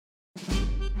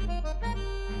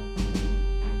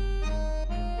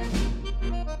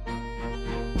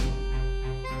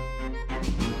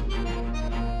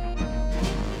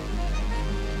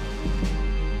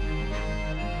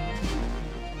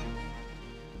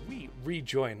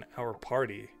rejoin our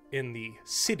party in the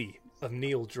city of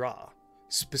Neil Dra,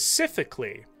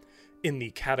 specifically in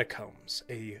the Catacombs,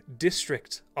 a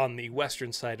district on the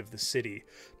western side of the city,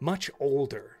 much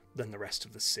older than the rest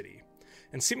of the city,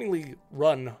 and seemingly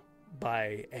run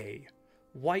by a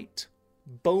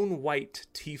bone-white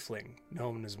tiefling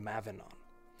known as Mavinon.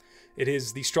 It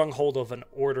is the stronghold of an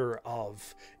order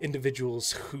of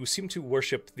individuals who seem to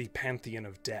worship the Pantheon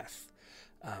of Death.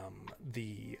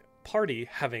 The party,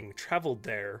 having traveled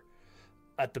there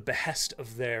at the behest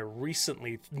of their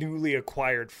newly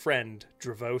acquired friend,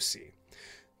 Dravosi.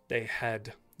 They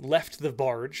had left the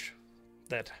barge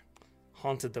that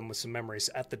haunted them with some memories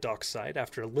at the dockside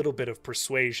after a little bit of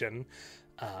persuasion,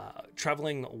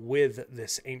 traveling with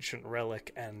this ancient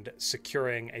relic and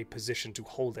securing a position to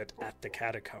hold it at the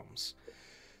catacombs.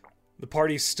 The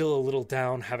party's still a little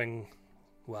down,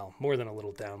 more than a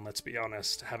little down, let's be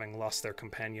honest, having lost their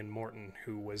companion Morton,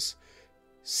 who was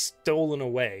stolen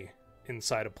away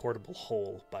inside a portable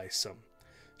hole by some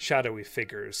shadowy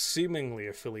figures seemingly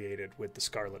affiliated with the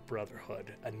Scarlet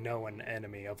Brotherhood, a known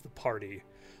enemy of the party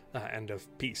and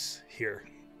of peace here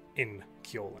in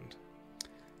Kioland.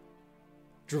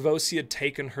 Dravosi had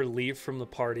taken her leave from the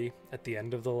party at the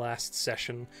end of the last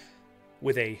session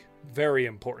with a very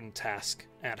important task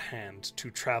at hand to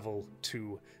travel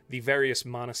to the various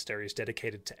monasteries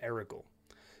dedicated to Erigel,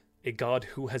 a god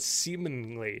who has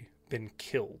seemingly been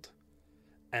killed,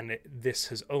 and this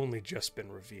has only just been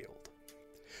revealed.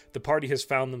 The party has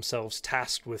found themselves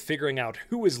tasked with figuring out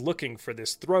who is looking for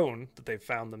this throne that they've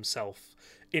found themselves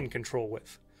in control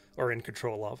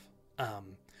of,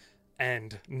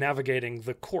 and navigating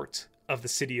the court of the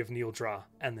city of Neildra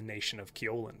and the nation of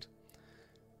Kioland.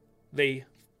 They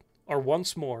are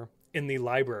once more in the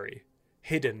library,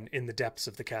 hidden in the depths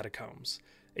of the catacombs,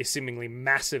 a seemingly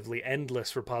massively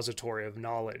endless repository of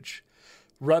knowledge,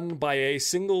 run by a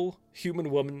single human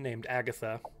woman named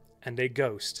Agatha and a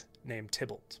ghost named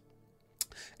Tybalt.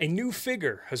 A new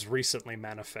figure has recently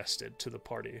manifested to the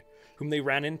party, whom they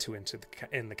ran into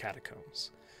in the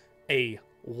catacombs. A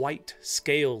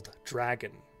white-scaled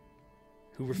dragon,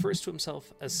 who refers to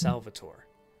himself as Salvatore.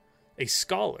 A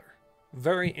scholar,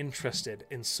 very interested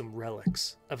in some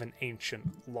relics of an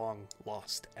ancient,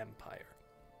 long-lost empire.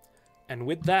 And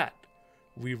with that,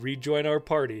 we rejoin our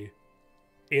party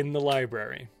in the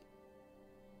library.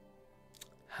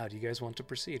 How do you guys want to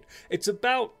proceed? It's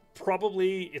about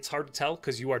it's hard to tell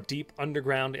because you are deep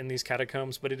underground in these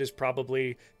catacombs, but it is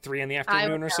probably 3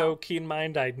 p.m. or so. Key in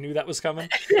mind, I knew that was coming.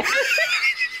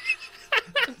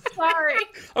 Sorry.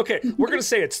 Okay, we're going to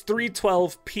say it's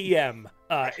 3:12 p.m.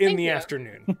 In the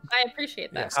afternoon. I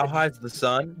appreciate that. Yes. How high is the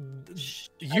sun?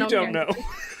 You don't know.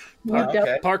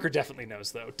 Okay. Parker definitely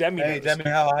knows, though. Demi knows. Demi,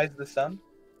 how high is the sun?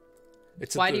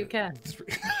 Why do you care?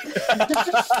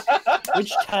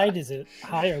 Which tide is it?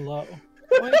 High or low?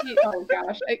 Oh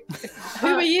gosh. Who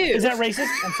are you? Is that racist?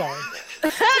 I'm sorry.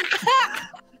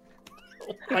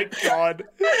 Oh my god.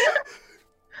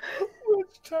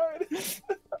 Which tide?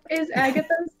 Is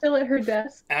Agatha still at her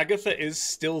desk? Agatha is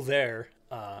still there,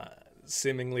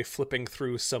 seemingly flipping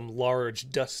through some large,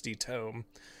 dusty tome,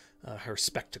 her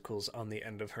spectacles on the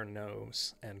end of her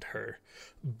nose, and her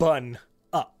bun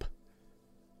up,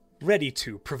 ready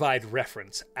to provide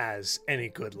reference as any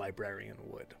good librarian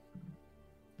would.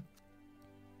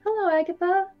 Hello,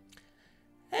 Agatha.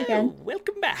 Oh,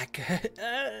 welcome back.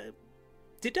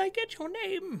 Did I get your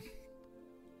name?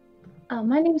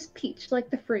 My name's Peach,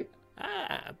 like the fruit.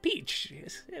 Ah, Peach.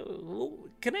 Yes.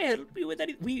 Can I help you with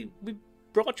anything? We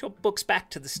brought your books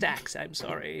back to the stacks. I'm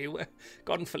sorry. We're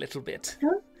gone for a little bit.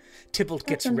 No? Tybalt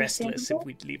gets That's restless if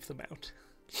we leave them out.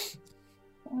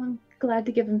 Well, I'm glad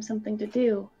to give him something to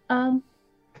do.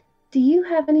 Do you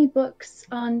have any books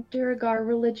on Duragar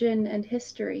religion and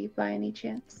history by any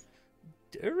chance?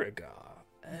 Duragar?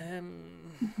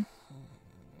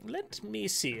 Let me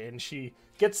see. And she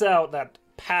gets out that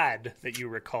pad that you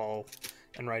recall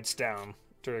and writes down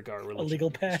Duragar religion. A legal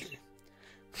pad.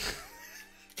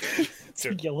 It's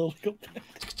a yellow legal pad.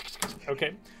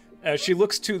 Okay. She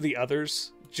looks to the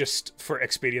others, just for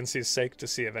expediency's sake, to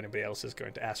see if anybody else is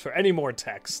going to ask for any more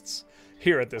texts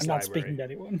here at this library. I'm not speaking to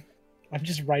anyone. I'm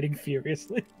just writing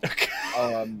furiously. Okay.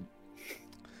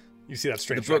 You see that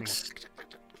strange the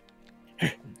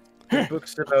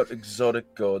books about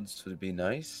exotic gods would be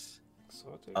nice.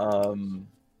 Exotic.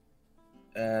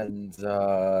 And you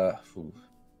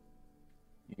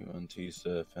want to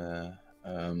surf?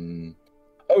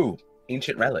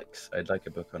 Ancient relics. I'd like a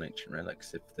book on ancient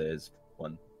relics if there's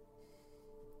one.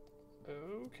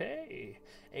 Okay,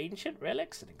 ancient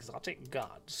relics and exotic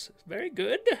gods. Very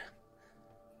good.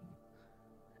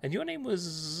 And your name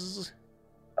was?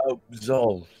 Oh,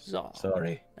 Zol. Zol.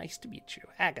 Sorry. Nice to meet you.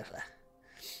 Agatha.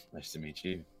 Nice to meet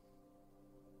you.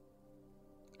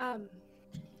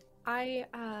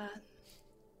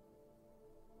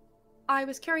 I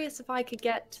was curious if I could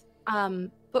get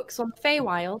books on the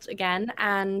Feywild again,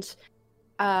 and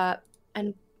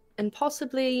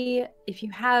possibly if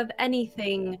you have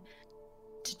anything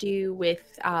to do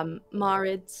with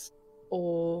Marids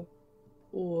or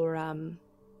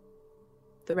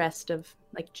the rest of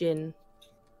like Jinn.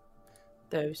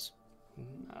 Those.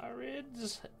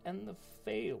 Marids and the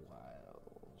Feywild.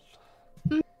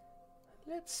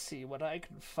 Let's see what I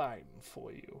can find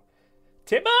for you.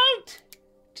 Tybalt!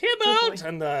 Tybalt!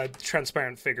 And the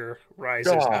transparent figure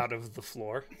rises out of the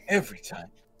floor. Every time.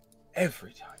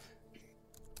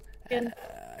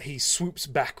 He swoops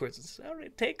backwards. All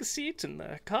right, take a seat, and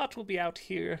the cart will be out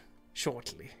here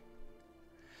shortly.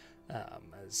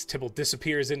 As Tybalt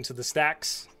disappears into the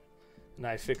stacks, and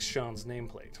I fix Sean's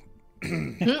nameplate.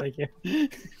 Thank you.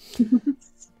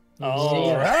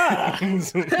 All right.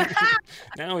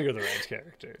 Now you're the right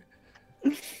character.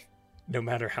 No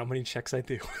matter how many checks I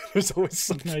do, there's always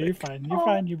something. No, you're fine. You're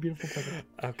fine. You're beautiful. Perfect.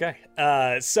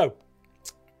 Okay. So,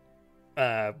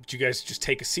 do you guys just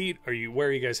take a seat? Where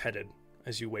are you guys headed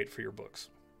as you wait for your books?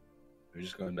 We're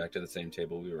just going back to the same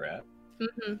table we were at.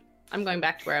 Mm-hmm. I'm going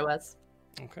back to where I was.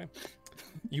 Okay.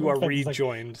 You are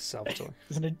rejoined, Salvatore.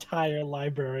 There's an entire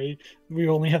library. We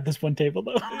only have this one table,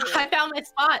 though. I found my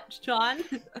spot, John.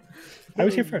 I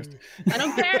was here first. I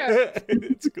don't care.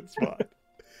 It's a good spot.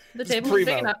 The table was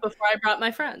big enough before I brought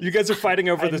my friends. You guys are fighting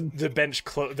over the bench,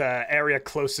 the area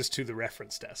closest to the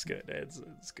reference desk.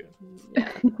 It's good.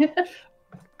 Yeah.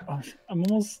 I'm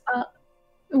almost.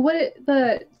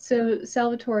 So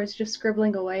Salvatore is just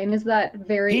scribbling away, and is that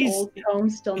very old tome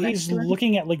still next to him? He's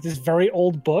looking at like this very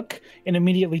old book and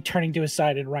immediately turning to his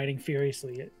side and writing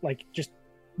furiously, like just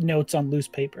notes on loose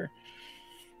paper.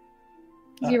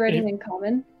 Is he writing in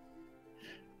common?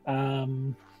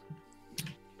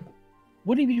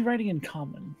 Would he be writing in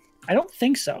common? I don't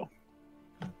think so.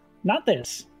 Not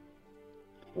this.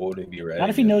 What would he be writing? Not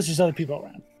if he knows there's other people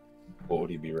around. What would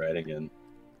he be writing in?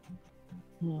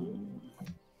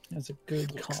 That's a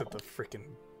good Looks call. at the freaking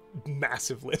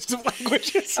massive list of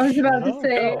languages. I was about to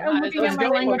say, no. I'm looking at my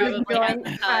languages and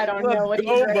going, I don't know what he's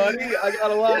writing. buddy, I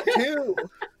got a lot too.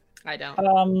 I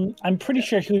don't. I'm pretty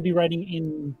sure he would be writing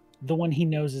in the one he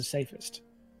knows is safest.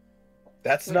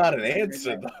 That's not an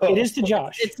answer, though. It is to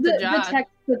Josh. It's The Josh.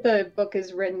 text that the book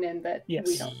is written in that we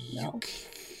Yes. don't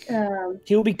know.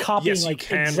 He'll be copying Yes, you like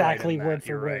can exactly write in word that. for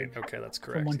You're word. right. Okay, that's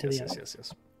correct. one to the Yes.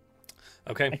 other.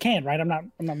 Okay. I can, right? I'm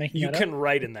not making You that can up.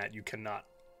 write in that. You cannot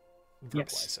verbalize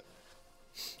Yes. it.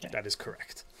 Okay. That is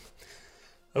correct.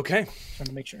 Okay. Trying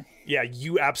to make sure. Yeah,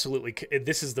 you absolutely.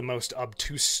 This is the most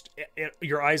obtuse.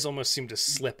 Your eyes almost seem to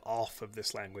slip off of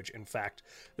this language. In fact,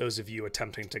 those of you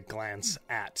attempting to glance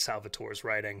at Salvatore's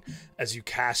writing, as you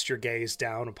cast your gaze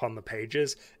down upon the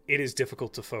pages, it is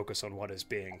difficult to focus on what is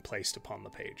being placed upon the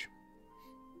page.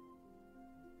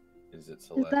 Is it Is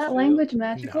celestial? that language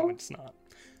magical? No, it's not.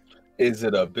 Is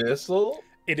it abyssal?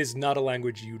 It is not a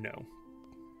language you know.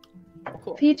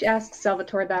 Cool. Peach asks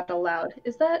Salvatore that aloud.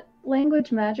 Is that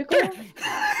language magical?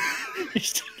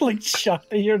 He's like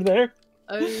shocked that you're there.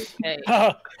 Okay.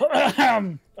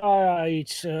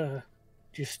 It's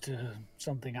just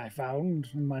something I found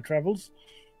in my travels.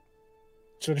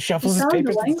 Sort of shuffles his Found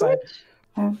papers the to the side.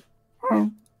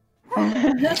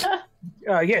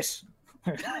 language? Yes.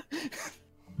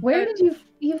 Where did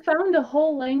you found a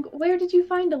whole language? Where did you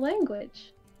find a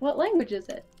language? What language is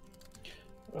it?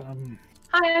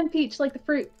 Hi, I'm Peach, like the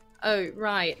fruit. Oh,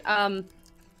 right.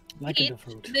 Like Peach, a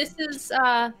fruit. this is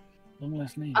Long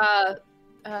last name.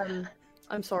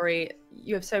 I'm sorry,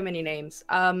 you have so many names.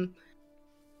 Tithus?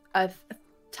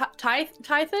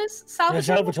 Salvatore?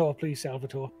 Salvatore, please,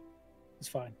 Salvatore. It's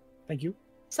fine. Thank you.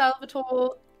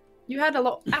 Salvatore. You had a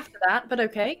lot after that, but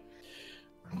okay.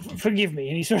 Forgive me.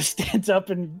 And he sort of stands up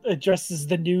and addresses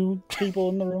the new people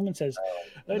in the room and says,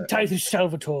 Tithus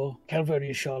Salvatore,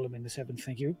 Calvaria Charlemagne the Seventh,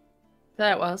 thank you.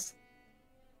 There it was.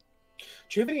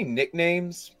 Do you have any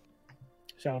nicknames? I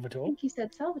Salvatore. think he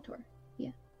said Salvatore.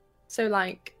 So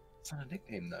like It's not a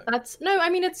nickname, though. that's no, I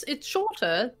mean it's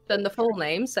shorter than the full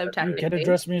name, so You technically. can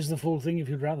address me as the full thing if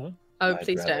you'd rather. Oh, I'd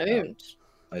please rather don't.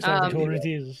 I Salvatore said it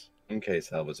is. Okay,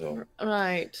 Salvatore.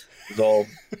 Right. Zol.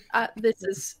 This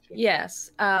is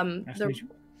yes. Nice to meet you.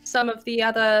 Some of the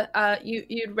other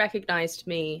you'd recognized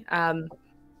me.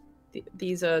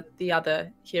 These are the other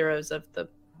heroes of the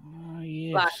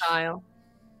Yes. Black Isle.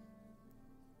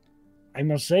 I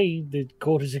must say, the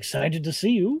court is excited to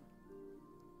see you.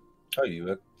 Oh, you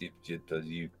work? Are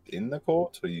you in the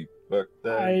court, or you work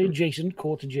there? Adjacent,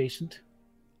 court adjacent.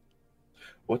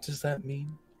 What does that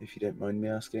mean, if you don't mind me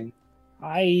asking?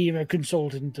 I am a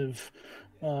consultant of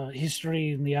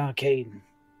history and the arcane.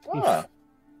 Ah, If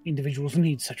individuals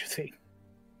need such a thing.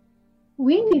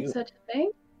 We need you- such a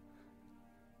thing.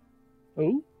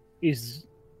 Oh, is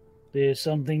there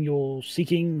something you're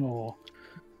seeking, or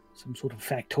some sort of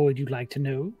factoid you'd like to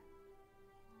know?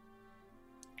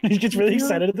 He gets really No.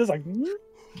 excited at this, like, Do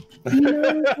you know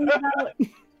anything about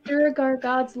Duragar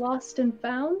Gods Lost and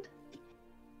Found?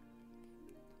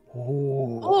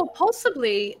 oh, Or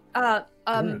possibly,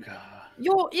 Duragar.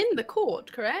 you're in the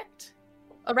court, correct?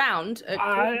 Around,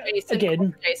 court adjacent, again,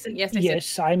 court adjacent. Yes,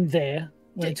 Yes, I'm there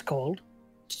when it's called.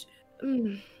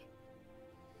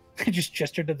 I just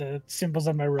gestured to the symbols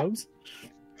on my robes.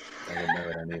 I don't know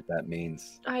what any of that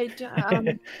means.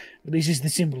 This is the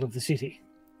symbol of the city.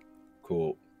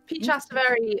 Cool. Peach asked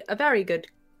a very good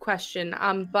question.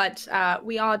 But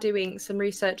we are doing some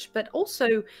research. But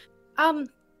also,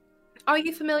 are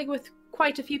you familiar with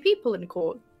quite a few people in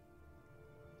court?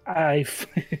 I've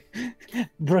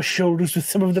brushed shoulders with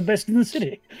some of the best in the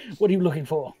city. What are you looking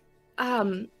for?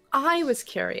 I was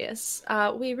curious.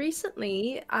 We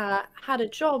recently had a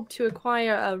job to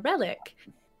acquire a relic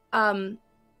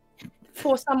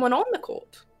for someone on the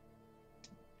court.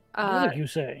 What did you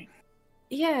say?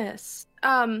 Yes.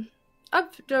 Of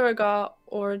Duragar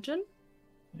origin.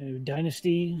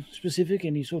 Dynasty specific?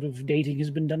 Any sort of dating has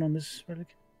been done on this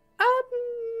relic?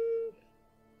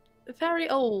 Very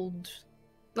old.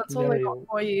 That's all I Very got old.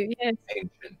 for you. Yes.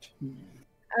 Ancient.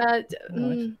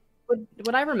 Right.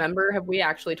 Would I remember? Have we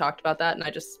actually talked about that?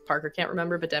 And Parker can't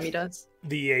remember, but Demi does.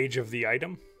 The age of the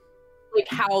item? Like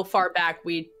how far back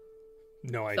we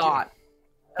No idea. thought.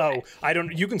 Oh, I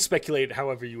don't. You can speculate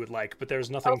however you would like, but there's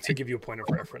nothing to give you a point of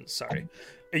reference. Sorry,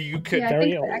 you could. Yeah, I Very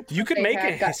think the old. expert You could they make a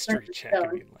had got history turned to check. If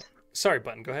stone. you'd like. Sorry,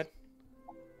 Button. Go ahead.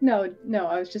 No,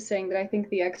 I was just saying that I think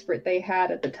the expert they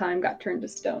had at the time got turned to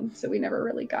stone, so we never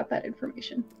really got that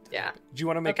information. Yeah. Do you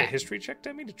want to make a Okay. history check,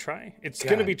 Demi, to try? It's God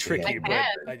going to be damn. tricky, I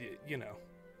but can. you know.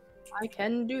 I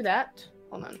can do that.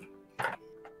 Hold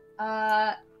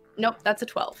on. Nope, that's a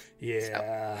 12.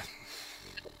 Yeah,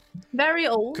 Very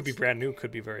old. could be brand new,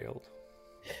 could be very old.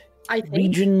 I think.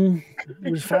 Region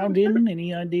it was found in?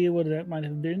 Any idea what that might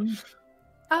have been?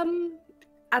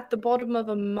 At the bottom of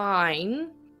a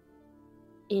mine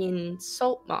in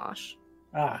Saltmarsh.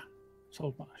 Ah,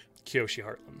 Saltmarsh. Kyoshi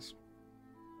Heartlands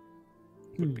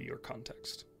would be your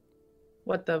context.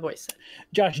 What the voice said.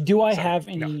 Josh, do I Sorry, have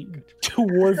no, any good.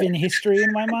 dwarven history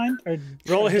in my mind? Or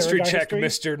Roll a history Duragar check,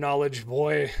 history? Mr. Knowledge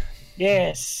Boy.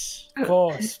 Yes, of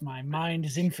course. My mind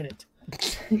is infinite.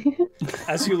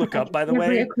 As you look up, by the Every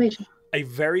way, equation.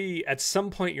 at some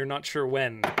point, you're not sure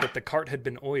when, but the cart had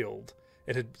been oiled.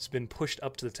 It had been pushed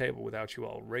up to the table without you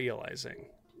all realizing,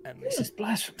 and This is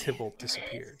blasphemy. Tybalt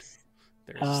disappeared.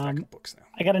 There's a stack of books now.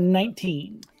 I got a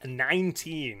 19. A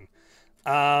 19.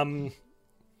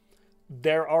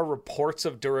 There are reports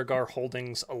of Duragar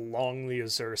holdings along the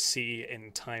Azure Sea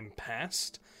in time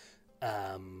past.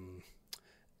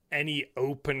 Any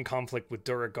open conflict with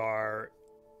Duragar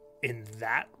in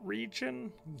that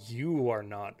region, you are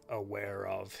not aware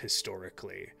of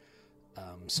historically.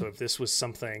 So if this was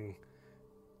something,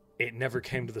 it never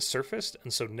came to the surface,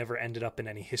 and so never ended up in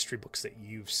any history books that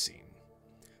you've seen.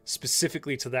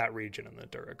 Specifically to that region in the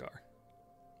Duragar.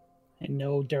 And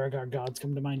no Duragar gods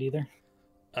come to mind either.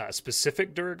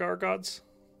 Specific Duragar gods?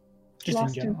 Just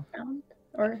Lost in general. and found,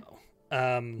 or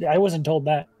Yeah, I wasn't told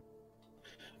that.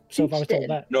 So if I was Peach told did.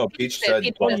 that. No, Peach Peach said.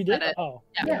 did. Oh, Just you did? said it. Oh.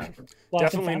 Yeah. yeah. Lost and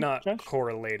Definitely found, not Josh?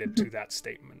 correlated to that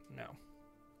statement, no.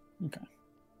 Okay.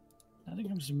 Nothing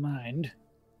comes to mind.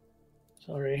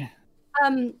 Sorry.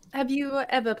 Have you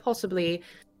ever possibly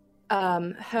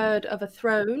heard of a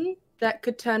throne that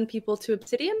could turn people to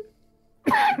obsidian?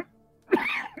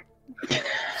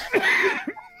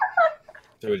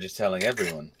 So we're just telling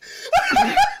everyone.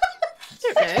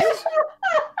 Okay.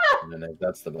 I don't know if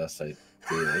that's the best idea.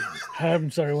 I'm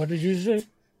sorry, what did you say?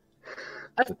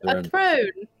 A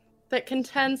throne that can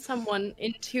turn someone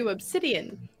into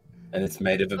obsidian. And it's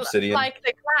made of obsidian. Like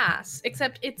the glass,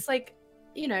 except it's like,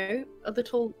 a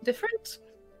little different.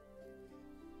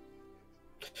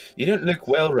 You don't look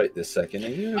well right this second. Are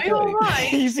you Are you okay?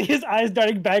 alright? You see his eyes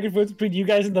darting back and forth between you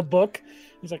guys and the book.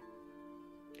 He's like,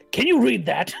 "Can you read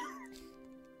that?"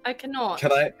 I cannot.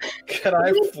 Can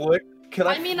I flick? Can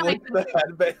I I mean, flick the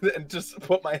headband and just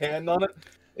put my hand on it?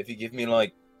 If you give me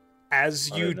like, As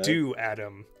I you don't know. do,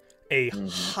 Adam, a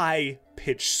Mhm.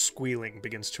 high-pitched squealing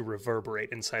begins to reverberate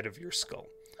inside of your skull.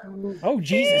 Oh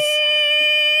Jesus!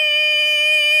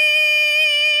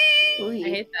 I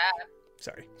hate that.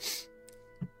 Sorry.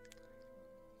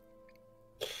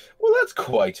 Well, that's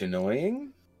quite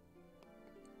annoying.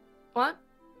 What?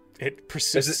 It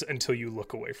persists until you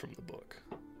look away from the book.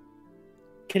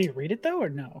 Can you read it though, or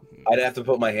no? I'd have to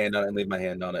put my hand on it and leave my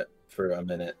hand on it for a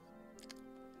minute.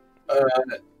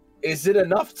 Is it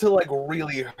enough to like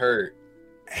really hurt?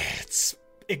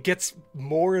 It gets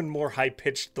more and more high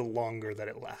pitched the longer that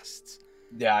it lasts.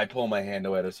 Yeah, I pull my hand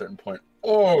away at a certain point.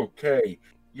 Okay.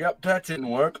 Yep, that didn't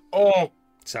work. Oh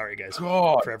Sorry, guys,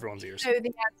 God. for everyone's ears. So the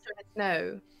answer is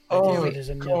no. Oh it is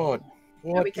a no. God.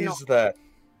 What we is cannot. that?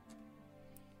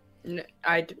 No,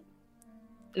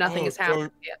 nothing Oh, has happened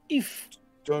don't- yet.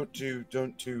 Don't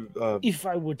do. If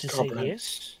I were to say Comprehend.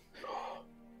 yes,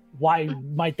 why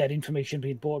might that information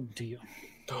be important to you?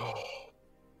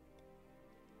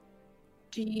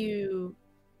 Do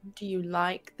you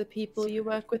like the people you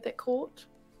work with at court?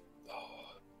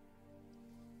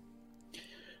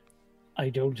 I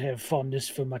don't have fondness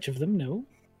for much of them, no.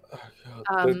 Oh,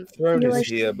 God. The throne you is like-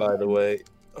 here, by the way.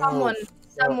 Someone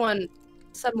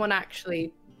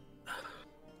actually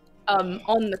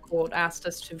on the court asked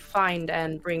us to find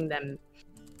and bring them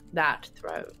that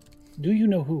throne. Do you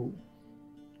know who?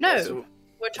 No, So,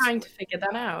 we're trying to figure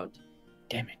that out.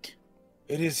 Damn it.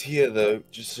 it is here, though,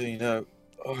 just so you know.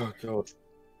 Oh, God.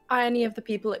 Are any of the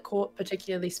people at court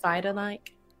particularly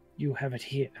spider-like? You have it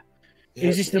here. Yeah,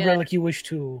 Is this the Yeah. relic you wish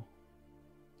to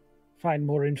find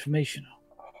more information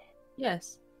on?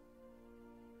 Yes.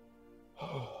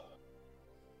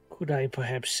 Could I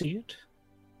perhaps see it?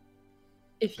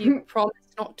 If you promise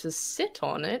not to sit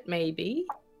on it, maybe.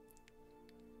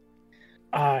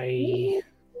 I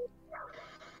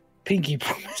pinky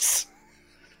promise.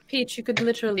 Peach, you could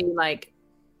literally, like,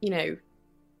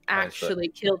 actually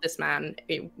kill this man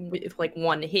with, like,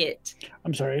 one hit.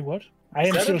 I'm sorry, what? I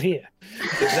am that still a- here.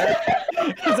 Is that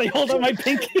As I hold out my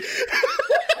pinky.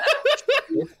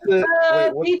 what's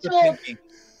the what's the Peach will pinky?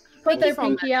 put their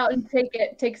From pinky out and take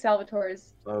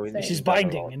Salvatore's. Oh, we This need This is to battle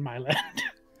binding roll. in my land.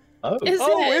 Oh, Is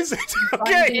Oh, it? is it?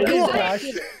 Okay, It cool. is, Josh.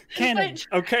 Canon.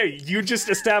 Okay, you just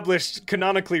established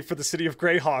canonically for the city of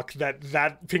Greyhawk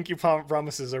that pinky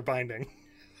promises are binding.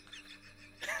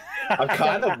 I'm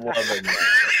kind of loving that.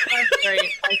 That's great.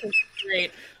 I think it's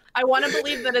great. I want to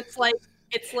believe that it's like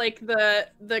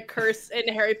the curse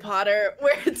in Harry Potter,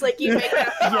 where it's like you make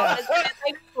a promise and it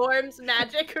like forms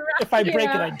magic around. If I break it,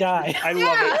 Yeah. I die. I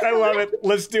love it. I love it.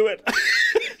 Let's do it.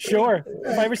 Sure.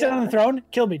 If I ever sit on the throne,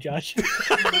 kill me, Josh.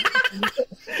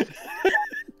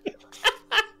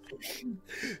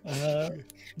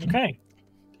 Okay.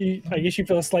 I guess you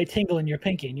feel a slight tingle in your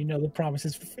pinky, and you know the promise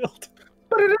is fulfilled.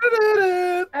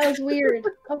 That was weird.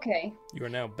 Okay. You are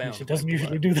now bound. It doesn't by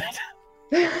usually blood. do that.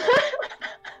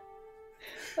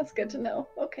 That's good to know.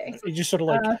 Okay. He just sort of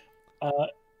like,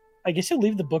 I guess he'll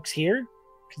leave the books here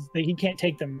because he can't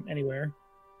take them anywhere.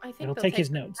 I think He'll they'll take his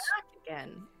them notes. back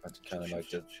again. I'd kind of like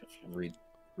to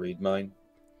read mine.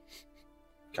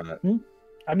 Kind of.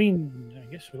 I mean,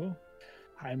 I guess so.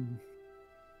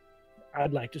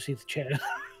 I'd like to see the chair.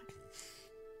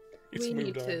 It's we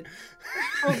need moved to on.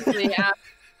 probably ask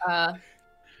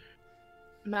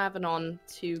Mavinon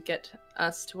to get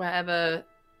us to wherever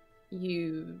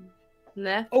you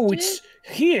left. Oh, it? it's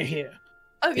here.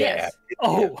 Oh yes.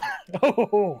 Oh,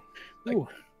 Ooh,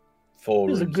 4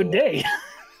 it was a rooms good away.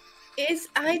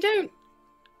 day.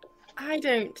 I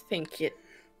don't think it.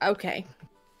 Okay.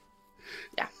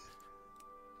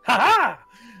 Ha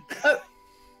ha!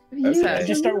 You Okay. I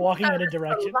just start walking in a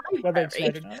direction, library. whether it's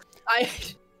right or not.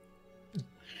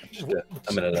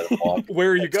 I'm gonna let him walk.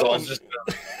 Where are you So I'll going? just-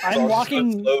 I'm I'll just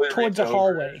walking slowly towards a reach over.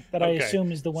 hallway that I Okay.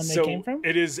 assume is the one they So came from.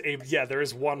 it is there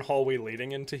is one hallway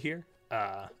leading into here.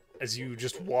 As you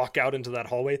just walk out into that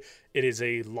hallway, it is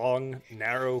a long,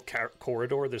 narrow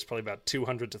corridor. There's probably about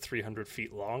 200 to 300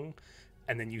 feet long,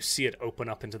 and then you see it open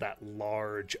up into that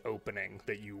large opening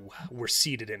that you were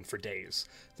seated in for days.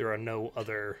 There are no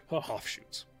other Oh.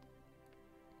 offshoots.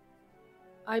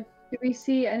 Do we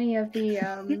see any of the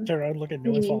Turn around, look at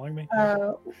no one's the- following me.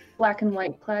 black and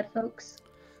white clad folks?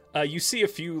 You see a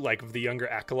few of the younger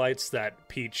acolytes that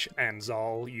Peach and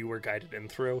Zal you were guided in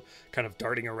through, kind of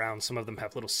darting around. Some of them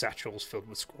have little satchels filled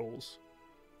with scrolls.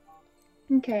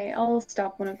 Okay, I'll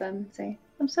stop one of them and say,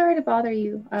 "I'm sorry to bother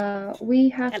you. We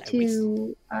have Hello,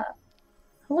 to.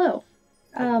 Hello.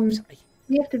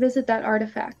 We have to visit that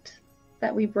artifact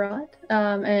that we brought.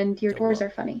 And your The doors what? are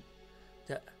funny.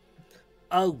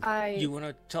 Oh, I- you want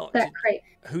to talk? That crate.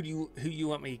 Who you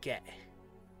want me to get?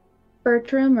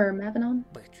 Bertram or Mavinon?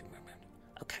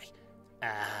 Okay.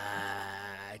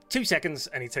 2 seconds,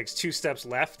 and he takes 2 steps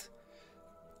left,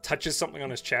 touches something on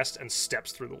his chest, and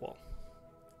steps through the wall.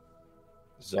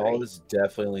 Zal is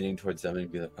definitely leaning towards them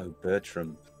and be like, "Oh,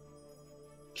 Bertram,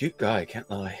 cute guy, can't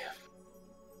lie."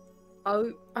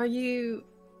 Oh, are you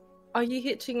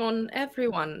hitting on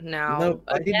everyone now? No,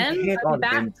 I didn't again? hit Are we on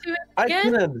back him. to it I again?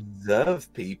 can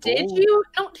observe people. Did you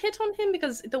not hit on him?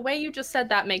 Because the way you just said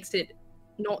that makes it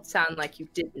not sound like you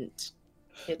didn't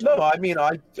hit No, on him. I mean,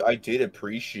 I did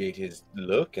appreciate his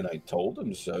look, and I told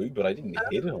him so, but I didn't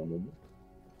hit on him.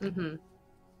 Mm-hmm.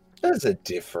 There's a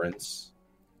difference.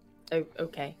 Oh,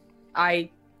 okay.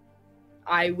 I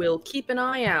will keep an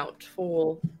eye out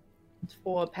for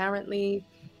apparently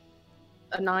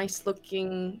a nice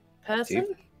looking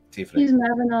person. Tiffany. He's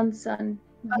Mavenon's son.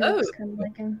 He Oh. looks kind of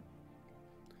like him,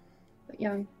 but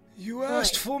young. You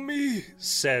asked for me,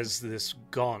 says this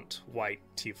gaunt white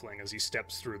tiefling as he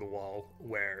steps through the wall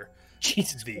where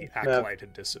Jesus the Christ. acolyte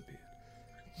had disappeared.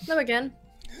 Hello again.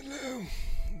 Hello.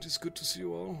 It is good to see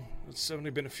you all. It's only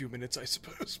been a few minutes, I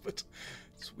suppose, but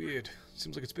it's weird.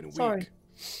 Seems like it's been a Sorry. week.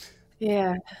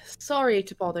 Yeah, sorry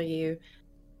to bother you.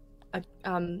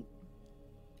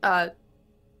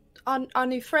 Our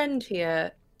new friend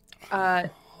here.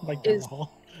 Like down Is- the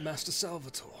hall. Master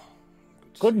Salvatore.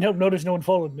 Good to Couldn't help notice no one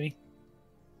followed me.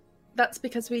 That's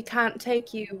because we can't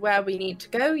take you where we need to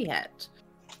go yet.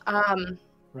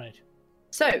 Right.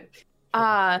 So,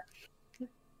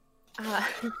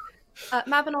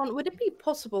 Mavenon, would it be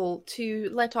possible to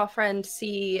let our friend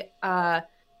see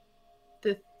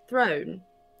the throne?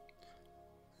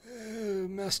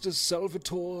 Master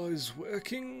Salvatore is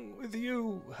working with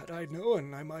you. Had I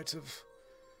known, I might have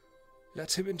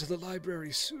let him into the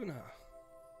library sooner.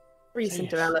 Recent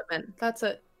Yes. development. That's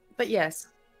it. But yes,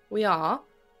 we are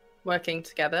working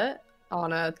together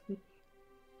on a.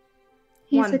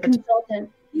 He's One a partic-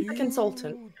 consultant. He's a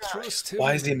consultant. You trust him?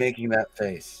 Why is he making that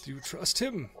face? Do you trust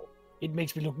him? It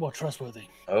makes me look more trustworthy.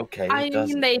 Okay, I it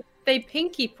doesn't. mean, they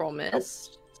pinky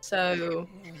promised, so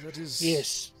That is.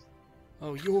 Yes.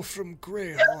 Oh, you're from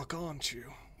Greyhawk, aren't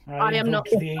you? I am not-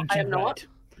 invoke the ancient I am not. right.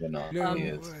 We're not. No, He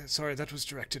is. sorry, that was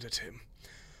directed at him.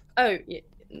 oh,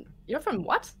 you're from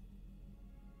what?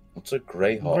 What's a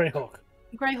greyhawk? Greyhawk.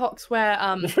 Greyhawk's where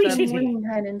The Free Where City.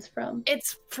 Morningheinen's from.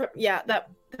 it's yeah, that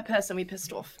the person we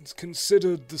pissed off. It's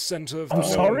considered the center of the I'm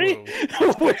whole sorry?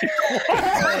 world. Wait,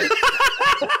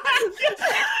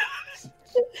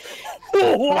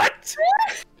 what?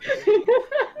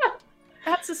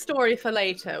 That's a story for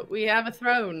later. We have a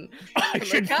throne. I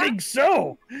should Look up. think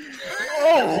so.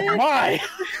 Oh my!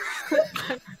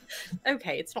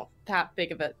 Okay, it's not that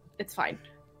big of a. It's fine.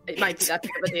 It might be that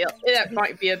big of a deal. It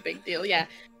might be a big deal. Yeah,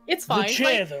 it's fine. The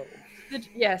chair, Like, though.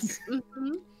 yes.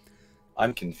 Mhm.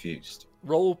 I'm confused.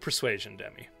 Roll persuasion,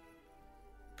 Demi.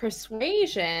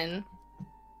 Persuasion.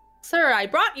 Sir, I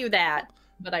brought you that.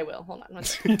 But I will. Hold on one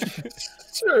second.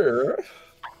 Sure.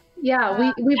 Yeah, we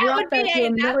That brought would that be to a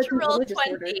a militant natural religious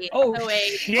order. 20. Oh, so a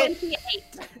shit. 28.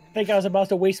 I think I was about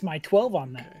to waste my 12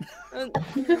 on that.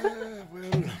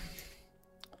 Well,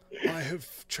 I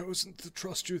have chosen to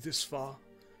trust you this far,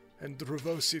 and the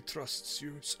Revosi trusts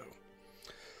you, so.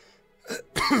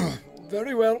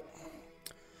 Very well.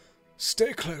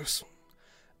 Stay close.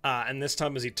 And this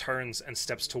time, as he turns and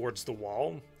steps towards the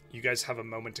wall, you guys have a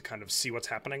moment to kind of see what's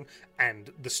happening, and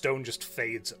the stone just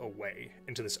fades away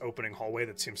into this opening hallway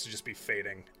that seems to just be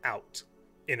fading out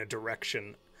in a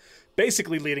direction,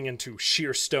 basically leading into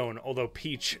sheer stone, although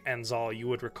Peach and Zal, you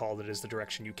would recall that is the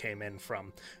direction you came in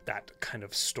from, that kind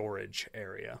of storage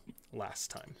area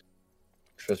last time.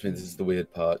 Trust me, this is the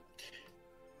weird part.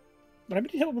 Would I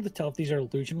be able to tell if these are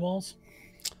illusion walls?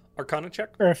 Arcana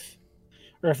check? Or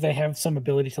if they have some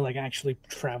ability to like actually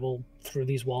travel through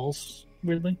these walls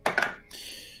weirdly?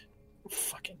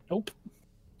 Fucking nope.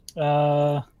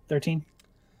 13.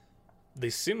 They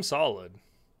seem solid.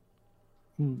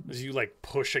 Hmm, As you, like,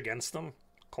 push against them,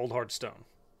 cold hard stone.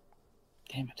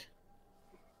 damn it.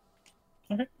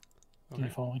 Okay. Okay. You're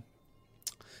following.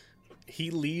 He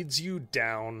leads you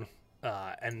down,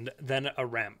 and then a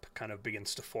ramp kind of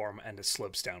begins to form and it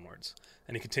slopes downwards.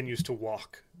 And he continues to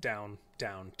walk down,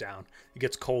 down, down. It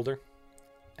gets colder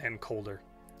and colder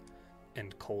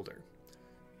and colder.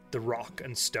 The rock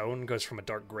and stone goes from a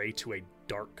dark gray to a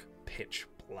dark pitch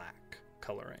black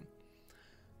coloring.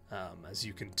 As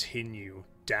you continue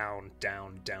down,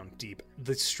 down, down deep.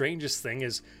 The strangest thing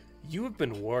is you have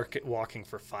been walking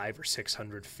for 500 or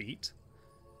 600 feet.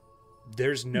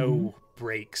 There's no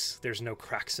breaks. There's no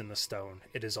cracks in the stone.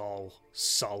 It is all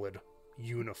solid,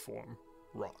 uniform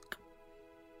rock.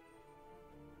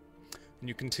 And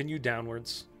you continue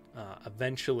downwards,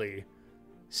 eventually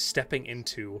stepping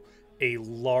into a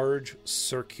large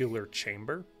circular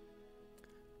chamber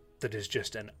that is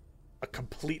just a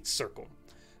complete circle.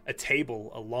 A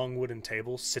table, a long wooden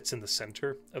table, sits in the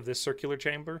center of this circular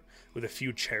chamber with a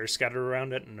few chairs scattered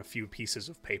around it and a few pieces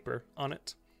of paper on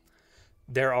it.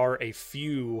 There are a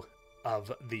few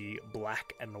of the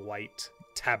black and white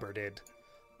tabarded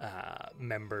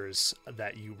members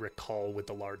that you recall with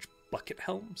the large bucket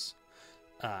helms.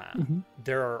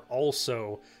 There are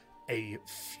also a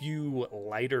few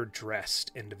lighter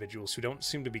dressed individuals who don't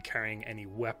seem to be carrying any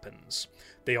weapons.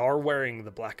 They are wearing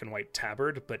the black and white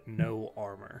tabard, but no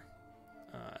armor.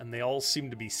 And they all seem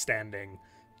to be standing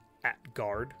at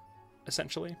guard,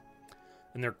 essentially.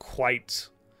 And they're quite...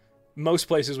 Most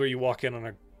places where you walk in on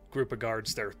a group of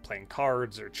guards, they're playing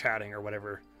cards or chatting or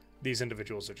whatever. These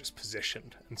individuals are just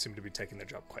positioned and seem to be taking their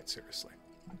job quite seriously.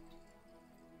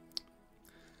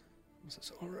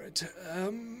 Says, all right,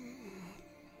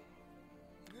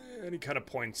 and he kind of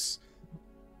points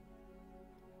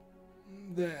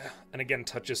there, and again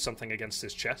touches something against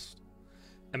his chest,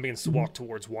 and begins to walk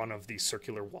towards one of these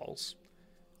circular walls,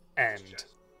 and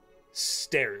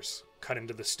stairs cut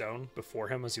into the stone before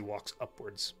him as he walks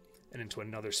upwards and into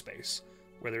another space,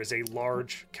 where there is a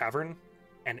large cavern,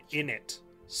 and in it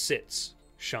sits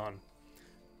Sean.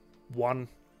 One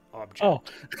object. Oh.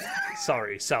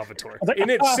 Sorry, Salvatore. Like, in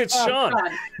it sits Sean.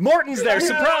 Morton's there.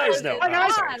 Surprise! No,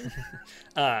 sorry.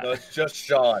 No, it's just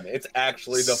Sean. It's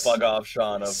actually the fuck off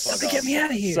Sean of fuck off. Get me out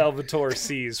of here. Salvatore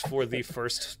sees for the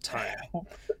first time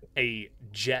a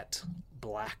jet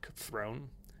black throne,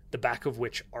 the back of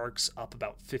which arcs up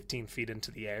about 15 feet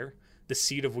into the air, the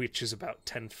seat of which is about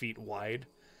 10 feet wide,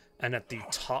 and at the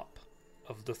top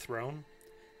of the throne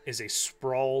is a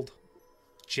sprawled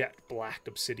jet black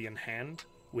obsidian hand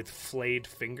with flayed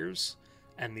fingers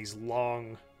and these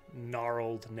long,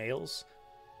 gnarled nails.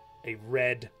 A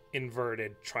red,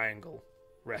 inverted triangle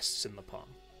rests in the palm.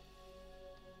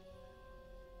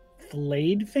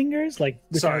 Flayed fingers? Like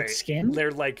without skin?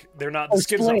 They're not, the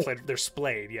skin's splayed. not flayed, they're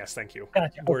splayed, yes, thank you.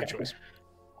 Gotcha. Word Okay. choice.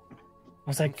 I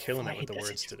was like, I'm killing it with the flayed,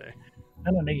 words today.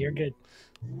 I don't know, you're good.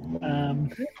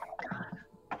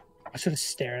 I sort of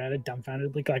stared at it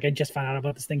dumbfoundedly, like I just found out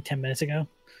about this thing 10 minutes ago.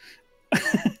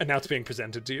 And now it's being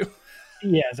presented to you.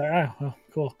 Yeah, it's like, oh, well,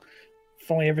 cool. If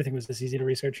only everything was this easy to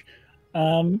research.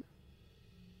 And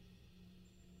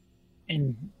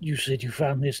you said you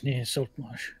found this near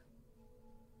Saltmarsh.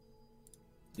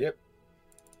 Yep.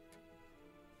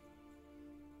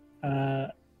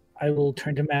 I will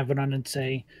turn to Mavenon and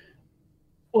say,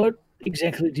 what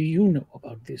exactly do you know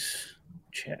about this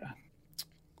chair?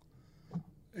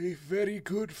 A very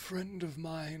good friend of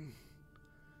mine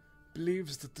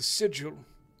believes that the sigil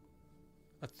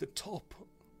at the top of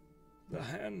the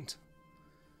hand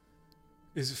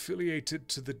is affiliated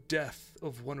to the death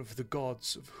of one of the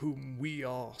gods of whom we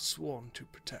are sworn to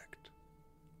protect.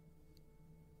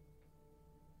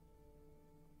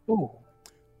 Oh.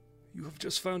 You have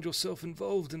just found yourself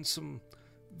involved in some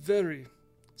very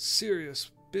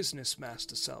serious business,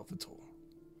 Master Salvatore.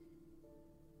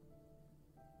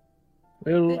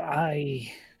 Well,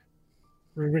 I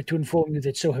regret to inform you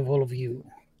that so have all of you.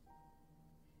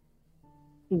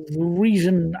 The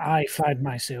reason I find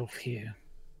myself here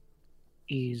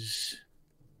is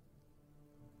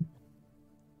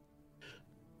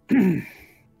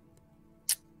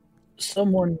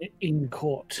someone in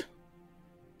court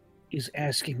is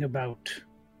asking about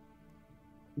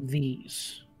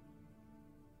these.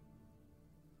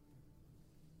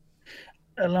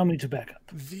 Allow me to back up.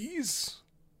 These?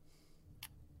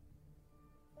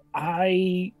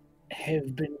 I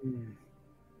have been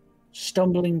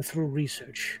stumbling through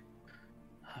research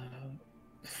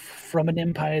from an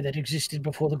empire that existed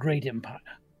before the Great Empire.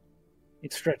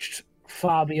 It stretched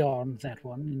far beyond that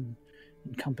one and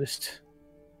encompassed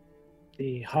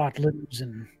the heartlands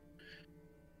and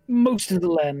most of the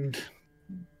land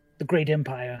the Great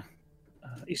Empire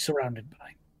is surrounded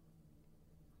by.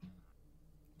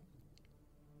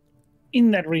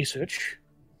 In that research,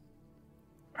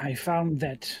 I found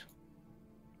that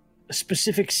a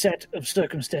specific set of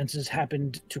circumstances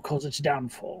happened to cause its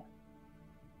downfall.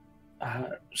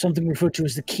 Something referred to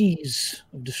as the Keys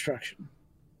of Destruction.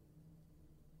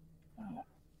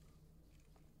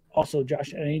 Also,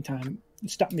 Josh, at any time,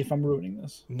 stop me if I'm ruining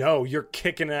this. No, you're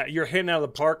you're hitting out of the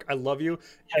park. I love you.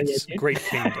 It's Great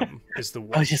Kingdom is the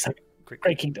one. I was just like,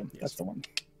 Great Kingdom. Yes. That's the one.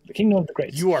 The Kingdom of the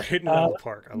Greats. You are hitting it out of the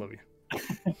park. I love you.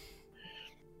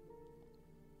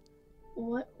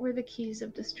 What were the keys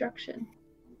of destruction?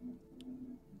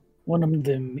 One of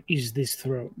them is this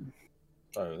throne.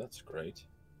 Oh, that's great.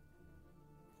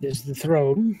 There's the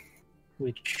throne,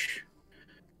 which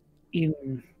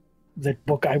in that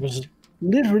book I was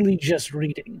literally just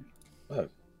reading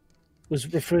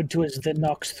was referred to as the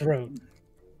Nox throne.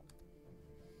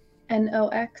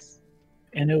 Nox.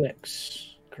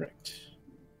 Nox, correct.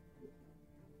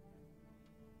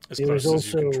 As There close is as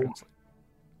you can also- translate.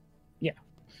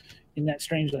 In that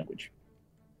strange language.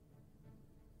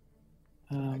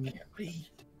 I can't read.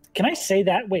 Can I say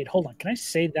that? Wait, hold on. Can I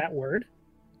say that word?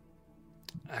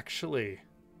 Actually,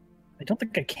 I don't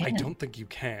think I can. I don't think you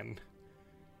can.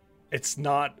 It's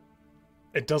not.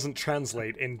 It doesn't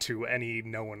translate into any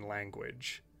known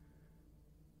language.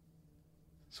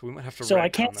 So we might have to. So I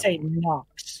retcon can't that say one.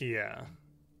 Nox. Yeah.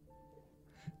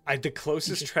 The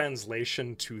closest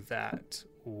translation to that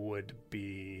would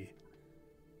be.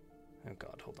 Oh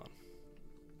God, hold on.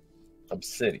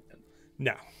 Obsidian.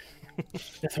 No.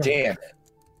 That's right. Damn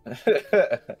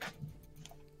it.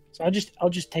 So I'll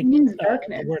just take It means the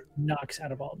darkness. word Nox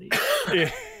out of all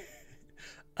these.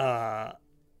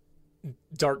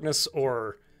 Darkness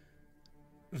or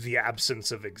the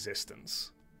absence of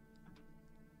existence.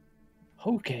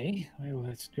 Okay, well,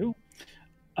 let's do.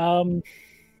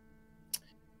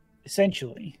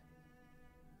 Essentially,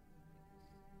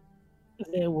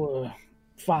 there were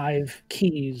 5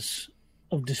 keys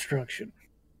of destruction.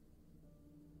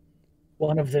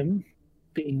 One of them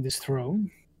being this throne.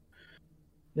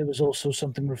 There was also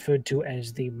something referred to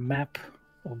as the map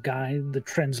or guide. The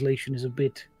translation is a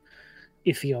bit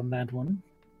iffy on that one.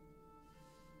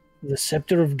 The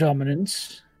scepter of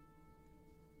dominance.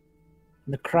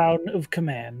 The crown of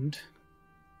command.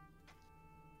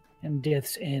 And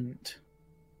death's end.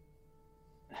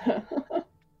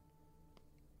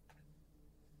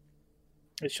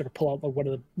 I should have pulled out one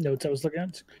of the notes I was looking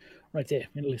at. Right there,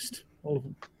 in a list. All of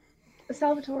them.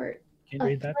 Salvatore, Can you a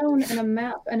read that? throne and a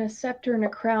map and a scepter and a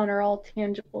crown are all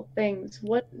tangible things.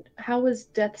 How is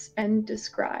Death's End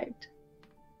described?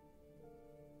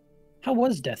 How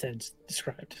was Death End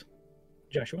described,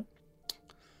 Joshua?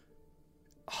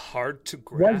 Hard to Was it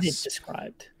grasp.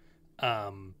 described?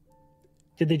 Um,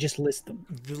 Did they just list them?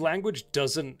 the language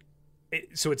doesn't.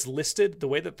 So it's listed. The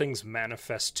way that things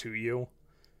manifest to you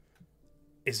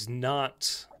is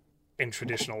not in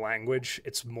traditional language.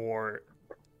 It's more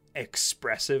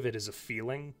expressive. It is a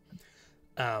feeling.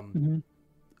 Mhm.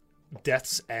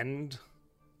 Death's End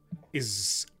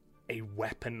is a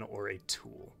weapon or a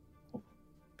tool.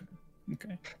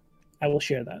 Okay. I will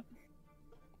share that.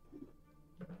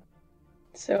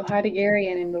 So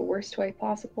Heideggerian in the worst way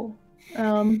possible.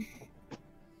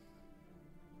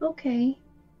 Okay.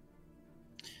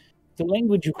 The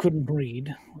language you couldn't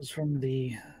read was from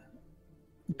the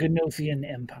Ganothian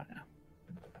Empire.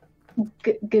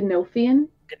 Ganothian?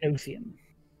 Ganothian.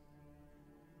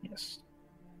 Yes.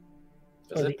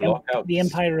 Does Or it block out? the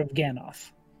Empire of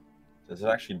Ganoth. Does it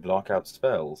actually block out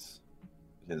spells?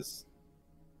 Because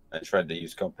I tried to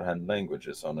use comprehend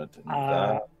languages on it.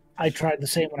 And I tried the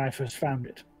same when I first found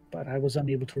it, but I was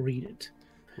unable to read it.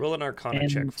 Roll an Arcana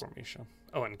check And- for me, Sean.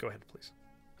 Oh, and go ahead, please.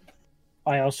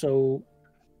 I also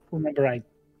remember I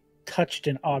touched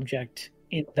an object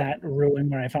in that ruin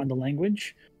where I found the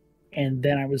language, and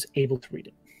then I was able to read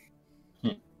it.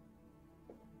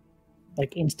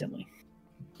 Like instantly.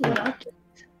 What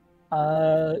object?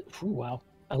 Wow.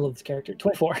 I love this character.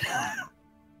 24.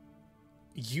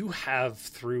 You have,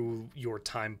 through your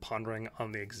time pondering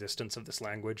on the existence of this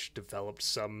language, developed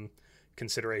some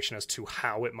consideration as to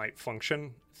how it might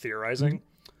function, theorizing.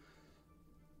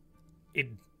 It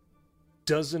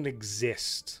doesn't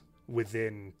exist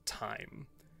within time.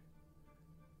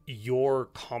 Your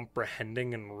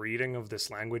comprehending and reading of this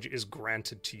language is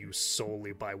granted to you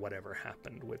solely by whatever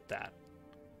happened with that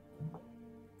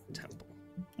temple.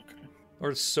 Okay.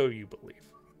 Or so you believe.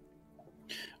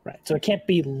 Right. So it can't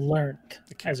be learned,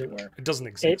 It can't as it be. were. It doesn't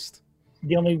exist.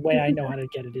 The only way I know how to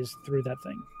get it is through that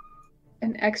thing.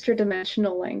 An extra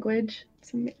dimensional language.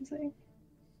 It's amazing.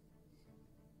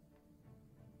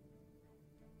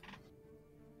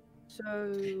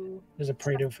 So There's a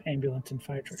parade of ambulance and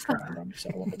fire trucks driving around, so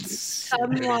I won't be-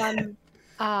 someone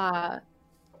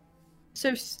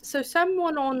so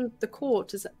someone on the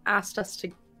court has asked us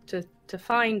to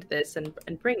find this and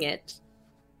bring it.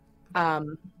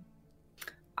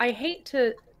 I hate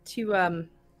to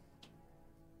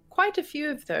quite a few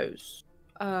of those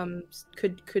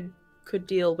could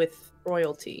deal with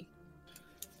royalty.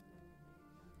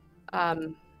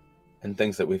 and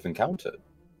things that we've encountered.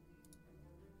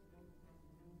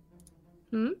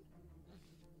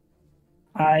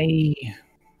 I,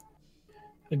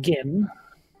 again,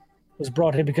 was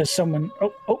brought here because someone...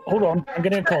 Oh, hold on. I'm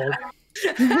getting a call.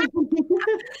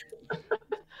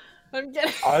 I'm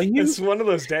getting... Are you It's one of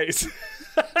those days.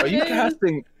 are you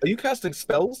casting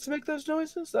spells to make those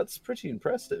noises? That's pretty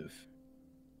impressive.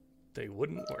 They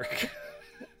wouldn't work.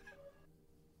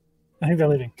 I think they're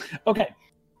leaving. Okay.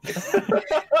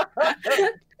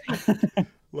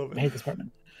 Love I hate it. this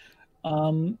apartment.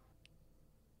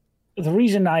 The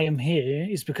reason I am here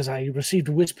is because I received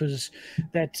whispers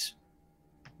that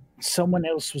someone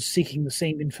else was seeking the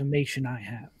same information I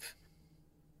have.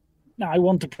 Now, I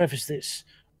want to preface this.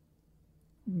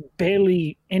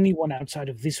 Barely anyone outside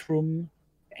of this room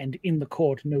and in the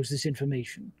court knows this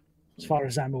information, as far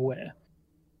as I'm aware.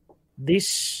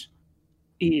 This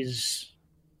is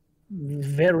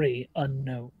very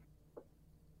unknown.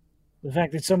 The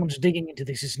fact that someone's digging into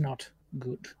this is not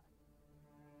good,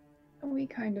 We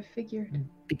kind of figured.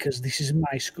 because this is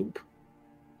my scoop.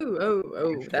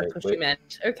 Oh, that's what you Wait.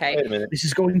 meant. Okay. Wait a minute. This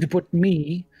is going to put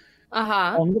me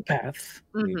Uh-huh. on the path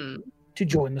Mm-hmm. to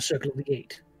join the Circle of the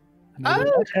Eight. And I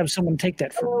will Oh! not have someone take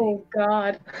that from me. Oh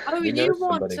God. Oh, We know you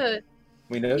want somebody. to...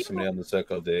 We know You somebody on the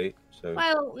Circle of the Eight, so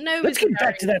Well, no Let's is get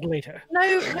back to very... that later. No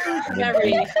is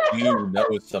very... you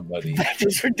know somebody. That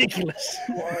is ridiculous.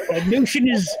 That notion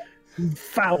is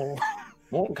foul.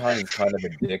 Mordenkainen's kind of a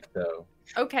dick, though.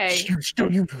 Okay. You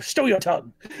stow your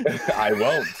tongue. I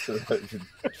won't.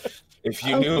 If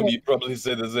you knew him, Okay. you'd probably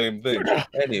say the same thing.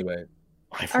 Anyway,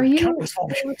 I've Are heard you countless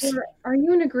formations. are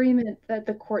you in agreement that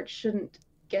the court shouldn't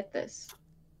get this?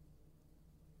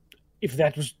 If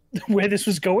that was where this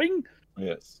was going,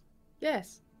 yes.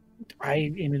 Yes. I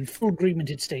am in full agreement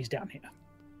it stays down here.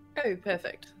 Oh,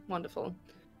 perfect. Wonderful.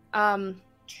 Do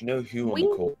you know who on We-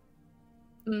 the court?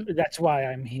 That's why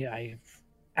I'm here. I have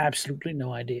absolutely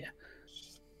no idea.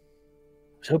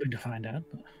 I was hoping to find out.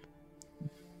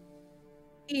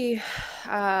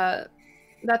 But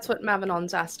That's what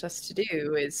Mavenon's asked us to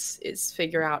do, is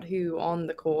figure out who on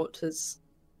the court has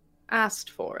asked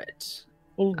for it.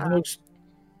 well, the most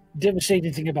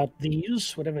devastating thing about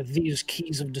these, whatever these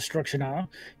keys of destruction are,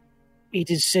 it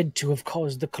is said to have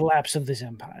caused the collapse of this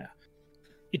empire.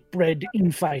 It bred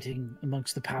infighting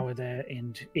amongst the power there,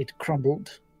 and it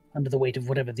crumbled under the weight of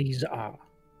whatever these are.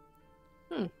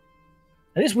 Hmm.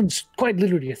 Now, this one's quite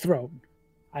literally a throne.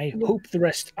 I hope the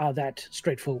rest are that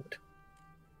straightforward.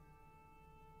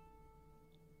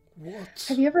 What?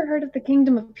 Have you ever heard of the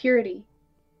Kingdom of Purity?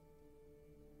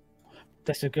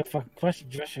 That's a good fucking question,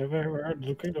 Josh. Have I ever heard of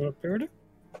the Kingdom of Purity?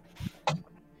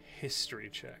 History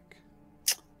check.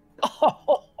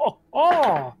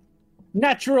 Oh,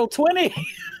 natural 20.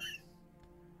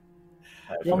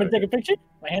 You want me to take a picture?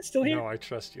 My hand's still here. No, I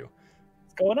trust you.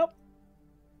 It's going up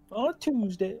on a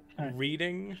Tuesday. All right.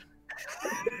 Reading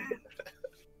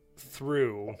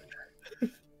through,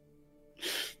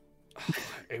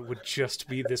 it would just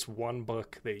be this one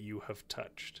book that you have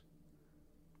touched.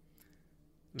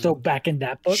 So back in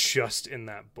that book, Just in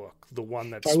that book, the one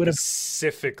that's I would've-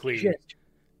 specifically shit.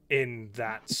 in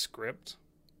that script,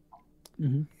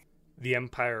 Mhm. the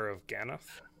Empire of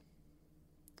Ganath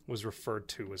was referred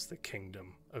to as the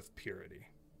Kingdom of Purity.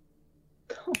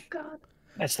 Oh God.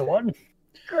 That's the one.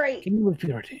 Great. Kingdom of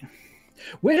Purity.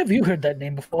 Where have you heard that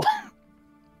name before?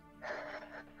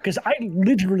 Because I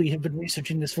literally have been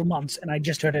researching this for months, and I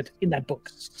just heard it in that book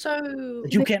So,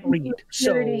 that you can't read.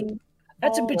 So Purity.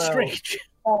 that's a bit Oh, wow. strange.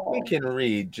 We can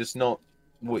read, just not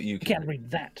what you You can't read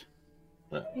that.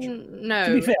 No. no.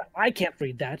 To be fair, I can't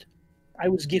read that. I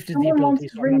was gifted the Someone wants ability,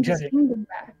 to so I'm bring not this judging. kingdom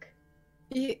back.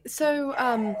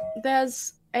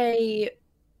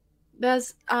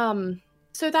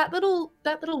 So that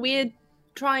little weird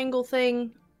triangle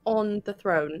thing on the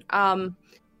throne.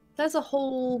 There's a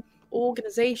whole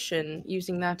organization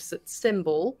using that as its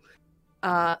symbol,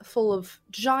 full of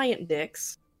giant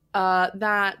dicks,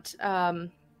 that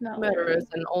Not murderers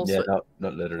and all Yeah, sorts.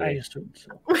 not I literally. assume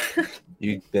so.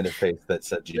 You did a face that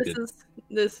said you did.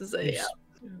 This is a It's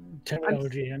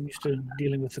terminology. I'm used to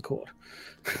dealing with the court.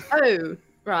 oh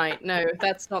right, no,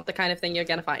 that's not the kind of thing you're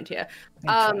gonna find here.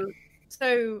 That's fine.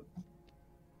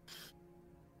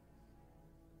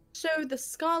 So the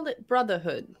Scarlet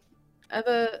Brotherhood,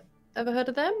 ever heard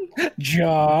of them?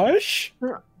 Josh?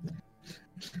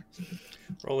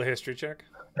 Roll a history check.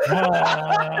 Here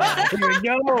we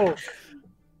go.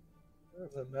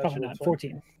 Probably not.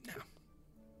 14.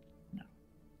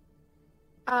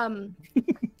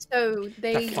 So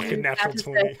they That use fucking that natural as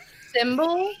 20. their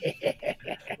symbol.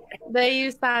 They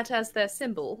use that as their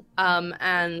symbol,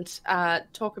 and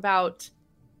talk about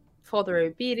for their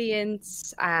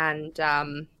obedience and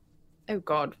oh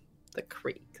god, the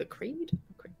creed,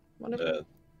 whatever.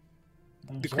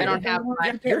 I don't have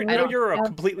my. You're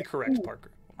completely correct,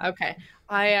 Parker. Okay,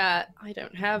 I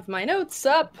don't have my notes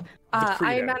up. I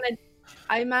credo.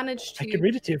 managed I to. can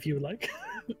read it to you if you would like.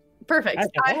 Perfect.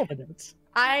 I have all the notes.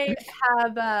 I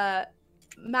have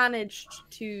managed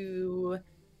to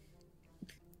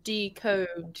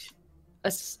decode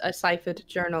a ciphered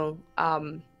journal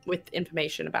with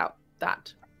information about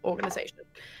that organization,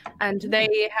 and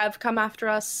they have come after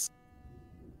us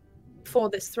for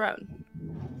this throne.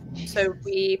 So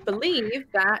we believe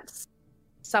that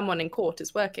someone in court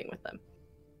is working with them.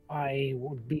 I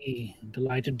would be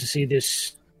delighted to see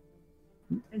this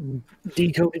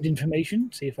decoded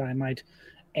information, see if I might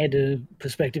add a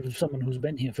perspective of someone who's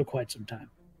been here for quite some time.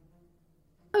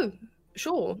 Oh,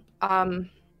 sure.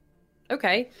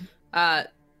 Okay.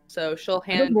 So she'll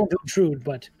I don't hand. want to intrude,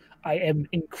 but I am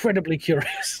incredibly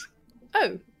curious.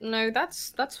 Oh no,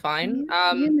 that's fine.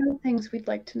 You know things we'd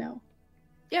like to know.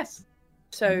 Yes.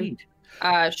 So Indeed.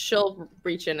 she'll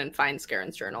reach in and find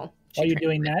Scaren's journal. While you're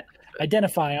doing that,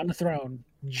 identify on the throne,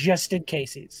 just in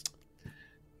cases.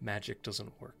 Magic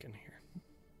doesn't work in here.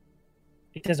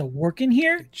 It doesn't work in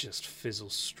here? It just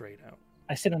fizzles straight out.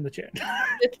 I sit on the chair.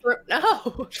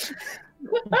 No.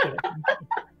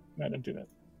 No, don't do that.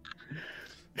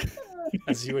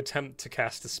 As you attempt to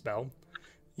cast a spell,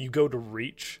 you go to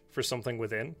reach for something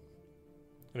within,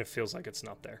 and it feels like it's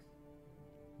not there.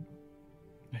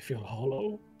 I feel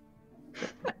hollow.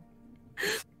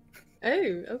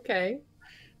 Oh, okay.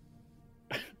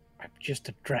 I'm just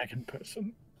a dragon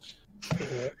person.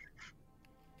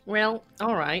 Well,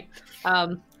 all right.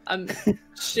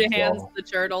 She hands the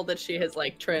journal that she has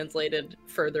like translated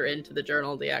further into the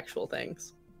journal, the actual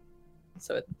things.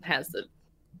 So it has the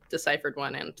deciphered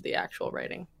one and the actual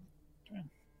writing.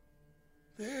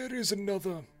 There is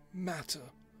another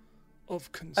matter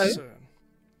of concern.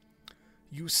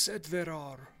 You said there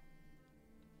are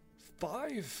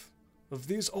 5 of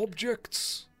these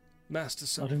objects, Master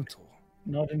Salvatore.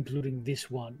 Not including this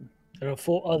one. There are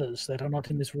 4 others that are not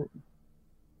in this room.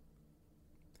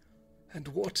 And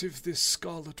what if this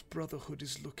Scarlet Brotherhood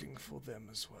is looking for them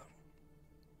as well?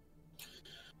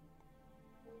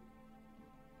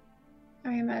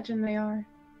 I imagine they are.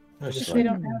 Most If they likely.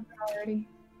 don't have it already.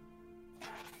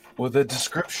 Were the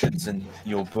descriptions in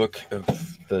your book of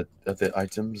the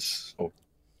items, or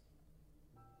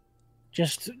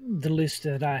Just the list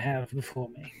that I have before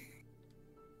me.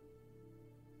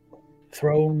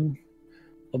 Throne,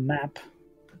 a map,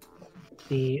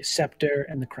 the scepter,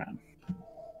 and the crown.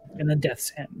 And the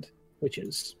Death's End, which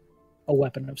is a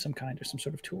weapon of some kind or some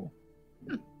sort of tool.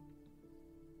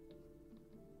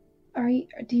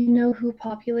 Do you know who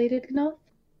populated Gnoth?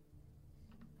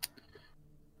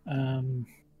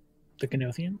 The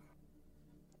Gnothian,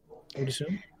 I would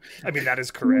assume. I mean, that is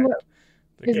correct.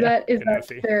 Is that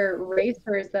Gnothi. their race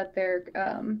or is that their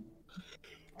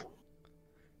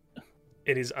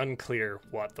It is unclear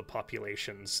what the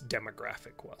population's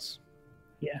demographic was.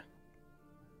 Yeah.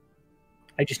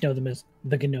 I just know them as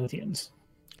the Gnothians.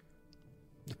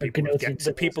 The people, of, Gnothian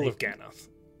the people of civilization. Ganoth.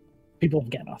 People of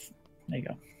Ganoth. There you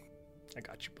go. I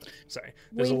got you, buddy. Sorry.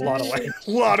 There's a We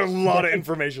lot of lot of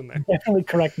information there. Definitely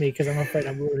correct me, because I'm afraid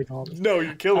I'm ruining all this. No,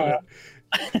 you're killing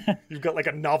it. You've got like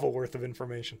a novel worth of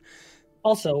information.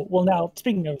 Also, well, now,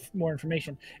 speaking of more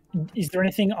information, is there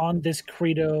anything on this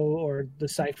credo or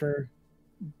deciphered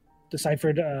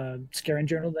Scaran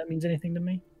journal that means anything to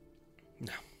me?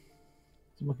 No.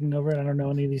 I'm looking over it. I don't know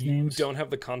any of these You names. don't have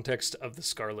the context of the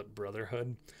Scarlet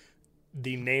Brotherhood.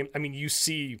 The name, I mean, you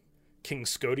see King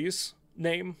Scodius'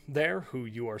 name there, who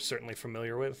you are certainly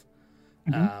familiar with.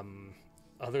 Mhm.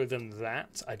 Other than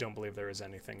that, I don't believe there is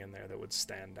anything in there that would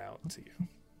stand out to you.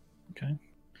 Okay.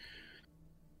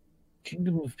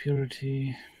 Kingdom of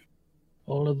Purity.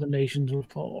 All of the nations will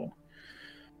fall.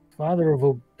 Father of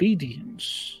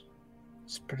Obedience.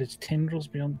 Spread its tendrils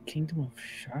beyond the kingdom of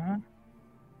Shah.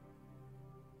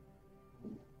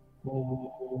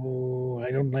 Oh,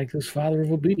 I don't like this Father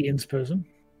of Obedience person.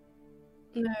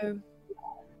 No.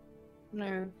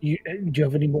 No. Do you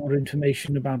have any more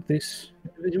information about this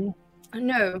individual?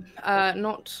 No.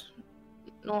 Not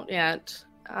yet.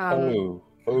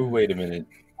 wait a minute.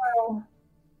 well,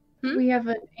 Hmm? we have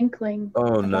an inkling.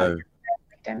 Oh no.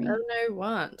 Demi. Oh no,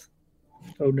 what?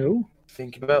 Oh no,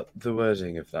 Think about the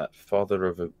wording of that. Father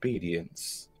of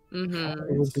Obedience. Mm-hmm. Father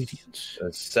of Obedience.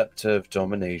 A scepter of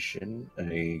domination,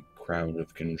 a crown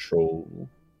of control.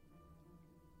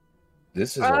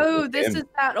 This is all Oh, for this him. is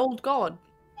that old god.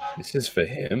 This is for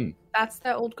him. That's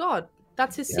that old god.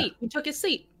 That's his Yeah. seat. We took his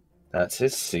seat. That's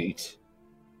his seat.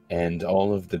 And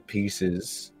all of the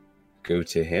pieces go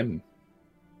to him.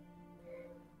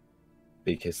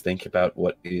 Because think about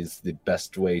what is the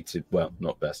best way to, well,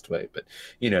 not best way, but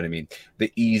you know what I mean.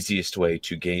 The easiest way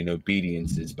to gain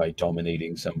obedience is by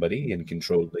dominating somebody and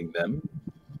controlling them.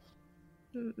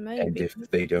 And Maybe. if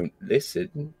they don't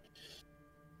listen,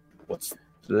 what's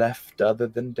left other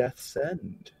than Death's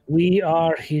End? We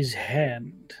are his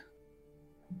hand.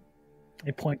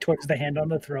 I point towards the hand on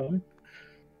the throne.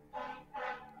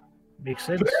 Makes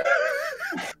sense.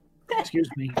 Excuse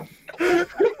me.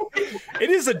 It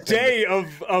is a day of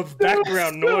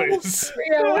background noise.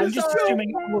 I'm just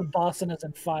assuming all of Boston is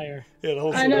on fire. Yeah, the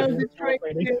whole I know, city. Detroit.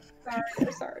 Too.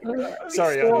 Sorry.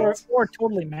 Sorry, Or, audience. or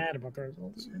totally mad about the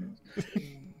results.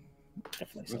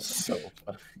 Definitely It's so.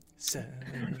 so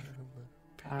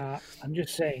funny. I'm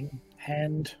just saying,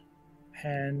 hand.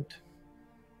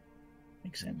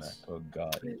 Makes sense. Oh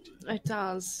God. It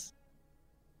does.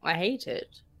 I hate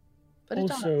it. But it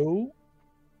does. Also,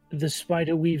 the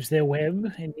spider weaves their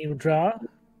web in Nildra.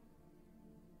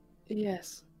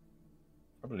 Yes.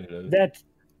 Probably does. That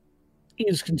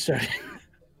is concerning.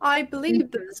 I believe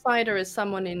that the spider is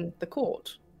someone in the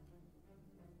court.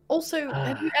 Also,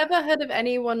 have you ever heard of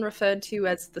anyone referred to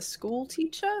as the school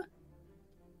teacher?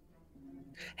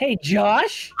 Hey,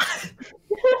 Josh!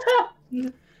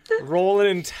 Roll an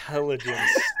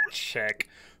intelligence check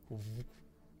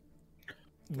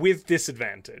with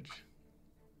disadvantage.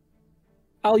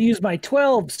 I'll use my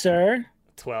 12, sir.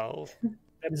 12.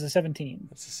 That is a 17.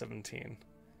 That's a 17.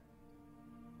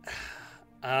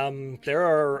 There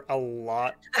are a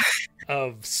lot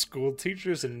of school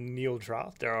teachers in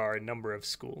Nildra. There are a number of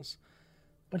schools.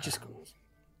 Bunch of schools.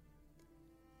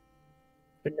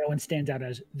 But no one stands out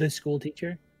as the school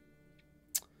teacher.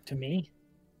 To me.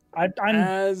 I'm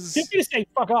As just going to say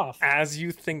fuck off.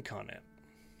 you think on it,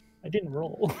 I didn't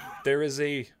roll. there is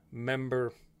a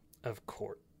member of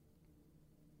court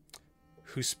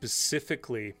who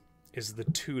specifically is the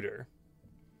tutor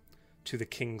to the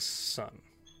king's son.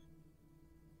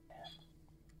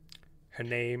 Her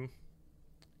name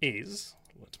is,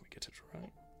 let me get it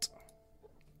right,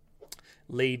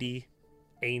 Lady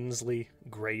Ainsley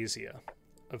Grazia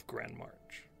of Grand March.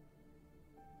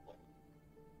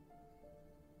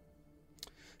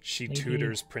 She Lady-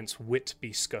 tutors Prince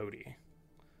Whitby Scody,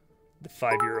 the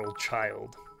 5-year-old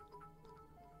child.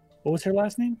 What was her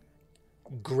last name?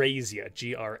 Grazia,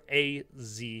 Grazia.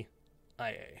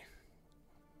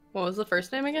 What was the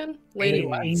first name again? Lady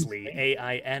what? Ainsley,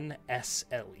 Ainsley.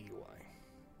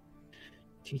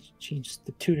 She's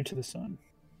the tutor to the son.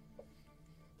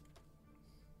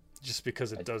 Just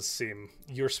because it does seem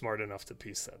you're smart enough to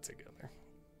piece that together.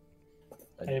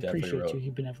 I appreciate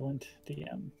you benevolent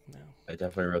DM. No. I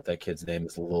definitely wrote that kid's name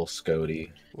as Little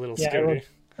Scody. Little Yeah, Scody.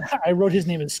 I wrote his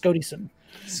name as Scodyson.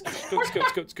 Scoot.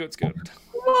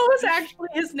 What was actually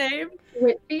his name?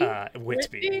 Whitby? Whitby,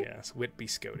 Whitby? yes. Whitby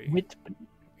Scody. Whitby.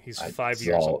 He's I 5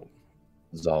 years Zal- old.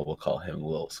 Zal will call him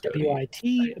Little Scody.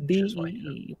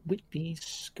 Whitbee. Whitby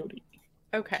Scody.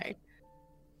 Okay.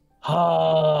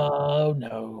 Oh,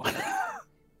 no.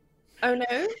 Oh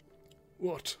no?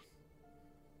 What?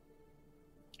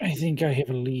 I think I have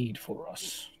a lead for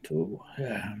us to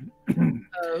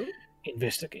Oh.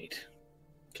 investigate.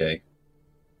 Okay.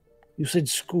 You said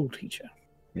school teacher.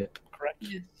 Yep. Correct?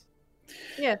 Yes.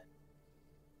 Yeah.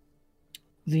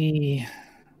 The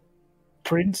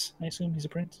prince, I assume he's a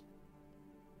prince?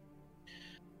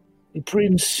 The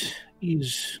prince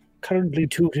is currently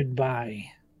tutored by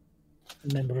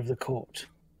a member of the court.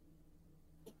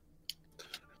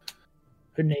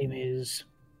 Her name is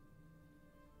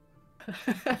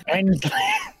Ainsley.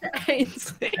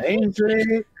 Ainsley.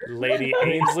 Ainsley. Lady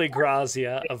Ainsley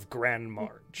Grazia of Grand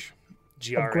March.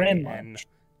 Grand March.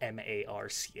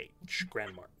 Granmarch.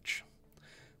 Grand March.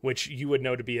 Which you would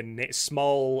know to be a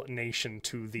small nation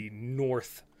to the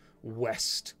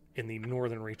northwest in the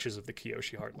northern reaches of the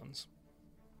Kyoshi Heartlands.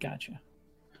 Gotcha.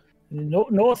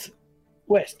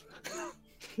 Northwest.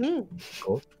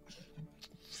 Cool.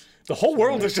 The whole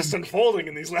world is just unfolding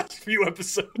in these last few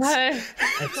episodes.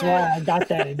 That's why I got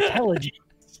that intelligence.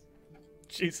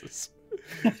 Jesus.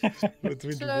 Let me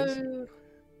do this. So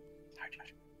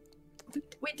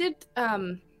we did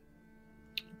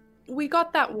we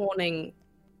got that warning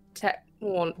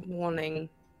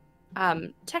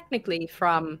technically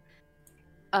from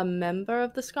a member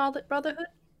of the Scarlet Brotherhood.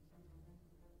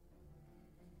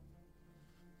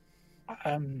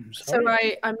 So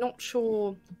I'm not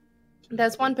sure.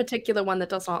 There's one particular one that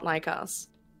does not like us.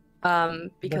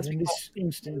 Because but in this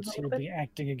instance, he'll be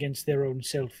acting against their own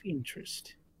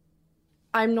self-interest.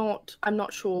 I'm not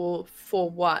sure for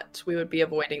what we would be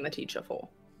avoiding the teacher for.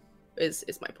 Is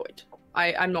my point.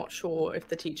 I'm not sure if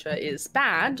the teacher is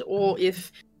bad or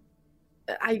if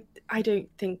I don't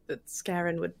think that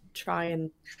Scarin would try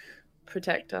and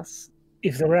protect us.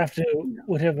 If they're after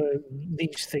whatever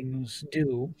these things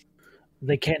do,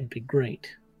 they can't be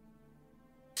great.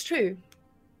 It's true.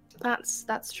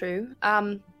 That's true.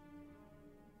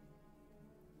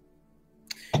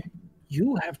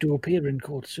 You have to appear in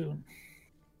court soon.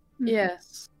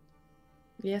 Yes.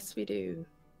 Yes, we do.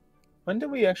 When do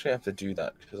we actually have to do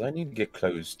that? Because I need to get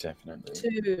clothes, definitely.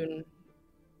 Soon.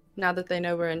 now that they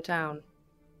know we're in town?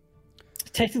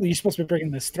 Technically, you're supposed to be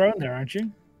bringing this throne there, aren't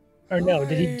you? Or no,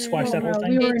 did he squash that whole No,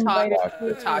 thing? we were We talked- invited.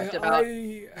 we talked about-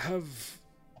 I have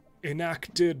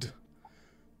enacted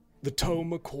the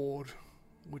Tome Accord,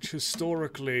 which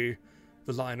historically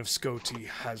the line of Scoti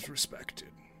has respected.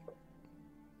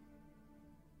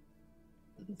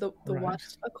 The Right.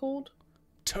 what accord?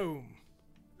 Tome.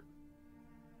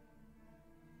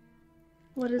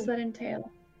 What does that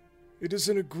entail? It is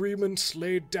an agreement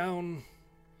laid down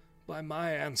by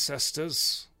my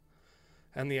ancestors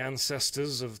and the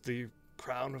ancestors of the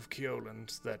Crown of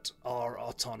Kioland that our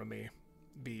autonomy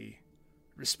be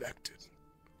respected.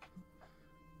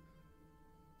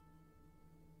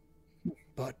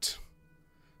 But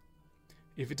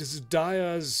if it is as dire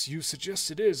as you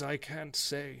suggest it is, I can't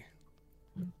say.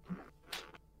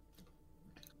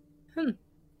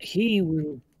 He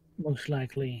will most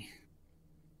likely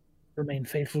remain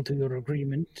faithful to your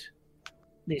agreement.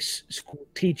 This school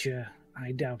teacher,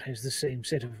 I doubt, has the same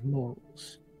set of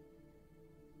morals.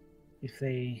 If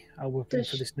they are working Does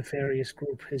for she- this nefarious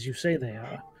group, as you say they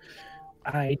are,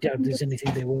 I doubt there's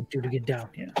anything they won't do to get down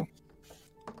here.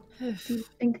 Do you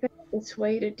think that this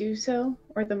way to do so,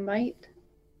 or the might?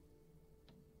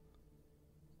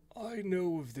 I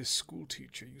know of this school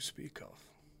teacher you speak of.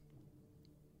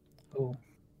 Oh,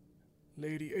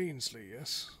 Lady Ainsley,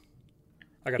 yes?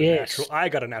 I got Yes. I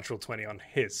got a natural 20 on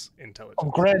his intelligence.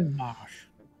 oh Grandmarsh.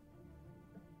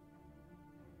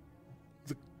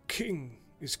 The king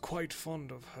is quite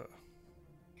fond of her.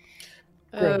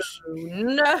 Gross. Oh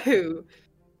no!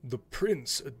 The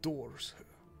prince adores her.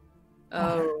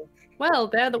 Oh, well,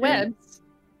 they're the webs.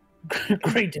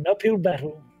 Great, an uphill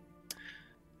battle.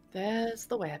 There's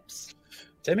the webs.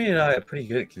 Demi and I are pretty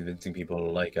good at convincing people to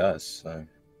like us, so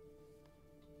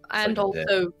And like that.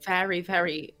 also very,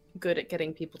 very good at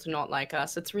getting people to not like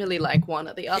us. It's really like one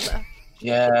or the other.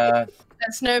 yeah.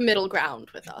 There's no middle ground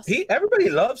with us. Everybody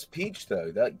loves Peach,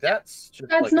 though. That's just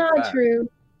That's like a not fact. true.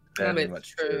 Very It's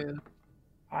much true.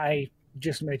 I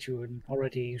just met you, and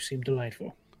already you seem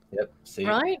delightful. Yep. See,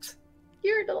 Right?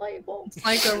 You're delightful. It's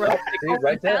like a romantic See,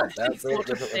 right there. hospitality That's sort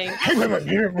of different. thing.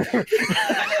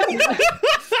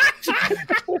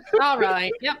 All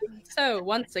right. Yep. So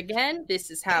once again, this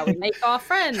is how we make our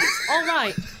friends. All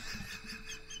right.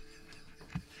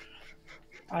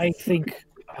 I think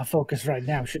our focus right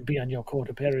now should be on your court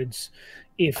appearance.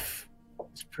 If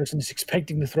this person is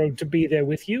expecting the throne to be there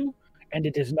with you, and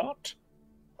it is not,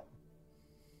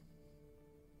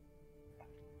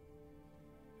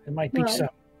 there might be Well- some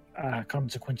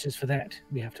consequences for that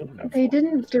we have to look out They for.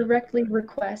 didn't directly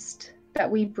request that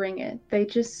we bring it. They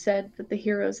just said that the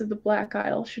heroes of the Black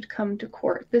Isle should come to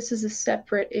court. This is a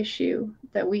separate issue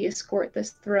that we escort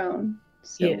this throne.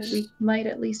 So Yes. we might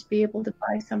at least be able to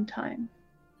buy some time.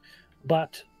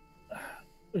 But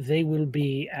they will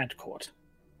be at court.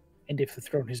 And if the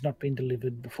throne has not been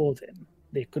delivered before then,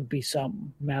 there could be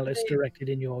some malice directed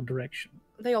in your direction.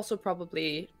 They also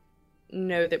probably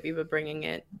know that we were bringing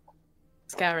it.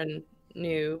 Scarin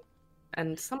knew,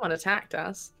 and someone attacked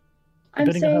us. I'm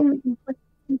Depending on saying what's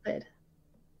stupid.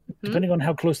 Depending on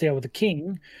how close they are with the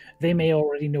king, they may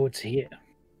already know it's here.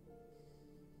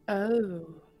 Oh.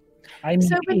 I mean,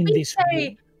 So when in we this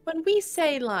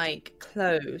say like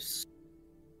close,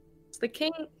 does the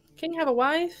king have a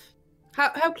wife?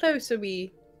 How close are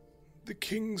we? The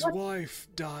king's What? wife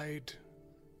died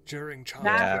during That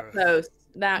childbirth. close.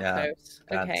 That Yeah, close.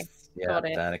 Okay. That's- yeah, got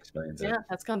it. that explains it. Yeah,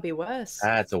 that's gonna be worse.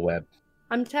 That's a web.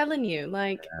 I'm telling you,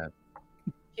 like, Yeah.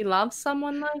 he loves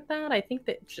someone like that. I think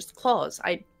that just claws.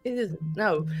 It is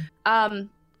no.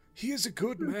 He is a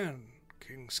good man,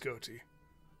 King Scoti.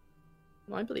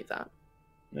 I believe that.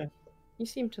 Yeah. You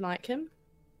seem to like him.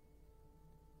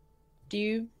 Do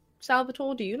you,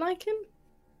 Salvatore? Do you like him?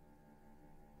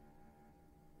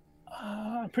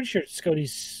 I'm pretty sure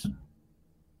Scotty's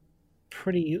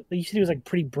pretty. You said he was like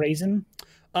pretty brazen.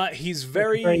 He's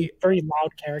Very, very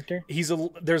loud character.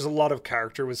 there's a lot of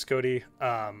character with Scoti.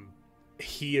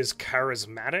 He is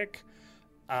charismatic,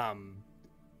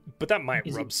 but that might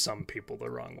Is he- rub some people the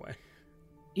wrong way.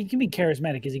 He can be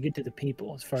charismatic. Is he good to the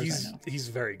people? As far as I know, He's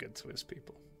very good to his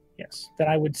people. yes. Then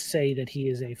I would say that he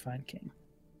is a fine king.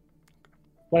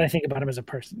 What I think about him as a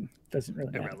person doesn't really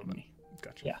matter to Irrelevant. me.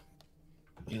 Gotcha.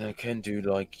 Yeah. Can do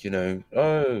like,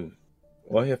 oh,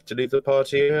 I have to leave the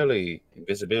party early.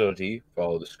 Invisibility,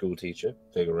 follow the school teacher,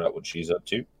 figure out what she's up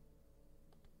to.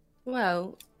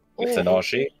 Well, It's an or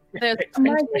Archie. there's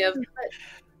My plenty guess of. is that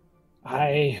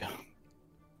I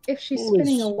if she's Who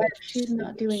spinning is- a web, she's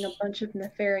not doing a bunch of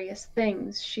nefarious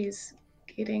things. She's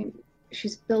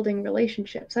building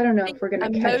relationships. I don't know if we're gonna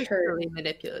catch her. Emotionally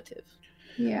manipulative.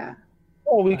 Yeah.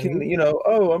 Or we can,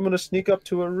 I'm going to sneak up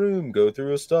to a room, go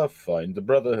through her stuff, find the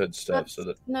Brotherhood stuff, so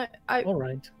that... No, All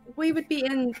right. we would be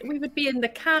in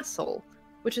the castle,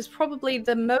 which is probably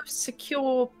the most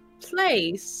secure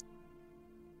place.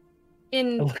 I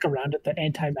look around at the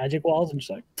anti-magic walls and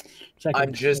just like...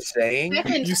 I'm just saying.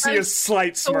 You see a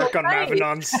slight smirk on Right.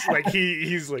 Mavenon's, like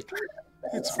he's like,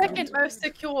 it's second most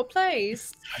secure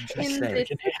place I'm just in saying. this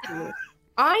city.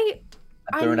 I'm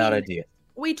Throwing out mean, ideas.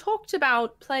 we talked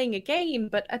about playing a game,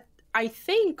 but I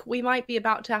think we might be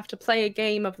about to have to play a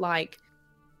game of like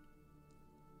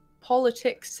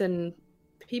politics and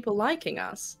people liking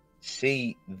us.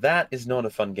 See, that is not a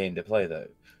fun game to play, though.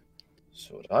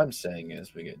 So what I'm saying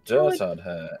is we get dirt on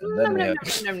her, and then we have...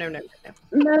 No.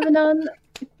 Mavanon,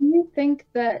 do you think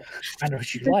that I know what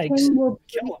she the likes. king will...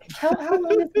 Kill him. How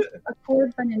long has this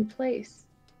accord been in place?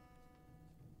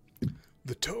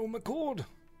 the Tome Accord.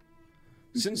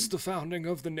 Since the founding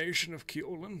of the nation of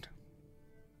Kioland.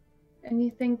 And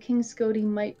you think King Scody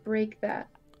might break that?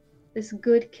 This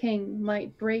good king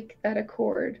might break that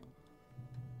accord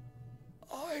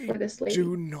I for this lady?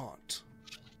 do not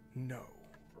know.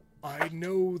 I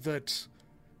know that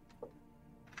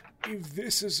if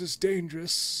this is as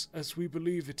dangerous as we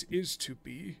believe it is to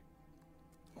be,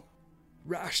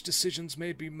 rash decisions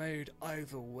may be made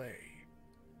either way.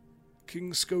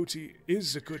 King Scoti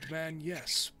is a good man,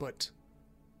 yes, but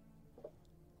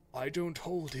I don't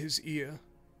hold his ear.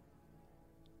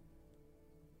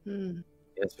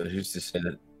 Yes, but who's to say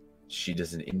that she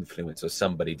doesn't influence, or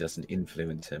somebody doesn't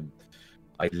influence him?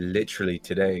 I literally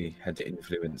today had to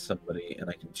influence somebody, and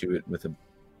I can do it with a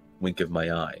wink of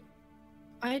my eye.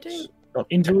 I don't. Not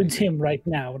Influence him right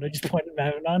now, and I just pointed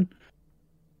Mavenon.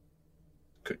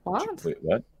 What? Wait,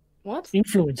 what? What?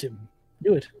 Influence him.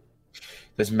 Do it.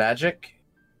 There's magic,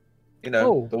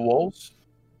 Oh. the walls.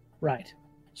 Right.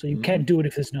 So you Mhm. can't do it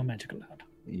if there's no magic allowed.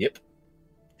 Yep.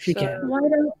 She So- can. Why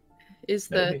don't Is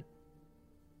Maybe.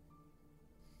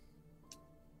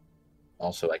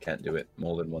 Also, I can't do it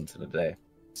more than once in a day.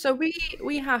 so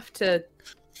we have to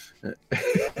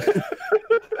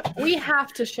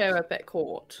show up at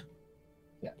court.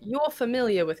 Yeah. You're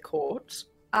familiar with court.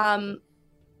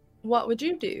 What would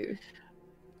you do?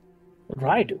 What do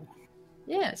I do?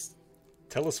 Yes.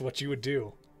 Tell us what you would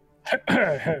do.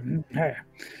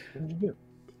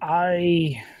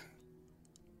 I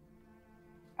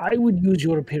would use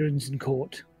your appearance in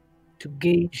court to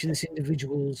gauge this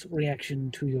individual's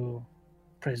reaction to your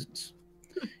presence.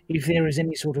 If there is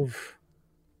any sort of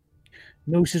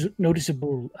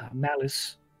noticeable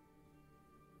malice,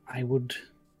 I would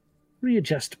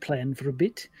readjust plan for a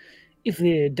bit. If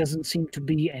there doesn't seem to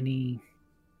be any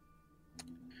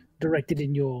directed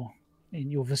in your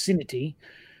vicinity,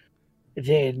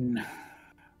 then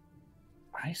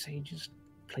I say just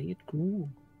play it cool.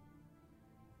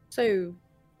 So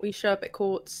we show up at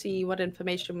court, see what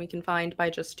information we can find by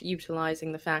just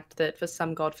utilizing the fact that for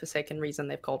some godforsaken reason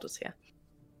they've called us here.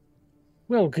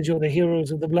 Well, because you're the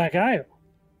heroes of the Black Isle.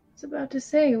 I was about to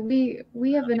say we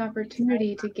have an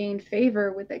opportunity to gain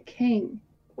favor with a king,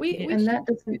 We and that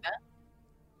do doesn't. that.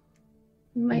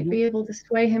 We might be able to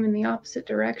sway him in the opposite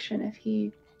direction if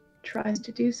he tries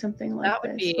to do something like That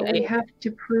would this. be But we have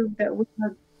to prove that we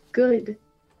are good.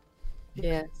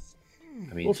 Yes.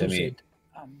 I mean, Also to me, said,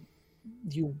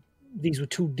 these were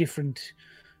two different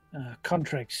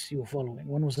contracts you were following.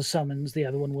 One was the summons, the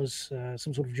other one was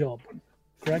some sort of job,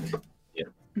 correct? Yeah.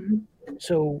 Mhm.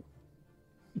 So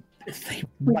they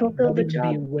We might fulfilled not the even be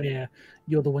job. aware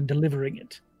you're the one delivering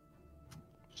it.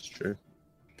 it's true.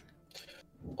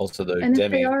 Also, though, And if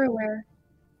Demi, they are aware,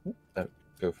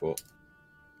 go for it.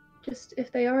 just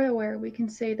if they are aware, we can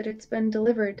say that it's been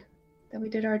delivered, that we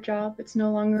did our job. It's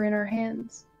no longer in our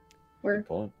hands. We're. Good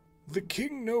point. The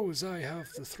king knows I have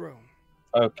the throne.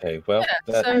 Okay, well, Yeah,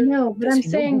 that, so- I know, but Does I'm he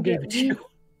know who saying gave that it to we. you?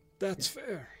 That's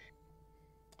fair.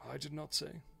 I did not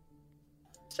say.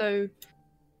 So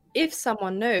if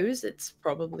someone knows, it's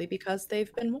probably because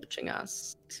they've been watching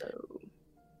us. So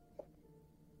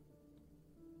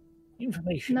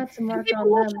Information. Not to mark people on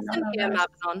watch them, us not in on here, us.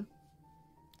 Mabanon.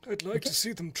 I'd like to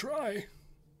see them try.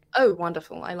 Oh,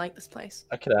 wonderful! I like this place.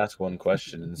 I could ask one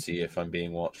question and see if I'm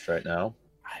being watched right now.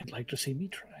 I'd like to see me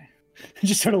try.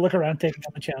 Just sort of look around, taking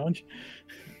on the challenge.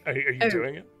 Are you Oh.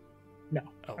 doing it? No,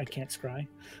 Oh, I can't scry.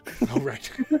 Oh, right.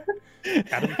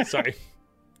 Adam, sorry.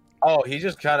 Oh, he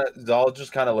just kind of, Zal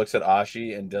just kind of looks at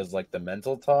Ashi and does like the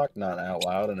mental talk, not out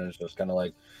loud, and it's just kind of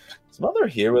like, is Mother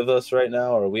here with us right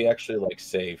now, or are we actually like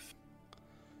safe?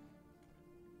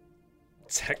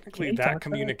 Technically, Can you talk that about it?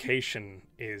 communication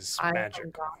is I magic.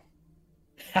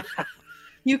 forgot.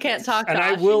 You can't talk. And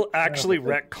I Ashi. will actually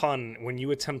retcon when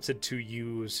you attempted to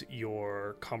use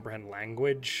your comprehend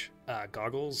language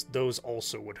goggles, those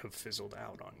also would have fizzled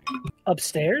out on you.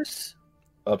 Upstairs?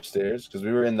 Upstairs, because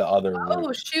we were in the other room.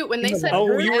 Oh shoot! When they said,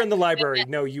 Oh, you were in the library.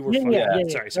 No, you were fine. Yeah.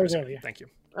 Sorry. That was earlier. Thank you.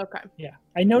 Okay. Yeah.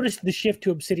 I noticed the shift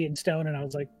to obsidian stone, and I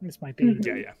was like, this might be...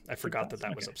 Mhm. I forgot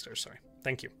that was Okay. upstairs. Sorry.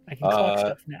 Thank you. I can clock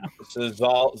stuff now.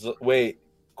 So wait,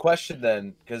 question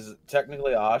then, because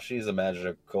technically Ashi is a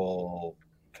magical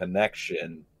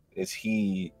connection. Is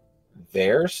he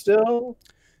there still?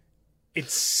 It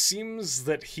seems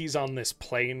that he's on this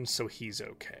plane, so he's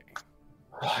okay.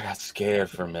 Oh, I got scared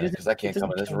for a minute because I can't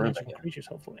come in this room again. Creatures,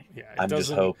 hopefully. Yeah, I'm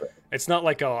just hoping. It's not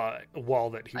like a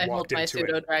wall that he I hold walked my into.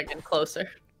 pseudo dragon closer.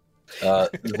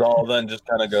 Zal then just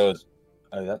kind of goes,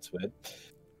 "Oh, that's weird."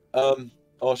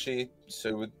 Ashi,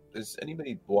 so is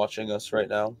anybody watching us right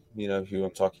now? You know who I'm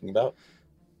talking about?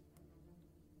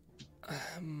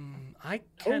 I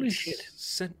Holy can't shit.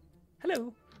 send.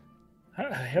 Hello,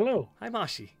 Hello. I'm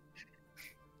Ashi.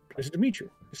 Pleasure to meet you.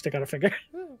 Stick out a finger.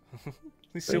 Oh,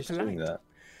 he's Why so is he doing polite.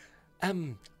 that?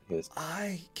 Yes.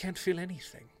 I can't feel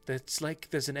anything. That's like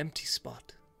there's an empty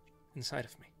spot inside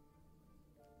of me.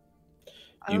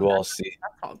 You all see.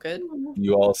 That's not good.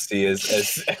 You all see as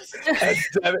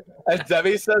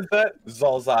Debbie says that,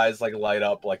 Zal's eyes like light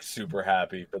up like super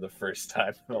happy for the first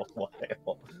time in a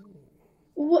while.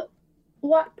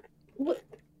 What?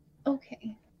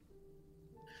 Okay.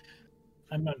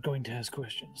 I'm not going to ask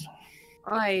questions.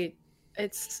 I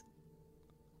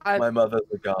My mother's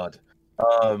a god.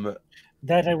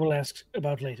 That I will ask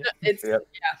about later. it's Yep.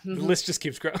 yeah. The list just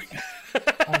keeps growing.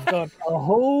 I've got a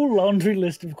whole laundry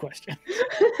list of questions.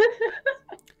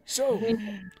 So, Do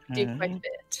quite a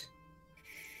bit.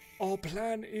 our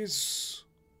plan is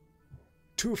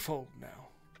twofold now.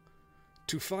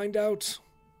 To find out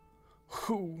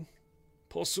who,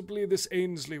 possibly this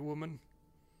Ainsley woman,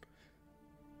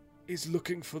 is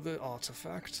looking for the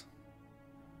artifact.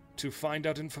 To find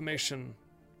out information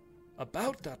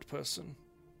about that person.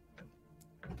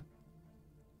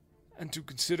 And to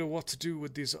consider what to do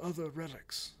with these other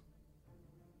relics.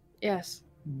 Yes,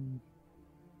 Hmm.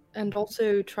 and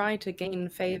also try to gain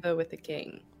favor with the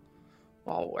king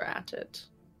while we're at it.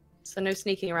 So no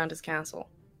sneaking around his castle.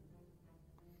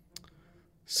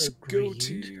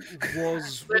 Scotty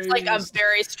was There's like a raised...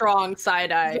 very strong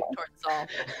side eye towards Saul.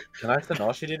 Can I send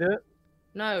Ashi to do it?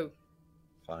 No.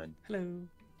 Fine. Hello.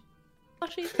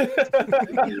 Ashi.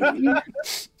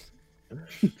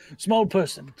 Small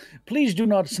person, please do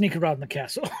not sneak around the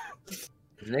castle. His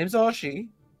name's Ashi.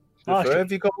 Ashi. Prefer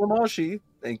if you call him Ashi.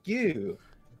 Thank you.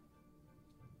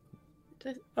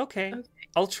 Okay. Okay.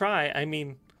 I'll try. I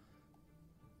mean,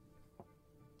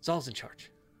 Zal's in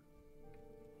charge.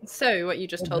 So what you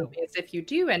just Oh, told no. me is if you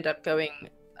do end up going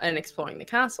and exploring the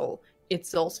castle, it's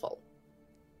Zol's fault.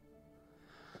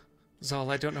 Zal,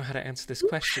 I don't know how to answer this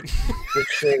question. Just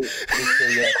say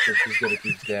yes, because he's going to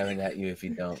keep staring at you if you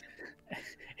don't.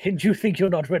 And you think you're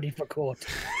not ready for court?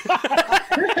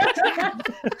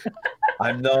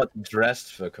 I'm not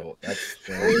dressed for court. That's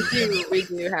We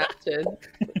do have to.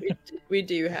 We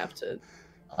do have to.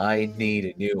 I need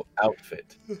a new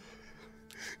outfit.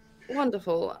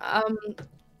 Wonderful.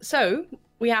 So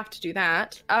we have to do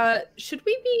that. Should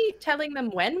we be telling them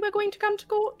when we're going to come to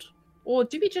court, or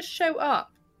do we just show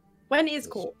up? When is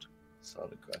court?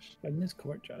 Solid question. In this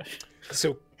court, Josh.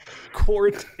 So,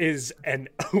 court is an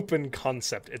open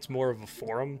concept. It's more of a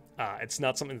forum. It's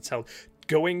not something that's held.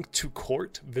 Going to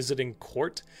court, visiting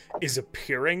court, is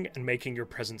appearing and making your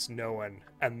presence known.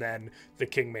 And then the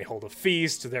king may hold a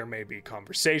feast. There may be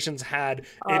conversations had.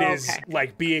 It is okay.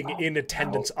 like being in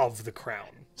attendance of the crown.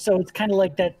 So it's kind of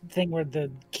like that thing where the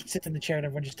king sits in the chair and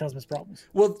everyone just tells him his problems.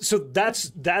 Well, so that's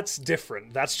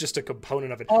different. That's just a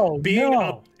component of it. Oh, being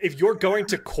no. if you're going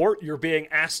to court, you're being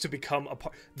asked to become a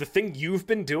part. The thing you've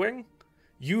been doing,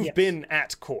 you've Yes. been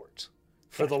at court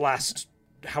for the last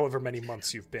however many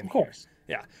months you've been Of course.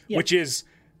 here. Yeah. Yeah. Which is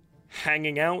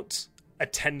hanging out,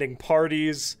 attending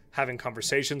parties, having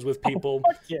conversations with people.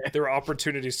 Fuck yeah. There are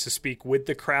opportunities to speak with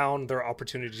the crown. There are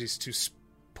opportunities to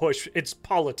push. It's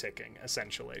politicking,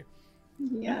 essentially.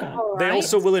 Yeah. They Alright.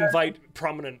 also will invite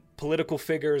prominent political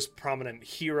figures, prominent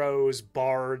heroes,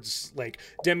 bards. Like,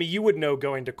 Demi, you would know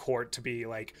going to court to be,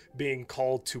 like, being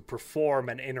called to perform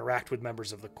and interact with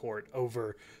members of the court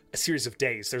over a series of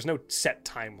days. There's no set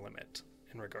time limit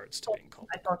in regards to being called.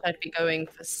 I thought I'd be going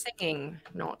for singing,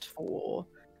 not for.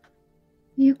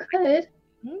 You could.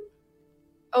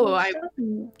 Oh, I.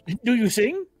 Do you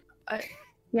sing?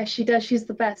 Yeah, she does. She's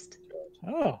the best.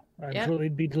 Oh, I'm Yeah. sure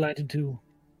they'd be delighted to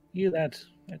hear that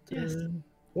at the Yes.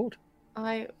 court.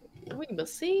 We will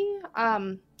see.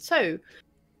 So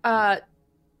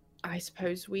I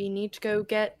suppose we need to go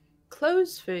get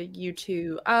clothes for you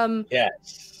two.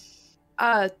 Yes.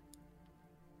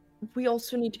 We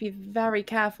also need to be very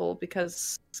careful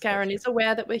because Scarron is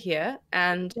aware that we're here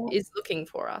and is looking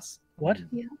for us. What?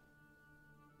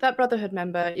 That Brotherhood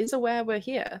member is aware we're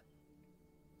here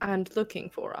and looking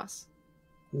for us.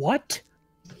 What?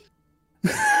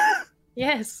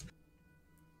 Yes.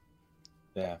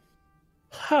 Yeah.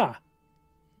 Ha!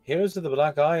 Heroes of the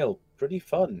Black Isle, pretty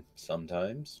fun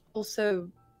sometimes. Also,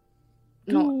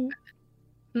 not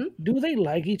Do they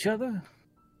like each other?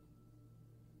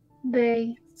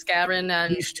 They Scarron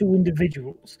and These two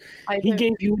individuals. I He don't-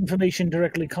 gave you information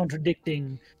directly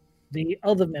contradicting the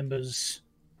other members'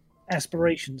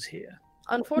 aspirations here.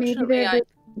 maybe Unfortunately, they're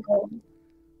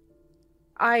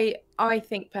I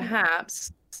think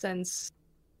perhaps since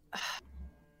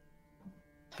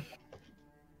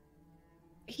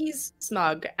he's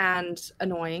smug and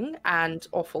annoying and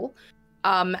awful,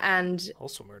 and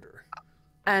Also murderer.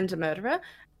 a murderer,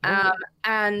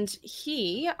 and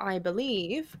he, I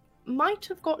believe, might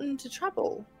have gotten into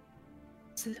trouble,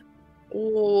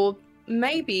 or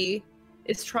maybe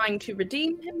is trying to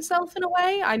redeem himself in a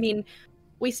way. I mean,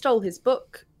 we stole his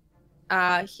book.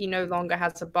 He no longer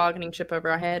has a bargaining chip over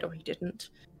our head, or he didn't.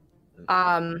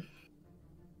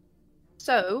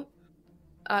 So,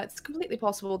 it's completely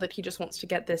possible that he just wants to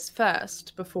get this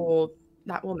first before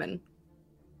that woman,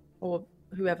 or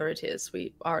whoever it is.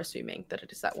 We are assuming that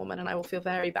it is that woman, and I will feel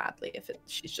very badly if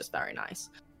she's just very nice.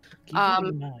 Keep that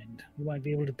in mind. You might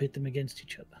be able to pit them against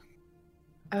each other.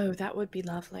 Oh, that would be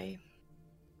lovely.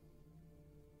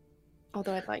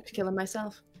 Although I'd like to kill him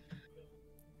myself.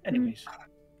 Anyways,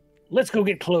 let's go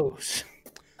get clothes.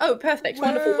 Oh, perfect.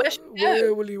 Wonderful. Where should we go?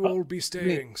 Where will you all be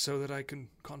staying so that I can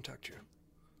contact you?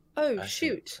 Oh, I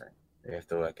shoot. think we have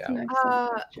to work That's an out. excellent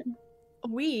question.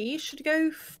 We should go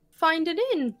find an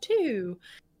inn, too.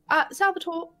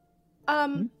 Salvatore,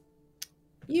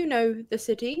 you know the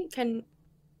city. Can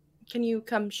you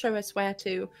come show us where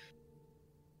to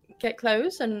get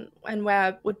clothes and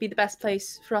where would be the best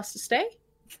place for us to stay?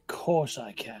 Of course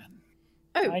I can.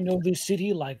 Oh, I know this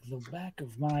city like the back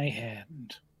of my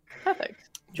hand. perfect.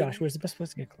 Josh, where's the best place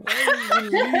to get clothes? I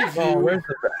will leave Oh, you. where's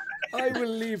the I will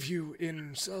leave you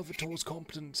in Salvatore's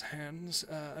competent hands.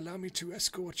 Allow me to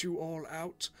escort you all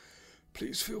out.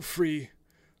 Please feel free.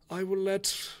 I will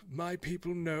let my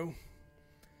people know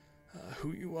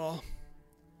who you are.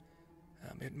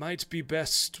 It might be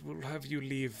best we'll have you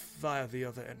leave via the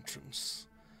other entrance.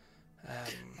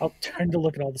 I'll turn to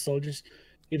look at all the soldiers.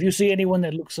 If you see anyone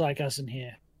that looks like us in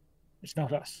here, it's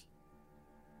not us.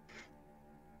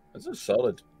 That's a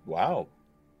solid. Wow.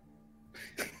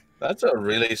 That's a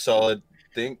really solid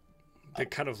thing. They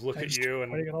kind of look I at just you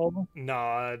pointing and at all of them.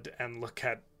 nod and look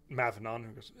at Mavanon,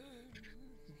 who goes,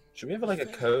 Should we have like a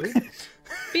code?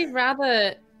 Be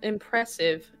rather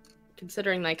impressive,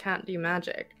 considering they can't do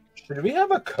magic. Should we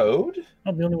have a code?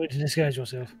 Not the only way to disguise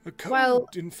yourself. a code, Well-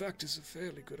 in fact, is a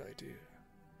fairly good idea.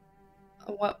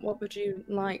 What would you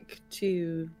like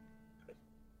to?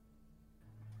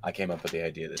 I came up with the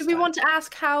idea this Do we time. want to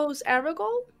ask how's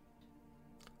Aragol?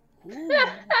 Ooh,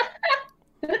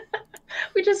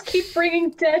 We just keep bringing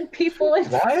dead people in.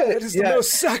 Why? that is the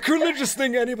most sacrilegious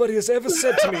thing anybody has ever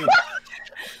said to me.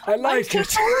 I like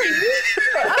it.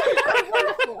 Oh,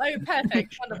 wonderful! Oh,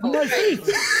 perfect! Wonderful! My Great.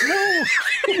 feet! No!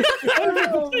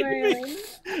 Oh, man.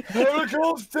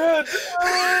 Hurricane's dead.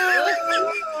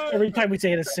 Every time we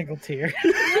say it, a single tear.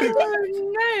 Oh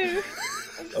no!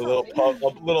 A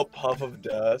little puff of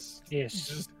dust. Yes.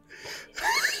 Just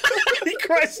He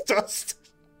cries dust.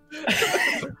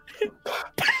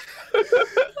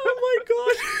 Oh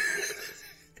my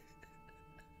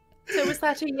So was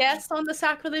that a yes on the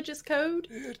sacrilegious code?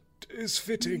 god. It is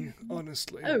fitting,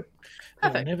 honestly. Oh,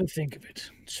 I'll perfect. never think of it.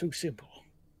 It's so simple.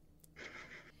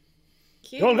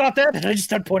 Thank You all you. got that? And I just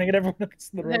start pointing at everyone else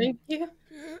in the room. Thank you.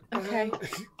 Okay.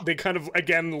 They kind of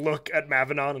again look at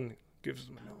Mavanon and gives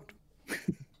them a nod.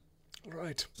 All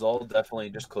right. Zol definitely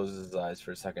just closes his eyes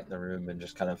for a second in the room and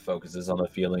just kind of focuses on the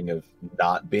feeling of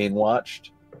not being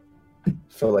watched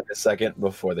for like a second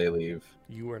before they leave.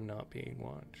 You are not being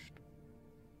watched.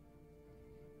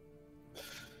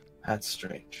 That's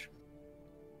strange.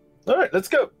 All right, let's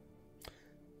go.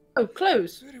 Oh,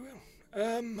 close. Very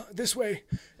well. This way.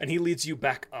 And he leads you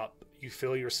back up. You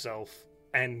feel yourself,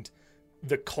 and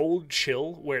the cold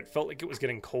chill, where it felt like it was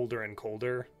getting colder and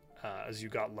colder as you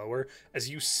got lower, as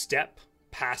you step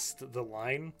past the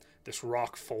line, this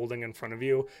rock folding in front of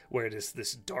you, where it is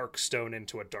this dark stone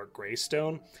into a dark gray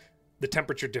stone, the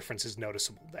temperature difference is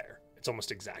noticeable there. It's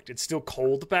almost exact. It's still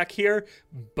cold back here,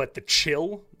 but the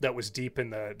chill that was deep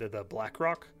in the black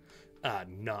rock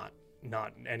not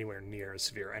anywhere near as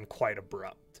severe, and quite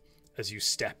abrupt. As you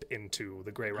step into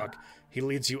the Grey Rock, he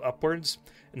leads you upwards,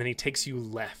 and then he takes you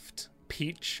left.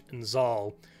 Peach and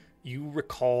Zal, you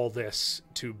recall this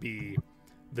to be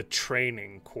the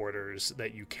training quarters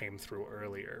that you came through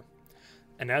earlier.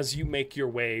 And as you make your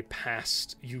way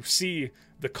past, you see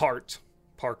the cart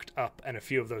parked up and a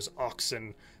few of those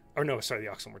oxen. Or no, sorry, the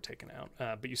oxen were taken out.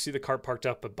 But you see the cart parked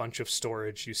up, a bunch of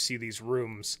storage. You see these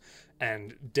rooms.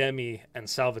 And Demi and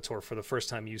Salvatore, for the first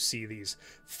time, you see these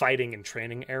fighting and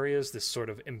training areas, this sort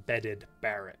of embedded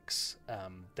barracks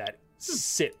that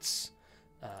sits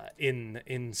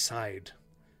inside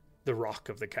the rock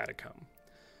of the catacomb.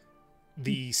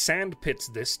 The sand pits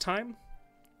this time,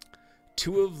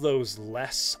 two of those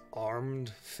less armed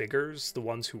figures, the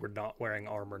ones who were not wearing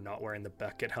armor, not wearing the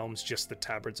bucket helms, just the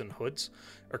tabards and hoods,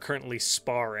 are currently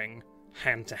sparring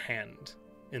hand to hand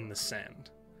in the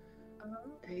sand.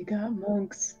 They got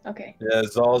monks. Okay. Yeah,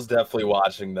 Zal's definitely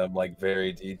watching them, like,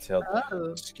 very detailed.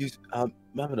 Oh. Excuse,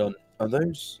 Mabadon, are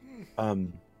those,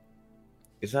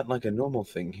 is that like a normal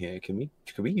thing here? Can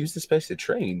we use the space to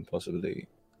train, possibly?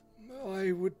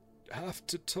 I would have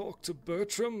to talk to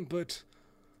Bertram, but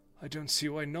I don't see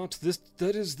why not.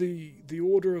 That is the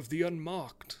Order of the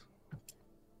Unmarked.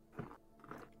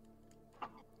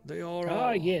 They are.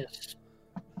 Ah, yes.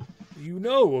 You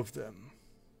know of them.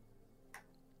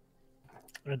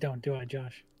 I don't, do I,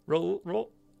 Josh? Roll.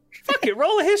 Fuck it.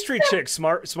 Roll a history check,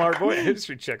 smart boy.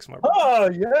 History check, smart boy. Oh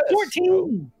yes.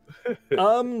 14.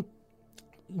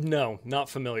 No, not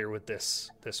familiar with this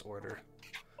order.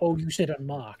 Oh, you said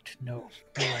unmarked. No,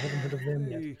 I haven't heard of them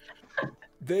yet.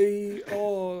 They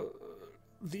are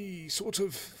the sort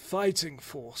of fighting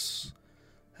force.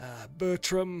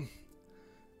 Bertram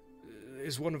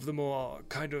is one of the more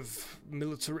kind of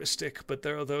militaristic, but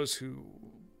there are those who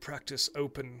practice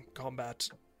open combat,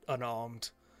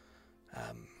 unarmed.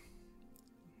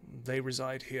 They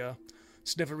reside here.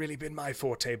 It's never really been my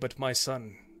forte, but my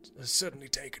son has certainly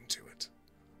taken to it.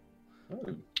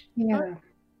 Oh, Yeah.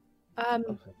 I'll have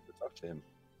to talk to him.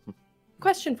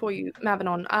 Question for you,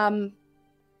 Mavanon.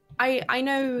 I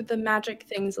know the magic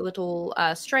thing's a little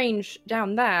strange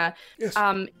down there. Yes.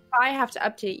 If I have to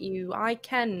update you, I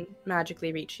can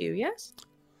magically reach you, yes?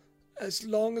 As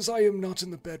long as I am not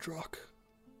in the bedrock.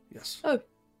 Yes. Oh,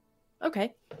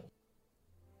 okay.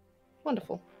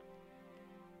 Wonderful.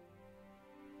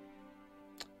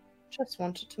 Just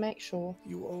wanted to make sure.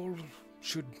 You all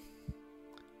should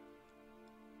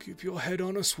keep your head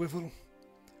on a swivel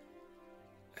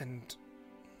and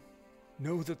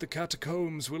know that the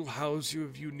catacombs will house you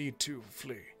if you need to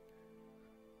flee.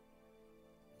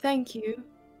 Thank you.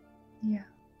 Yeah.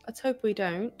 Let's hope we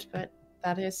don't, but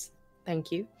that is...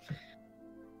 Thank you.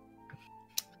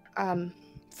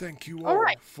 Thank you All all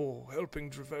right. for helping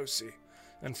Dravosi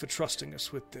and for trusting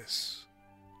us with this.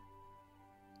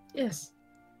 Yes.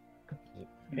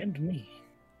 And me.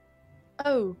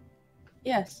 Oh,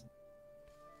 yes.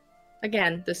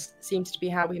 Again, this seems to be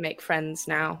how we make friends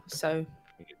now, so...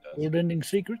 I think it does. World ending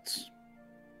secrets.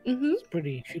 Mm-hmm. It's a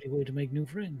pretty shitty way to make new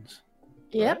friends.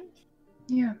 Yep.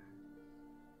 Yeah.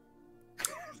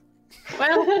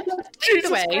 Well, Jesus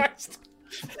way. Christ!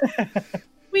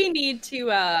 we need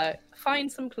to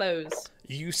find some clothes.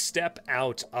 You step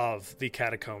out of the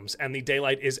catacombs, and the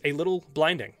daylight is a little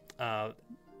blinding.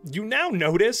 You now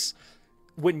notice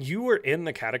when you were in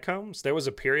the catacombs, there was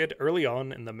a period early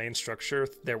on in the main structure,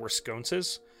 there were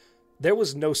sconces. There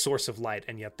was no source of light,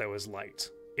 and yet there was light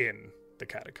in the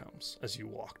catacombs as you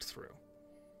walked through.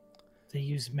 They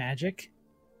use magic.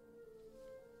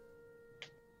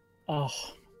 Oh,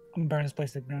 I'm gonna burn this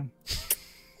place to the ground.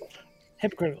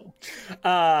 Hypocritical.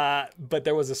 But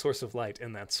there was a source of light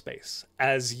in that space.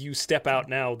 As you step out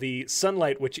now, the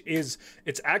sunlight,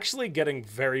 it's actually getting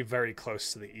very, very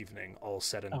close to the evening, all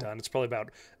said and done. It's probably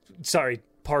about,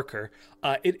 Parker.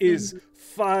 It is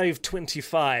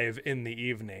 5:25 in the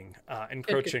evening,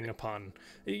 encroaching upon,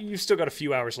 you've still got a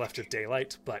few hours left of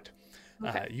daylight, but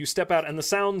you step out, and the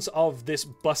sounds of this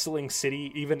bustling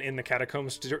city, even in the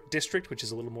Catacombs district, which is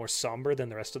a little more somber than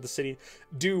the rest of the city,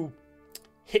 do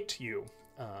hit you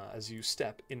as you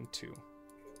step into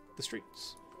the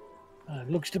streets.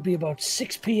 Looks to be about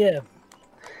 6 p.m.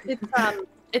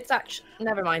 It's actually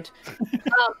never mind.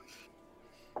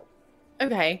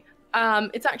 Okay.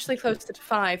 It's actually closer to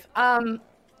 5.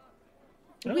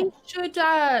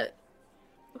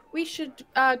 We should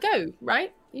go,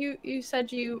 right? You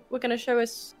said you were going to show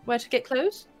us where to get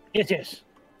clothes? Yes.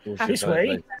 We'll This shoot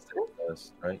way? that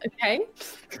first, right? Okay.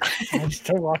 I just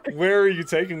start walking. Where are you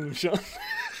taking them, Sean?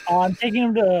 I'm taking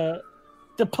him to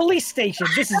the police station.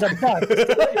 This is a bus.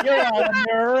 You're on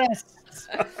under arrest.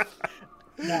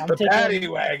 No, I'm The taking- paddy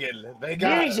wagon. They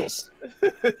got it. Jesus.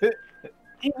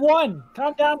 He won.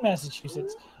 Calm down,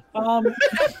 Massachusetts.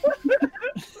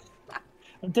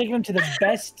 I'm taking him to the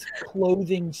best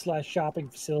clothing / shopping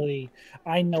facility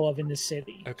I know of in the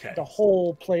city. Okay. The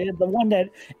whole play, the one that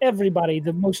everybody,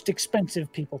 the most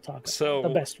expensive people talk about. So the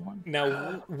best one.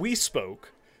 now we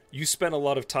spoke. You spent a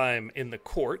lot of time in the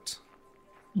court,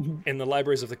 Mhm. in the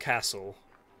libraries of the castle,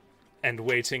 and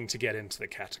waiting to get into the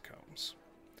catacombs.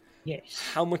 Yes.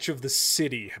 How much of the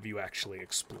city have you actually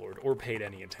explored or paid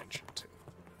any attention to?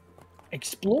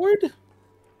 Explored?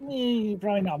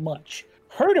 Probably not much.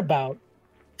 Heard about?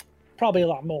 Probably a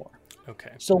lot more.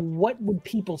 Okay. So what would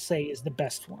people say is the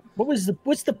best one?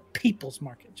 What's the people's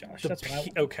market, Josh? That's what I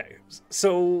want. Okay.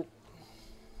 So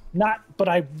But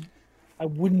I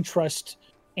wouldn't trust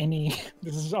any.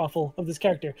 This is awful of this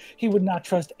character. He would not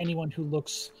trust anyone who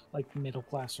looks like middle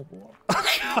class or below.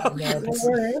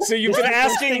 So you've been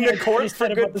asking the court for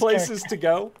good places to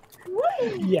go?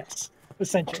 Yes,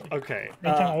 essentially. Okay.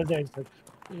 Anytime I was there, it's like,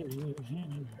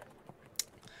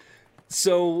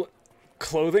 So,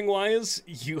 clothing-wise,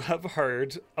 you have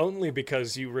heard, only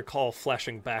because you recall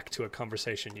flashing back to a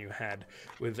conversation you had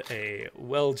with a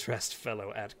well-dressed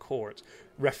fellow at court,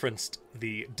 referenced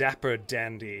the Dapper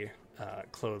Dandy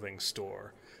clothing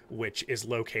store, which is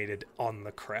located on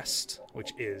the crest,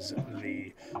 which is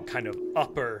the kind of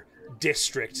upper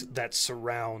district that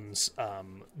surrounds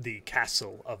the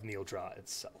castle of Neildra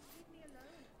itself.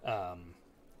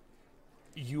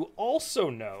 You also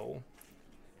know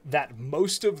that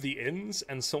most of the inns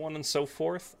and so on and so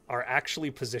forth are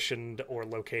actually positioned or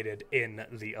located in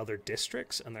the other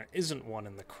districts, and there isn't one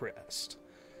in the crest.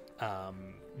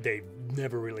 They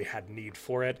never really had need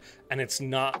for it, and it's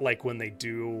not like when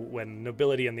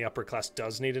nobility in the upper class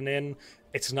does need an inn,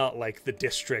 it's not like the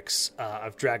districts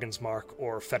of Dragon's Mark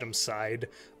or Fedham Side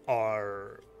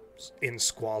are in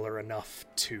squalor enough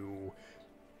to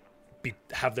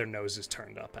have their noses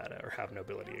turned up at it or have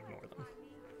nobility ignore them.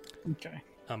 okay.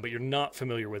 But you're not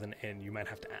familiar with an inn. You might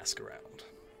have to ask around.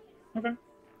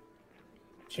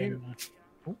 Okay.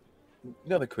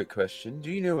 Another quick question. Do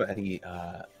you know what any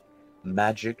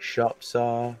magic shops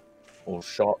are? Or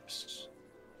shops?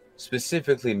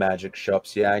 Specifically magic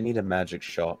shops. Yeah, I need a magic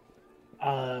shop.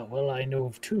 Well, I know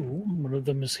of two. One of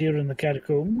them is here in the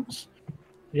catacombs.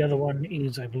 The other one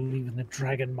is, I believe, in the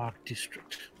Dragon Mark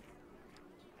district.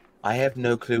 I have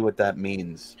no clue what that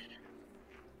means.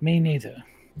 Me neither.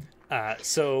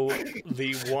 So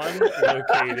the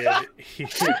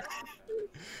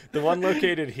one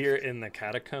located here, in the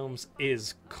catacombs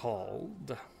is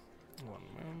called. One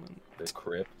moment. The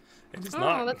crypt. It is Oh,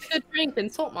 not that's a good drink in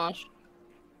Saltmarsh.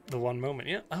 the one moment.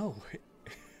 Yeah. Oh,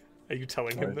 are you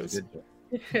telling him this?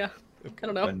 Yeah. I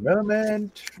don't know. One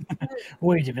moment.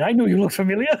 Wait a minute, I know you look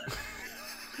familiar.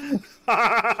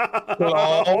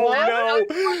 Oh no!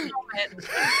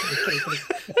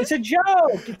 It's a joke.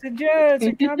 It's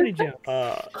a comedy joke.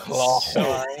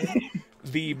 So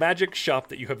the magic shop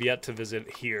that you have yet to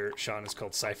visit here, Sean, is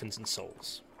called Siphons and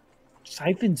Souls.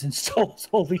 Siphons and souls.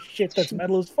 Holy shit, that's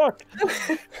metal as fuck.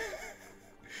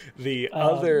 The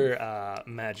other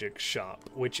magic shop,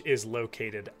 which is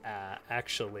located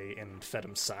actually in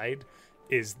Fedham Side,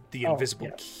 is the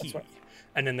Invisible Key. that's right.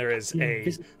 And then there is The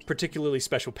a particularly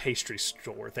special pastry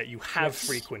store that you have Yes.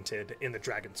 frequented in the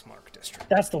Dragon's Mark district.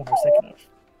 That's the one I was thinking of.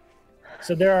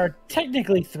 So there are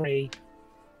technically three.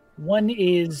 One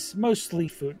is mostly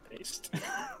food based.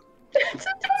 Let's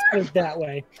put it that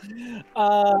way.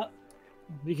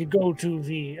 We could go to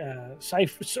the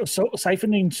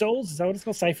Siphoning Souls. Is that what it's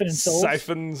called? Siphon and Souls?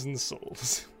 Siphons and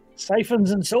Souls.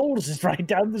 Siphons and Souls is right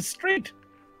down the street.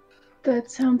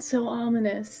 That sounds so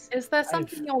ominous. Is there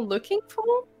something you're looking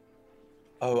for?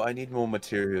 Oh, I need more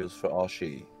materials for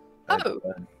Ashi. Oh. I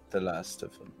burned the last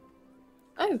of them.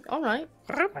 Oh, all right.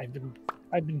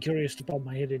 I've been curious to pop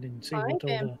my head in and see Fine, what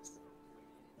all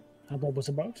how that was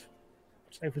about.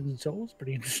 Siphons and Souls,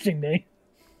 pretty interesting name.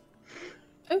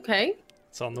 Okay.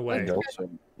 It's on the way. And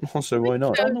also, why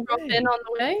not? on So the drop way. in on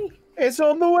the way. It's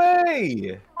on the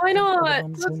way! Why not?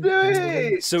 Let's do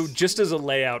it! So just as a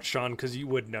layout, Sean, because you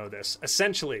would know this,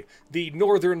 essentially, the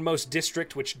northernmost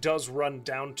district, which does run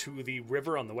down to the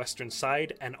river on the western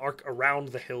side and arc around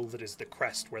the hill that is the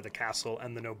crest where the castle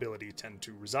and the nobility tend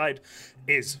to reside,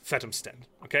 is Fethamstead.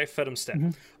 Okay,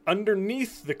 Fethamstead.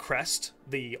 Underneath the crest,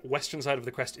 the western side of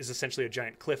the crest is essentially a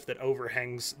giant cliff that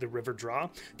overhangs the River Draw.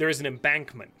 There is an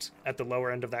embankment at the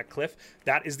lower end of that cliff.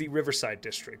 That is the Riverside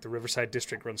District. The Riverside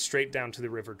District runs straight down to the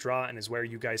River Draw and is where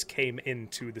you guys came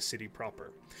into the city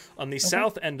proper. On the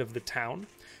south end of the town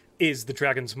is the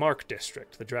Dragon's Mark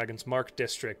district. The Dragon's Mark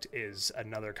district is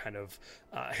another kind of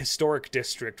historic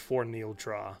district for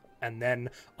Neildra. And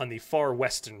then on the far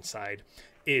western side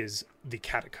is the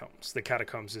Catacombs. The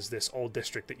Catacombs is this old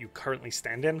district that you currently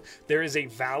stand in. There is a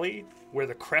valley where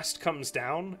the crest comes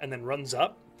down and then runs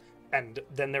up, and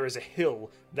then there is a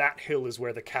hill. That hill is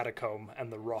where the catacomb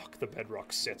and the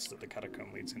bedrock sits that the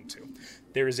catacomb leads into.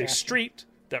 There is a street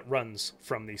that runs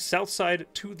from the south side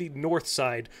to the north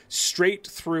side, straight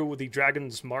through the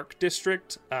Dragon's Mark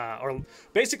district, or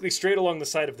basically straight along the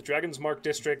side of the Dragon's Mark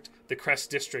district, the Crest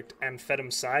district, and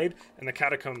Fedham side, and the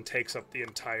catacomb takes up the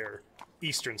entire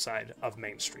eastern side of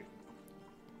Main Street.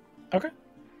 Okay.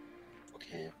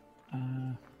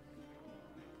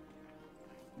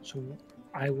 So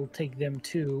I will take them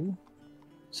to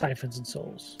Siphons and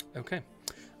Souls. Okay.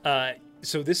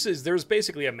 So there's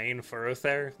basically a main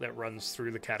thoroughfare that runs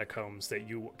through the catacombs that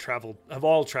you have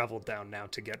all traveled down now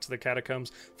to get to the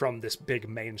catacombs from this big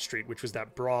main street, which was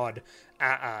that broad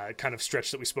kind of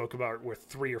stretch that we spoke about where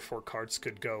 3 or 4 carts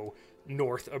could go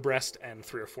north abreast and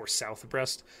 3 or 4 south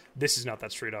abreast. This is not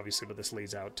that street, obviously, but this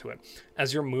leads out to it.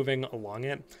 As you're moving along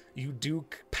it, you do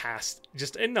pass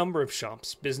just a number of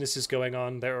shops, businesses going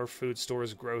on. There are food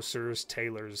stores, grocers,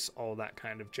 tailors, all that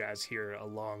kind of jazz here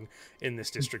along in this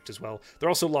district as well. There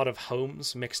are also a lot of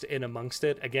homes mixed in amongst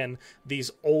it. Again, these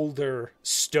older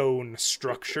stone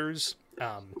structures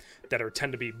that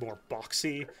tend to be more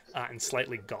boxy and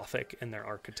slightly gothic in their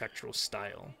architectural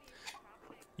style.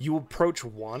 You approach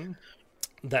one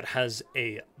that has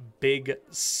a big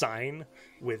sign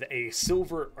with a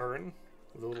silver urn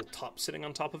with a little top sitting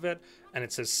on top of it, and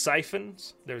it says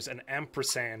Siphons. There's an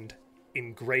ampersand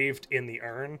engraved in the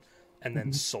urn, and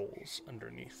then souls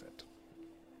underneath it.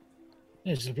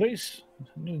 There's the place.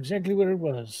 I knew exactly where it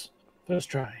was. First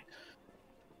try.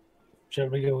 Shall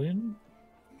we go in?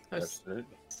 I was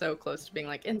Absolutely. so close to being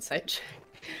like insight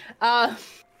check.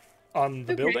 On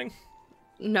the building?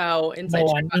 No, insight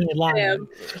No, check. I mean lying.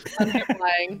 I'm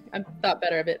lying. I thought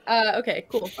better of it. Okay,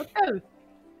 cool. Let's go.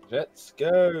 Let's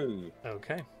go.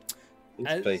 Okay.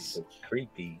 This place is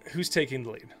creepy. Who's taking the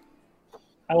lead?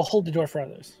 I will hold the door for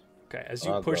others. Okay, as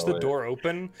you I'll push go the in. door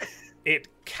open, it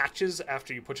catches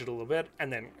after you push it a little bit,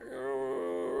 and then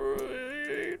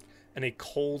and a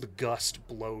cold gust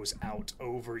blows out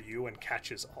over you and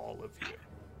catches all of you.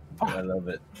 I love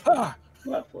it. Ah,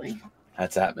 Lovely.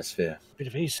 That's atmosphere. bit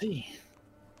of AC.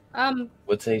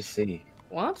 What's AC?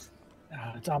 What?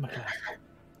 It's Armaclass.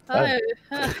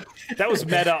 That was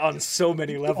meta on so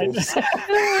many levels.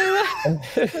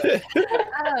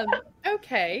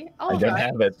 Okay. I All don't right.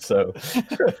 have it, so.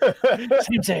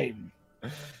 Same.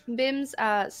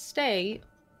 Bims, stay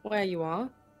where you are.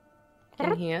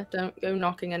 In here. Don't go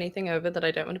knocking anything over that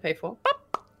I don't want to pay for.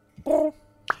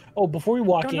 Oh, before we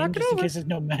walk Don't in, knock it just in over. case there's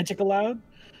no magic allowed,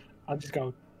 I'll just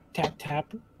go tap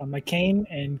tap on my cane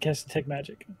and cast detect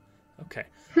magic. Okay.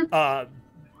 Okay.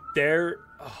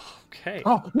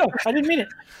 Oh no, I didn't mean it.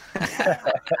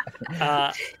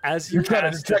 As you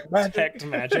gotta cast detect magic. detect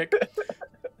magic,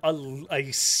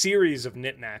 a series of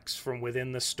knickknacks from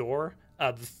within the store.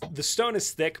 The stone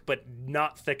is thick, but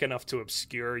not thick enough to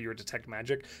obscure your detect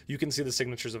magic. You can see the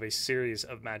signatures of a series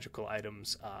of magical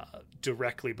items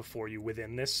directly before you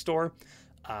within this store,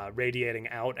 radiating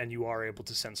out, and you are able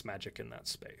to sense magic in that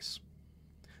space.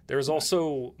 There is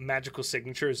also magical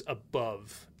signatures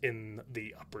above in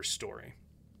the upper story.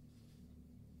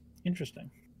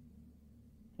 Interesting.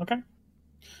 Okay.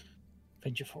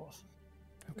 Venture forth.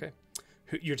 Okay.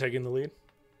 You're taking the lead?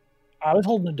 I was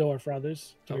holding the door for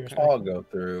others. To be Okay. respectful. I'll go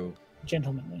through.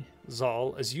 Gentlemanly.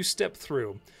 Zal, as you step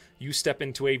through, you step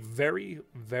into a very,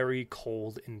 very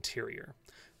cold interior.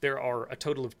 There are a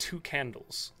total of 2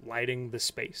 candles lighting the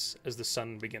space as the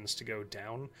sun begins to go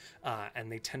down,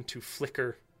 and they tend to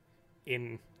flicker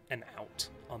in and out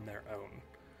on their own,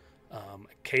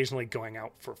 occasionally going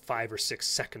out for 5 or 6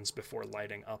 seconds before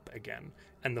lighting up again.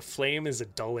 And the flame is a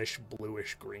dullish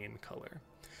bluish green color.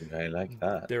 I like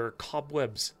that. There are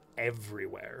cobwebs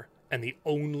everywhere, and the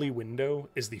only window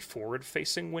is the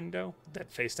forward-facing window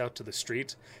that faced out to the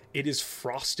street. It is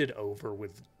frosted over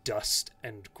with dust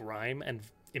and grime and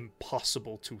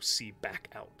impossible to see back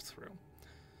out through.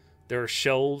 There are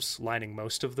shelves lining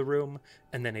most of the room,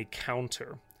 and then a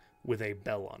counter with a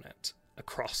bell on it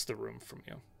across the room from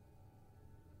you.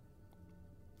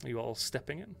 Are you all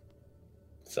stepping in?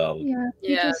 So Yeah,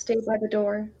 you Yeah. just stay by the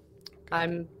door.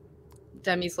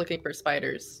 Demi's looking for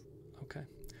spiders. Okay.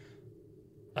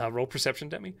 Roll perception,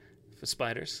 Demi, for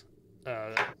spiders.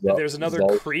 Well, There's another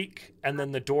Zal- creak, and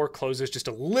then the door closes just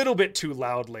a little bit too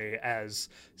loudly as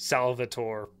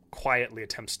Salvatore quietly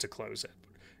attempts to close it.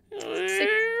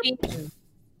 16.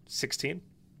 16?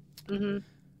 Mm-hmm.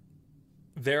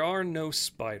 There are no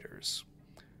spiders,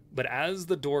 but as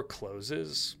the door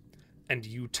closes and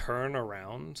you turn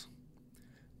around,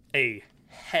 a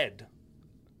head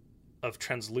of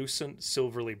translucent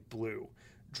silverly blue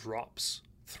drops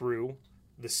through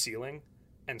the ceiling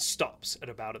and stops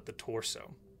at the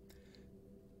torso.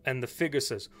 And the figure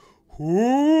says,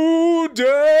 "Who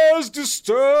dares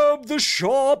disturb the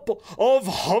shop of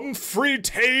Humphrey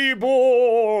Table?"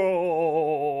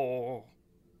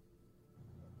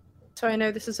 So I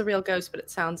know this is a real ghost, but it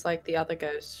sounds like the other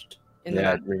ghost in the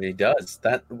Yeah, it really does.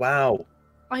 Wow.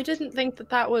 I didn't think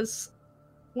that was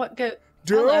what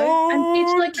Hello, I'm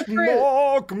Peach like the Don't fruit.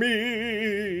 mock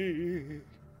me.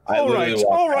 I All literally right,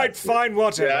 walked all right, past it. fine,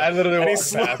 whatever. Yeah, I literally and he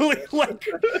walked past slowly, it. like,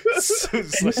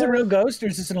 Is this a real ghost or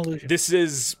is this an illusion? this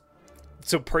is,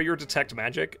 so per your detect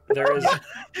magic, there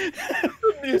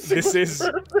is, this is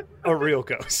a real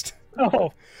ghost.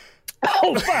 Oh.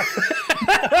 Oh, fuck.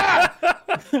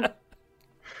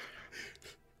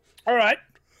 All right.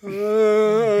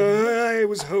 I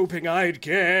was hoping I'd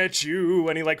catch you.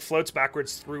 And he, like, floats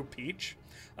backwards through Peach.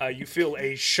 You feel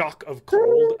a shock of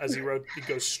cold as he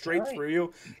goes straight through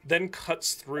you, then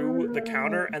cuts through the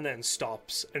counter, and then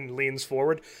stops and leans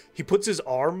forward. He puts his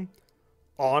arm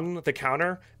on the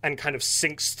counter and kind of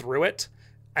sinks through it,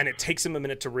 and it takes him a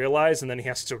minute to realize, and then he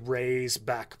has to raise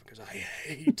back because I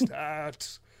hate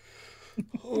that.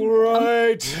 All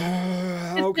right.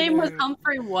 His name was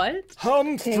Humphrey what?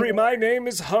 Humphrey. My name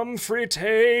is Humphrey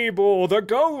Table, the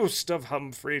ghost of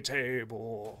Humphrey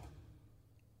Table.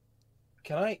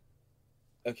 Can I?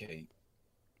 Okay.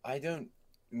 I don't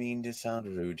mean to sound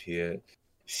rude here.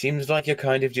 Seems like you're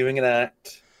kind of doing an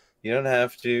act. You don't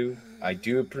have to. I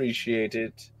do appreciate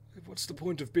it. What's the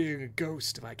point of being a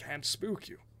ghost if I can't spook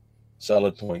you?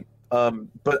 Solid point.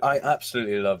 But I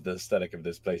absolutely love the aesthetic of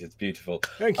this place. It's beautiful.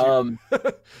 Thank you.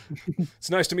 It's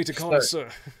nice to meet a connoisseur.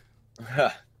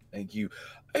 Thank you.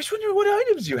 I just wonder what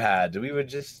items you had. We were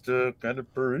just kind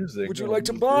of perusing. Would you like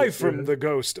to buy from the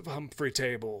ghost of Humphrey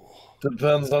Table?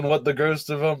 Depends on what the ghost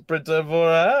of Humphrey Table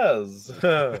has.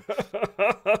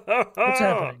 What's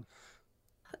happening?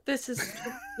 This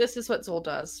is what Zol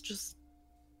does. Just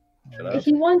Shut up.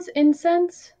 He wants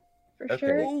incense, for Okay.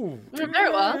 sure. Oh, very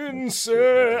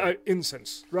well.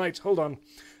 Incense. Right, hold on.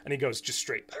 And he goes just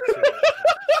straight back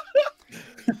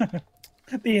through.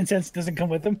 The incense doesn't come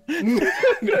with them.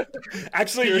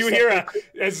 Actually, you hear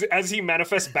as he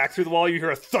manifests back through the wall, you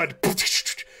hear a thud.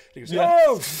 He goes, Yeah.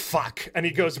 "Oh, fuck." And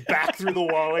he goes back through the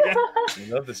wall again. I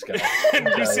love this guy. And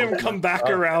you see him come back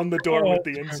around the door Oh, with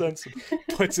the incense and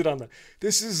puts it on the...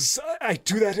 I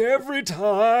do that every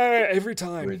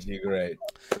time. Pretty great.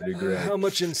 Pretty great. How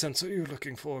much incense are you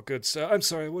looking for, good sir? I'm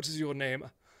sorry, what is your name?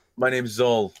 My name's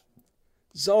Zol.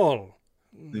 Zol.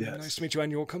 Yes. Nice to meet you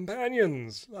and your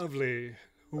companions. Lovely.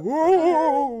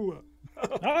 Whoa!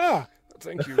 Ah,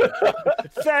 Thank you.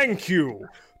 Thank you.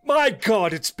 My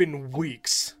God, it's been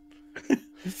weeks.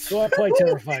 you are quite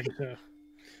terrifying, sir.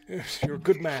 Yes, you're a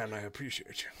good man. I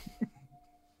appreciate you.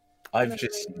 I've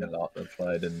just seen a lot. That's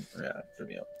why I didn't react for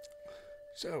me.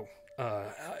 So,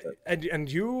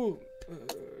 and you,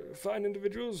 fine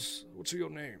individuals, what are your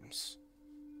names?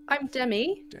 I'm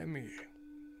Demi. Demi.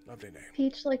 Lovely name.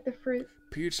 Peach like the fruit.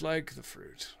 Peach like the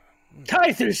fruit.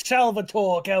 Titus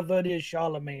Salvatore Calverdius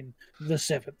Charlemagne the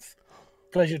Seventh.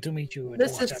 Pleasure to meet you.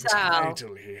 This is Sal.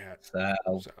 Title he had.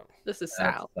 Sal. So, This is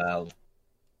Sal. Sal.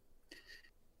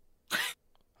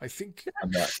 I think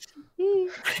I'm not.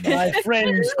 My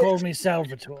friends call me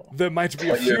Salvatore. there might be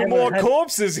a Well, you few haven't more had-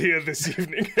 corpses here this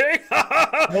evening.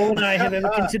 No one I have ever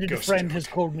considered a Ghost friend joke. has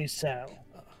called me Sal.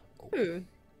 Ooh.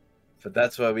 But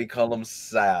that's why we call him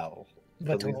Sal.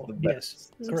 'Cause he's Vator, the yes.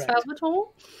 best. Is it Correct. Salvatore?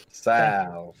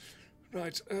 Sal.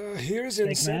 Right, here's Snake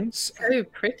incense. Oh,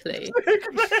 prickly.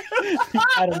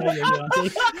 I don't know your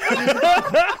auntie.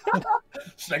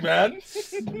 Snake Man.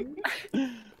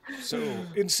 So,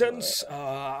 incense,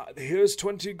 here's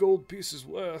 20 gold pieces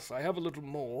worth. I have a little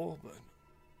more, but...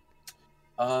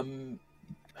 How many?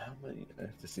 I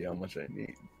have to see how much I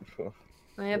need. before-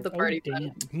 I have the Oh, party damn.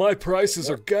 pen. My prices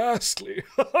are ghastly.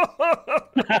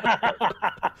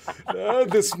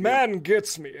 This man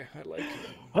gets me. I like him.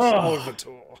 Oh.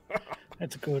 Salvatore.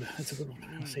 That's a good one.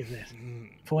 I'll save that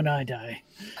for when I die.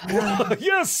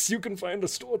 Yes, you can find a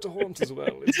store to haunt as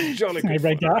well. It's jolly I good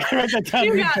write fun. that down.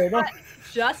 You read got further. that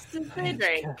just in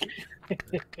Cedric.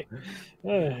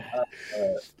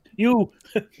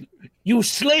 You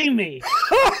slay me.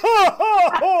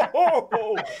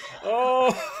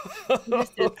 Oh, This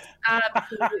is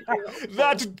absolutely awful.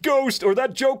 that ghost or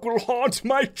that joke will haunt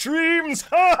my dreams.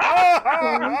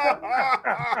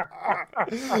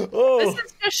 Oh, This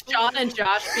is just Sean and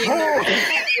Josh being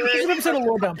There's an episode of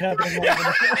Lord Dump happening.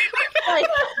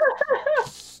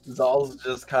 Zal's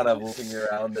just kind of looking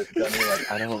around at Demi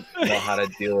like, I don't know how to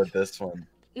deal with this one.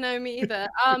 No, me either.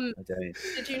 Okay.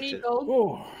 Did you need gold?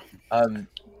 Oh,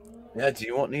 Yeah, do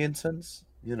you want any incense?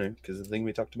 You know, because the thing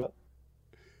we talked about.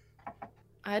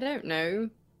 I don't know.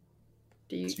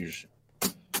 Do It's you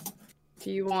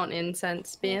usually... want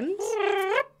incense beams?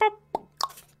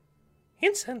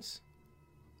 incense.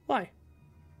 Why?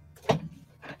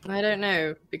 I don't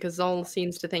know, because Zol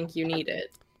seems to think you need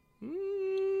it.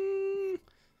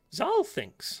 Zal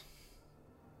thinks.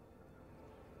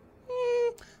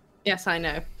 Yes, I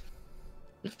know.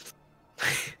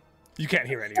 You can't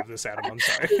hear any of this, Adam. I'm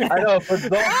sorry. I know,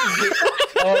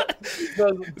 but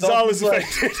Zal is like,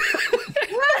 affected.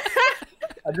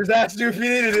 I just asked you if you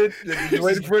needed it. And you're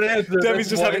waiting for an answer. Debbie's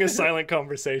just having a silent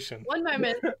conversation. One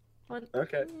moment.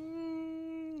 Okay.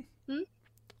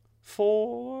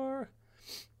 For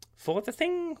the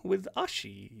thing with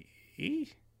Ashi.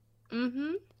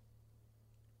 Mm-hmm.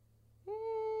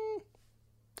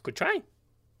 Good try.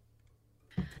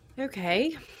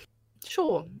 Okay.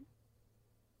 Sure.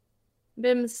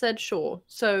 Bim said sure.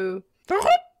 So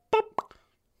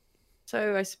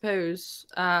I suppose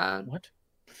what?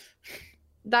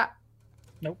 that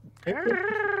Nope. I'm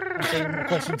saving the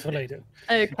questions for later.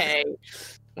 okay.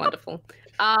 Wonderful.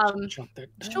 Shut that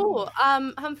down. Sure.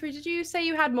 Humphrey, did you say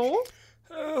you had more?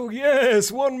 Oh yes,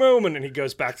 one moment, and he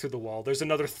goes back through the wall. There's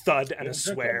another thud and a Yeah,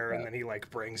 swear, and then he like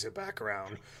brings it back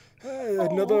around.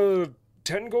 Another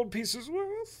 10 gold pieces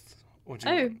worth. What do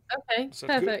you Oh, want? okay. Is that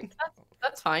good? Perfect.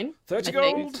 That's fine. 30 I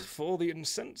think. gold for the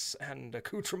incense and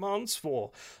accoutrements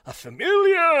for a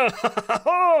familiar.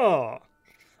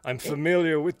 I'm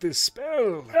familiar with this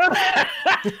spell.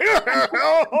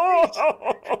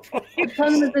 It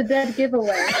comes as a dead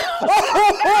giveaway.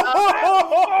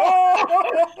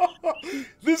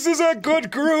 This is a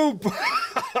good group.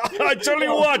 I tell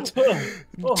you what,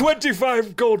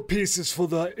 25 gold pieces for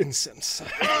the incense.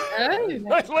 Oh.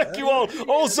 I like you all.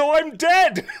 Also, I'm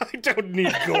dead. I don't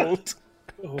need gold.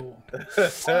 Oh.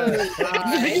 Right.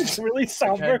 It's really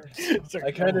somber.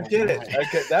 I kind of get it.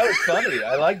 That was funny.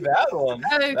 I like that one.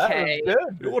 Okay. That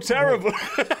was good. You're terrible.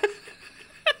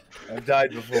 I've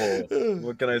died before.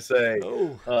 What can I say?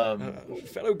 Oh,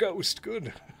 fellow ghost,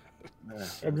 good.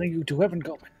 Everything you two have in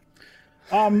common.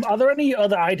 Are there any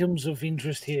other items of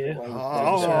interest here?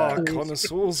 Ah,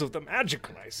 connoisseurs of the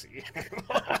magical, I see.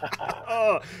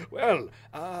 Well,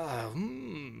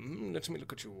 let me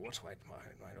look at you. What's my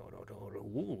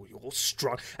ooh, you're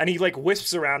strong. And he like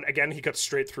wisps around again. He cuts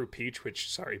straight through Peach,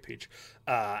 sorry, Peach,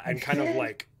 and kind of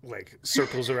like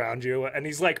circles around you. And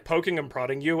he's like poking and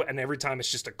prodding you, and every time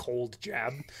it's just a cold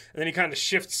jab. And then he kind of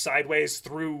shifts sideways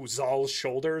through Zal's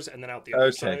shoulders, and then out the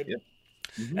other side. Yeah.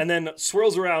 Mm-hmm. And then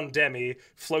swirls around Demi,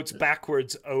 floats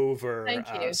backwards over Thank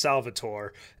you.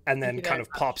 Salvatore, and then you kind very of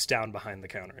much. pops down behind the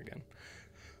counter again.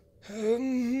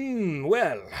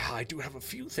 Well, I do have a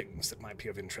few things that might be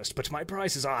of interest, but my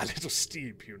prices are a little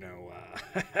steep, you know.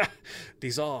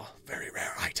 These are very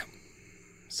rare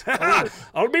items.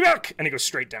 I'll be back! And he goes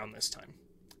straight down this time.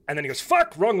 And then he goes,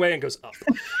 fuck, wrong way, and goes up.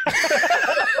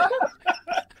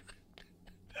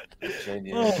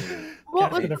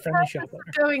 What was Get a the friendly purpose shop of owner.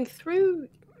 going through?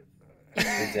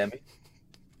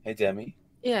 Hey, Demi.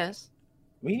 Yes.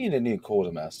 We need a new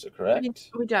quartermaster,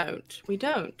 correct? We don't. He'd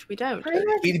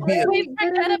be We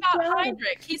forget about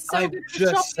Heinrich. He's so I'm good at the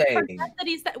just job. We saying.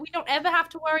 forget that we don't ever have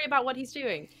to worry about what he's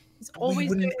doing. He's We always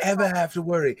wouldn't doing ever have to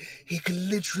worry. He could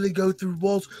literally go through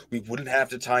walls. We wouldn't have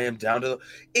to tie him down to the...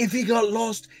 If he got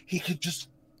lost, he could just...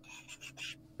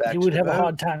 back You to would the have a boat.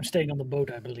 hard time staying on the boat,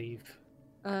 I believe.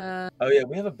 Oh yeah,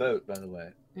 we have a boat, by the way.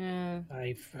 Yeah.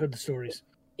 I've heard the stories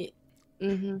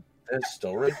Mm-hmm. There's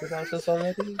stories about this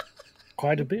already?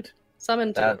 quite a bit.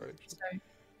 Summoned That- to. So.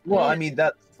 Well, I mean,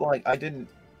 that's like, I didn't...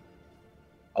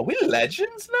 Are we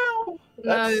legends now?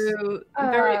 That's... No,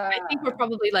 I think we're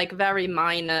probably like very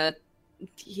minor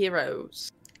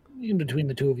heroes. In between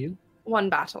the two of you. One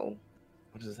battle.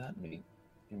 What does that mean?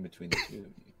 In between the two of you?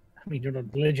 I mean, you're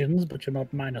not legends, but you're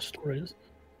not minor stories.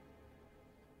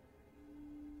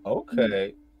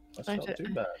 Okay. That's I not don't-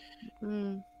 too bad.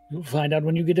 Mm. You'll find out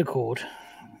when you get a court.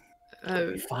 Oh,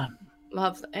 It'll be fun.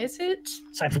 love. Is it?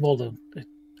 Aside from all the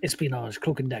espionage,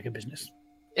 cloak and dagger business.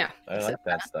 Yeah. I like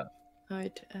that stuff.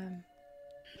 I'd,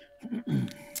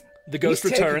 The ghost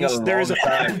He's taking returns. a There is long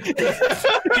time.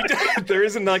 there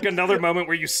isn't like another moment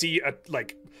where you see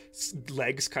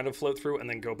legs kind of float through and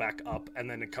then go back up, and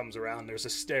then it comes around. There's a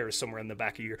stairs somewhere in the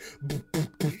back of your.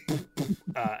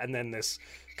 and then this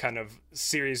kind of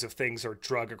series of things are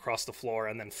drug across the floor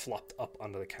and then flopped up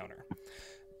onto the counter.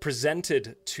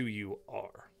 Presented to you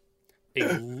are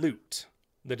a lute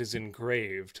that is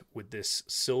engraved with this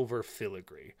silver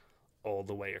filigree all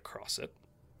the way across it.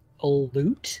 A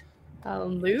lute? A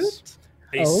loot?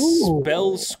 A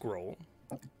spell scroll,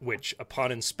 which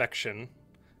upon inspection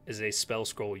is a spell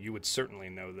scroll. You would certainly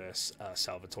know this,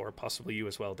 Salvatore, possibly you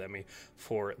as well, Demi,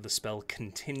 for the spell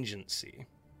Contingency.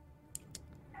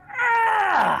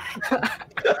 Are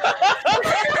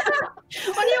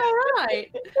you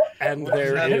alright? And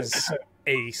there is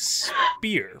a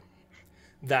spear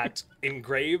that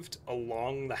engraved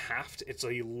along the haft. It's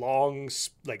a long,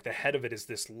 like the head of it is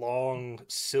this long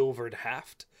silvered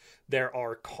haft. There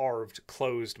are carved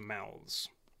closed mouths.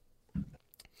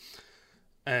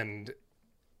 And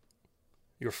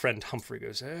your friend Humphrey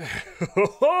goes,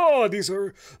 oh, these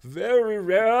are very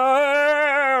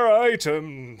rare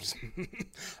items.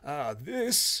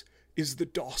 This is the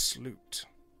DOS lute.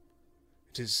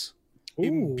 It is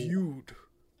imbued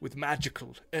with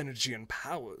magical energy and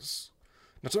powers.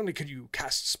 Not only can you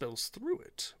cast spells through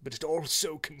it, but it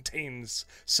also contains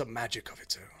some magic of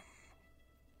its own.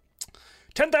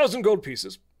 10,000 gold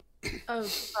pieces. Oh,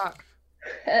 fuck.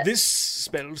 This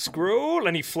spell scroll,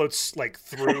 and he floats like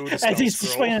through the spell As he's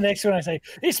scroll. swinging the next one, I say,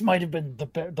 this might have been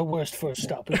the worst first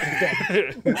stop.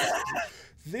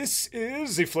 This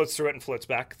is, he floats through it and floats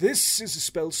back. This is a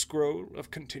spell scroll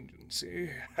of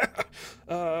contingency.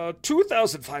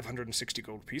 2,560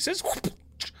 gold pieces.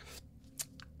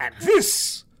 And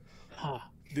this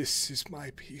is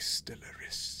my piece de la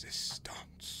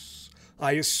resistance.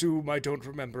 I assume I don't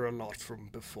remember a lot from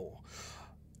before.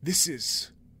 This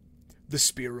is the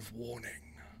Spear of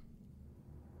Warning.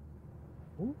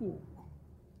 Ooh.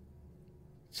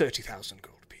 30,000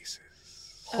 gold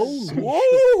pieces. Holy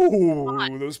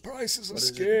Whoa! Those prices are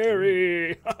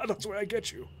scary. That's where I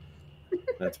get you.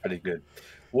 That's pretty good.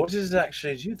 What does it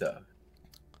actually do, though?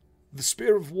 The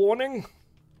Spear of Warning?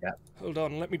 Yeah. Hold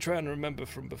on, let me try and remember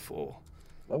from before.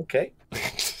 Okay.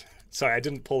 Sorry, I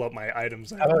didn't pull up my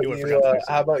items. How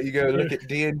about you go look at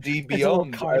D&D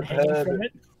Beyond? card I've hanging heard from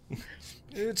it.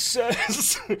 It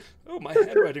says... Oh, my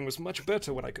handwriting was much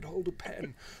better when I could hold a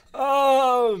pen.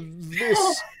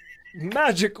 This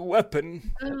magic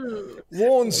weapon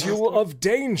warns you of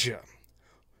danger.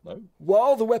 No.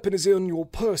 While the weapon is in your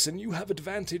person, you have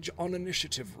advantage on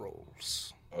initiative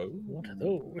rolls. Oh. What are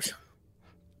those?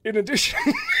 In addition,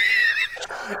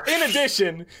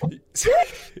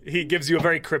 he gives you a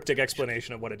very cryptic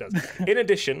explanation of what it does. In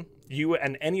addition, you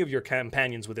and any of your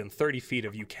companions within 30 feet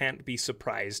of you can't be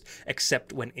surprised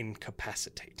except when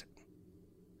incapacitated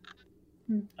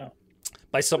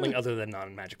by something other than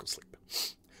non-magical sleep.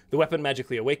 The weapon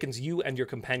magically awakens you and your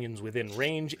companions within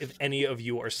range if any of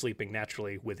you are sleeping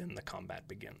naturally within the combat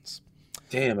begins.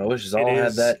 Damn, I wish Zal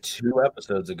had that 2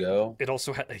 episodes ago. It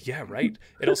also yeah, right.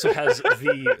 It also has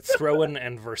the throw-in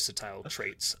and versatile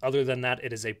traits. Other than that,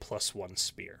 it is a +1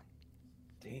 spear.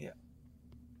 Damn.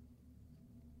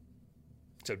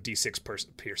 So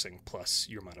D6 piercing plus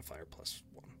your modifier +1.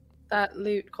 That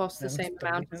loot costs the same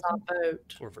amount as our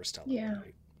boat. Or versatility. Yeah.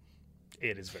 Right?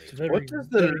 It is very It's good. very, What does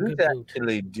the very loot good loot.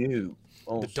 actually do?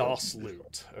 The DOS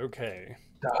loot. Okay.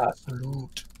 DOS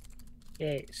loot.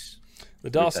 Yes. The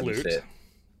DOS Every time you loot say it.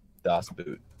 DOS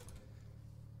boot.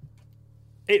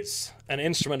 is an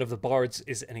instrument of the bards.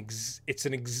 It's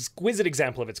an exquisite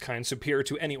example of its kind, superior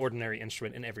to any ordinary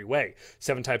instrument in every way.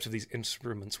 7 types of these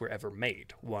instruments were ever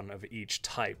made, one of each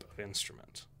type of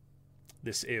instrument.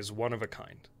 This is one of a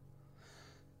kind.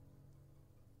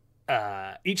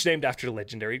 Each named after the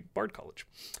legendary Bard College.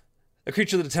 A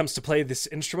creature that attempts to play this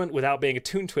instrument without being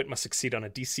attuned to it must succeed on a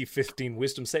DC 15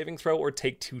 Wisdom saving throw or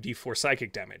take 2d4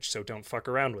 psychic damage, so don't fuck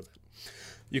around with it.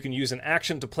 You can use an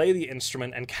action to play the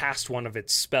instrument and cast one of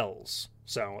its spells.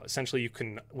 So essentially you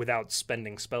can, without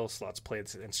spending spell slots, play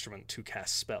this instrument to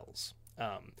cast spells.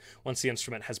 Once the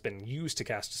instrument has been used to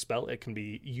cast a spell, it can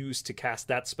be used to cast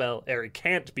that spell, or it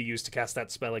can't be used to cast that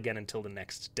spell again until the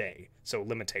next day. So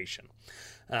limitation.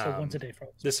 So once a day for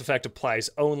us. This effect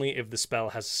applies only if the spell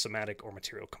has a somatic or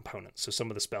material component. So some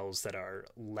of the spells that are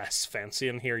less fancy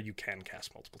in here, you can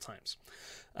cast multiple times.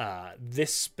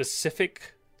 This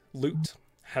specific loot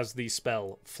has the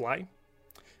spell Fly,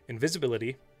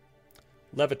 Invisibility,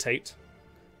 Levitate,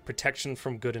 Protection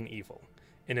from Good and Evil.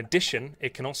 In addition,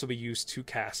 it can also be used to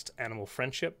cast Animal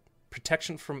Friendship,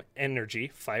 Protection from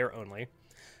Energy, Fire only,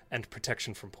 and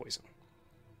Protection from Poison.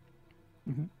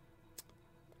 Mm-hmm.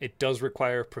 It does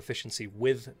require proficiency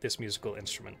with this musical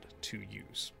instrument to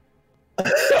use.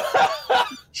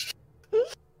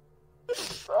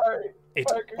 Sorry.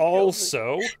 It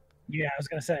also Yeah, I was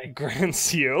gonna say.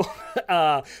 grants you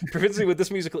proficiency with this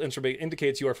musical instrument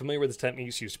indicates you are familiar with the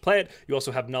techniques used to play it. You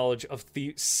also have knowledge of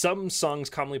some songs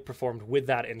commonly performed with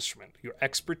that instrument. Your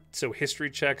history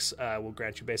checks will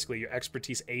grant you basically your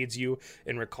expertise aids you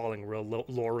in recalling real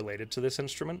lore related to this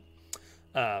instrument.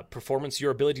 Performance,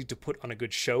 your ability to put on a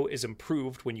good show is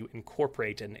improved when you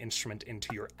incorporate an instrument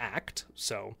into your act.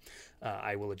 So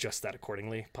I will adjust that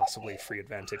accordingly. Possibly free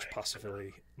advantage,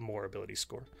 possibly more ability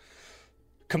score.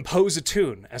 Compose a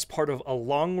tune. As part of a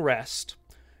long rest,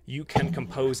 you can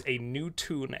compose a new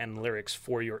tune and lyrics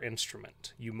for your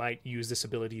instrument. You might use this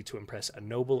ability to impress a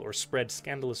noble or spread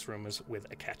scandalous rumors with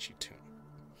a catchy tune.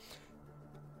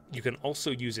 You can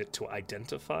also use it to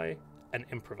identify and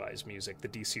improvise music. The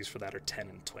DCs for that are 10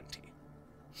 and 20.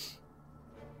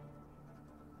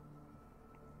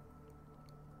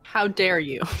 How dare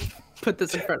you put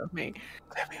this in front of me?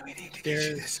 We need to get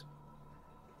you this.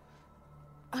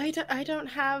 I don't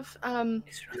have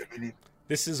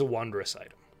This is a wondrous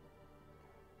item.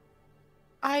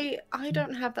 I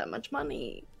don't have that much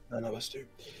money. None of us do.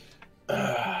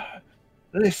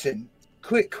 Listen,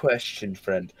 quick question,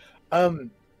 friend. So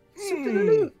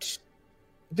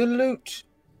the loot,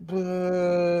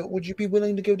 would you be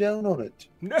willing to go down on it?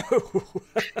 No.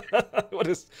 What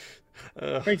is?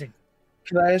 Crazy.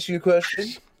 Can I ask you a question?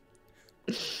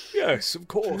 Yes, of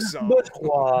course. But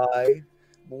why?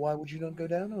 Why would you not go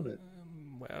down on it?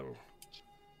 Well,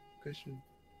 Question.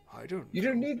 I don't. You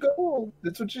don't need gold.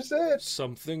 That's what you said.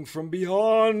 Something from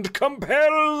beyond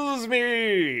compels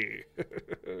me.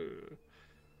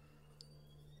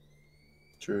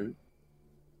 True.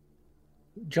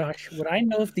 Josh, would I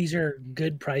know if these are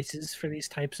good prices for these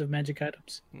types of magic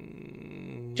items?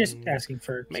 Just asking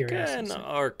for Make curiosity. an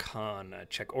Arcana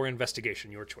check or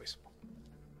investigation, your choice.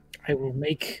 I will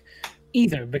make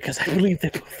either because I believe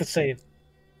they're both the same.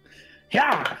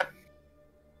 Yeah.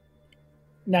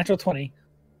 Natural 20.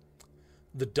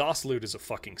 The DOS loot is a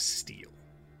fucking steal.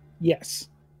 Yes.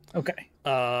 Okay.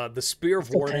 The Spear of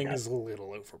Still Warning 10. is a little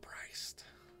overpriced.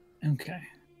 Okay.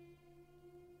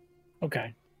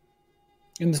 Okay.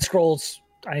 In the scrolls,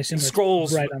 I assume it's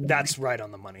Scrolls, right on the that's right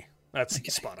on the money. That's money. Okay.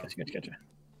 spot on. Gotcha.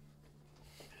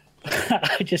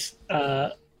 I just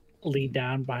lean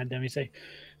down behind them and say,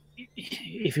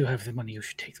 if you have the money, you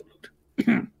should take the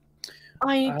loot.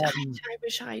 I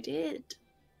wish I did.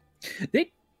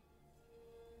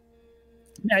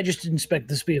 I just inspect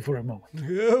the spear for a moment.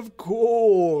 Of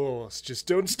course. Just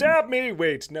don't stab me.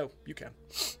 Wait, no, you can.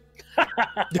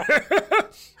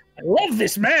 I love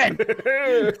this man.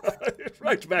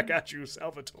 Right back at you,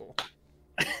 Salvatore.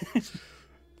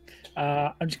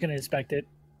 I'm just going to inspect it.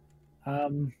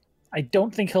 I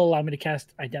don't think he'll allow me to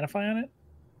cast Identify on it.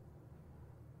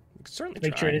 You can certainly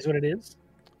Make try. sure it is what it is.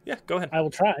 Yeah, go ahead. I will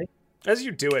try. As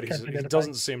you do it, Cast he Identify.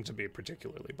 doesn't seem to be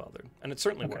particularly bothered. And it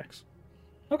certainly Okay. works.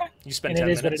 Okay. You spend And 10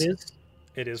 it is minutes. what it is.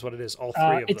 It is what it is. All three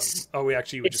of them. It's- Oh, we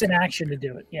actually would It's just. an action to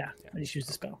do it. Yeah. Yeah. I just use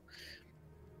the spell.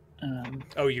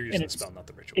 Oh, you're using the it's- spell, not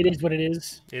the ritual. It is what it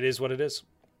is. It is what it is.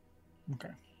 Okay.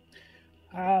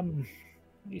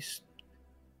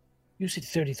 You said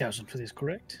 30,000 for this,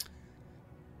 correct?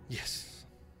 Yes.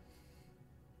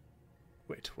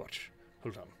 Wait, watch.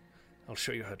 Hold on. I'll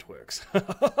show you how it works.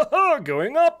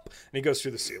 Going up! And he goes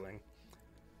through the ceiling.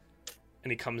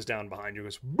 And he comes down behind you and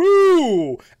goes,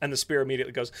 boo! And the spear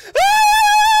immediately goes,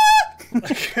 ah!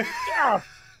 Oh,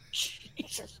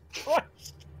 Jesus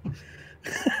Christ.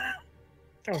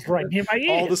 That was right near my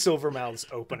ear. All the silver mouths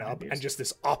open up, and just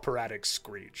this operatic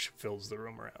screech fills the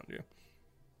room around you.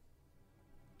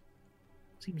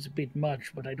 Seems a bit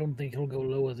much, but I don't think he'll go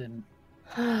lower than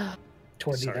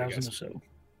 20,000 guys. or so.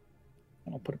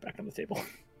 And I'll put it back on the table.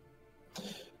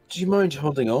 Do you mind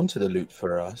holding on to the loot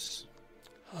for us?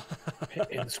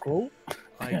 In the scroll?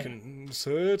 I can And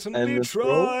certainly the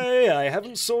try. I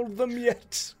haven't sold them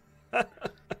yet. I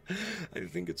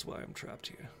think it's why I'm trapped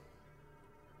here.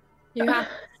 You have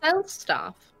to sell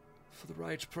stuff. For the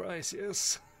right price,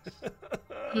 yes.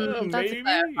 That's a Maybe.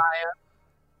 clarifier.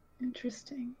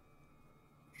 Interesting.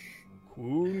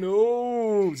 Who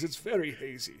knows? It's very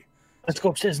hazy. Let's go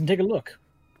upstairs and take a look.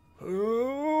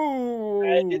 Oh.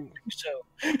 I didn't think so.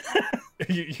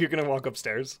 You're gonna walk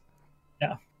upstairs?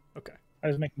 Yeah. Okay. I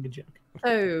was making a joke.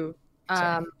 So,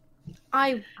 Sorry.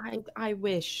 I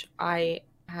wish I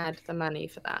had the money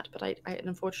for that, but I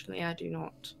unfortunately I do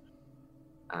not.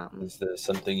 Is there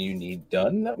something you need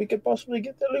done that we could possibly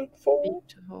get the loot for?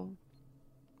 Beautiful.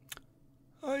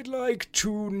 I'd like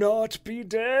to not be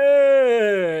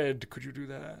dead. Could you do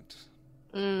that?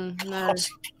 No.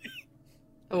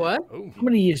 What? Oh, How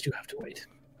many years do you have to wait?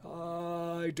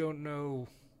 I don't know.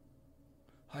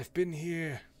 I've been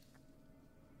here.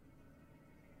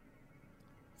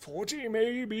 40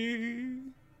 maybe.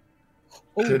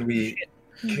 Oh, Could we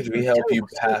help you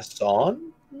pass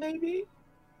on? Maybe.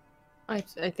 I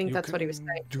think You that's what he was can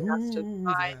saying. Do He has to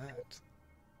buy- that.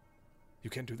 You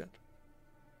can't do that.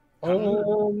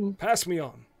 Pass me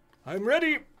on. I'm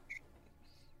ready.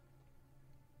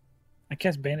 I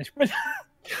cast banishment.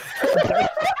 I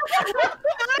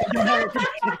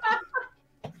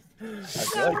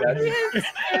feel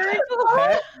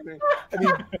like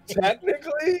that.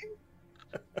 Technically.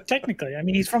 Technically, I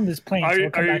mean, he's from this plane, so he'll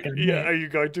come back in a minute. are you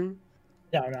going to?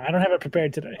 No, I don't have it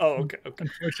prepared today. Oh, okay.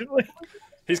 Unfortunately.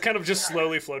 He's kind of just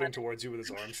slowly floating towards you with his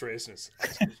arms raised. And his...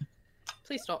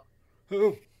 Please stop.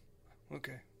 Oh,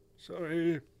 okay.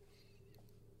 Sorry.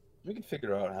 We can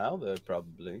figure out how, though,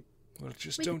 probably. Well,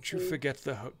 just don't you forget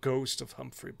the ghost of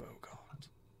Humphrey Bogart.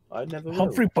 I never will.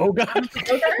 Humphrey Bogart? Who's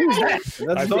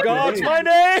that? I forgot my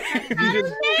name!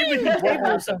 Give me the table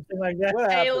or something like that. What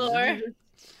Taylor. happened?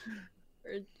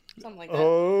 Or something like that.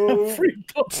 Oh, Humphrey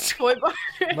Bogart. Toy bar.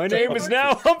 my name is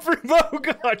now Humphrey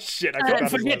Bogart. Shit, I forgot Don't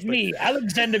his forget last name. me,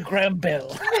 Alexander Graham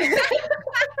Bell.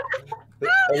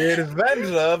 The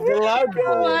inventor of the light bulb.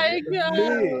 Oh my god.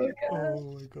 Me. Oh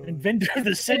my god. Inventor of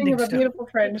the Beginning sending of a stone. beautiful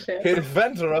friendship.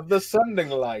 Inventor of the sending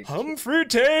light. Humphrey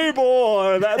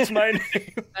Tabor, that's my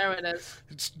name. There it is.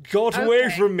 It's got away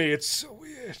Okay. from me. It's so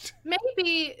weird.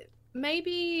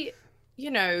 Maybe,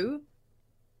 you know,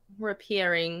 we're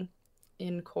appearing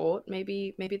in court.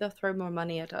 Maybe they'll throw more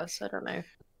money at us. I don't know.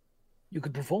 You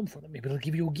could perform for them. Maybe they'll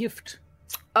give you a gift.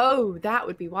 Oh, that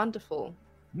would be wonderful.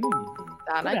 That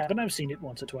Could I happen. I've seen it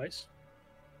once or twice.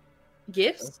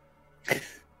 gifts?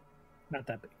 Not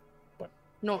that big.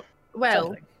 Not well,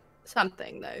 Something.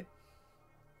 something though.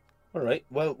 All right.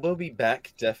 Well, we'll be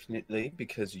back definitely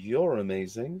because you're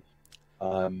amazing.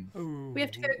 We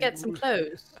have to go get some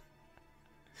clothes.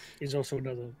 There's also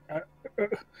another.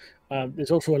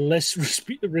 There's also a less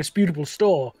reputable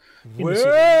store. in the city.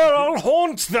 Well, I'll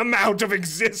haunt them out of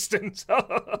existence.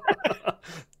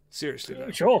 Seriously,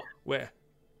 though. Sure. Where?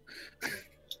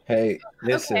 Hey,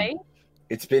 listen. Okay.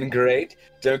 It's been great.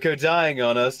 Don't go dying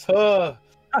on us. Oh.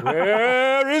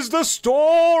 Where is the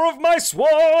store of my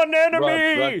sworn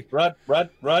enemy? Run.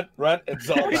 It's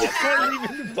all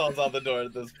it falls out the door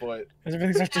at this point. As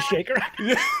everything starts to shake around.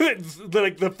 It's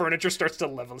like the furniture starts to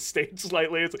level state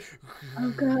slightly. It's like, Oh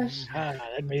gosh.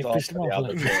 That may It's have all pissed him out off.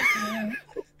 the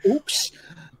door. Oops.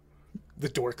 the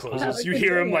door That closes. was You a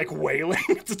hear him good like wailing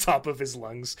at the top of his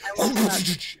lungs.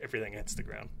 Everything hits the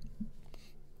ground.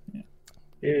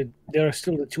 There are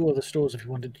still the two other stores if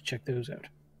you wanted to check those out.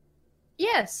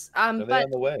 Yes, Are they but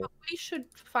on the way? we should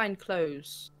find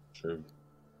clothes True.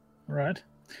 Right.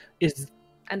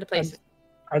 and a place.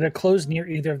 Are there clothes near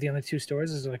either of the other two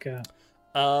stores? Is it like a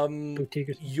boutique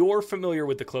or something? You're familiar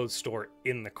with the clothes store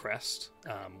in the Crest,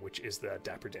 which is the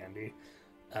Dapper Dandy.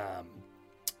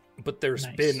 But there's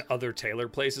Nice. been other tailor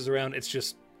places around. It's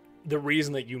just the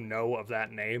reason that you know of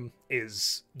that name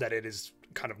is that it is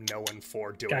kind of known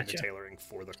for doing Gotcha. the tailoring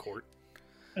for the court.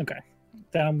 Okay.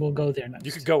 Then we'll go there next.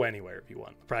 You could go anywhere if you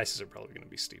want. The prices are probably going to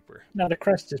be steeper. No, the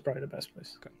Crest is probably the best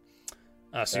place.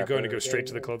 So you're going to go straight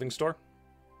to the clothing store?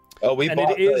 Oh, we And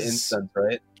bought it the is- incense,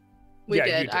 right? We yeah,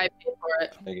 you did. did. I paid for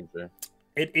it. Making sure.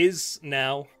 It is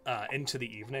now into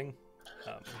the evening.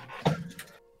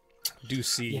 Do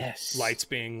see Yes. lights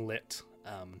being lit.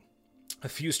 A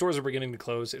few stores are beginning to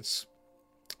close. It's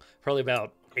probably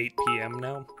about 8 p.m.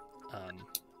 now.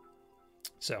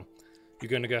 So you're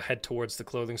going to go head towards the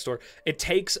clothing store. It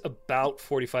takes about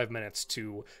 45 minutes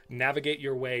to navigate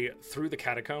your way through the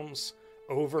catacombs,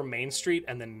 over Main Street,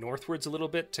 and then northwards a little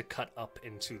bit to cut up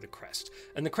into the Crest.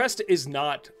 And the Crest is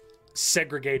not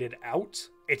segregated out.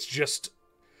 It's just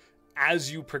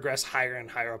as you progress higher and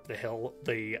higher up the hill,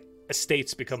 the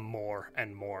estates become more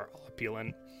and more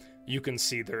opulent. You can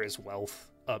see there is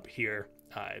wealth up here.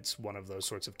 It's one of those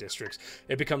sorts of districts.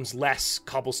 It becomes less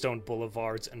cobblestone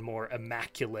boulevards and more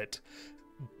immaculate,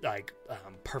 like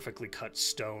perfectly cut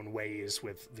stone ways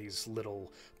with these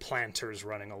little planters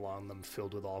running along them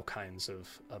filled with all kinds of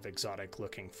exotic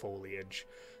looking foliage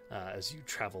as you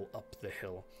travel up the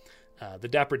hill. The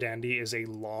Dapper Dandy is a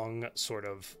long sort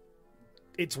of...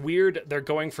 It's weird. They're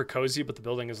going for cozy, but the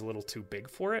building is a little too big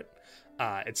for it.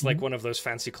 It's like one of those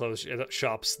fancy clothes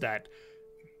shops that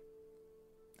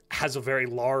has a very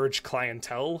large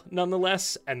clientele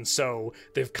nonetheless, and so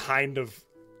they've kind of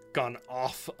gone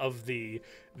off of the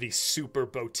super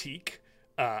boutique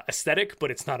aesthetic,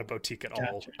 but it's not a boutique at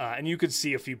all. Gotcha. And you could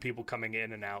see a few people coming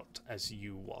in and out as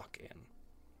you walk in.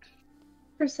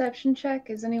 Perception check.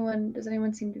 Does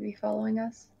anyone seem to be following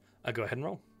us? Go ahead and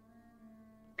roll.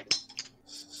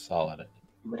 Solid.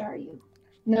 What are you?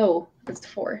 No, it's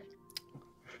 4.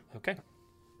 Okay.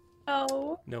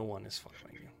 No. No one is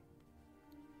following you.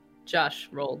 Josh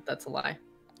rolled. That's a lie.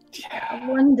 Yeah.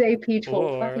 One day Peach will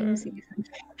Or- fucking see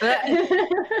something.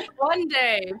 One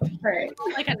day, Alright.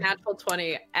 like a natural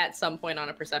 20 at some point on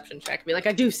a perception check. Be like,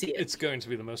 I do see it. It's going to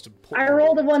be the most important. I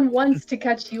rolled a one once to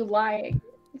catch you lying.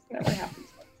 This never happens.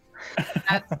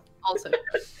 That's also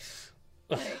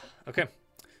Okay.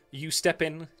 You step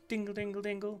in, dingle, dingle,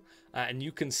 dingle, and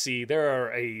you can see there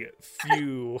are a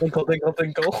few. Tinkle, tinkle,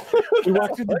 tinkle. We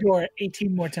walk through the door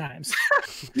 18 more times.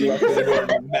 You walk through the door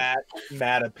and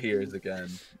Matt appears again.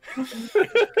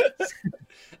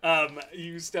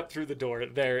 You step through the door.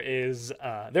 There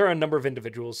are a number of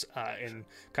individuals in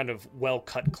kind of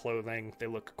well-cut clothing. They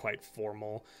look quite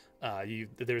formal.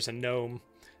 There's a gnome,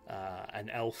 an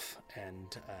elf,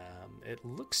 and it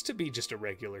looks to be just a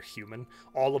regular human.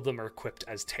 All of them are equipped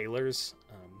as tailors.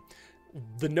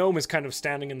 The gnome is kind of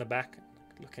standing in the back,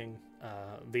 looking.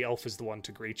 The elf is the one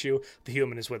to greet you. The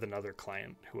human is with another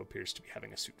client who appears to be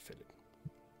having a suit fitted.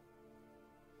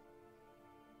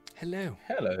 Hello.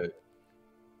 Hello.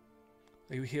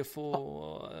 Are you here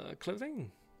for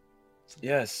clothing?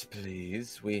 Yes,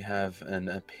 please. We have an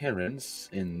appearance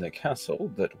in the castle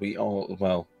that we all,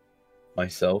 well,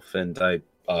 myself and I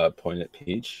point at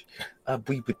Peach.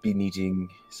 We would be needing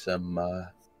some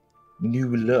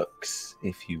new looks,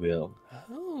 if you will.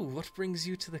 Oh, what brings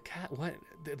you to the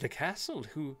castle?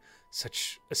 Who,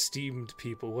 such esteemed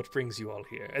people, what brings you all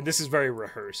here? And this is very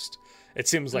rehearsed. It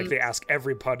seems like they ask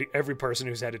every person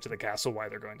who's headed to the castle why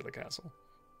they're going to the castle.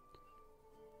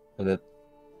 For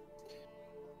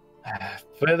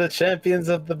the champions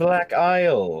of the Black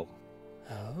Isle.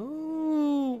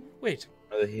 Oh, wait.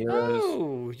 For the heroes.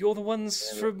 Oh, you're the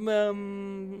ones from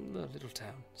the little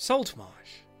town,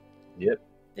 Saltmarsh. Yep.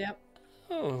 Yep.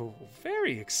 Oh,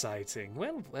 very exciting.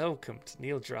 Well, welcome to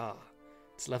Neil Dra.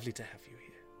 It's lovely to have you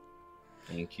here.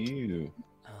 Thank you.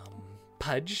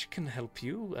 Pudge can help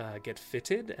you get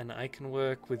fitted, and I can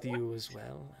work with you as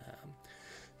well.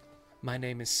 My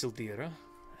name is Sildira.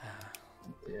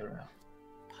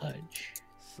 Pudge.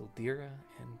 Sildira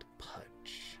and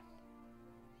Pudge.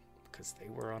 Because they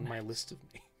were on my list of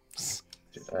names.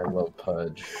 I love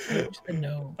Pudge. Pudge the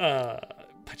gnome.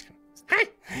 Pudge. Hi!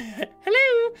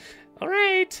 Hello! All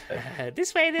right.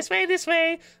 This way, this way, this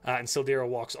way. And Sildira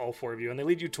walks all four of you, and they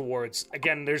lead you towards,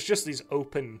 again, there's just these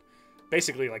open,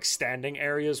 basically like standing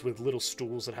areas with little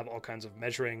stools that have all kinds of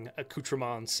measuring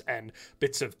accoutrements and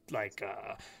bits of like,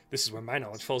 this is where my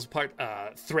knowledge falls apart,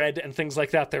 thread and things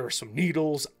like that. There are some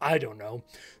needles, I don't know,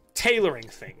 tailoring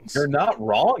things. You're not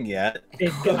wrong yet.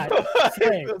 They've got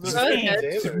threads.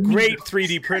 Great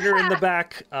 3D printer in the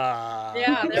back.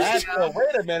 Yeah, there's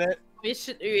Wait a minute. we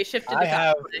shifted I the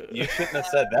have. topic. You shouldn't have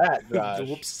said that, Josh.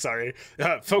 Whoops, sorry.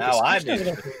 Focus. Now I'm.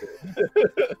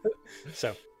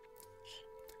 So,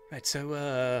 right,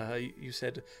 so you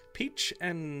said Peach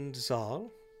and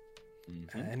Zal.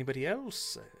 Anybody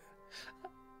else?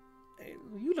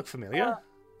 You look familiar.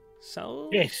 Sal?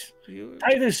 Yes. You...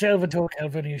 Either Salvatore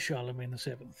Calvinius Charlemagne the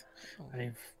Seventh.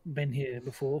 I've been here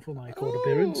before for my court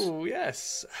appearance. Oh,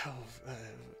 yes. Oh,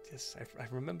 yes, I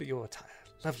remember your attire.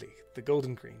 Lovely. The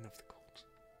golden green of the court.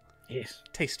 Yes.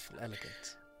 Tasteful,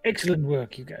 elegant. Excellent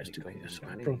work you guys do here, so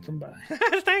I brought them by.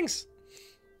 Thanks.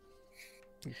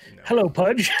 No. Hello,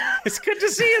 Pudge. It's good to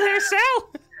see you there,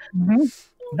 Sal.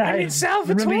 Mm-hmm. I mean,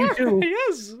 Salvatore. Remember you too.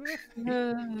 Yes.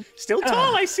 Still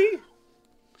tall, I see.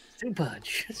 Still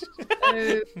Pudge.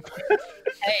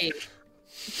 Hey.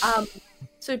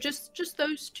 So just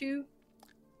those two,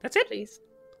 That's it. please.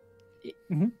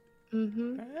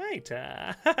 Mm-hmm.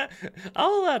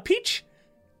 All right. Peach,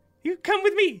 you come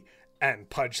with me. And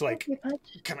Pudge, like, Okay,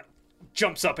 Pudge. kind of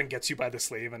jumps up and gets you by the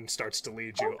sleeve and starts to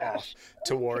lead you off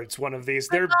towards one of these.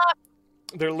 They're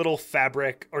little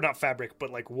fabric, or not fabric,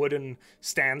 but like wooden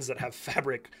stands that have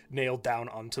fabric nailed down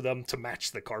onto them to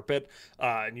match the carpet.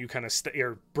 And you kind of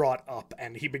you're brought up,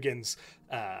 and he begins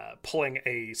pulling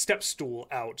a step stool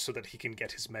out so that he can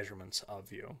get his measurements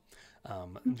of you.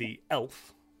 The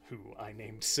elf, who I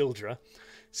named Sildra.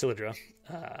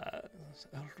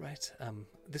 All right,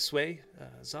 this way,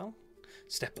 Zal.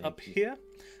 Step up here.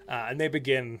 And they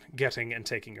begin getting and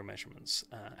taking your measurements.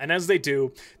 And as they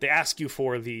do, they ask you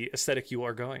for the aesthetic you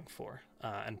are going for.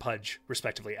 And Pudge,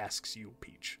 respectively, asks you,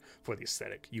 Peach, for the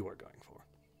aesthetic you are going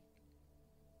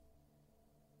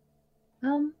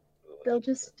for. They'll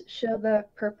just show the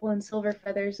purple and silver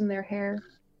feathers in their hair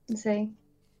and say,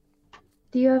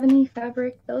 "Do you have any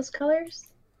fabric those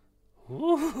colors?"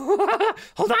 Ooh,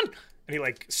 hold on! And he,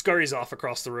 like, scurries off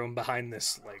across the room behind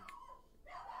this, like...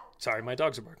 Sorry, my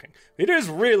dogs are barking. It is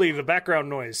really the background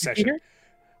noise session.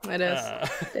 It is.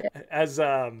 As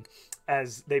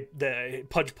as the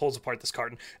Pudge pulls apart this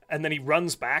carton, and then he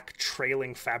runs back,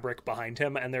 trailing fabric behind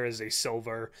him, and there is a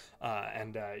silver,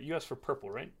 and you asked for purple,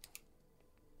 right?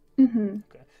 Mm-hmm.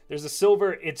 Okay. There's a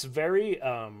silver. It's very,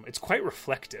 it's quite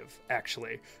reflective,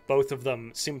 actually. Both of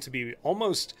them seem to be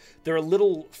almost, they're a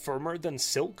little firmer than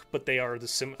silk, but they are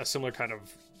a similar kind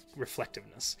of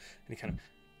reflectiveness.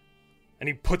 And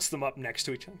he puts them up next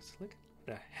to each other. It's like,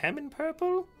 the hem in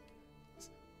purple,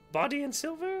 body in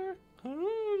silver.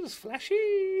 Oh, it's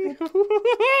flashy.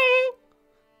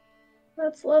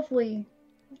 That's lovely.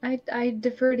 I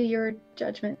defer to your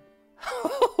judgment.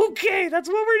 Okay, that's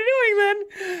what we're doing then.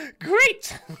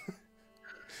 Great.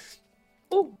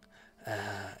 Oh,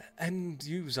 and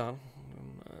you, Zan,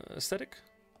 aesthetic?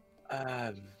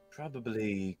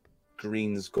 Probably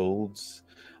greens, golds.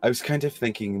 I was kind of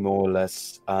thinking more or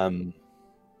less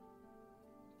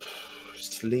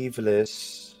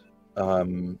sleeveless,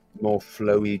 more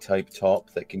flowy type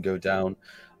top that can go down,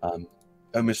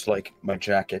 almost like my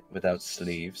jacket without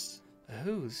sleeves.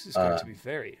 Oh, this is going to be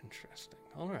very interesting.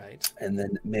 All right. And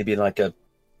then maybe like a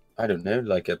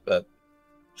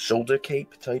shoulder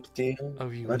cape type deal. Oh,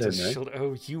 you I want don't a know. shoulder?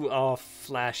 Oh, you are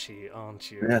flashy, aren't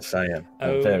you? Yes, I am. I'm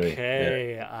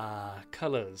Okay.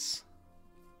 Colors.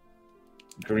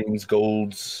 Greens,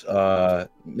 golds,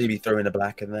 maybe throw in a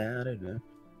black in there. I don't know.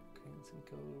 Greens and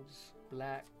golds,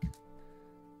 black.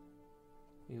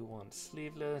 You want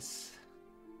sleeveless.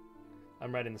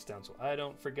 I'm writing this down so I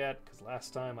don't forget, because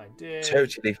last time I did.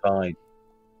 Totally fine.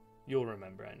 You'll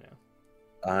remember, I know.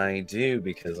 I do,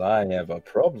 because I have a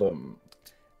problem.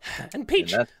 And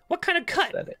Peach, And that's what kind of cut?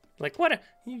 aesthetic. Like, what?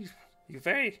 You're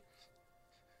very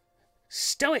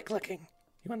stoic looking.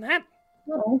 You want that?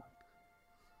 Oh.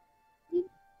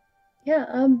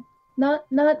 Yeah, not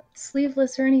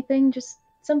sleeveless or anything, just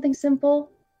something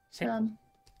simple. You're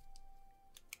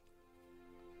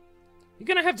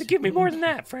gonna have to give me more than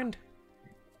that, friend.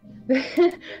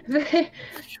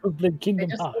 Short-lived Kingdom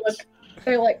just Hearts.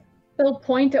 they'll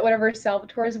point at whatever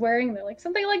Salvatore is wearing. They're like,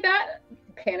 something like that.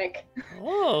 Panic.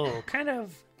 Oh, kind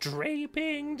of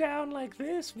draping down like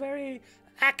this, very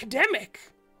academic.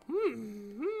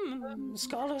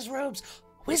 Scholars' robes.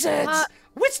 Wizards!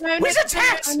 Wizards'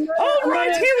 hats! All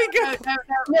right, here we go!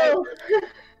 No.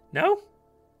 No?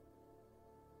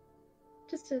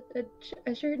 Just a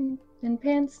shirt and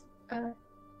pants.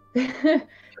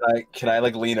 Can I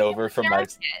like lean over from my?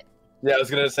 Yeah, I was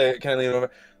gonna say, can I lean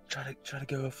over? Try to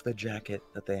go for the jacket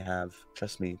that they have.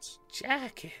 Trust me, it's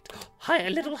Jacket. A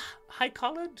little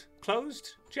high-collared,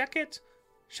 closed jacket.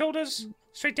 Shoulders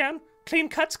straight down. Clean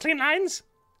cuts, clean lines.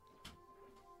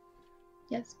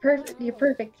 Yes, perfect. You're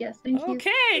perfect. Yes, thank you.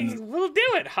 Okay, we'll do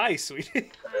it. Hi,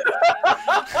 sweetie.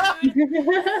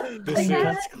 Clean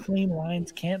cuts, clean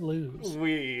lines, can't lose.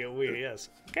 We, yes.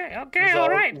 Okay, all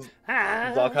right.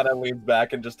 Zal kind of leans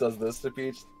back and just does this to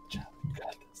Peach. You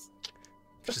got this.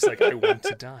 Just like, I want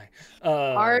to die.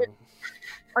 Are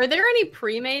there any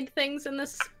pre-made things in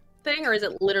this thing, or is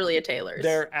it literally a tailor's?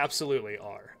 There absolutely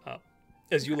are.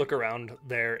 As you look around,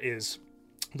 there is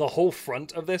the whole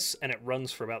front of this, and it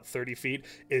runs for about 30 feet,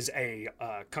 is a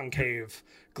concave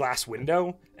glass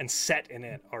window, and set in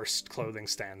it are clothing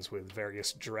stands with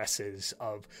various dresses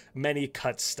of many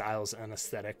cuts, styles, and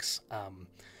aesthetics,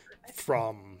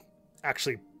 from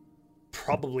actually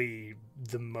probably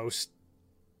the most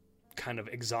kind of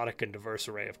exotic and diverse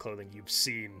array of clothing you've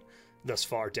seen thus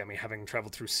far, Demi, having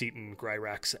traveled through Seaton,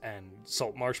 Gryrax, and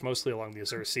Saltmarsh, mostly along the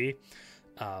Azure Sea.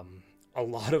 A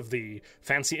lot of the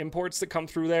fancy imports that come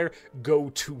through there go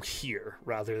to here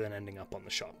rather than ending up on the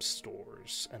shop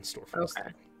stores and storefronts.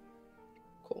 Okay.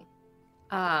 Cool.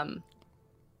 I'm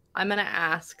gonna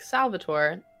ask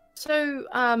Salvatore. So,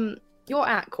 you're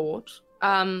at court.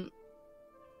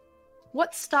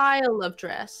 What style of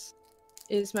dress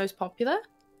is most popular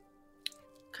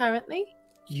currently?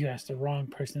 You asked the wrong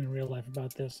person in real life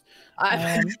about this.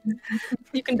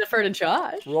 You can defer to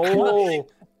Josh. Roll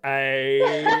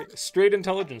a straight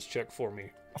intelligence check for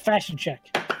me. A fashion check.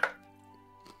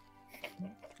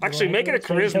 Actually, make it a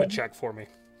Straight charisma intelligence? check for me.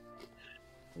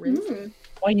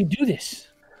 Why you do this?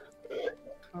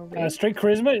 Straight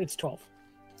charisma, it's 12.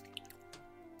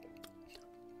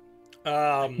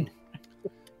 All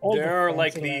There the are fancy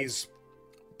like lads. these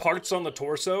parts on the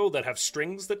torso that have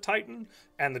strings that tighten,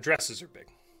 and the dresses are big.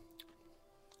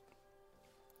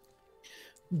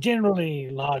 Generally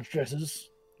large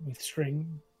dresses with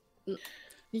string.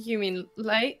 You mean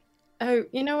light? Oh,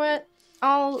 you know what?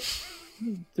 I'll.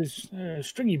 There's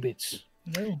stringy bits,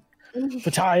 you know,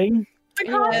 for tying. The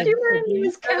costumer and he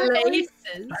was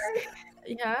Laces.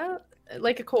 Yeah,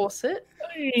 like a corset.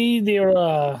 There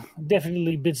are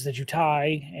definitely bits that you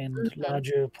tie and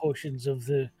larger portions of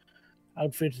the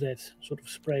outfit that sort of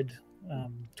spread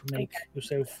to make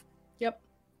yourself Yep.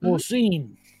 more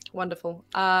seen. Wonderful.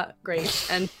 Great.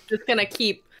 And just gonna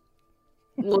keep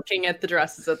looking at the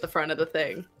dresses at the front of the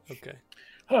thing. Okay.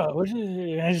 Oh,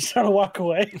 I just try to walk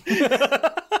away.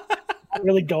 Not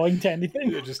really going to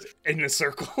anything. You're just in a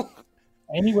circle.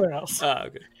 Anywhere else.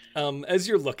 Okay. As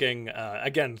you're looking,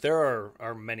 again, there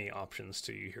are many options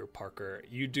to you here, Parker.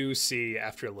 You do see,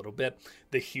 after a little bit,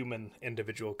 the human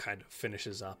individual kind of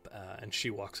finishes up, and she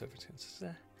walks over to you and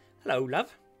says, "Hello,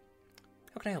 love.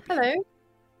 How can I help you?" Hello.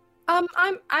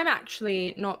 I'm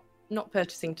actually not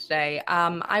purchasing today.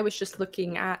 I was just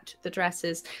looking at the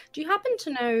dresses. Do you happen to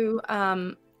know?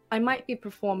 I might be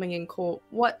performing in court.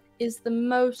 What is the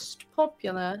most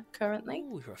popular currently?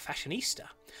 Oh, you're a fashionista.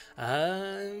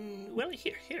 Well,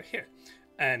 here.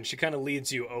 And she kind of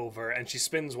leads you over, and she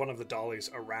spins one of the dollies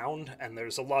around, and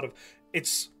there's a lot of...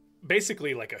 It's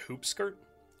basically like a hoop skirt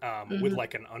with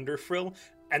like an under frill,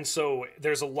 and so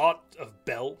there's a lot of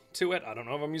bell to it. I don't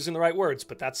know if I'm using the right words,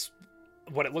 but that's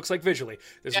what it looks like visually.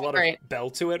 There's a lot of bell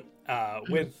to it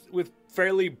with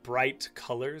fairly bright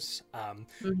colors,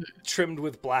 trimmed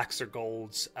with blacks or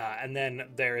golds, and then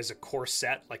there is a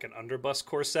corset, like an underbust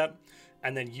corset,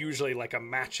 and then usually like a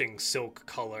matching silk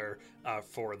color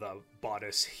for the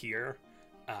bodice here,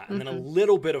 and then a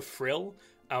little bit of frill,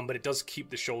 but it does keep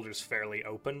the shoulders fairly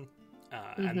open,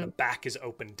 and the back is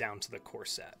open down to the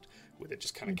corset, with it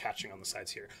just kind of catching on the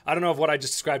sides here. I don't know if what I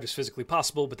just described is physically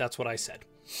possible, but that's what I said.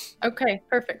 Okay,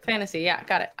 perfect. Fantasy, yeah,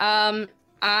 got it. I'm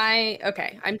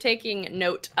taking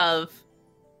note of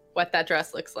what that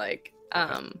dress looks like.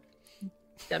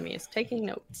 Dummy is taking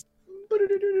notes.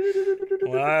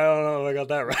 Well, I don't know if I got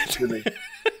that right.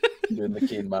 Doing the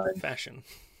keen mind. Fashion.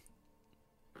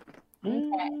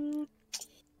 Okay.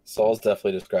 Saul's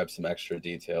definitely described some extra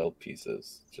detailed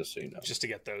pieces, just so you know. Just to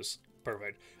get those.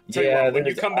 Perfect. When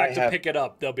you come back to pick it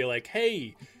up, they'll be like,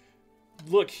 "Hey,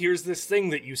 look, here's this thing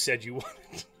that you said you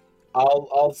wanted."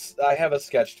 I have a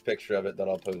sketched picture of it that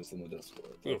I'll post in the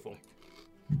Discord. Beautiful.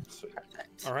 Sweet.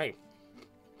 All right.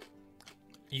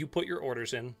 You put your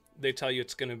orders in. They tell you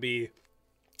it's going to be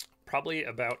probably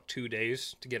about 2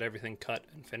 days to get everything cut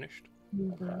and finished.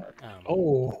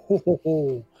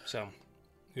 So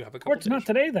you have a couple. Court's not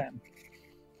today then.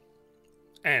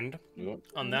 And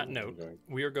on that note,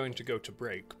 we are going to go to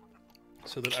break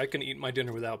so that I can eat my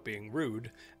dinner without being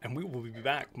rude, and we will be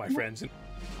back, my friends.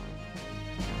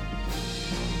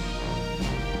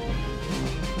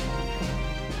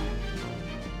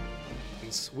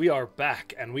 We are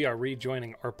back, and we are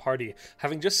rejoining our party,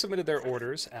 having just submitted their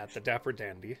orders at the Dapper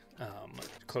Dandy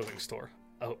clothing store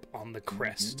up on the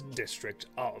Crest district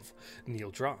of Neil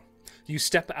Draw. You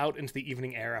step out into the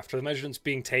evening air after the measurements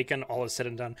being taken, all is said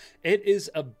and done. It is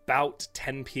about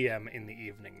 10 p.m. in the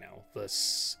evening now.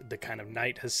 The kind of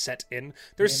night has set in.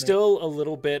 There's still a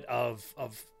little bit of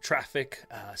traffic,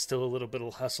 still a little bit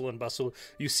of hustle and bustle.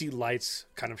 You see lights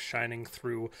kind of shining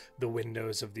through the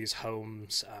windows of these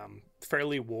homes,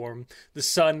 fairly warm. The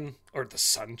sun,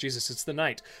 Jesus, it's the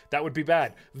night. That would be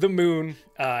bad. The moon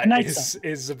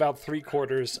is about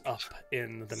 3/4 up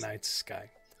in the night sky.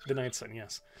 The night sun,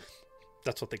 yes.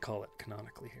 That's what they call it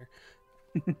canonically here.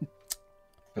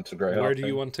 That's a great Where do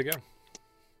you want to go?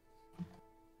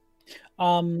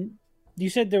 You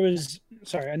said there was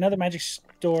another magic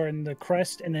store in the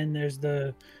Crest, and then there's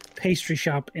the pastry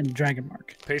shop in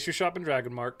Dragonmark. Pastry shop in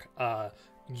Dragonmark.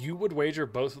 You would wager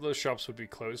both of those shops would be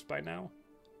closed by now?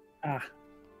 Of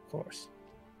course.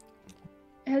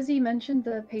 Has he mentioned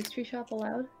the pastry shop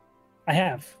aloud? I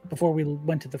have. Before we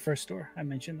went to the first store, I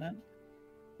mentioned that.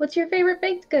 What's your favorite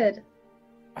baked good?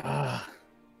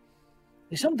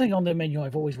 There's something on the menu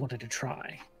I've always wanted to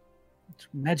try. It's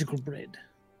magical bread.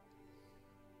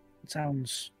 It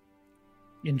sounds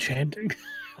enchanting.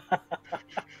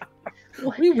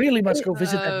 We really must go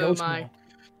visit that ghost now.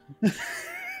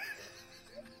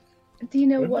 Do you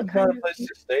know what kind of place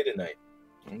to stay tonight?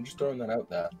 I'm just throwing that out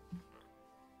there.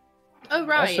 Oh,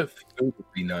 right. Also, food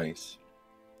would be nice.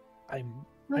 I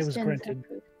was granted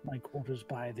my quarters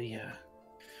by the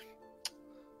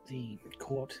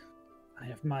court. I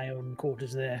have my own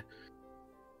quarters there.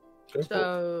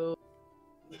 So,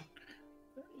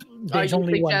 there's are you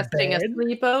only suggesting a one bed.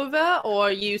 sleepover, or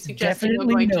are you suggesting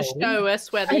Definitely you're going to show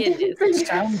us where the inn is? It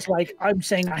sounds like I'm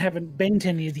saying I haven't been to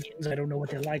any of the inns. I don't know what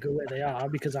they're like or where they are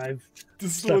because I've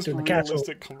This is the stuck most in the castle.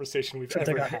 realistic conversation we've since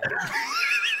I ever got had. here.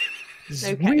 There's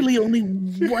Okay. really only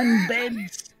one bed.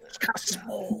 It's got a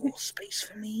small space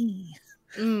for me.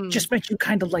 Just met you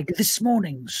kind of like this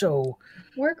morning, so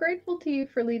We're grateful to you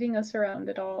for leading us around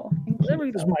at all.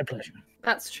 it was my pleasure.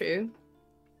 That's true.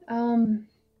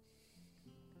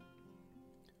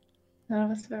 None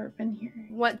of us have ever been here.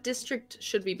 What district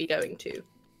should we be going to?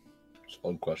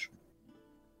 Solid question.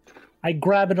 I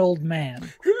grab an old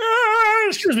man.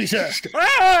 Excuse me, sir.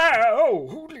 Oh,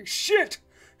 holy shit!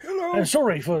 Hello. I'm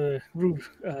sorry for the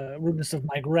rudeness of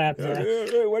my grab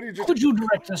there. What did you just... Could you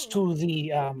direct us to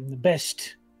the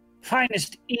best,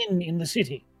 finest inn in the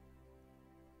city?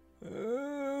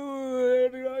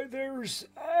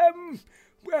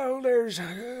 There's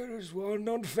one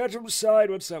on Fettam Side.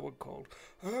 What's that one called?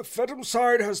 Fettam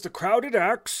Side has the Crowded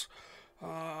Axe.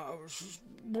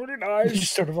 Pretty nice.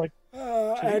 Just sort of like,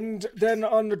 And then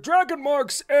on the Dragon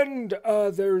Mark's end,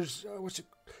 there's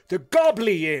the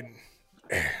Goblin Inn.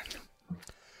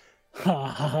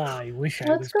 I wish I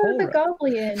Let's was go to the poorer.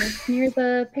 Goblin Inn. It's near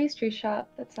the pastry shop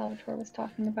that Salvatore was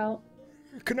talking about.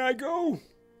 Can I go?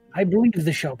 I believe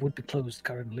the shop would be closed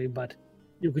currently, but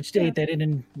you could stay at that inn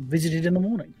and visit it in the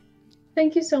morning.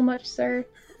 Thank you so much, sir.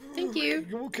 Thank you.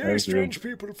 Okay, Thank you. strange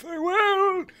people,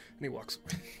 farewell. And he walks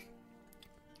away.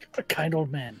 A kind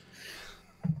old man.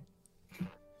 I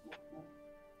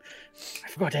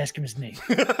forgot to ask him his name.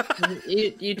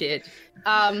 You did.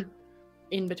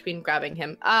 In between grabbing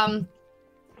him.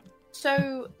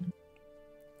 So,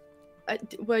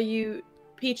 were you,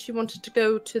 Peach? You wanted to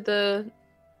go to the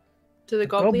Goblin?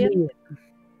 Goblin.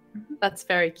 That's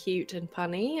very cute and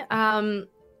funny.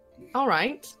 All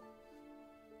right.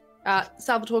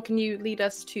 Salvatore, can you lead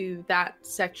us to that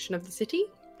section of the city?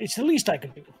 It's the least I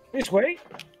could do. This way.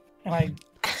 And I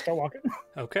start walking.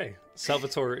 Okay,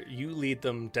 Salvatore, you lead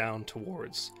them down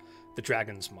towards the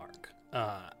Dragon's Mark.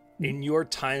 In your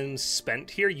time spent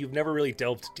here, you've never really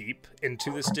delved deep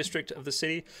into this district of the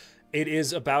city. It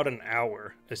is about an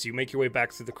hour as you make your way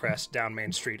back through the crest, down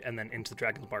Main Street, and then into the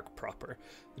Dragon's Mark proper.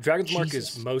 The Dragon's Mark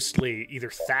is mostly either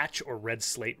thatch or red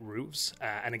slate roofs,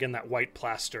 and again, that white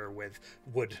plaster with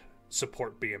wood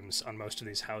support beams on most of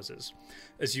these houses.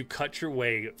 As you cut your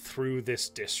way through this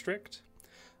district,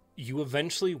 you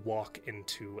eventually walk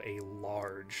into a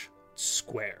large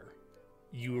square.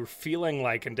 You're feeling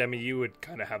like, and Demi, you would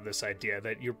kind of have this idea,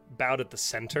 that you're about at the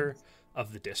center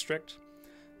of the district.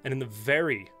 And in the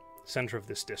very center of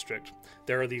this district,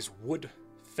 there are these wood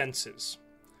fences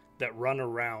that run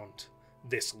around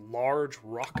this large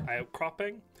rock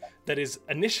outcropping that is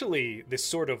initially this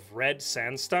sort of red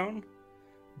sandstone,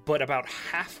 but about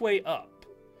halfway up,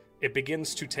 it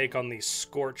begins to take on these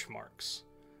scorch marks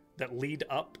that lead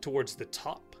up towards the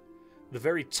top. The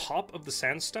very top of the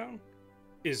sandstone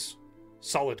is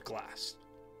solid glass.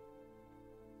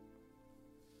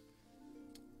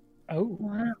 Oh.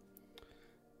 Wow.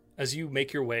 As you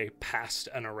make your way past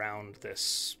and around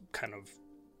this kind of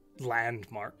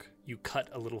landmark, you cut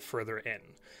a little further in.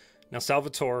 Now,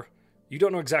 Salvatore, you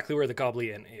don't know exactly where the Goblin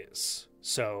Inn is,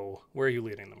 so where are you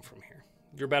leading them from here?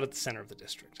 You're about at the center of the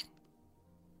district.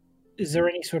 Is there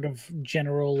any sort of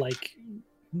general, like,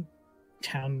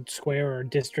 town square or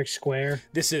district square?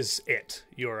 This is it.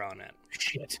 You're on it.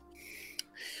 Shit.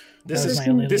 This That is was my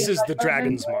only this lead. is the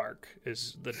Dragon's Mark,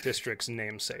 is the district's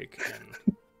namesake.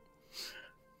 And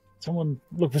Someone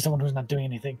look for someone who's not doing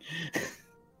anything.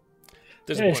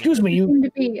 there's Hey, one- excuse me, you. Seem to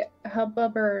be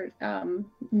hubbub or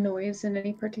noise in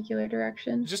any particular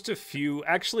direction. Just a few.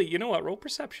 Actually, you know what? Roll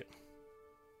perception.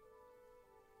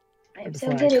 I am Before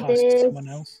so I good at cost this. someone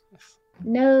else.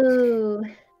 No.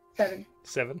 7.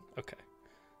 7? Okay.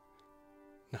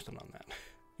 Nothing on that.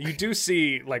 You do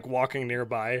see, like, walking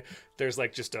nearby, there's,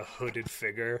 like, just a hooded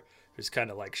figure who's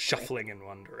kind of, like, shuffling in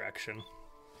one direction.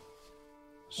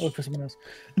 I'll look for someone else.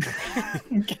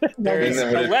 There is the a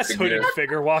hooded less figure. hooded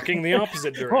figure walking the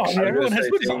opposite Oh, direction. yeah. I Everyone was has say,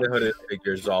 hoods seeing on. the hooded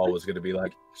figure, Zal was going to be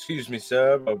like, "Excuse me,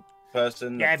 sir, a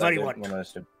person." Yeah, that very didn't what? wanna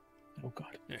assume. Oh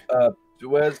god.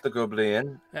 Where's the Goblin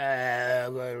Inn?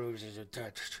 Where is it?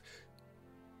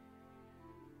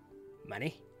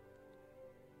 Money?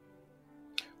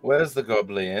 Where's the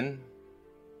Goblin Inn?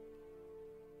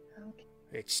 Okay.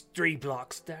 It's 3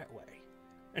 blocks that way.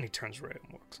 And he turns around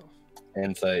and walks off.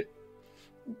 Insight.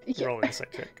 Yeah. Roll an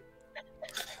insight check.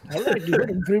 All right, you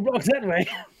went 3 blocks that way.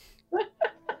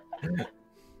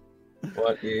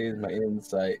 What is my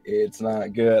insight? It's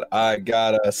not good. I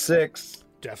got a 6.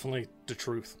 Definitely the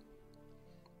truth.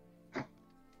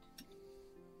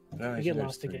 No, I get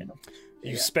lost again.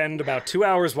 You spend about 2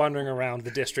 hours wandering around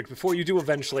the district before you do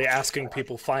eventually asking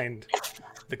people find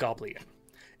the Goblin Inn.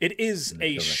 It is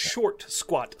a short,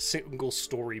 squat,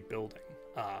 single-story building,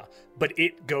 but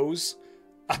it goes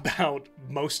about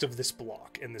most of this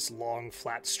block in this long,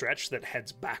 flat stretch that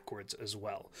heads backwards as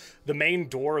well. The main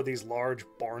door are these large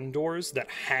barn doors that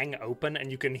hang open,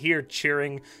 and you can hear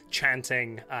cheering,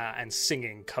 chanting, and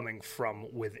singing coming from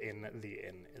within the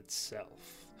inn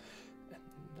itself. And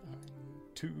 9,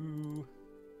 2...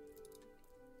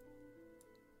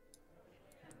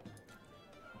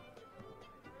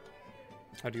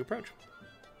 How do you approach?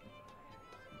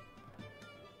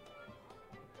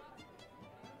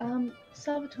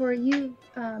 Salvatore, you've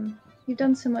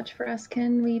done so much for us.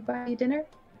 Can we buy you dinner?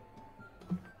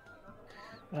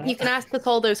 You can ask us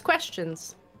all those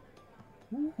questions.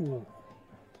 Ooh.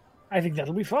 I think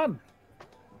that'll be fun.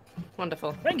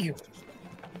 Wonderful. Thank you.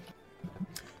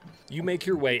 You make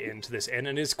your way into this inn,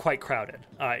 and it is quite crowded.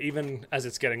 Even as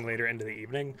it's getting later into the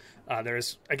evening,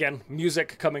 there's, again,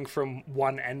 music coming from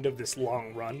one end of this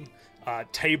long run.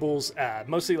 Tables,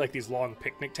 mostly like these long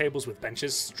picnic tables with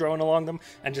benches strewn along them,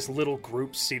 and just little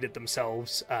groups seated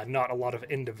themselves. Not a lot of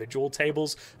individual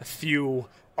tables, a few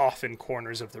off in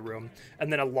corners of the room,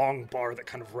 and then a long bar that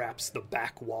kind of wraps the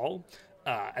back wall.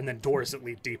 And then doors that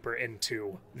lead deeper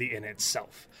into the inn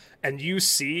itself. And you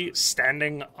see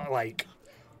standing, like,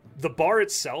 the bar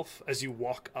itself, as you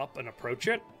walk up and approach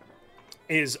it,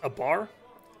 is a bar,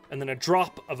 and then a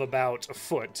drop of about a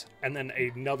foot, and then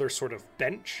another sort of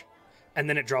bench, and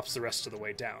then it drops the rest of the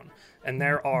way down. And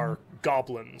there are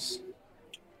goblins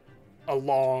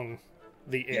along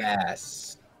the inn.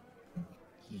 Yes.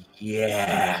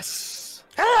 Yes.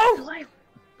 Hello!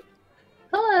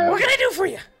 Hello. What can I do for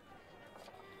you?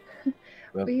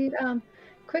 We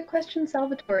quick question,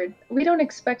 Salvatore. We don't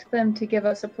expect them to give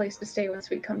us a place to stay once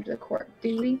we come to the court,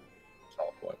 do we?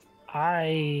 Oh, boy.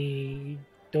 I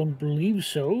don't believe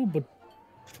so, but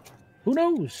who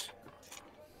knows?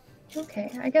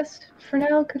 Okay, I guess for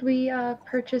now, could we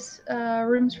purchase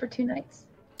rooms for 2 nights?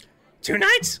 2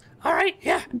 nights? All right,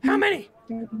 yeah. How many?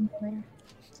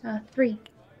 3.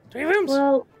 3 rooms?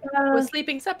 Well, We're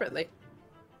sleeping separately.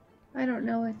 I don't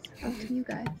know. It's up to you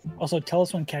guys. Also, tell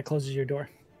us when Cat closes your door.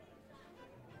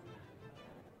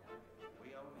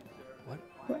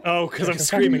 Oh, because I'm Just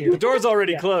screaming. you. The door's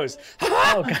already closed.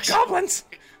 Oh, gosh. Goblins!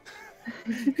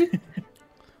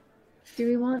 Do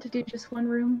we want to do just 1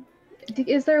 room?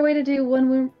 Is there a way to do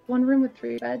one room with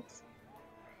 3 beds?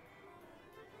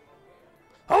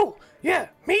 Oh, yeah,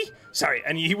 me? Sorry,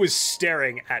 and he was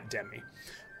staring at Demi.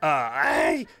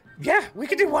 Yeah, we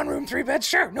could do 1 room, 3 beds,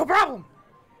 sure, no problem.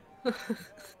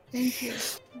 Thank you.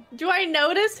 Do I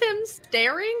notice him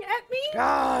staring at me?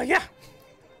 Yeah,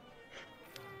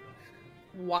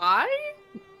 Why?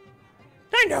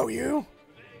 I know you.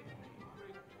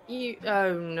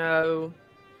 Oh no.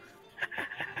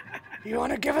 You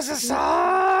want to give us a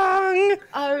song?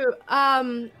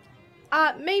 Oh,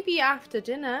 maybe after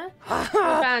dinner.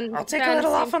 I'll take a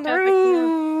little off on the seems perfect now.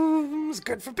 rooms.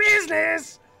 Good for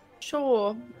business.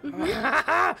 Sure.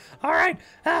 All right,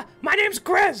 my name's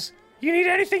Grez. You need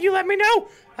anything, you let me know.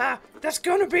 That's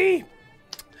gonna be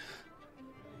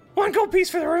 1 gold piece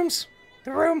for the rooms.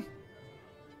 The room.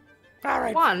 All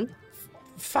right. 1.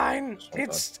 Fine.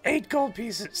 It's 8 gold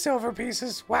pieces, silver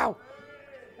pieces. Wow.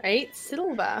 8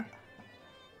 silver.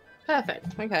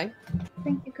 Perfect. Okay.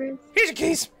 Thank you, Chris. Here's your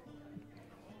keys.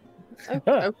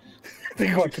 Oh, They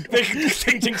go out the door. They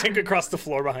tink, tink, tink across the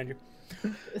floor behind you.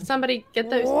 somebody get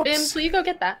those. Whoops. Bim, will you go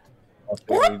get that?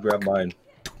 Let me grab mine.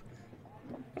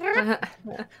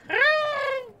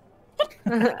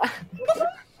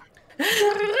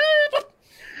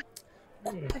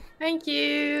 Thank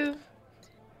you.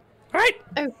 All right.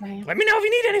 Okay. Let me know if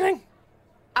you need anything.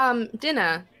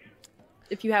 Dinner.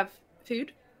 If you have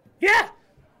food. Yeah.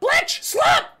 Bletch,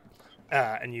 slut.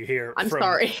 And you hear I'm from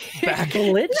sorry. back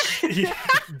Glitch?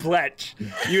 Bletch.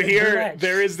 You hear Bletch.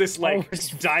 there is this like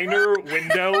diner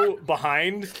window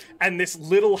behind, and this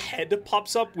little head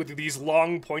pops up with these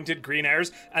long pointed green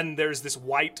hairs, and there's this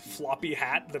white floppy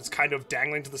hat that's kind of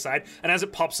dangling to the side. And as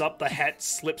it pops up, the hat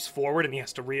slips forward, and he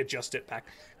has to readjust it back.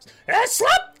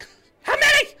 Slut! How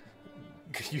many?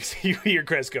 You hear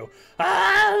Grez go, 4!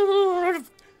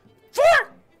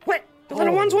 Wait, the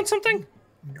little ones want something?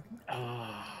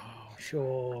 Oh,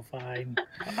 sure, fine.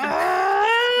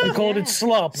 Ah! We called it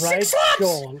slop, right? 6 slops!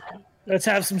 Sure. Let's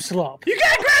have some slop. You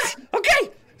got it, Grez? Okay!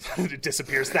 It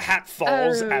disappears. The hat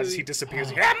falls as he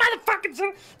disappears. Yeah, motherfucking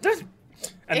son.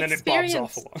 And then it bobs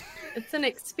off along. It's an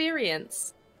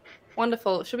experience.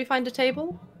 Wonderful. Should we find a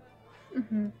table?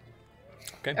 Mm-hmm.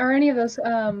 Okay. Are any of those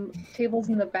tables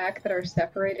in the back that are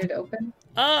separated open?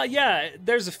 Yeah,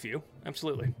 there's a few.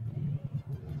 Absolutely.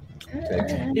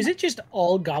 Is it just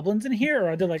all goblins in here, or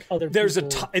are there like other There's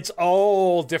people? it's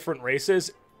all different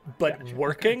races, but Gotcha,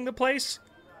 working the place,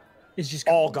 It's just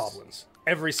all goblins.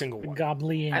 Every single one.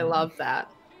 Goblin. I love that.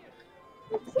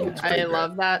 It's I pretty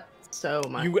love that so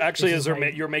much. You actually, This as is my-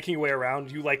 you're making your way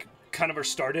around, you like kind of are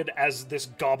started as this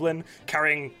goblin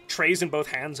carrying trays in both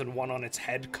hands and one on its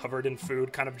head covered in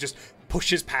food, kind of just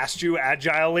pushes past you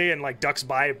agilely and like ducks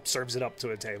by, serves it up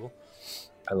to a table.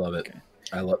 I love it.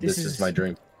 I love this. This Is is- my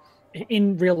dream.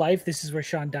 In real life, this is where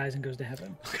Sean dies and goes to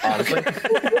heaven. Honestly,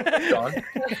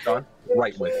 John,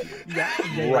 right with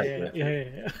you.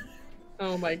 Yeah.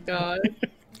 Oh my god.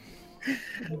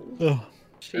 Oh,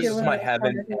 This is my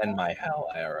heaven and my hell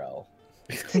IRL.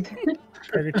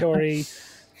 purgatory,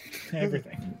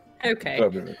 everything. Okay.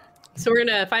 So we're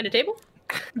gonna find a table?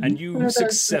 And you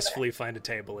successfully find a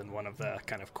table in one of the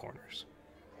kind of corners.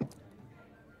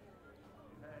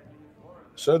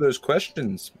 So those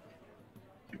questions.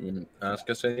 You want to ask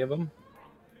us any of them?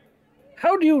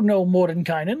 How do you know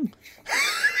Mordenkainen?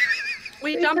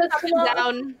 We jumped up and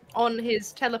down on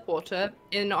his teleporter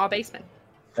in our basement.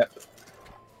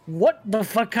 What the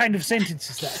fuck kind of sentence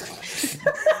is that?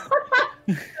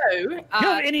 So, Do you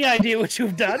have any idea what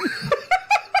you've done?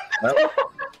 Well,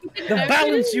 The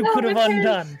balance you could have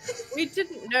undone. we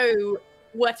didn't know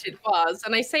what it was,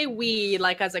 and I say we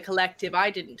like as a collective. I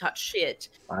didn't touch shit.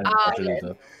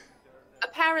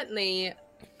 Apparently,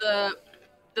 the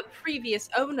previous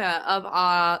owner of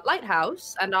our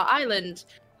lighthouse and our island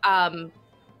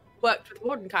worked with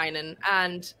Mordenkainen,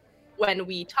 and when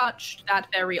we touched that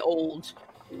very old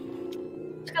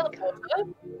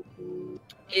teleporter,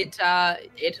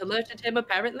 it alerted him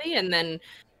apparently, and then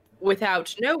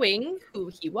without knowing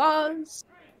who he was,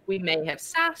 we may have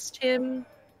sassed him.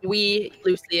 We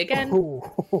loosely again,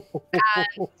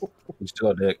 He's still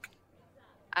a dick.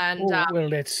 and well,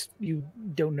 that's you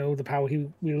don't know the power he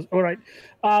wields. All right.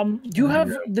 Do you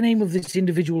have the name of this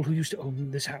individual who used to own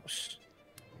this house?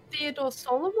 Theodore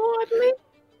Solomon, I believe.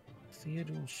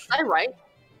 Theodore. Is that right?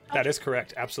 That is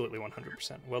correct. Absolutely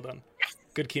 100%. Well done.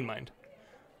 Good keen mind.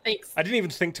 Thanks. I didn't even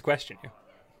think to question you.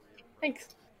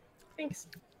 Thanks.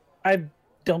 I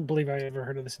don't believe I ever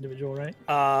heard of this individual, right?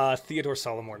 Theodore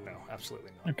Solomon, no.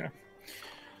 Absolutely not. Okay.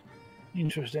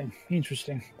 Interesting.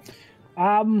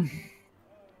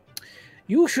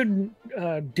 You shouldn't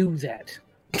do that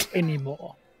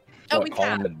anymore. Oh, What, we call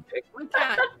him can. a dick? We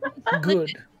can.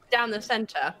 Good. Down the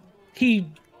center.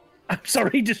 I'm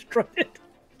sorry, he destroyed it.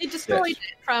 He destroyed it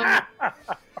from,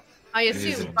 I He's a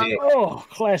assume, from dick. Oh,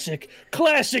 classic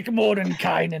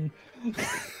Mordenkainen.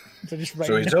 So just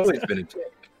So he's always been a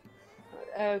dick.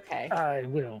 Okay. I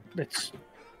will. It's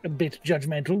a bit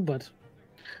judgmental, but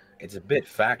It's a bit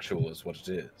factual, is what it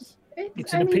is.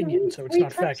 It's an opinion, so it's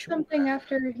not touched factual. Something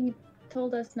after he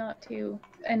told us not to,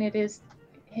 and it is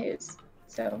his.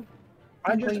 So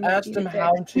I we just know asked he's him a dick.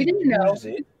 how to We didn't know. use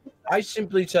it. I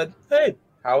simply said, "Hey,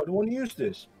 how do you want to use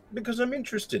this?" Because I'm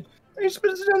interested. And he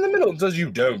splits it down the middle and says, "You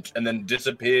don't," and then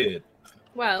disappeared.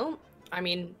 Well, I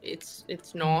mean, it's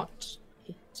not.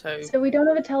 So So we don't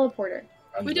have a teleporter.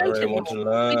 I'm We don't sorry, I want to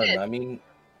anymore. We learn. did. I mean,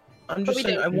 I'm But just we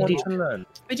saying, I don't. want Indeed. to learn.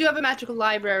 we do have a magical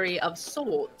library of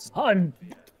sorts.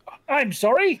 I'm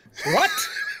sorry. What?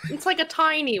 It's like a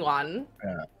tiny one.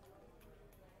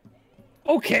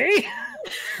 Okay.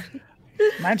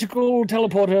 Magical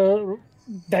teleporter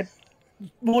that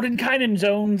Mordenkainen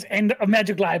owns and a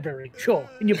magic library. Sure,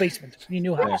 in your basement, in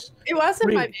your new house. It was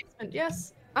in my Really? basement.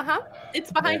 Yes.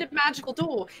 It's behind a magical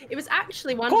door. It was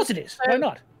actually one. Of course it is. Why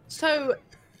not? So,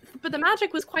 but the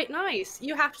magic was quite nice.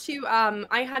 You have to,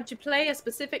 I had to play a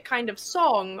specific kind of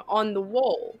song on the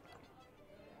wall.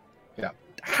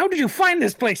 How did you find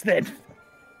this place then?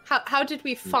 How did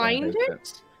we find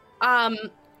makes it? Our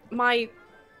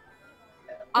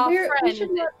We friend.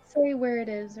 should not say where it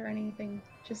is or anything.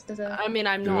 Just as a. I mean,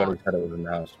 I'm We not. already said it was in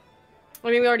the house. I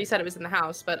mean, we already said it was in the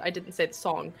house, but I didn't say the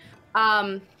song.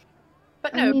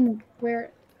 But no, I mean,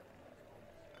 where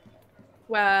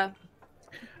where?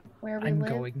 we I'm live.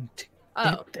 going to.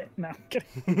 Oh, No, I'm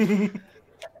kidding.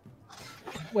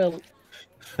 Well,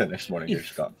 The next morning, you're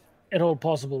Scott. at all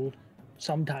possible,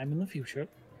 sometime in the future,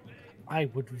 I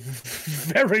would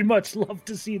very much love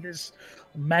to see this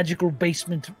magical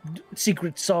basement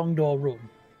secret song door room.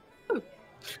 Could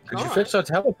you Alright. fix our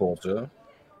teleporter?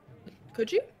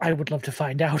 could you? I would love to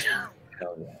find out.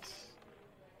 Hell yes.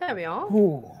 There we are.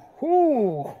 Ooh.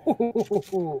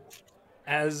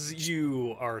 As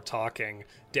you are talking,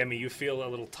 Demi, you feel a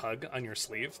little tug on your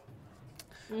sleeve.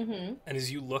 Mm-hmm. And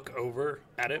as you look over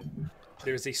at it,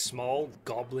 there's a small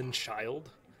goblin child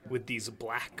with these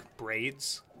black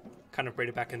braids, kind of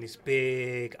braided back, and these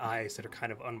big eyes that are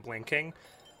kind of unblinking.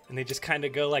 And they just kind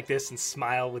of go like this and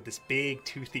smile with this big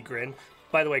toothy grin.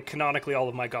 By the way, canonically, all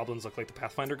of my goblins look like the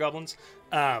Pathfinder goblins.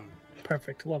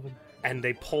 Perfect. Love him. And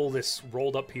they pull this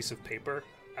rolled up piece of paper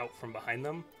out from behind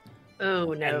them.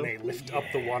 Oh no, And they lift up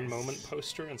the one moment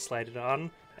poster and slide it on.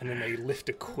 And then they lift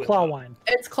a quill. Claw up. wine.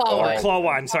 it's Or Clawwine.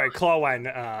 Clawwine, sorry,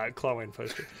 Clawwine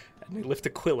poster. And they lift a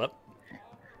quill up.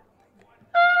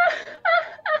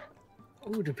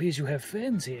 Oh, it appears you have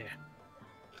fans here.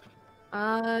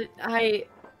 I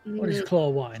What is claw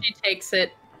wine? She takes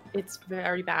it. It's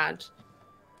very bad.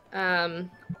 And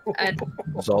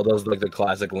Zal does like the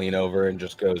classic lean over and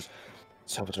just goes,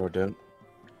 Salvatore, don't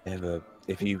ever,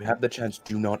 if you have the chance,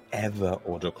 do not ever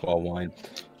order claw wine.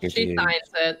 she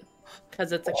signs it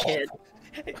because it's a kid.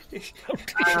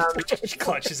 She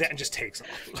clutches it and just takes off.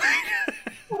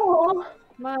 Oh,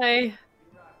 My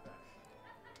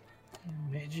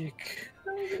Magic.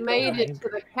 made it to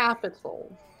the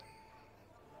capital.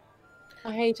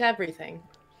 I hate everything.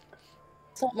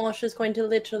 Saltmarsh is going to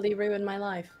literally ruin my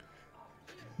life.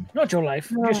 Not your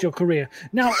life, just your career.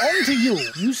 Now, on to you.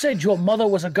 You said your mother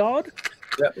was a god?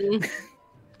 Yep.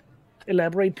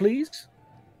 Elaborate, please.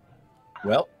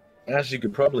 Well, as you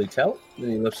could probably tell,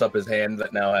 and he lifts up his hand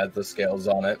that now has the scales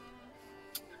on it.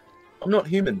 I'm not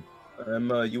human.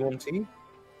 I'm UNT. You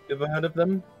ever heard of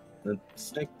them? The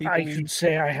snake people? I can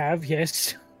say I have,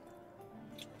 yes.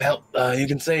 Well, you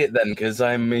can say it then, because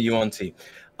I'm a UNT.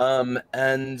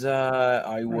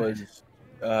 I was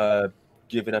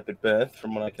given up at birth,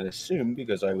 from what I can assume,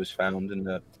 because I was found in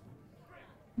the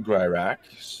Gryrac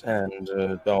and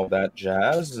all that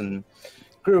jazz, and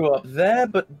grew up there.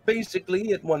 But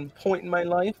basically, at one point in my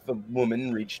life, a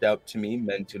woman reached out to me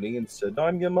mentally and said,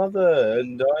 I'm your mother,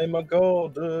 and I'm a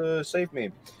god, save me.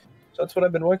 So that's what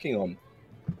I've been working on.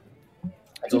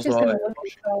 That's I'm just also gonna how I- look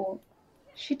and go.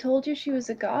 She told you she was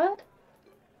a god?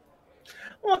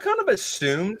 Well, I kind of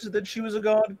assumed that she was a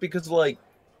god because, like,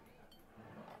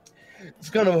 it's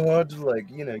kind of hard to, like,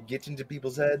 get into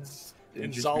people's heads. and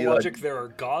In just Zal be logic, like, there are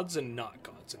gods and not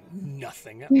gods, and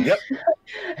nothing else. Yep.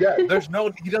 Yeah, he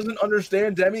doesn't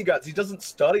understand demigods. He doesn't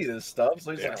study this stuff,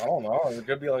 so he's like, I don't know, it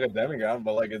could be like a demigod,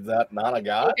 but, like, is that not a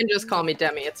god? You can just call me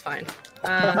Demi. It's fine. Oh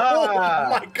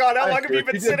my god, how I long have you see what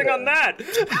been you did sitting there. on that?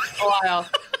 a while.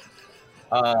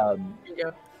 There you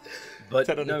go. But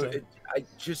 10 out of no, 10.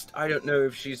 I don't know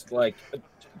if she's like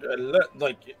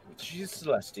she's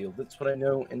celestial. That's what I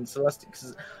know in celestial.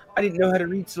 Cause I didn't know how to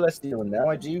read celestial, and now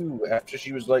I do. After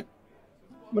she was like,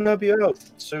 "I'm gonna help you out,"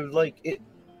 so like it.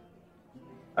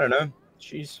 I don't know.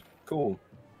 She's cool.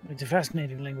 It's a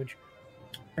fascinating language.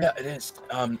 Yeah, it is.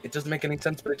 It doesn't make any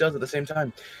sense, but it does at the same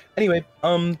time. Anyway,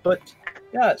 but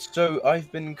yeah. So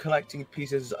I've been collecting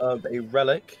pieces of a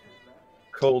relic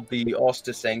called the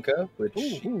Ostasenka, which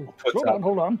Ooh, puts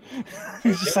hold on.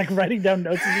 He's just like writing down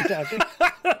notes as you're talking.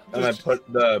 and I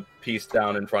put the piece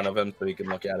down in front of him so he can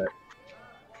look at it.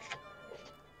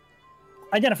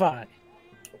 Identify.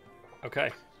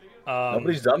 Okay.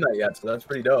 Nobody's done that yet, so that's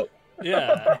pretty dope.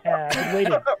 Yeah. I've been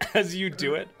waiting. As you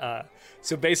do it,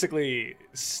 so basically,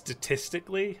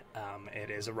 statistically, it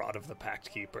is a Rod of the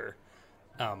Pact Keeper.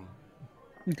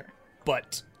 Okay.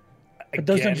 But But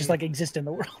those don't again- just like exist in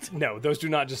the world. No, those do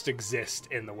not just exist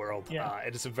in the world. Yeah.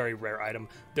 It is a very rare item.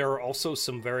 There are also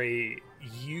some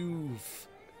you've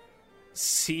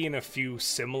seen a few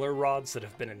similar rods that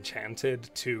have been enchanted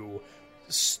to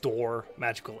store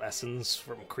magical essence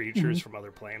from creatures from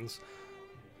other planes.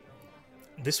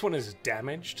 This one is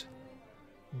damaged,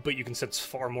 but you can sense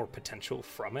far more potential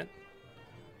from it.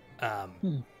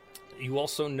 You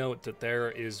also note that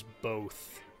there is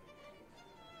both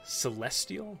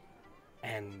celestial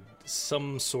and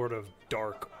some sort of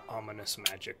dark, ominous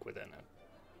magic within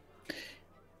it.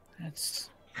 That's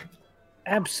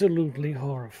absolutely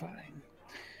horrifying.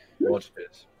 Watch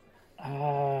this.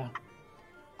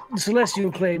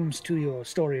 Celestial claims to your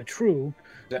story are true.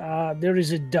 There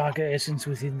is a darker essence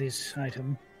within this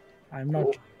item. I'm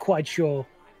not quite sure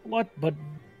what, but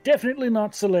definitely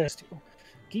not celestial.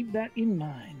 Keep that in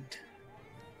mind.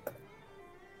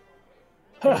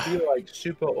 It'd be like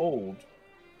super old.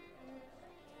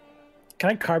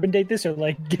 Can I carbon date this or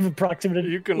like give approximate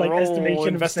You can like roll estimation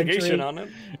investigation of on it.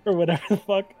 or whatever the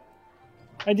fuck?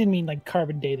 I didn't mean like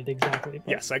carbon date it exactly. But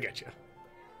Yes, I get you.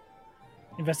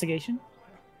 Investigation.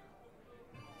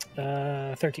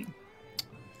 13.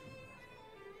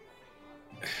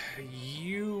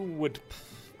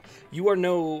 You are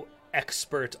no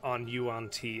expert on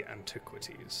UNT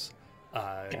antiquities.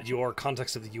 Your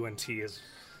context of the UNT is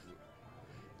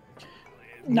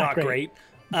not great.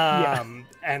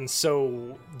 And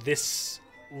so this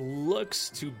looks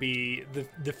to be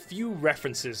the few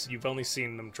references you've only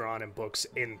seen them drawn in books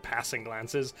in passing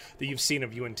glances that you've seen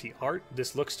of UNT art.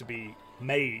 This looks to be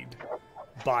made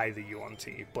by the UNT,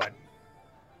 but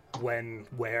when,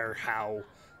 where, how,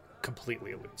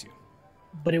 completely eludes you.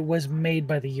 But it was made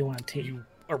by the UNT. You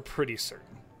are pretty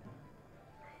certain.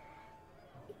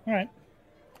 All right.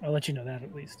 I'll let you know that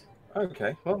at least.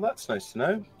 Okay, well that's nice to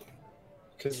know.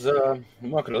 Because I'm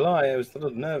not gonna lie, I was a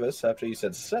little nervous after you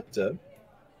said scepter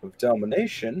of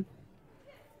domination,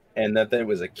 and that there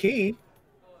was a key.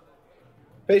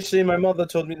 Basically, my mother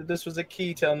told me that this was a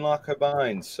key to unlock her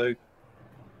binds, so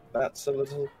that's a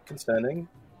little concerning.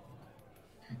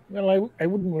 Well, I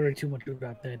wouldn't worry too much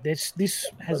about that. This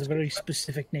has a very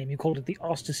specific name. You called it the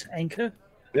Ostus Anchor?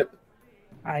 Yep.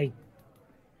 I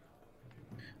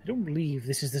don't believe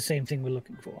this is the same thing we're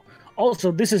looking for.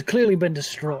 Also, this has clearly been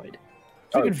destroyed.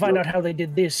 If we can find out how they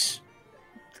did this,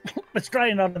 let's try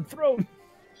it on the throne.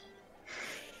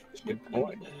 Good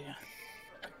point.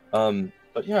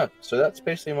 But yeah, so that's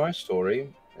basically my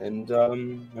story, and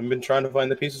I've been trying to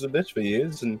find the pieces of this for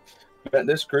years, and met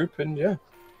this group, and yeah.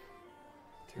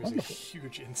 There's Wonderful. a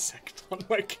huge insect on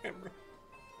my camera.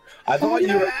 I thought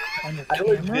you were. On your I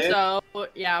camera? legit So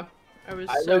yeah, I was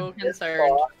I so legit concerned.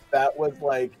 thought that was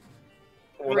like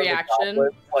one of the Reaction?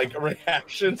 goblins, like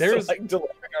reactions. There's- to, like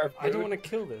delivering our food. I don't want to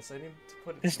kill this. I need to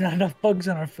put it. There's not enough bugs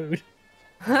on our food.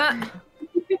 You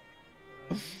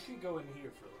can go in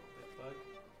here for a little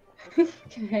bit, bud.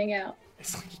 Can hang out.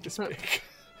 It's like this big.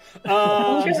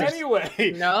 Jesus.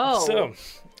 Anyway. No. So.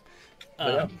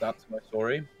 But yeah, that's my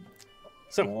story.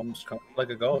 So- Mom's kind of like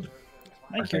a god.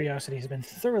 My curiosity has been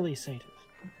thoroughly sated.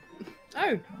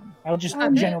 Oh, I'll just Oh,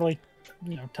 man. generally,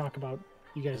 talk about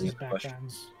you guys' Good question.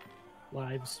 backgrounds,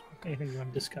 lives, anything you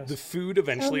want to discuss. The food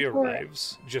eventually Go for it.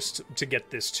 arrives just to get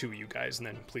this to you guys, and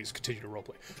then please continue to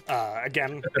roleplay.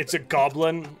 Again, it's a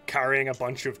goblin carrying a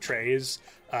bunch of trays.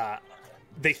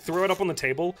 They throw it up on the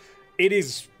table. It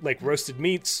is like roasted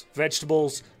meats,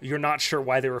 vegetables. You're not sure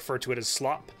why they refer to it as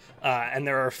slop. And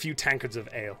there are a few tankards of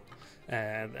ale.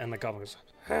 And the goblin goes,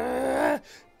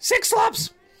 6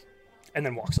 slops! And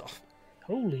then walks off.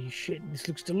 Holy shit, this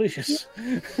looks delicious.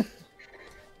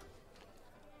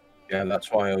 Yeah,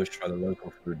 that's why I always try the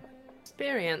local food.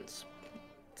 experience.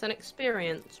 It's an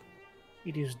experience.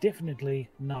 It is definitely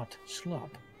not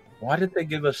slop. Why did they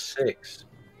give us 6?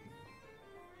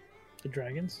 The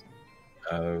dragons.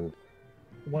 Oh,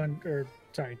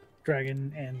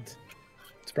 Dragon and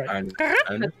Sprite.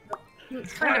 and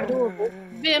It's kind of horrible.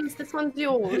 Vims, this one's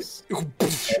yours.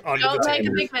 Onto Don't the make a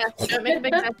table. big mess. Don't make a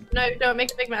big mess. No, don't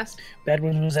make a big mess. That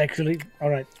one was actually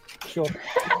alright. Sure.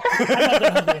 I'm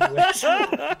not that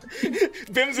hungry anyways.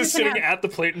 Vims is sitting at the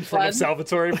plate in front of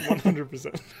Salvatore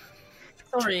 100%.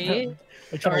 Sorry.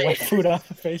 I try to wipe food off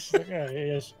the face. Like, oh,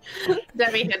 yes.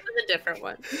 Debbie hit with a different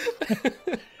one.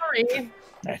 Sorry.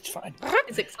 That's fine.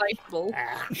 It's excitable.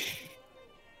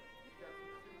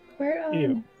 Where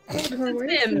Ew. where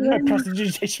It's is him. I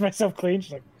prestidigitation myself clean.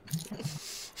 She's like,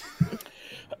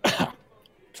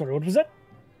 sorry, what was that?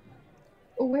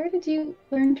 where did you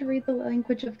learn to read the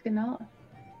language of Ganath?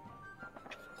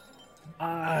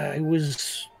 I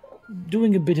was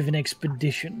doing a bit of an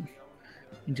expedition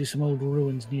into some old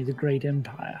ruins near the Great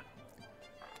Empire.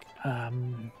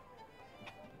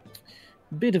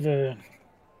 Bit of a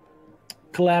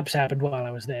collapse happened while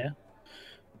I was there.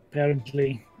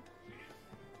 Apparently,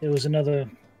 there was another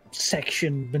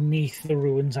section beneath the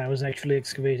ruins I was actually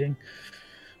excavating,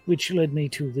 which led me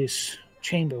to this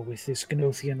chamber with this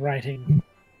Ganothian writing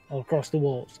all across the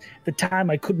walls. At the time,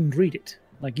 I couldn't read it,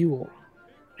 like you all.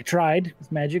 I tried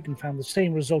with magic and found the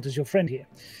same result as your friend here.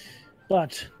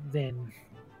 But then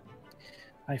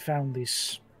I found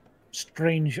this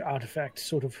strange artifact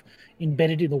sort of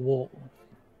embedded in the wall.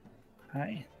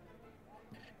 I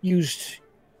used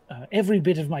every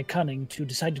bit of my cunning to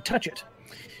decide to touch it.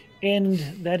 And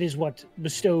that is what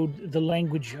bestowed the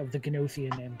language of the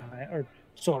Ganothian Empire,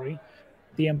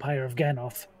 the Empire of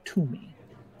Ganoth, to me.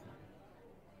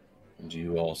 do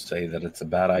you all say that it's a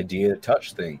bad idea to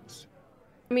touch things?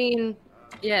 I mean,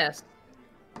 yes.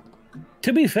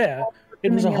 To be fair,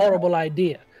 it was a horrible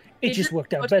idea. It He just didn't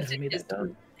worked out put better it for in me his- that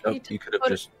time. Oh, He you could have put-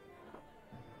 just.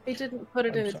 He didn't put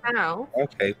it I'm in his sorry. mouth.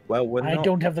 Okay, well, we're I not.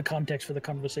 don't have the context for the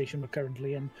conversation we're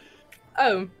currently in.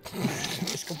 Oh,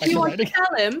 Just go back do you to want to writing.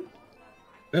 tell him?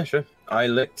 Yeah, sure. I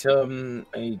licked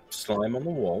a slime on the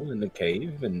wall in the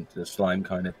cave, and the slime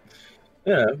kind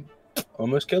of,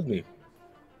 almost killed me.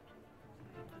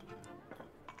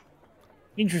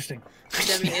 Interesting.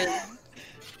 Debbie is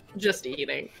just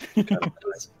eating.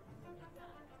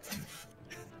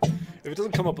 If it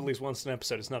doesn't come up at least once an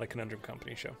episode, it's not a Conundrum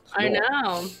Company show. I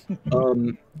know.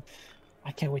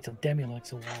 I can't wait till Demi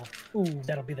likes a wall. Ooh,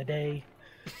 that'll be the day.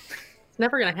 It's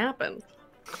never gonna happen.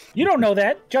 You don't know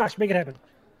that. Josh, make it happen.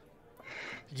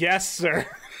 Yes, sir.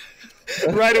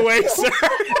 Right away, sir.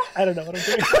 I don't know what I'm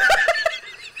doing.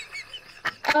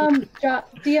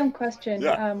 DM question.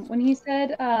 Yeah. When he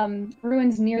said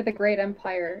ruins near the Great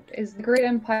Empire, is the Great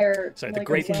Empire Sorry, the like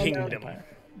Great a well-known Kingdom. empire?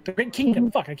 The Great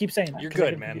Kingdom. Fuck, I keep saying that. You're 'cause I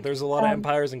good, get man. confused. There's a lot of Um,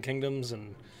 empires and kingdoms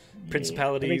and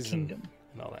principalities Great Kingdom.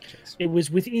 and all that jazz. It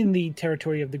was within the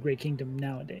territory of the Great Kingdom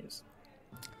nowadays.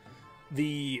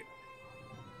 The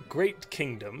Great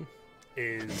Kingdom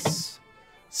is...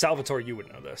 Salvatore, you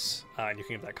would know this, and you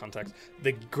can give that context.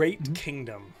 The Great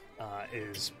Kingdom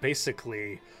is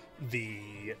basically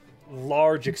the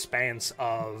large expanse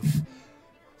of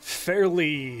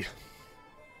fairly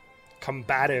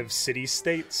combative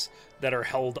city-states that are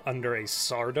held under a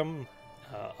tsardom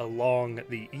along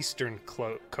the eastern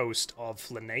coast of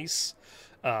Flanace,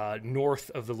 north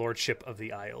of the Lordship of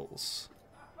the Isles.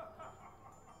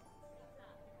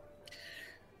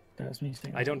 That's me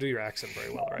saying. I don't do your accent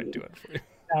very well, or I'd do it for you.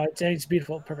 No, it's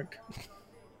beautiful. Perfect.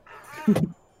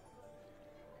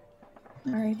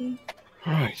 Alrighty.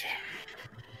 Right.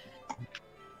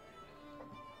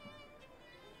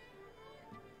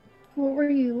 What were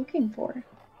you looking for?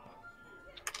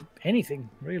 Anything,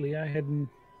 really. I hadn't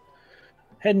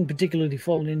particularly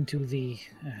fallen into the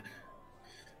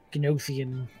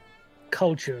Gnothian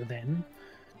culture then.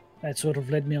 That sort of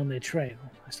led me on their trail.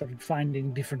 I started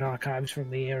finding different archives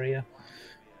from the area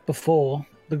before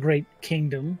the Great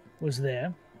Kingdom was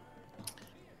there,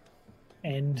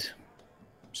 and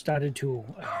started to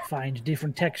find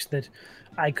different texts that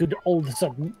I could all of a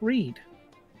sudden read,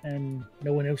 and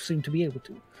no one else seemed to be able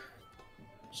to.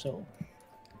 So,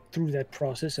 through that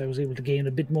process, I was able to gain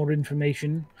a bit more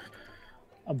information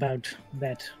about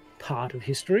that part of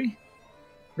history.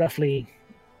 Roughly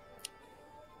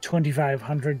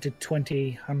 2500 to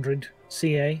 2000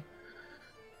 CA.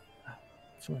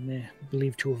 That's when they're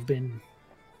believed to have been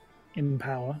in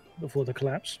power before the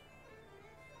collapse.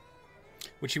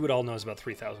 Which you would all know is about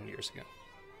 3,000 years ago.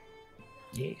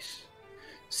 Yes.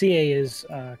 CA is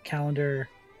calendar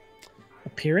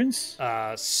appearance?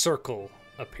 Circle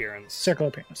appearance. Circle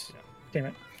appearance. Yeah. Damn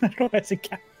it. I don't know if that's a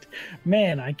cat.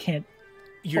 Man, I can't.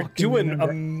 You're fucking doing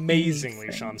remember amazingly,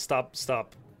 anything. Sean. Stop.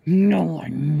 No,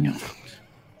 I'm not.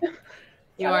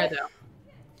 You are, though.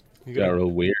 You Got real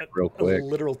weird real a quick.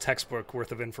 literal textbook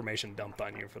worth of information dumped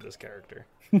on you for this character.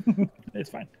 It's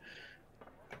fine.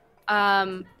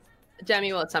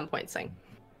 Demi will at some point sing.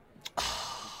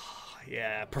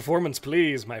 Yeah, performance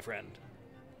please, my friend.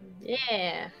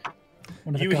 Yeah.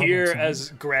 One of the You hear goblins as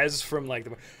Grez from like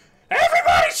the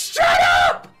everybody shut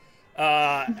up!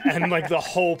 And like the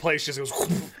whole place just goes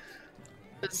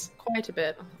It's quite a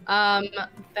bit.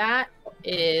 That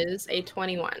is a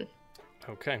 21.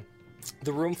 Okay.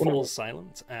 The room falls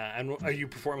silent. And are you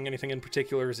performing anything in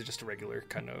particular, or is it just a regular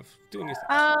kind of doing your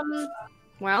thing?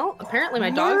 Well, apparently my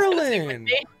dog's gonna sing with Merlin!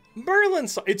 me. Merlin!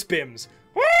 It's Bims.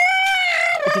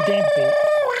 It's a dance beat.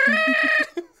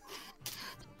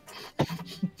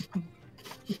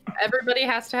 Everybody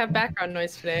has to have background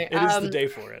noise today. It is the day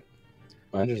for it.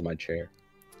 Mine is my chair.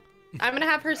 I'm gonna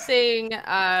have her sing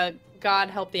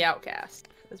God Help the Outcast,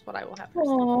 is what I will have her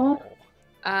Aww.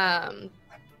 sing.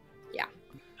 Yeah.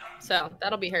 So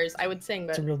that'll be hers. I would sing,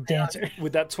 but It's a real dancer.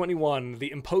 With that 21,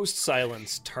 the imposed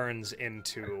silence turns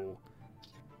into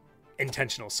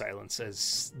intentional silence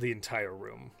as the entire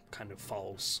room kind of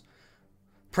falls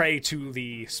prey to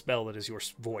the spell that is your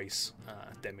voice,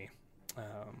 Demi.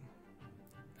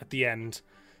 At the end,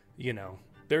 you know,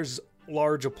 there's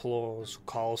large applause,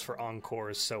 calls for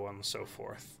encores, so on and so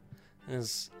forth,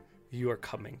 as you are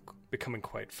becoming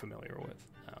quite familiar with.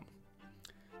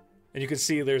 And you can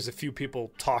see there's a few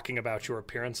people talking about your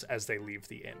appearance as they leave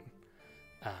the inn.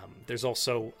 There's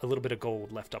also a little bit of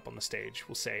gold left up on the stage.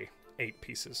 We'll say 8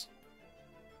 pieces.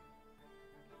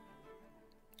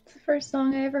 It's the first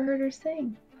song I ever heard her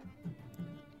sing.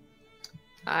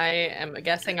 I am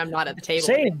guessing I'm not at the table.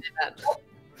 Same.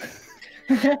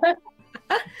 when they did that.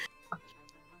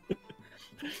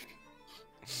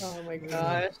 Oh my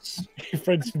gosh. Your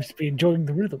friends seems to be enjoying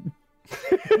the rhythm.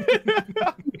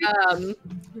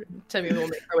 Timmy will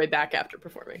make her way back after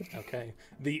performing. Okay.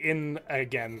 The inn,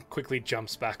 again, quickly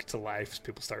jumps back to life as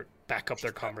people start back up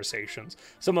their conversations.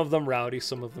 Some of them rowdy,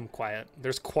 some of them quiet.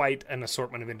 There's quite an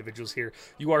assortment of individuals here.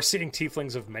 You are seeing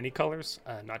tieflings of many colors,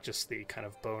 not just the kind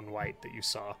of bone white that you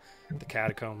saw at the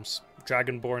catacombs.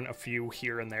 Dragonborn, a few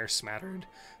here and there smattered.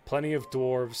 Plenty of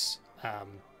dwarves,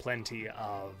 plenty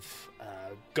of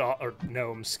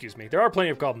gnomes, excuse me. There are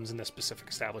plenty of goblins in this specific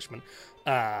establishment.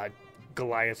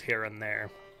 Goliath here and there.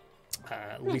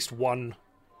 At least one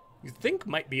you think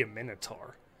might be a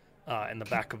minotaur in the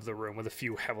back of the room with a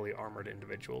few heavily armored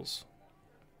individuals.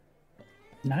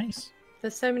 Nice.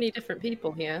 There's so many different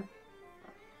people here.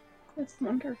 That's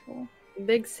wonderful.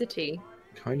 Big city.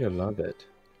 Kind of love it.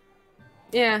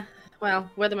 Yeah, well,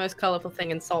 we're the most colorful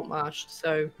thing in Saltmarsh,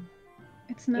 so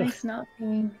It's nice not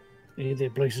being. Yeah, their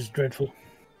place is dreadful.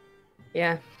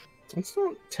 yeah. It's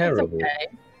not terrible. It's okay.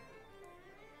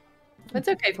 It's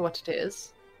okay for what it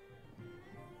is.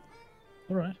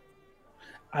 All right.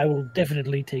 I will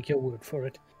definitely take your word for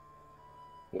it.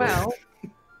 Well,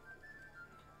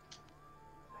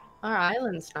 our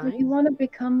island's If nice. you want to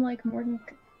become like Morgan,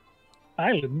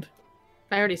 Island.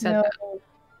 I already said no,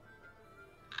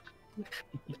 that.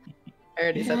 I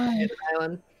already said Why? the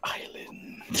Island.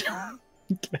 island.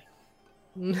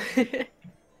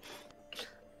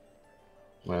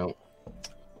 Well,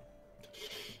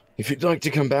 if you'd like to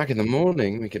come back in the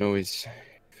morning, we can always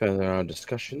further our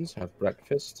discussions, have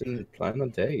breakfast, and plan a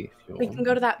day if you We want. can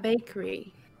go to that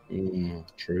bakery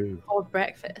True. for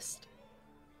breakfast.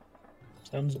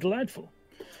 Sounds delightful.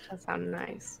 That sounds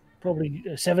nice. Probably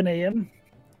 7 a.m.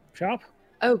 sharp.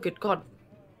 Oh, good God.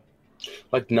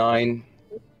 Like 9.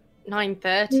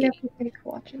 9:30. we have to take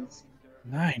watches.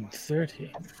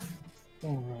 9:30.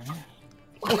 All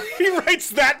right. He writes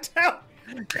that down.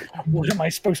 What am I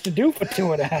supposed to do for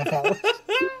 2.5 hours?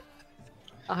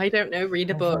 I don't know. Read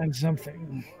a I'll book. find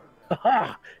something.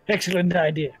 Aha! Excellent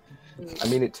idea. I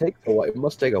mean, it takes a while. It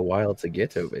must take a while to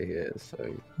get over here.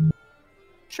 So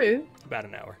True. About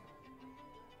an hour.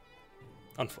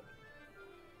 On foot.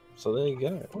 there you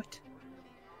go. What?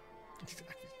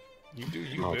 You do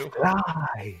you, I'll boo.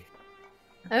 fly.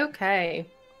 Okay.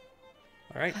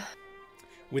 All right.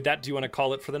 With that, do you want to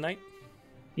call it for the night?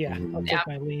 Yeah, I'll Yeah. take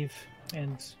my leave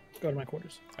and go to my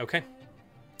quarters. Okay.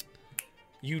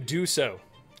 You do so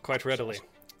quite readily.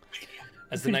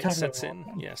 As the Good night time sets to in,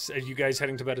 roll. yes. Are you guys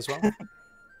heading to bed as well?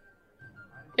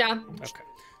 Yeah. Okay.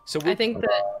 So I think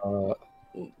that Uh,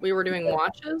 we were doing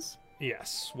watches.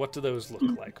 yes. What do those look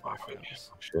like, my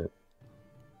friends? shit. You're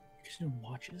just doing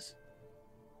watches?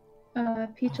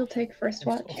 Peach will take first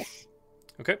watch.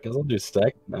 Okay. Guess I'll do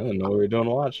second. I don't know. We're doing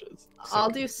watches. I'll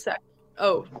do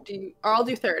or I'll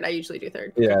do third. I usually do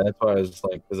third. Yeah, that's why I was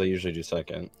like, because I usually do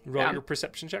second. Roll Yeah. your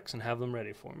perception checks and have them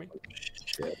ready for me.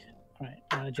 Shit. All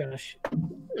right, Josh.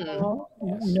 Hmm.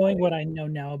 Knowing what I know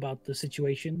now about the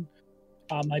situation,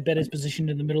 my bed is positioned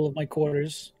in the middle of my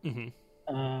quarters.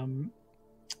 Mm-hmm.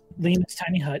 Lehman's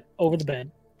tiny hut over the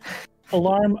bed.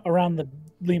 Alarm around the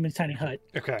Lehman's tiny hut,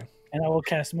 Okay. and I will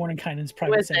cast Mordenkainen's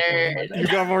private Wizard. sample. on my You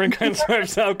bed. got more in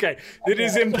concepts. Okay. It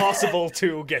is impossible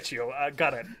to get you.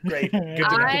 Got it. Great. Good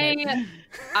to know.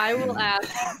 I will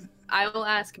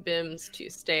ask Bims to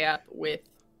stay up with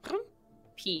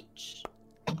Peach.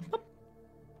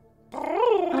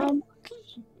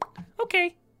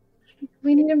 Okay.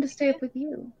 We need him to stay up with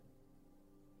you.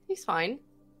 He's fine.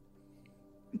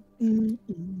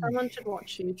 Someone should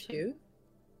watch you too.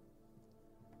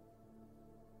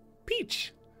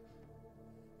 Peach.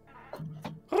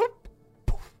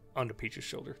 Onto Peach's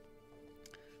shoulder.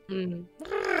 Mm.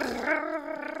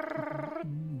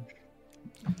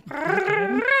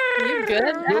 Mm. You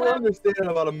good? You'll understand in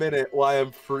about a minute why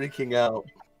I'm freaking out.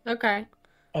 Okay.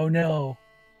 Oh no!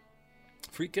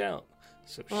 Freak out.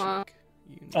 So Aw. chic.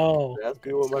 You know. Oh, Ask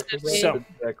me what my So,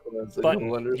 check was. But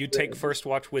you'll you take understand. first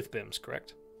watch with Bims,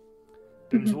 correct?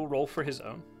 Bims will roll for his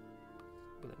own.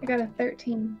 I got a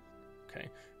 13. Okay.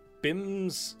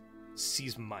 Bims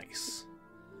sees mice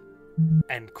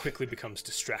and quickly becomes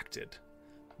distracted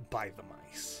by the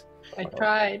mice. I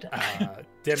tried.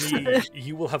 Demi,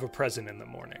 you will have a present in the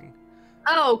morning.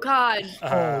 Oh God.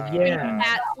 yeah.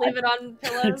 Cats leave it on it's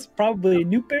pillows. probably a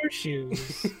new pair of shoes.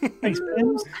 Thanks,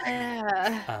 Bims.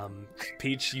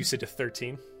 Peach, you said a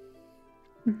 13.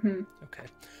 Mm-hmm. Okay.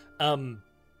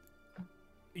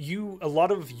 A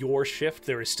lot of your shift,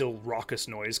 there is still raucous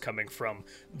noise coming from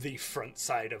the front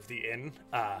side of the inn.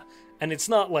 And it's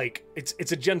not like,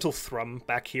 it's a gentle thrum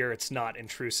back here. It's not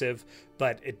intrusive,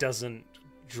 but it doesn't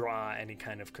draw any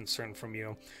kind of concern from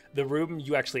you. The room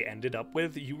you actually ended up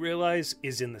with, you realize,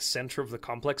 is in the center of the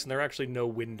complex, and there are actually no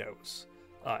windows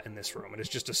in this room. It is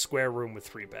just a square room with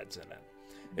 3 beds in it.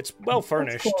 It's well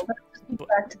furnished. Cool.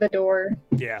 Back to the door.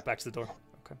 Yeah, back to the door.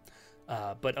 Okay.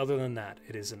 But other than that,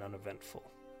 it is an uneventful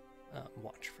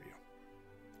watch for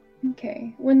you.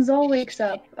 Okay. When Zol wakes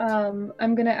up,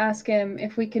 I'm gonna ask him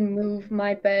if we can move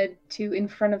my bed to in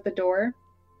front of the door.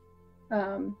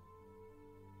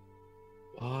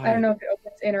 I don't know if it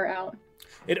opens in or out.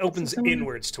 It opens someone-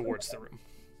 inwards towards the room.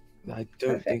 I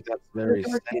don't think that's very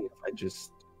Perfect. safe.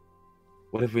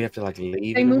 What if we have to like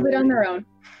leave? They move it on their own.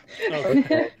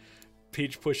 Okay.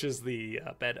 Peach pushes the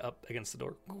bed up against the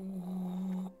door.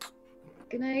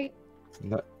 Good night.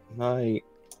 Night.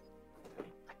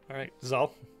 All right,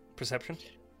 Zal, perception.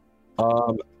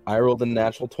 I rolled a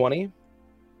natural 20,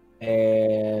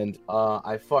 and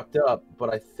I fucked up.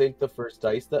 But I think the first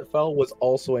dice that fell was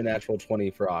also a natural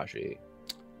 20 for Ashi.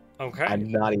 Okay.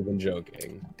 I'm not even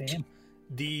joking. Damn.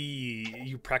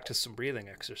 You practice some breathing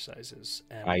exercises,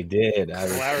 and I did.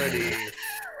 clarity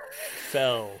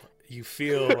fell. You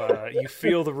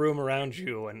feel the room around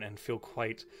you and feel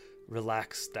quite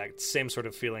relaxed, that same sort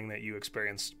of feeling that you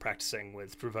experienced practicing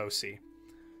with Dravosi.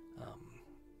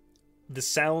 The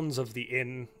sounds of the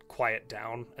inn quiet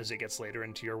down as it gets later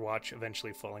into your watch,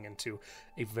 eventually falling into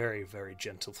a very, very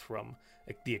gentle thrum.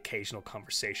 Like the occasional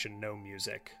conversation, no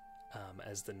music,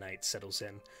 as the night settles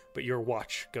in. But your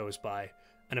watch goes by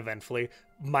uneventfully.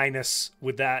 Minus,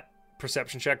 with that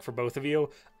perception check for both of you,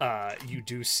 you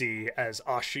do see as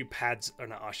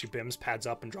Bims pads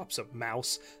up and drops a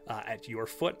mouse at your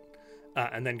foot,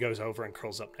 and then goes over and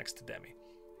curls up next to Demi.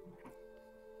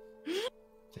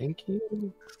 Thank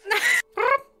you.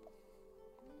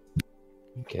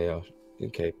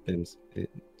 Okay, Bims.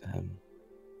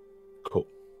 Cool.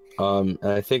 And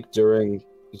I think during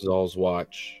Zal's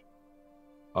watch,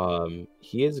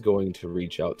 he is going to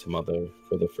reach out to Mother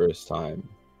for the first time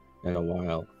in a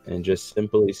while and just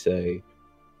simply say,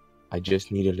 I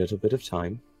just need a little bit of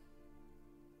time,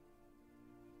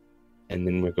 and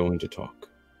then we're going to talk.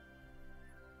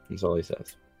 That's all he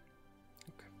says.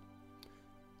 Okay.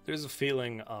 There's a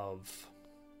feeling of...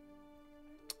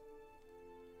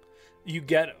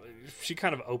 she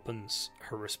kind of opens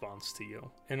her response to you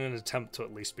in an attempt to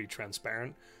at least be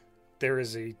transparent. There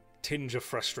is a tinge of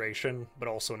frustration, but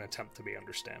also an attempt to be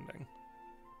understanding.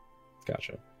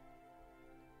 Gotcha.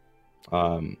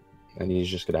 And he's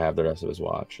just gonna have the rest of his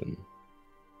watch, and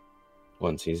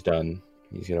once he's done,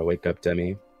 he's gonna wake up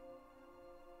Demi.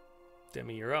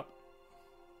 Demi, you're up.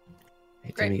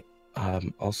 Hey, Great.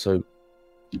 Demi. Also,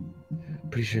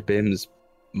 pretty sure Bims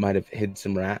might have hid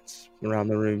some rats around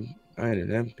the room. I don't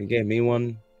know. He gave me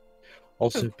one.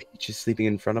 Also, Peach is sleeping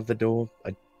in front of the door.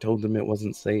 I told them it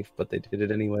wasn't safe, but they did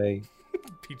it anyway.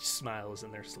 Peach smiles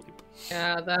in their sleep.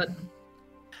 Yeah, that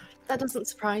doesn't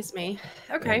surprise me.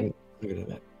 Okay. Look at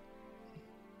that.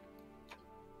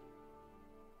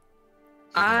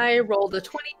 I rolled a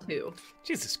 22.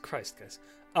 Jesus Christ, guys.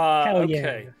 Hell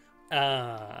okay.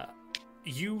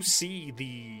 You see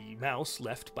the mouse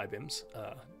left by Bims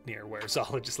near where Zal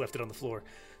had just left it on the floor.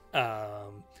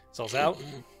 Zal's out.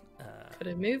 Could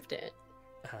have moved it.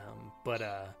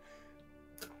 But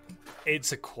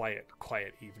it's a quiet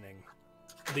evening.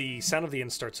 The sound of the inn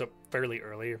starts up fairly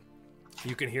early.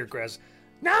 You can hear Grez,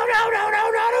 no,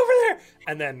 not over there!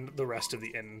 And then the rest of the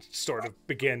inn sort of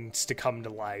begins to come to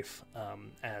life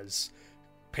as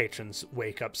patrons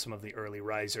wake up some of the early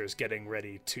risers getting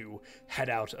ready to head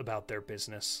out about their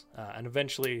business. And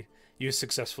eventually you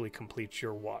successfully complete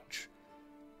your watch.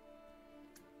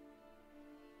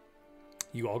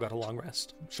 You all got a long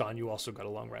rest. Sean, you also got a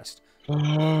long rest.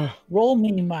 Roll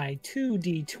me my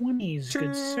 2d20s,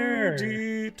 good sir.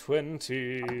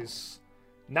 2d20s.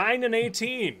 9 and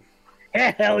 18.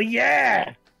 Hell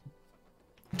yeah!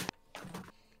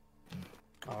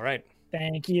 All right.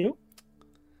 Thank you.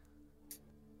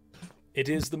 It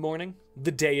is the morning.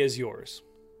 The day is yours.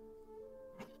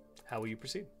 How will you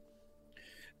proceed?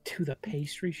 To the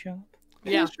pastry shop.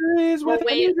 Yeah. Pastries with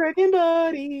Wait. a dragon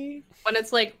body. When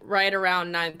it's like right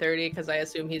around 9:30, because I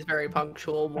assume he's very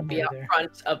punctual, we'll I'm be right out there.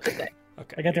 front of the thing.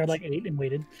 Okay. I got there at like 8 and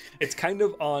waited. It's kind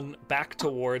of on back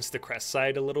towards the crest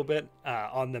side a little bit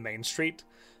on the main street.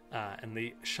 And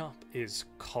the shop is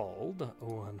called...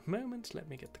 One moment. Let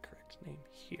me get the correct name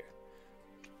here.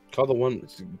 Call the one,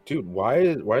 dude. Why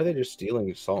are they just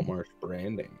stealing Saltmarsh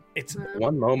branding? It's...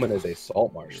 One moment is a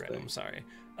Saltmarsh Right, thing. I'm sorry.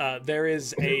 There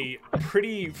is a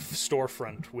pretty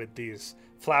storefront with these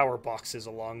flower boxes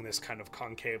along this kind of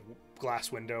concave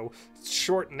glass window. It's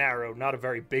short, narrow, not a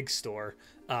very big store.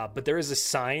 But there is a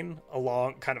sign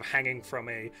along, kind of hanging from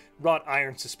a wrought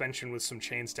iron suspension with some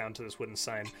chains down to this wooden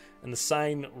sign. And the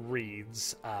sign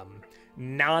reads,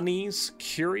 Nani's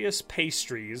Curious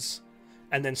Pastries.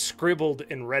 And then scribbled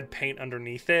in red paint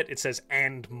underneath it, it says,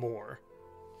 and more.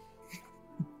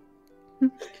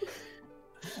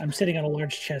 I'm sitting on a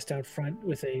large chest out front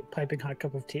with a piping hot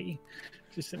cup of tea.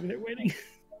 Just sitting there waiting.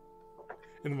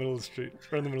 In the middle of the street,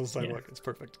 or in the middle of the sidewalk. It's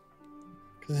perfect.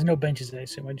 Because there's no benches, I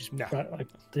assume. I just No. brought, like,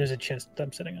 there's a chest that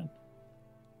I'm sitting on.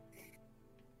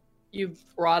 You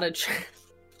brought a chest.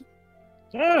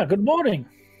 Ah, good morning.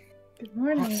 Good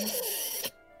morning.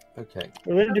 Okay.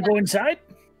 We're ready to go inside?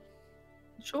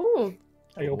 Sure.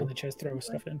 I open the chest, throw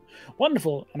stuff in.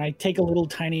 Wonderful. And I take a little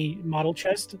tiny model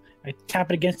chest, I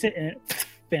tap it against it, and it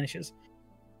vanishes.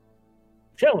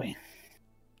 Shall we?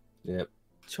 Yep.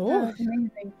 Sure. Oh,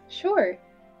 amazing. Sure.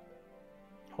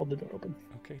 Hold the door open.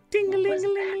 Okay.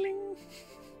 Ding-a-ling-a-ling-a-ling.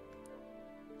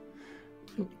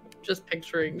 Just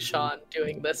picturing Sean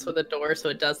doing this with a door so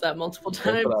it does that multiple That's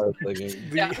times. what I was thinking.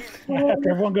 The- Yeah. After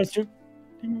everyone goes through.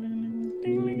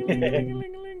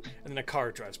 Ding-a-ling-a-ling-a-ling. And and a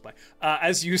car drives by.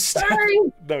 As you step, Sorry.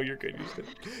 no, you're good.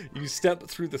 You step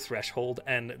through the threshold,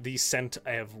 and the scent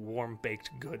of warm baked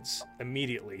goods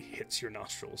immediately hits your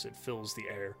nostrils. It fills the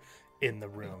air in the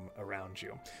room around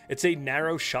you. It's a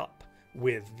narrow shop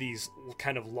with these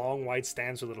kind of long, wide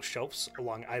stands with little shelves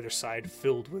along either side,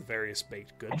 filled with various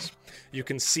baked goods. You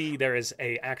can see there is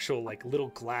a actual like little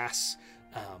glass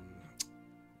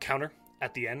counter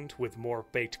at the end with more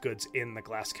baked goods in the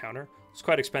glass counter. It's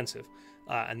quite expensive.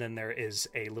 And then there is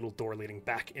a little door leading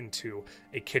back into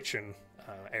a kitchen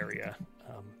area.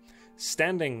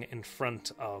 Standing in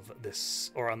front of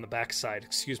this, or on the back side,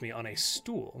 on a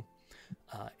stool,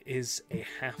 is a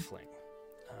halfling.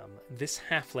 This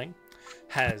halfling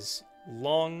has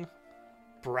long,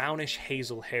 brownish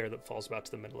hazel hair that falls about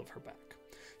to the middle of her back.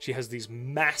 She has these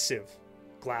massive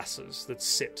glasses that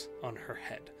sit on her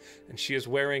head, and she is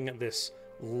wearing this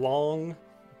long,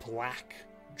 black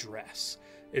dress.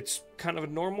 It's kind of a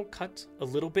normal cut, a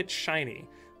little bit shiny,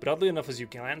 but oddly enough, as you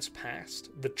glance past,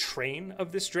 the train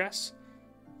of this dress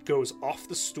goes off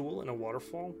the stool in a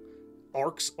waterfall,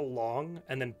 arcs along,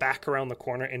 and then back around the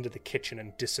corner into the kitchen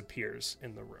and disappears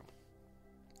in the room.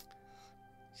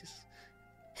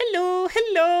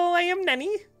 Hello, I am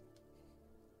Nanny.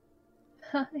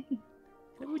 Hi.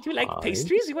 Would you like Hi.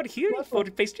 pastries? You want to hear for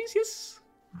pastries? Yes.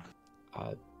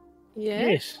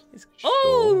 Yes.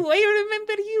 Oh, I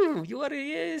remember you. You are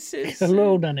yes.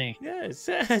 Hello, Danny. Yes,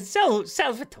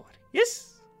 Salvatore.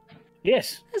 Yes.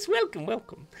 Yes. Yes,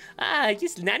 welcome.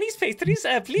 Yes, Nanny's pastries.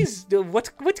 Please,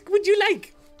 what would you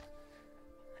like?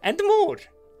 And more.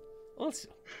 Also.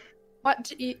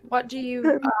 What do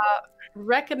you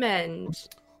recommend?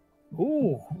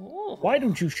 Ooh. Oh. Why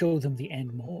don't you show them the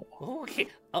end more? Okay.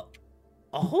 Okay.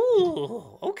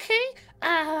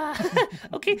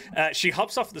 Okay. She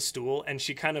hops off the stool and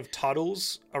she kind of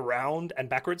toddles around and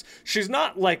backwards. She's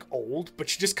not like old, but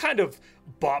she just kind of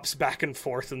bops back and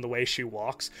forth in the way she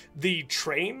walks. The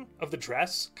train of the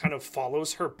dress kind of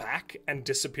follows her back and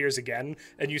disappears again,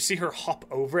 and you see her hop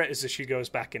over it as she goes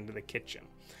back into the kitchen.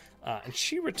 And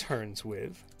she returns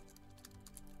with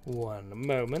one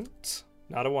moment.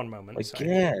 Not a one moment.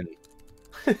 Again.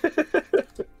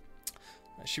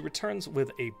 She returns with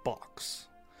a box,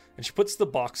 and she puts the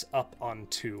box up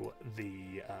onto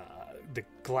the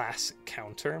glass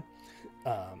counter,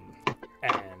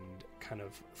 and kind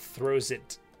of throws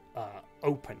it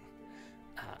open.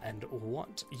 And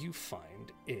what you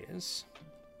find is,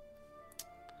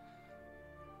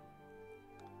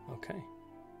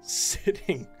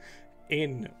 sitting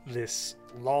in this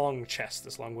long chest,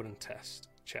 this long wooden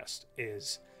chest,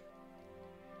 is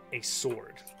a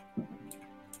sword.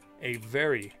 A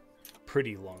very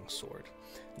pretty long sword.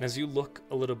 And as you look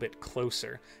a little bit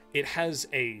closer, it has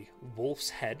a wolf's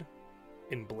head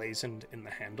emblazoned in the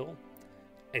handle.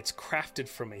 It's crafted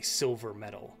from a silver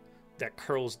metal that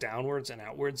curls downwards and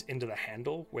outwards into the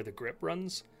handle where the grip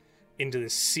runs, into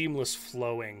this seamless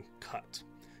flowing cut.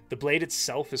 The blade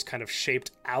itself is kind of shaped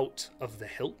out of the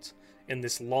hilt in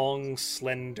this long,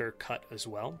 slender cut as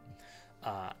well.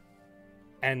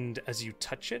 And as you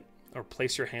touch it, or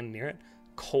place your hand near it,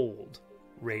 cold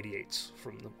radiates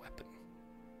from the weapon.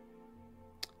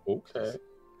 Okay.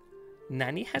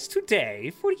 Nanny has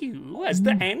today for you, as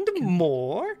the end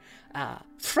more,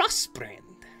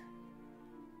 Frostbrand.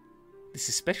 This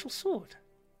is special sword.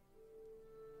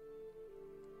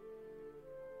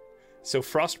 So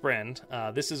Frostbrand,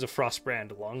 this is a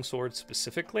Frostbrand longsword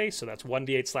specifically, so that's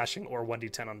 1d8 slashing or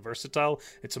 1d10 on versatile.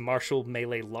 It's a martial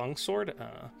melee longsword.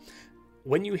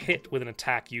 When you hit with an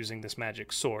attack using this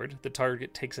magic sword, the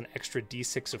target takes an extra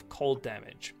d6 of cold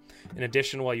damage. In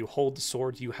addition, while you hold the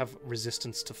sword, you have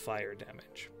resistance to fire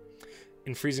damage.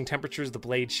 In freezing temperatures, the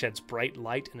blade sheds bright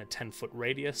light in a 10-foot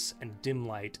radius and dim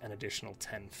light an additional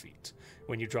 10 feet.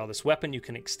 When you draw this weapon, you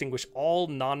can extinguish all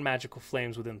non-magical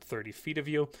flames within 30 feet of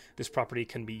you. This property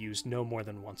can be used no more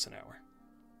than once an hour.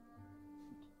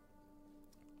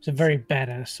 It's a very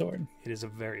badass sword. It is a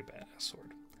very badass sword.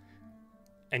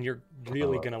 And you're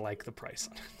really going to like the price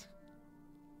on it.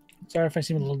 Sorry if I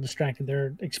seem a little distracted. There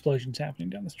are explosions happening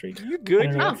down the street. You're good. I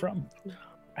don't know where from.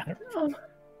 I don't know.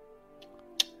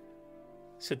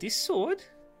 So this sword,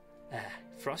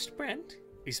 Frostbrand,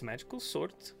 is magical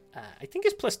sword. I think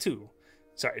it's +2.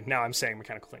 Sorry, now I'm saying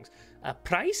mechanical things.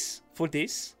 Price for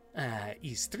this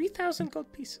is 3,000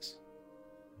 gold pieces.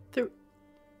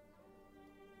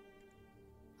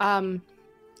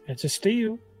 It's a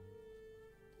steal.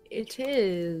 It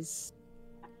is.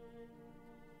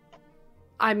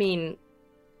 I mean,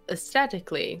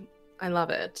 aesthetically, I love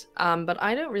it. But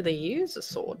I don't really use a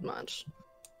sword much.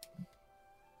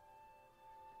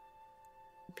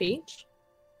 Peach?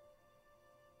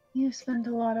 You spent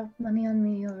a lot of money on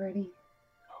me already.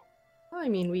 I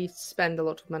mean, we spend a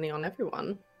lot of money on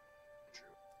everyone.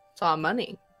 It's our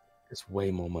money. There's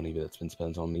way more money that's been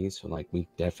spent on me, so like we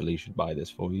definitely should buy this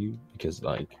for you because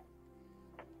like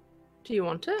Do you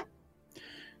want it?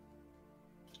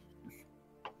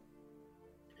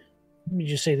 Let me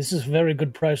just say, this is a very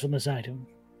good price on this item.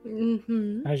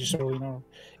 Mm-hmm. I just so you know,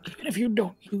 even if you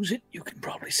don't use it, you can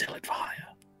probably sell it for higher.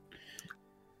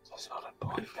 that's not a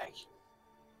point. Thank you.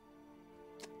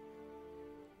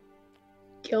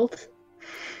 Guilt.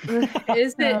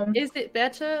 Is it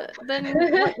better than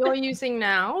what you're using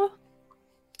now?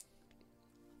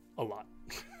 A lot.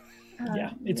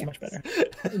 Yeah, it's yes. much better.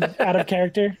 Out of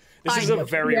character. This is a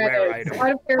very Yeah, rare it's item.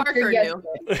 out of character, Parker yes, knew.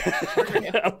 it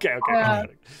is. Okay.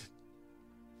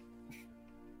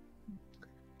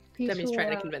 Peace Demi's will,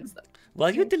 trying to convince them.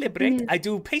 While you deliberate, Yes. I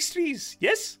do pastries.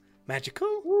 Yes? Magical?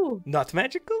 Ooh. Not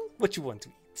magical? What you want to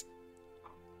eat?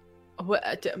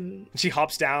 She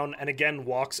hops down and again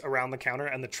walks around the counter,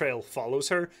 and the trail follows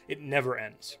her. It never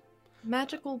ends.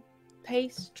 Magical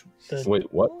paste.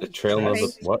 Wait, what? The trail of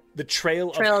the what? The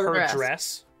trail Trail of of her the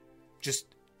dress just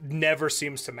never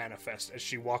seems to manifest as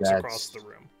she walks That's- across the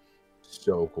room.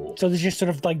 So cool. So there's just sort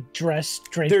of like dress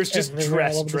draped. There's just everywhere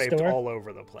dress all over the draped store. all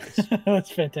over the place.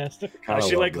 That's fantastic. Kinda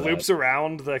She love like that. loops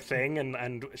around the thing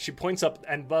and she points up,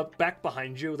 and back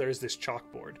behind you there's this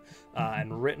chalkboard,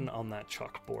 and written on that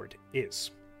chalkboard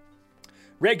is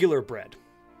regular bread,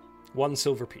 1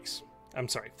 silver piece. I'm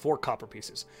sorry, 4 copper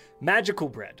pieces. Magical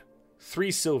bread,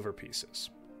 3 silver pieces.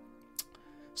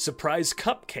 Surprise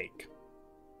cupcake.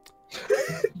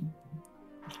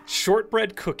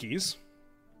 Shortbread cookies.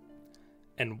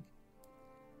 And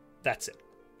that's it.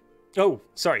 Oh,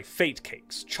 sorry, fate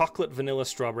cakes. Chocolate, vanilla,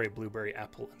 strawberry, blueberry,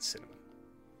 apple, and cinnamon.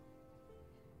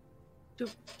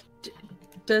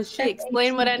 Does she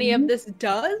explain what any of this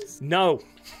does? No.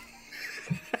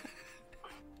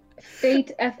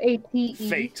 Fate, F-A-T-E.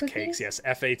 Fate cookies? cakes, yes.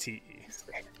 F-A-T-E.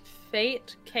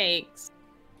 Fate cakes,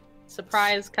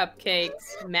 surprise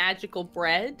cupcakes, magical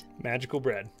bread. Magical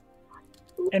bread.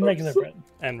 And regular bread.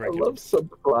 And I regular. love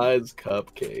surprise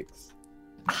cupcakes.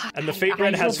 And the fate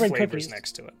bread has shortbread flavors cookies.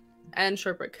 next to it. And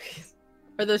shortbread cookies.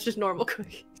 Are those just normal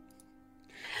cookies?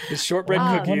 The shortbread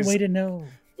Wow. One cookies. way to know.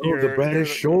 Oh, the bread is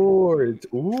short.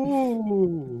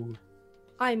 Ooh.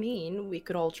 I mean, we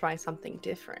could all try something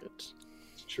different.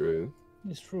 It's true.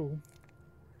 It's true.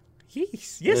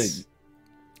 Yes. Yes.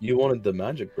 You wanted the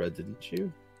magic bread, didn't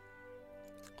you?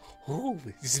 Oh,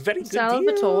 this is a very good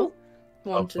Salvatore deal.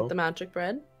 wanted Oh. the magic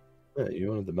bread. Yeah, you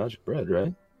wanted the magic bread,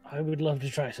 right? I would love to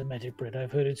try some magic bread.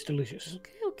 I've heard it's delicious.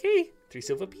 Okay. 3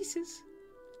 silver pieces.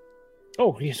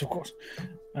 Oh, yes, of course.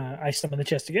 I summon the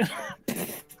chest again.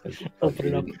 Open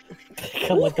it up.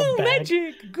 Collect a Ooh, bag.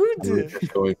 magic. Good.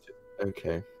 Going to...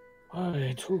 Okay.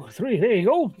 1, 2, 3. There you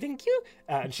go. Thank you.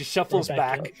 And she shuffles Right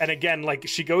back, back up. and again, like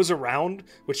she goes around,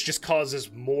 which just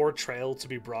causes more trail to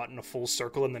be brought in a full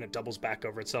circle, and then it doubles back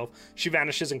over itself. She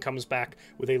vanishes and comes back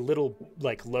with a little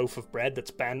like loaf of bread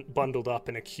that's bundled up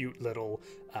in a cute little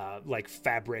like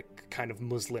fabric kind of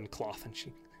muslin cloth, and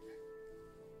she.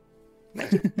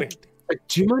 Magic bread.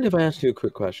 Do you mind if I ask you a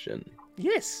quick question?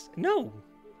 Yes. No.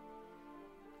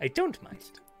 I don't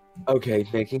mind. Okay,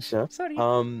 making sure. Sorry.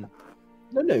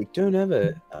 No, don't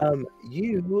ever.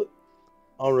 You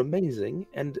are amazing,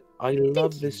 and I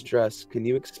love this dress. Can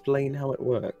you explain how it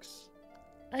works?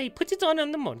 I put it on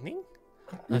in the morning,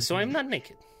 so I'm not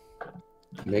naked.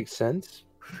 Makes sense.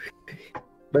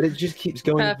 But it just keeps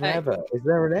going Perfect. forever. Is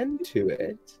there an end to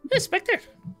it? Yes, back there.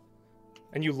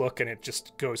 And you look, and it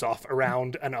just goes off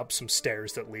around and up some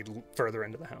stairs that lead further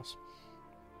into the house.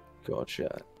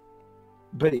 Gotcha.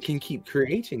 But it can keep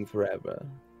creating forever.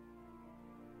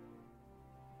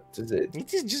 Does it?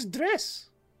 It is just dress.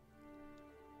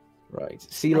 Right.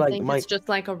 See, I like think my. it's just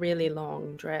like a really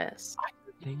long dress. I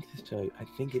think so. I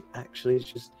think it actually is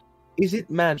just. Is it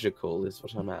magical? Is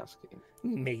what I'm asking.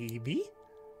 Maybe.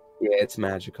 Yeah, it's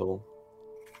magical.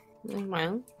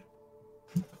 Well,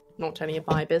 not any of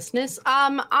my business.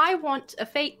 I want a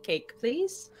fate cake,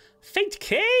 please. Fate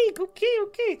cake.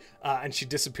 Okay. And she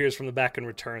disappears from the back and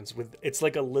returns with. It's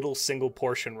like a little single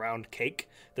portion round cake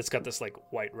that's got this like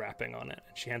white wrapping on it.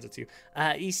 And she hands it to you.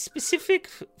 A specific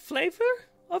flavor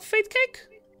of fate cake?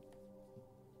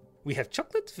 We have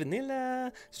chocolate,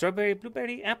 vanilla, strawberry,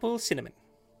 blueberry, apple, cinnamon.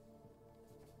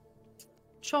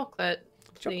 Chocolate,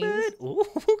 please. Chocolate. Ooh,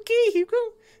 okay, here you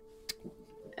go.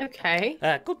 Okay.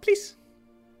 Gold, please.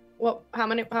 Well, how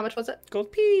much was it?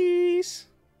 Gold piece.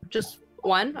 Just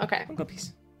one? Okay. One gold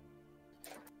piece.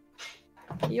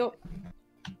 You're...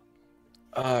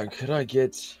 Could I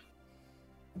get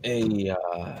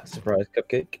a surprise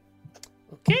cupcake?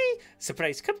 Okay,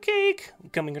 surprise cupcake,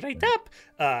 coming right up.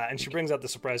 And she brings out the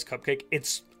surprise cupcake.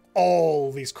 It's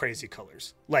all these crazy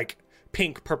colors, like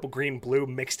pink, purple, green, blue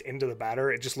mixed into the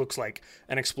batter. It just looks like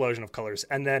an explosion of colors.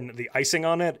 And then the icing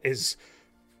on it is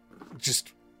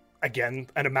just, again,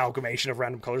 an amalgamation of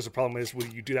random colors. The problem is when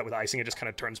you do that with icing, it just kind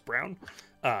of turns brown.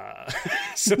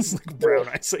 So it's like brown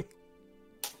icing.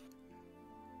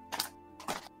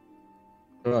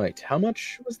 Right, how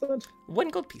much was that? 1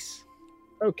 gold piece.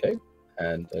 Okay,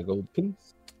 and a gold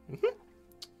piece. Mhm.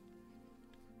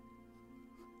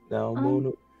 Now,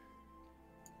 Mono.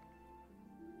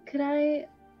 Could I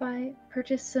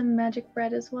purchase some magic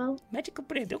bread as well? Magical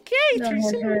bread. Okay, No, for hand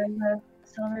silver. her the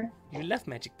silver. You love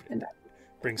magic bread. And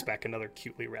Brings back another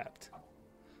cutely wrapped.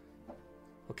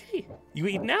 Okay, you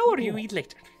eat now or you eat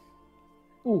later?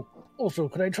 Ooh, also,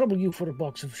 could I trouble you for a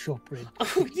box of shortbread?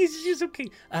 Oh, yes, okay.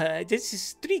 This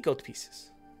is 3 gold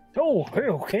pieces. Oh,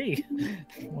 okay.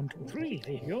 1, 2, 3.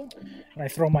 There you go. And I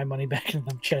throw my money back in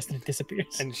the chest and it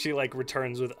disappears. And she like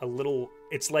returns with a little.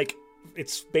 It's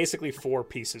basically 4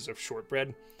 pieces of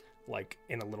shortbread, like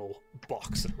in a little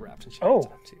box that are wrapped, and she hands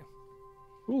it up to you.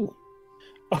 Ooh.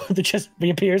 Oh, the chest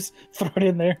reappears. Throw it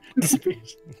in there.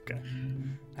 Disappears. Okay.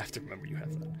 I have to remember you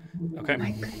have that. Okay.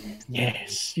 My goodness.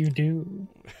 Yes, you do.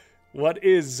 What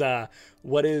is the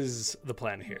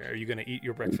plan here? Are you going to eat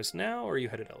your breakfast now, or are you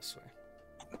headed elsewhere?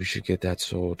 We should get that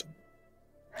sword.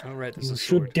 All right, this You is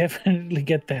should sword. definitely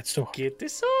get that sword. Get the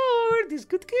sword. This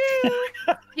good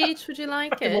girl. Peach, would you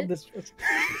like I love it? this.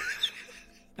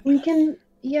 We can,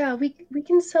 yeah, we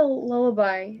can sell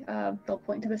Lullaby. They'll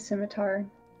point to the scimitar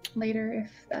later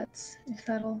if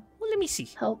that'll Well, let me see.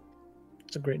 help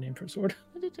It's a great name for a sword.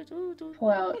 pull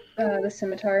out the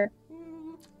scimitar.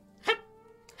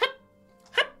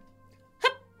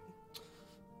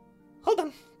 Hold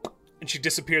on. And she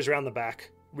disappears around the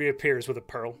back, reappears with a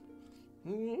pearl.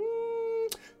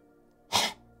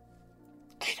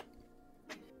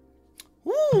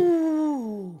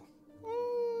 Ooh.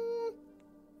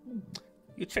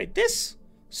 You trade this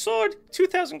sword,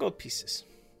 2,000 gold pieces.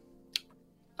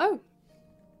 Oh.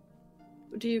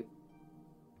 Do you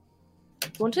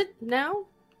want it now?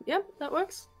 Yep, that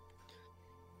works.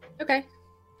 Okay.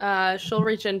 She'll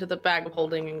reach into the bag of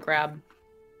holding and grab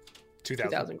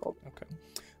 2,000 gold. Okay.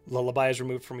 Lullaby is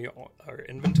removed from your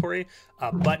inventory.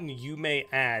 Button, you may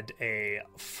add a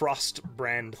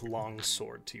Frostbrand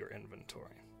longsword to your inventory.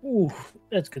 Ooh,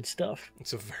 that's good stuff.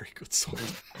 It's a very good sword.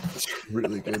 It's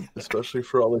really good, especially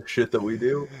for all the shit that we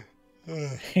do.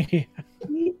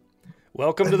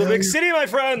 Welcome to the big city, my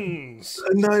friends!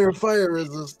 And now you're fire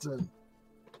resistant.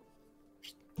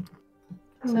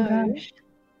 Oh So- gosh.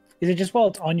 Is it just while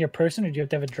it's on your person, or do you have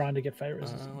to have it drawn to get fire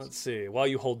resistance? Let's see. While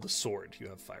you hold the sword, you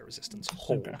have fire resistance.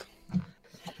 Hold. Okay.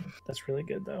 That's really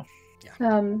good, though.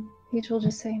 Peach will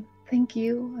just say, "Thank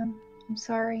you. I'm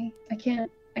sorry. I can't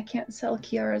sell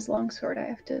Kiara's longsword. I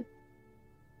have to."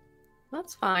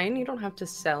 That's fine. You don't have to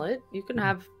sell it. You can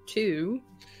have 2.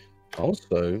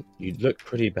 Also, you look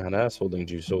pretty badass holding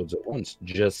 2 swords at once.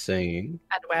 Just saying.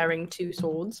 And wearing 2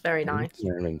 swords. Very nice.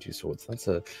 Wearing 2 swords. That's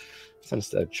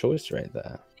a choice right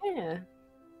there. Yeah.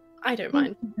 I don't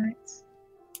mind. Nice.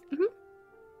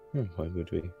 Why would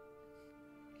we?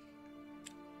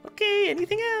 Okay,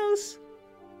 anything else?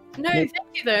 No, thank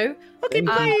you, though. Okay, Thank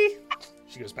bye.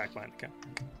 She goes back behind the counter.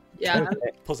 Yeah.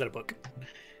 Okay. Pulls out a book.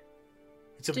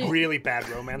 It's a Dude. really bad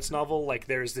romance novel. Like,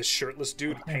 there's this shirtless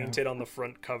dude painted on the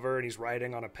front cover, and he's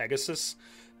riding on a Pegasus.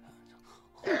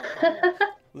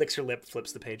 Licks her lip,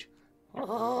 flips the page.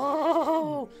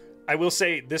 Oh. I will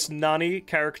say, this Nani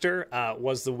character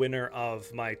was the winner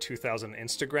of my 2000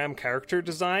 Instagram character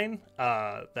design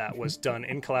that was done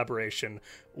in collaboration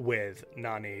with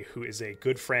Nani, who is a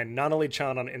good friend,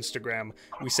 Nanali-chan on Instagram.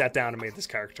 We sat down and made this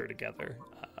character together.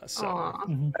 So Aw.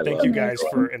 Mhm. I thank love you it. guys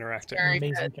for interacting. Very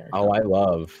Amazing good. character. Oh, I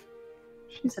love.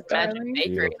 She's It's a magic darling.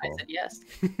 bakery. I Beautiful. said yes.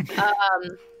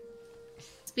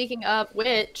 Speaking of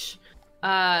which,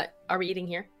 are we eating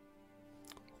here?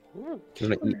 Ooh. Do you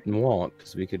want to eat and walk?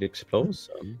 Because we could explore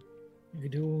some. You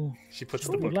do. She puts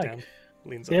Sure, the book like. down,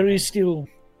 leans There over. is still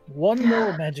one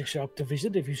more magic shop to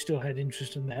visit if you still had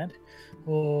interest in that,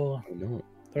 or I know.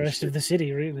 the rest of the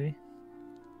city, really.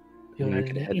 If you I mean, had we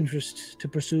could any head- interest to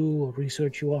pursue or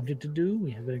research you wanted to do,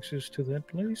 we have access to that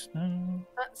place now.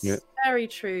 That's Yeah. very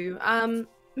true.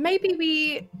 Maybe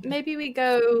we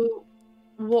go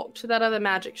walk to that other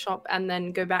magic shop and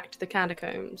then go back to the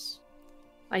catacombs.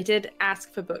 I did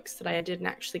ask for books that I didn't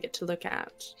actually get to look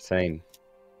at. Same.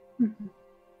 Mhm.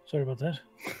 Sorry about that.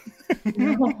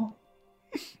 No.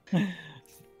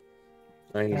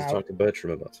 I need to Wow. talk to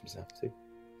Bertram about some stuff too.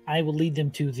 I will lead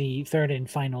them to the third and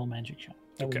final magic shop.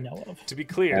 that Okay. we know of. To be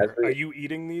clear, As- are you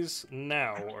eating these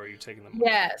now, or are you taking them?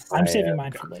 Yes. I'm I, saving uh,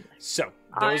 mine for later. So,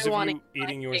 I those of wanna you eat my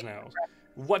eating yours cake. now,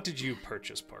 what did you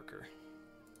purchase, Parker?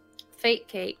 Fate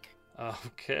cake.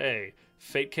 Okay.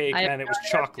 Fate cake, I have and it was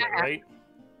no idea chocolate, what right?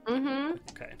 Mm-hmm.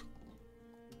 Okay.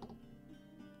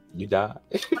 You die.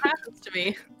 What happens to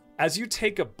me? As you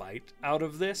take a bite out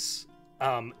of this,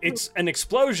 it's an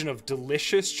explosion of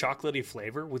delicious chocolatey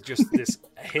flavor with just this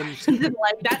hint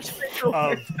Like that's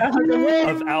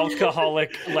of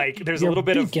alcoholic, like there's a Your little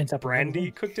bit of beacon's up brandy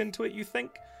above. cooked into it, you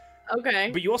think? okay.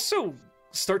 But you also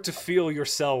start to feel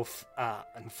yourself,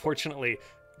 unfortunately,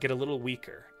 get a little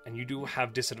weaker, and you do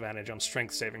have disadvantage on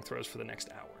strength saving throws for the next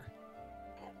hour.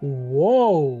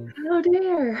 Whoa. Oh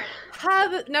dear.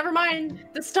 Never mind.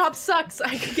 The stop sucks.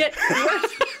 I could get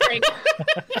worse drink.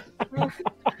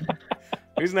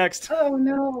 Who's next? Oh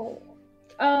no.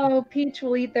 Oh, Peach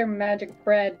will eat their magic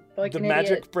bread like The an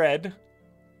magic idiot. bread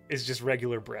is just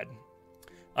regular bread.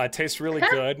 It tastes really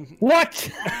good.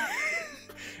 What?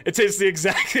 It tastes the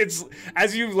exact. It's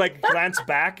as you like glance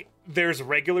back. There's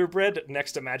regular bread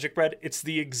next to magic bread. It's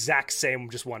the exact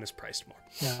same. Just one is priced more.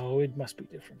 No, it must be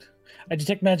different. I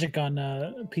detect magic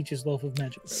on Peach's loaf of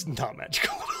magic. It's not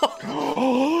magical at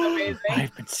all. Amazing.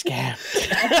 I've been scammed.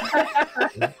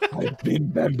 I've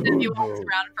been He walks bamboozled.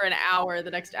 around for an hour.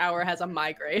 The next hour has a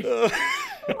migraine.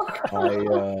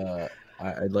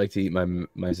 I'd like to eat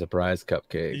my surprise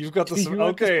cupcake. You've got the Do you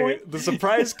at this okay. point? The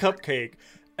surprise cupcake.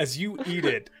 As you eat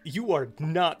it, you are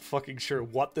not fucking sure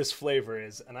what this flavor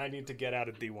is, and I need to get out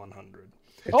a D100.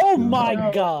 Oh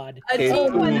my god. It's Oh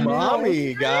my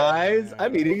umami, guys.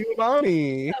 I'm eating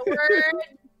umami. We're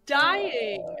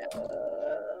dying.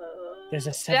 There's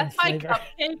a seventh Death by flavor.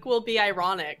 cupcake will be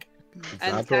ironic. It's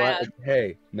And not the right. sad.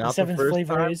 Hey, The not the seventh first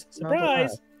flavor time, is not the surprise.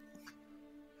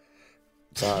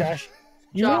 last. Josh,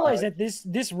 you Josh. realize that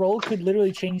this roll could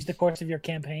literally change the course of your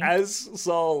campaign? As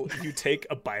Saul, you take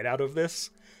a bite out of this.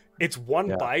 It's one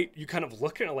Yeah. bite. You kind of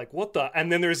look at it like, what the?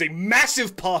 And then there's a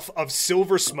massive puff of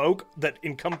silver smoke that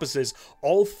encompasses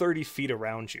all 30 feet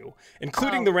around you,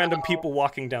 including Oh, the random no. people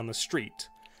walking down the street.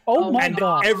 Oh my And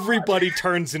god. everybody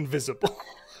turns invisible.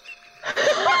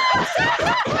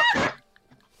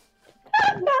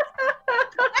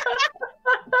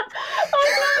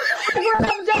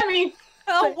 Oh, Demi!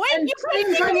 Oh, wait, And you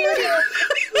Peach right here.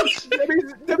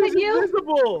 Debbie's you?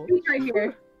 invisible. Peach right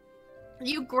here.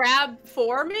 You grab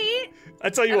for me? I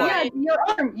tell you Yeah, what. your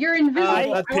arm. You're invisible. I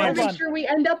that's want hold to on. make sure we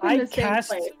end up in I the same cast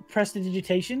place.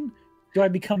 prestidigitation. Do I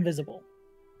become visible?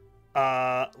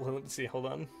 Well, let's see. Hold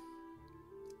on.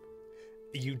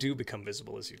 You do become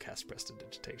visible as you cast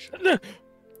prestidigitation.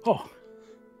 Oh,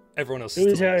 Everyone else it is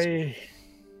was still invisible. a.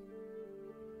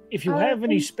 If you I have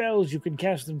any think- spells, you can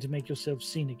cast them to make yourself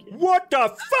seen again. What the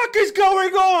fuck is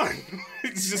going on?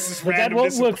 It's just this But that random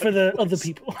won't work for the disappearance. other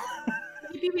people.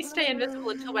 Maybe we stay invisible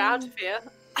until we're out of here.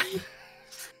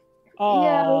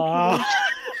 Aww.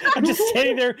 I'm just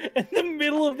standing there in the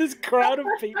middle of this crowd of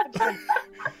people.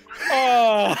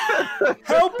 Help!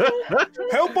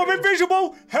 Help! I'm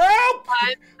invisible! Help!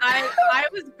 I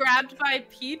was grabbed by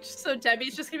Peach, so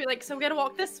Debbie's just gonna be like, so we're gonna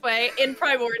walk this way in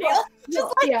Primordial.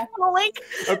 Just like Yeah. falling.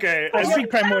 Okay, I as speak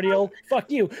primordial. Fuck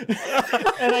you.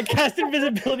 And I cast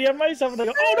invisibility on myself, and I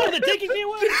go, "Oh no, they're taking me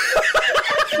away!"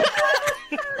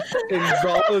 And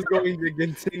Zal is going to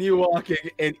continue walking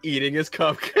and eating his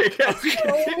cupcake as he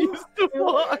continues to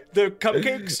walk. the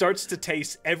cupcake starts to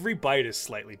taste, every bite is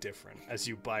slightly different as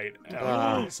you bite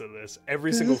out of this.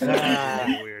 Every single flavor is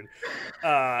really weird.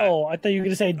 Oh, I thought you were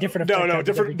gonna say different. No, effect no,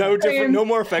 happens every different. time. No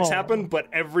more effects Oh. happen, but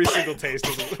every single taste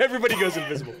is. Everybody goes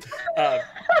invisible. I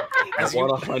As want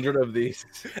you, 100 of these.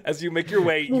 as you make your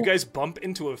way, you guys bump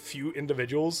into a few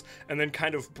individuals and then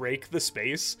kind of break the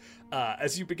space.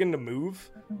 As you begin to move,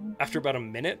 after about a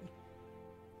minute,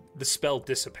 the spell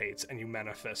dissipates and you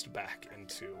manifest back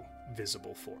into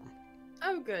visible form.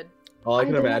 Oh, good. All I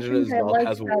can don't imagine think is I Zal liked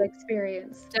has. that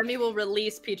experience. Demi will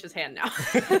release Peach's hand now.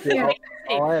 Yeah,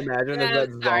 all I imagine is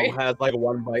that Sorry. Zal has like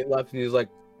one bite left, and he's like,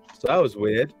 "So that was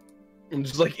weird," and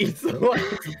just like eats the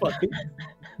last bite.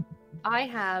 I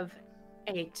have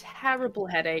a terrible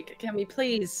headache. Can we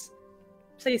please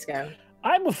go?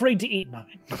 I'm afraid to eat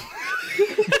mine. What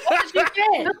did you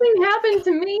get? Nothing happened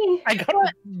to me. I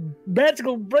got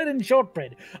magical bread and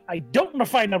shortbread. I don't want to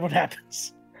find out what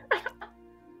happens.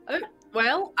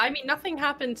 Well, I mean, nothing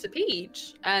happened to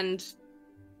Peach, and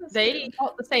they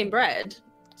got the same bread.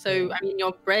 So, I mean,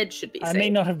 your bread should be I safe. may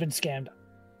not have been scammed.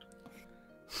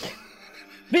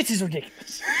 This is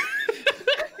ridiculous.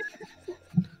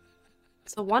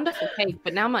 It's a wonderful cake,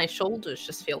 but now my shoulders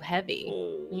just feel heavy.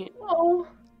 Oh,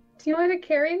 do you want to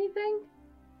carry anything?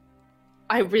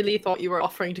 I really thought you were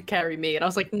offering to carry me, and I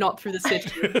was like, not through the city.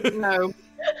 No.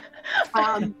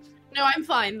 No, I'm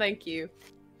fine, thank you.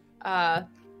 I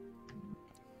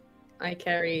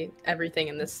carry everything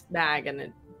in this bag, and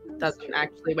it doesn't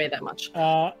actually weigh that much.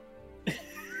 I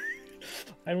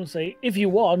will say, if you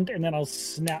want, and then I'll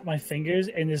snap my fingers,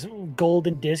 and this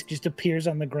golden disc just appears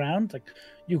on the ground. Like,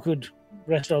 you could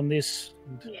rest on this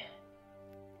and Yeah.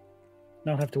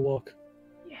 not have to walk.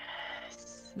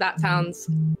 Yes. That sounds.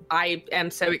 I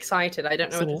am so excited. I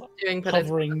don't know It's a what little it's doing, but it's,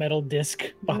 Hovering metal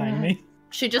disc behind Yeah. me,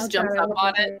 she just I'll jumps try up to on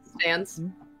look at it, stands.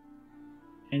 and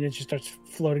it just starts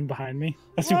floating behind me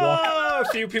as you walk. Whoa! A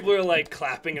few people are like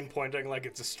clapping and pointing like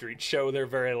it's a street show. They're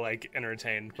very like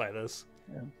entertained by this.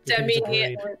 Yeah, Demi- it's a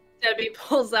parade. Debbie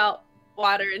pulls out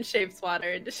water and shapes water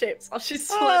into shapes while she's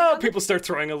Oh, floating. people start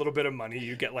throwing a little bit of money.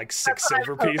 You get like 6 That's what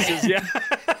silver I'm hoping. pieces. Yeah.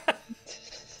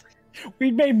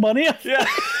 We made money off. Yeah.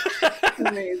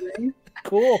 Amazing.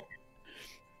 Cool.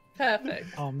 Perfect.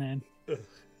 Oh man.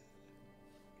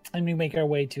 And we make our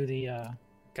way to the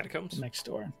Catacombs. next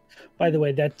door. By the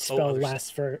way, that spell others.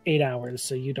 lasts for 8 hours,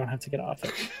 so you don't have to get off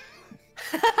it.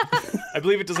 I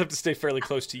believe it does have to stay fairly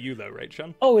close to you, though, right,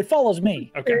 Sean? Oh, it follows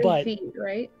me. Okay. 30 But feet,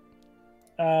 right?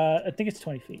 I think it's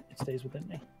 20 feet. It stays within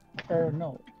me. Or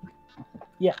no.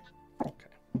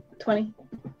 20.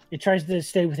 It tries to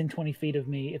stay within 20 feet of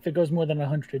me. If it goes more than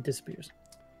 100, it disappears.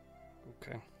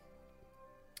 Okay.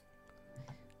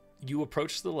 You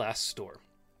approach the last store.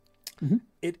 Mhm.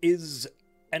 It is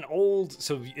an old,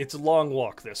 so it's a long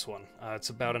walk, this one. It's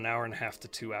about an hour and a half to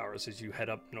 2 hours as you head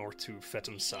up north to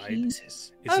Fetum Side.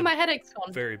 Jesus. It's Oh, a my headache's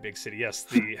gone. very big city. Yes,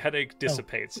 the headache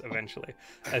dissipates eventually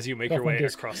as you make Go your from way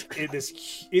disc. across. It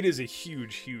is a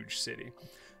huge city.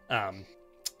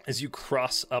 As you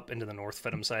cross up into the North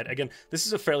Fetum Side, again, this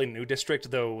is a fairly new district,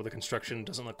 though the construction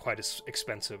doesn't look quite as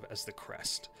expensive as the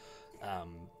Crest.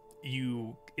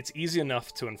 It's easy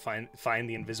enough to find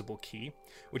the Invisible Key,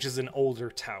 which is an older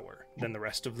tower than the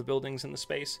rest of the buildings in the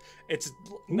space. It's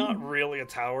not really a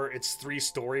tower. It's 3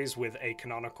 stories with a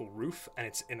canonical roof, and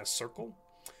it's in a circle.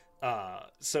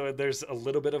 So there's a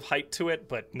little bit of height to it,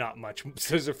 but not much.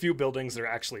 There's a few buildings that are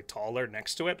actually taller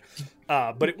next to it.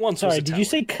 But it once was Sorry, a did tower. you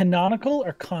say canonical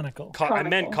or conical? I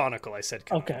meant Conical. conical. I said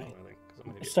canonical. Okay. I think, 'cause I'm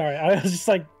an idiot. Sorry, I was just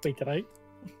like, wait, did I?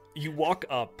 You walk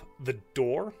up, the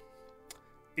door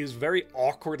is very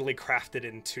awkwardly crafted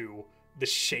into the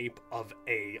shape of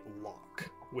a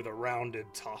lock with a rounded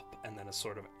top and then a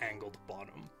sort of angled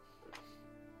bottom.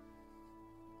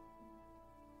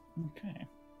 Okay.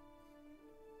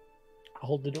 I'll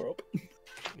hold the door open.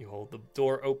 You hold the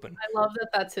door open. I love that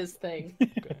that's his thing.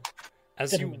 Okay.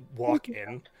 As you walk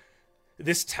in,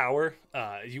 this tower,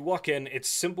 you walk in, it's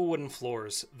simple wooden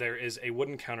floors. There is a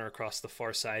wooden counter across the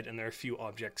far side, and there are a few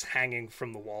objects hanging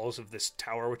from the walls of this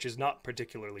tower, which is not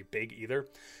particularly big either.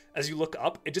 As you look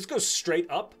up, it just goes straight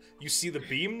up. You see the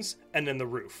beams and then the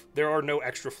roof. There are no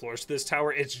extra floors to this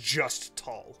tower. It's just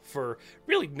tall for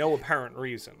really no apparent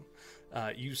reason.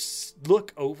 You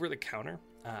look over the counter,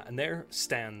 and there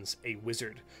stands a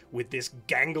wizard with this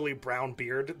gangly brown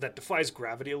beard that defies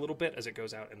gravity a little bit as it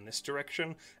goes out in this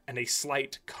direction, and a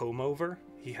slight comb-over.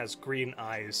 He has green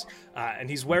eyes, and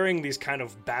he's wearing these kind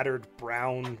of battered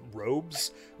brown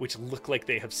robes, which look like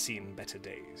they have seen better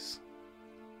days.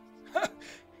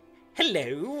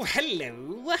 Hello.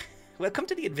 Welcome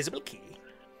to the Invisible Key.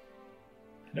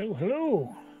 Hello,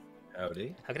 hello.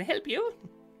 Howdy. How can I help you?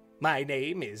 My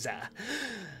name is,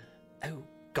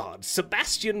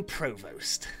 Sebastian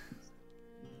Provost.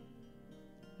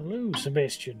 Hello,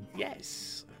 Sebastian.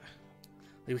 Yes.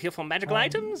 Are you here for magical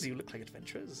items? You look like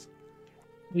adventurers.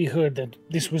 We heard that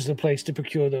this was the place to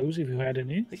procure those if you had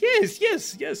any.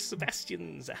 Yes,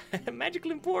 Sebastian's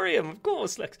magical emporium, of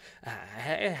course. Look, I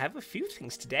have a few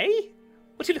things today.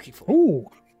 What are you looking for?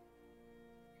 Ooh.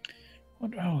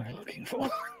 What are we looking for?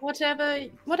 Whatever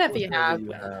you have.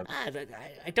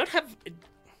 I don't have...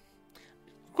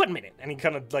 1 minute. And he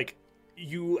kind of, like,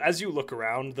 as you look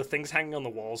around, the things hanging on the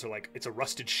walls are, like, it's a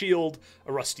rusted shield,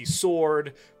 a rusty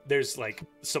sword, there's, like,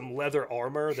 some leather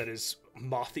armor that is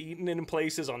moth-eaten in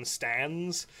places on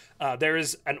stands. There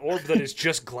is an orb that is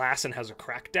just glass and has a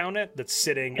crack down it that's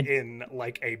sitting in,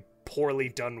 like, a poorly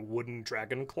done wooden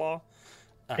dragon claw.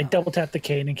 I double tap the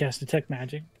cane and cast Detect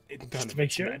Magic. Just to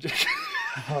make sure. Magic.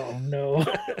 Oh no.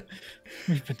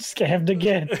 We've been scammed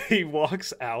again. He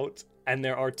walks out, and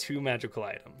there are 2 magical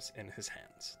items in his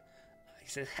hands. He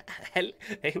says,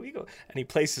 here we go. And he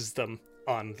places them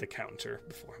on the counter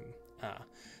before him.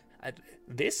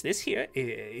 This here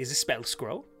is a spell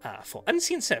scroll for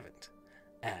Unseen Servant.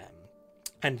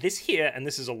 And this here, and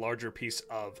this is a larger piece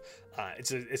of,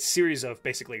 it's a series of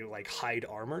basically like hide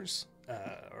armors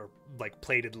or like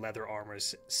plated leather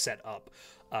armors set up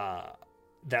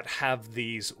that have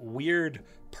these weird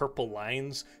purple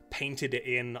lines painted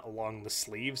in along the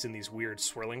sleeves in these weird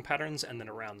swirling patterns, and then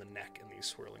around the neck in these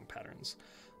swirling patterns.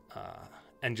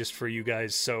 And just for you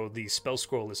guys, so the spell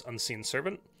scroll is Unseen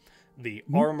Servant. The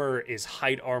armor is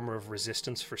Hide Armor of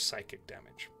Resistance for psychic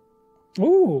damage.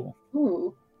 Ooh,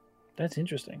 Ooh. that's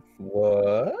interesting.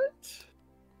 What?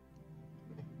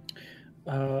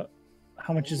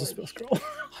 How much is the spell scroll?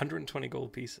 120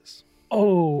 gold pieces.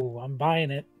 Oh, I'm buying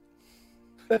it.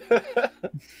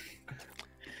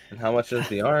 And how much is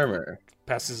the armor?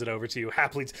 Passes it over to you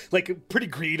happily, like pretty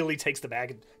greedily takes the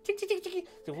bag and tick, tick, tick,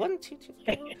 tick, the 1, 2,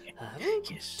 3, 4,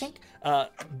 Yes. tick.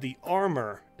 The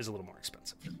armor is a little more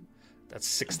expensive. That's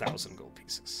 6,000 gold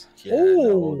pieces. Yeah,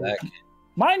 Ooh. no, that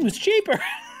Mine was cheaper.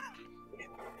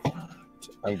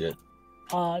 I'm good.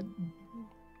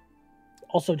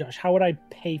 Also, Josh, how would I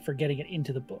pay for getting it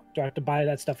into the book? Do I have to buy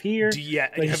that stuff here? Do you,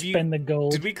 Do I have just you, spend the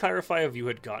gold? did we clarify if you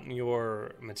had gotten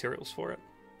your materials for it?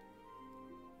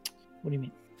 What do you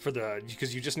mean?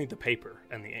 Because you just need the paper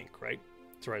and the ink, right?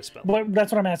 To write a spell. Well,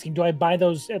 that's what I'm asking. Do I buy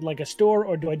those at like a store,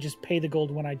 or do I just pay the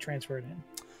gold when I transfer it in?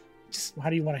 Just, How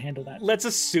do you want to handle that? let's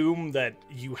assume that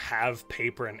you have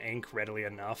paper and ink readily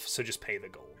enough, so just pay the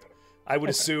gold. I would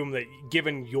Okay. assume that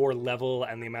given your level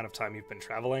and the amount of time you've been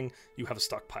traveling, you have a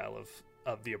stockpile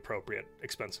of the appropriate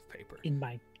expensive paper. In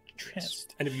my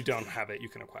chest. And if you don't have it, you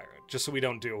can acquire it. Just so we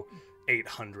don't do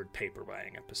 800 paper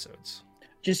buying episodes.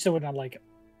 Just so we're not like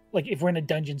if we're in a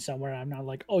dungeon somewhere, I'm not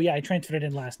like, oh yeah, I transferred it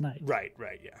in last night. Right,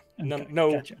 yeah. Okay,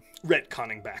 No Gotcha.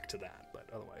 retconning back to that, but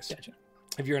otherwise. Gotcha.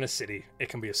 If you're in a city, it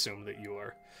can be assumed that you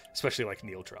are, especially like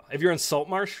Neildraw. If you're in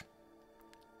Saltmarsh,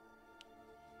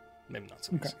 maybe not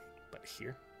so Okay. easy. But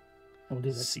here, I'll do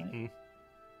that tonight. Seaton,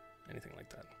 anything like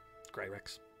that.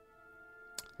 Greyrex.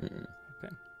 Mm.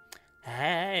 Okay.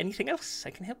 Anything else I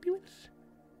can help you with?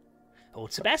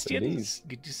 Old Sebastian's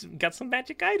you just got some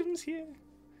magic items here.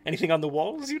 Anything on the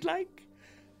walls you'd like?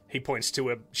 He points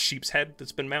to a sheep's head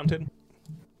that's been mounted.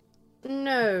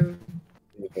 No.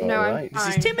 All No, I'm right. This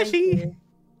is fine, Timothy. thank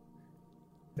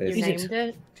You, It's- you Is it? named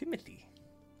it? Timothy.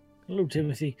 Hello,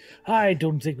 Timothy. I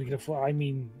don't think we can afford. I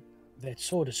mean, that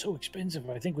sword is so expensive.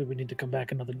 I think we would need to come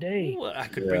back another day. Well, I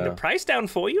could bring the Yeah. price down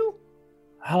for you.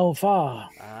 How far?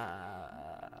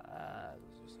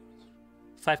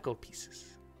 5 gold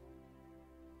pieces.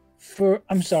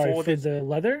 I'm sorry, For for the- the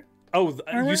leather? Oh, you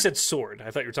Armor? said sword.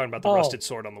 I thought you were talking about the Oh. rusted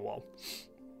sword on the wall.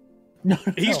 No,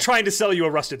 He's no. trying to sell you a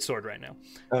rusted sword right now.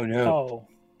 Oh no. Oh,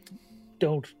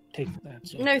 don't take that.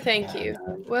 sword. No, thank you.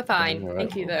 We're fine. Alright.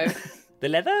 Thank you, though. The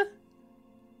leather?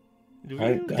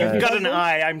 I- You've got an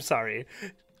eye. I'm sorry.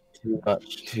 Too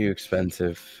much. Too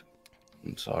expensive.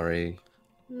 I'm sorry.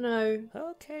 No.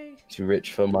 Okay. Too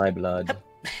rich for my blood.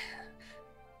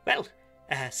 Well,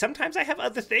 sometimes I have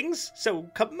other things, so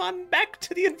come on back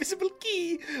to the invisible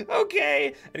key.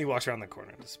 Okay. And he walks around the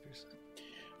corner and disappears.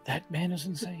 That man is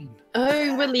insane.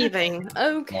 Oh, we're leaving.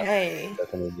 Okay.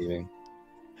 Definitely leaving.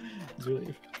 He's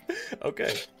really-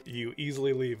 Okay. You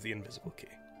easily leave the invisible key.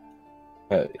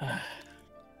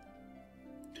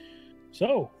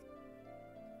 So,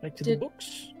 back to the Did-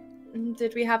 books.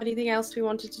 Did we have anything else we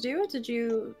wanted to do,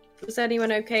 or was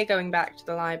anyone okay going back to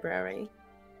the library?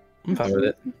 I'm fine with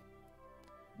it.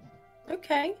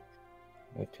 Okay.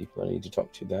 I have people I need to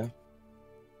talk to there.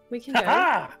 We can go.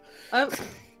 Ha! Oh,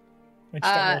 I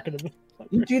start walking to the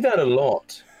You do that a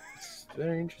lot. It's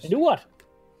very I interesting. do what?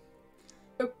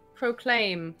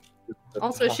 proclaim.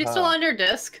 Also, is she still on your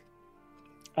disc?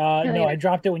 No, I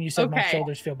dropped it when you said my Okay.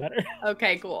 shoulders feel better.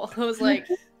 Okay, cool. I was like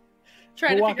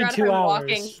trying We're to figure walking out 2 how I'm hours.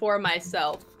 walking for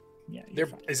myself. Yeah, you're There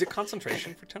fine. is it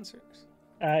concentration for 10 seconds?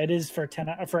 It is for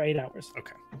 8 hours.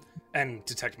 Okay. And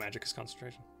detect magic is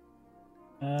concentration.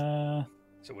 Uh,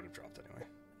 So it would have dropped anyway.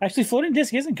 actually, floating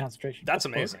disc isn't concentration. That's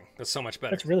perfect. amazing. That's so much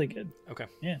better. That's really good. Okay.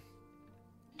 Yeah.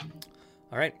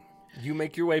 All right. You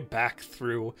make your way back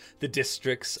through the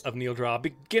districts of Neildraw,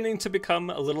 beginning to become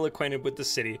a little acquainted with the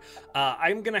city.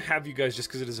 I'm going to have you guys, just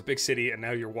because it is a big city and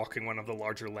now you're walking one of the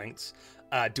larger lengths,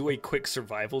 do a quick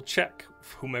survival check,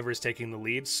 whomever is taking the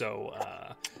lead. So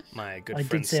my good I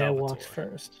friend did say Salvatore. I walked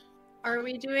first. Are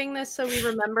we doing this so we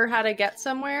remember how to get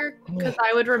somewhere? Because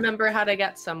I would remember how to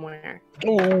get somewhere.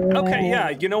 Okay, yeah.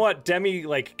 You know what? Demi,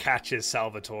 catches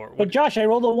Salvatore. But Josh, I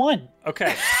rolled a 1.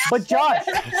 Okay. But Josh,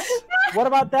 what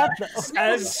about that though?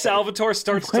 As Salvatore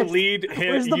starts to lead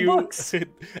Where's the you, books?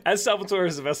 as Salvatore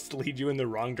is about to lead you in the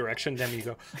wrong direction, then you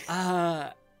go,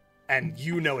 and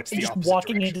you know it's the Just opposite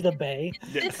walking direction. into the bay.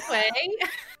 Yeah. This way.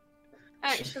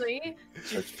 Actually.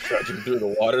 Starts trudging through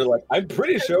the water like, I'm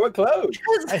pretty sure we're closed.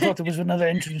 I thought there was another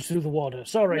entrance through the water.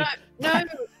 Sorry. No,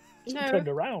 She No. turned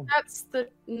around. That's the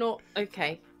not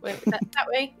okay. Wait, that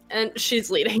way, and she's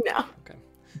leading now.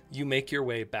 You make your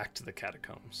way back to the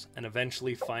catacombs and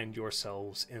eventually find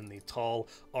yourselves in the tall,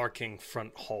 arcing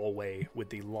front hallway with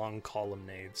the long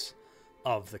colonnades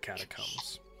of the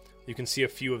catacombs. You can see a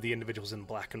few of the individuals in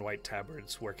black and white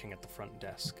tabards working at the front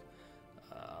desk.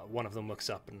 One of them looks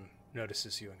up and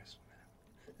notices you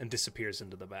and disappears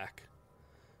into the back.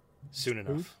 Soon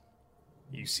enough,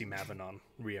 you see Mavanon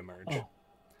reemerge.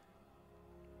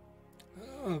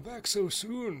 Back so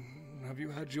soon. Have you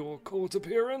had your court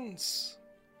appearance?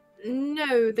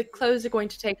 No, the clothes are going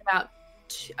to take about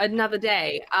another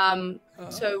day.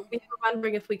 So we were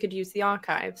wondering if we could use the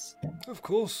archives. Of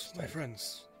course, my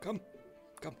friends. Come.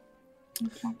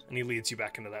 And he leads you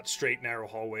back into that straight, narrow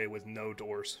hallway with no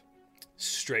doors.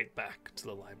 Straight back to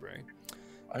the library.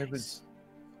 I was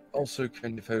also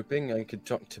kind of hoping I could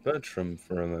talk to Bertram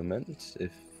for a moment,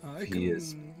 if he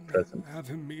is present. Have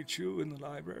him meet you in the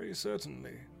library,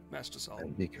 certainly, Master Saul.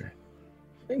 That'd be great.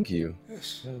 Thank you.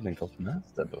 Yes. I've been called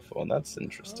Master before. That's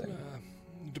interesting.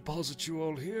 I'll deposit you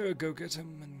all here, go get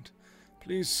him, and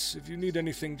please, if you need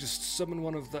anything, just summon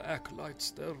one of the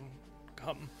acolytes. They'll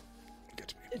come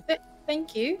get me.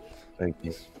 Thank you. Thank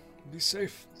you. Be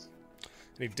safe.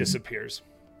 And he disappears.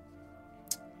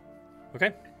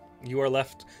 Okay. You are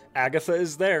left. Agatha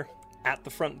is there at the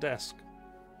front desk,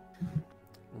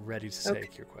 ready to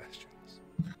take your questions.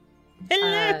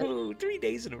 Hello! 3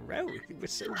 days in a row. We're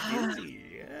so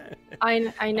busy.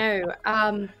 I know.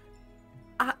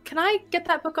 Can I get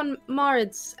that book on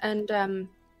Marids and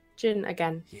Jin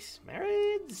again? Yes,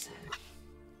 Marids.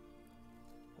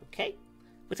 Okay.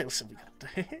 What else have we got?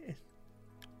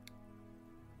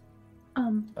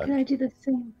 Can I do the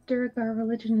same? Duragar,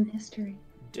 religion and history.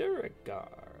 Duragar.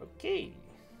 Okay.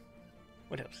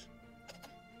 What else?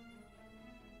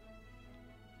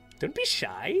 Don't be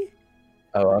shy.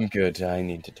 Oh, I'm good. I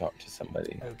need to talk to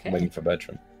somebody. Okay. I'm waiting for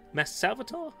Bertram. Master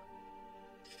Salvatore?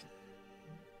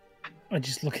 I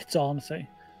just look at Tom and say,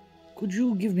 could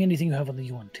you give me anything you have on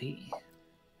the UNT?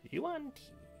 You want?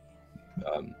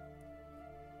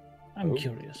 I'm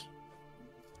curious.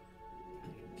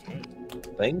 Okay.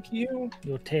 Thank you.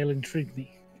 Your tale intrigued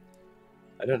me.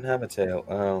 I don't have a tail.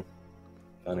 Oh,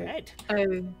 funny. Right.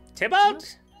 Oh,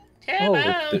 Tybalt!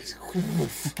 Tybalt! This-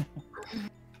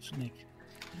 Snake.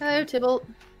 hello, Tybalt.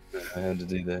 I had to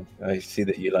do that. I see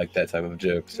that you like that type of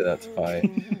joke, so that's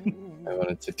fine. I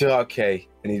wanted to. Okay.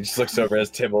 And he just looks over as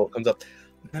Tybalt comes up.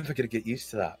 I'm never going to get used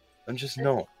to that. I'm just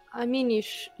not. I mean, you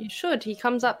should. He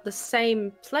comes up the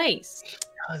same place.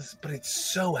 But it's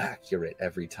so accurate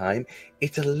every time.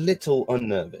 It's a little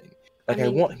unnerving. Like, I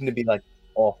mean- want him to be, like,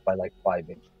 off by, like, 5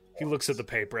 inches. He looks at the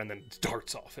paper and then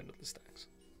darts off into the stacks.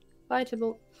 Bye,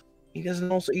 Tybalt. He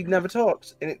doesn't also. He never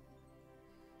talks. And it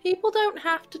People don't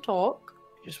have to talk.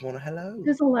 just want a hello.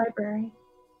 There's a library.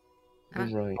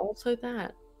 Right. Also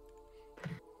that.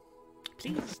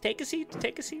 Please, take a seat,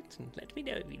 and let me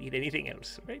know if you need anything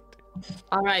else, right?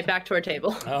 All right, back to our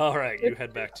table. All right, you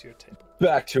head back to your table.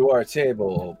 Back to our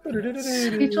table.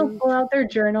 Each will pull out their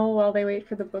journal while they wait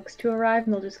for the books to arrive,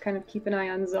 and they'll just kind of keep an eye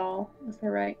on Zal as they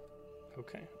write.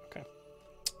 Okay.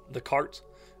 The cart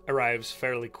arrives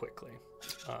fairly quickly.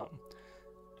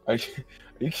 Are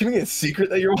you keeping it secret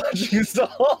that you're watching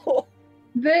Zal?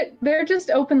 They're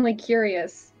just openly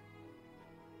curious.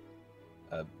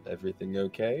 Everything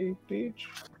okay, Peach?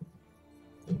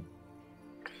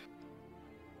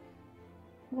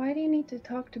 Why do you need to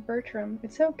talk to Bertram?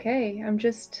 It's okay. I'm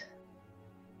just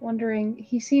wondering.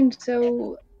 He seemed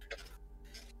to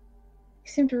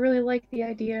really like the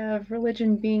idea of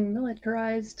religion being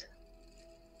militarized.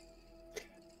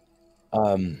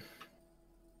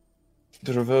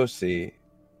 Dravosi,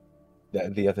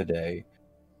 the other day,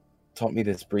 taught me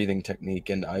this breathing technique,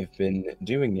 and I've been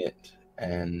doing it,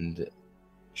 and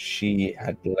she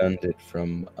had learned it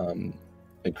from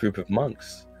a group of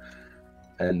monks.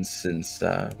 And since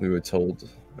we were told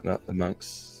about the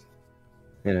monks,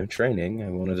 training, I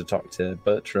wanted to talk to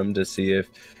Bertram to see if,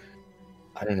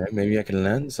 I don't know, maybe I can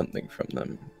learn something from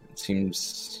them. It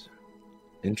seems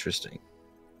interesting.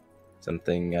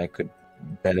 Something I could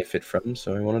benefit from,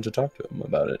 so I wanted to talk to him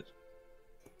about it.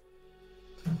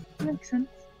 Makes sense.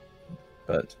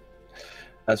 But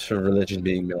as for religion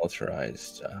being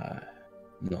militarized, I'm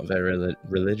not very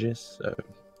religious, so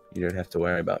you don't have to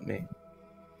worry about me.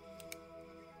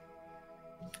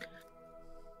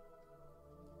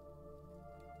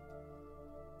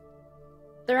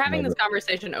 They're having this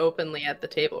conversation openly at the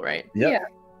table, right? Yep.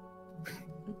 Yeah.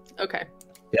 Okay.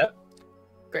 Yep.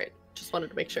 Great. Just wanted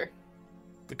to make sure.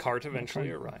 The cart eventually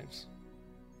arrives.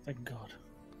 Thank God.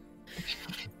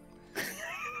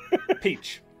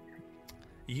 Peach,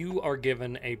 you are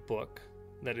given a book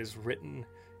that is written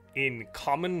in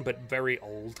common, but very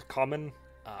old common.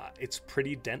 It's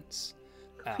pretty dense.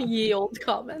 Ye old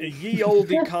common. Ye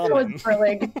oldie common. was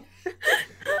brilliant.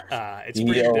 It's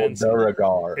pretty dense.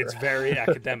 Duragar. It's very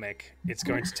academic. It's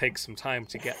going to take some time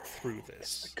to get through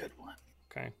this. Good one.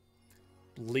 Okay.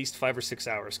 At least 5 or 6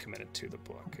 hours committed to the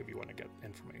book if you want to get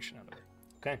information out of it.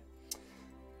 Okay.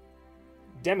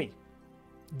 Demi,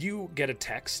 you get a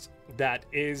text that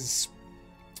is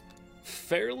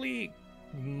fairly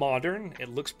modern. It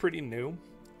looks pretty new.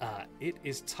 It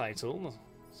is titled...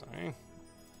 Sorry.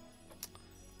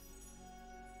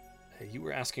 You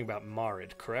were asking about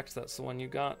Marid, correct? That's the one you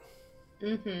got?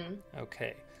 Mm-hmm.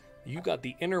 Okay. You got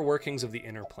the inner workings of the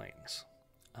inner planes.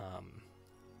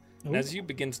 And as you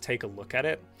begin to take a look at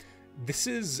it, this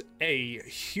is a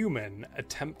human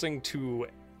attempting to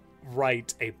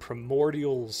write a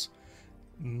primordial's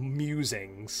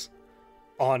musings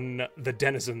on the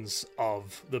denizens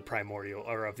of the primordial,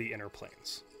 or of the inner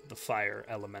planes, the fire,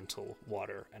 elemental,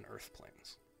 water, and earth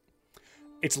planes.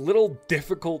 It's a little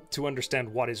difficult to understand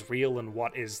what is real and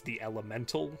what is the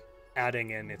elemental, adding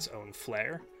in its own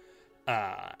flair.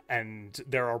 And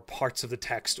there are parts of the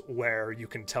text where you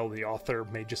can tell the author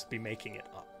may just be making it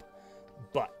up.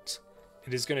 But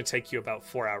it is going to take you about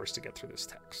 4 hours to get through this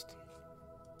text.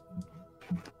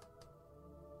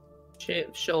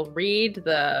 She'll read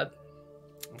the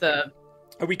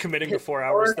Are we committing to 4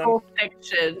 hours then? historical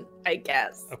fiction, I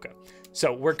guess. Okay.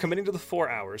 So we're committing to the 4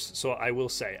 hours. So I will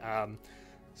say,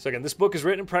 so again, this book is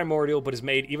written in primordial, but is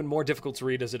made even more difficult to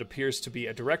read as it appears to be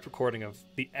a direct recording of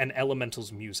an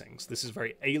elemental's musings. This is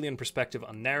very alien perspective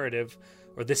on narrative,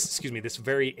 or this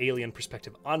very alien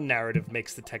perspective on narrative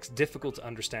makes the text difficult to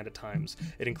understand at times.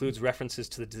 It includes references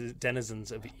to the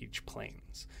denizens of each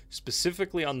planes,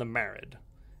 specifically on the Marid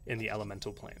in the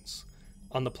elemental planes.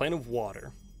 On the plane of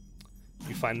water,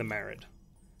 you find the Marid,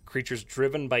 creatures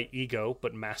driven by ego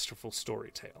but masterful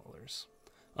storytellers.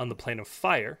 On the plane of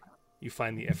fire, you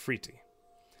find the Efriti,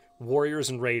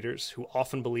 warriors and raiders who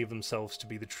often believe themselves to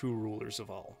be the true rulers of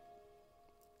all.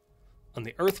 On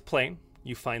the earth plane,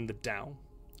 you find the Dao,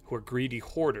 who are greedy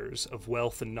hoarders of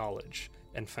wealth and knowledge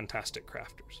and fantastic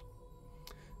crafters.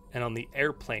 And on the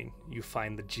air plane, you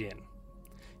find the Jinn,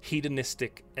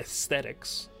 hedonistic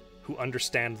aesthetics who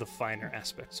understand the finer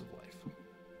aspects of life.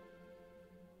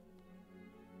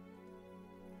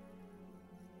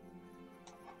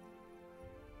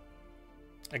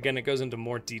 Again, it goes into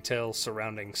more detail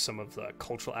surrounding some of the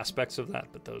cultural aspects of that,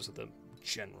 but those are the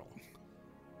general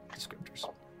descriptors.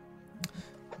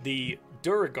 The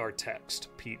Duragar text,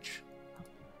 Peach,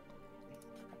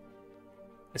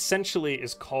 essentially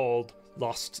is called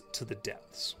Lost to the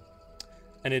Depths.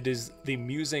 And it is the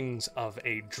musings of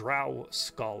a drow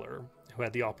scholar who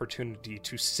had the opportunity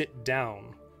to sit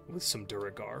down with some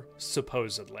Duragar,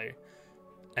 supposedly,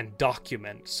 and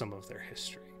document some of their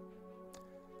history.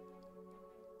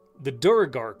 The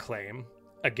Duragar claim,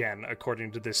 again,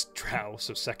 according to this drow,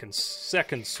 so second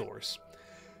source,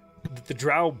 that the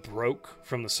drow broke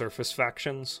from the surface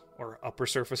factions, or upper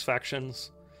surface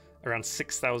factions, around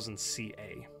 6000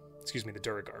 CA. Excuse me, the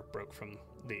Duragar broke from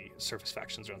the surface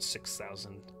factions around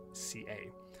 6000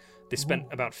 CA. They spent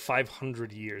about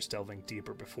 500 years delving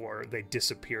deeper before they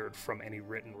disappeared from any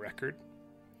written record,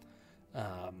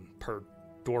 per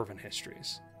Dwarven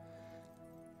histories.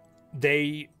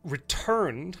 They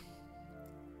returned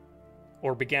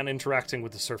or began interacting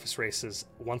with the surface races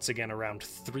once again around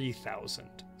 3000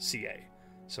 CA,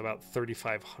 so about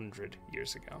 3,500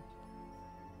 years ago.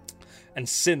 And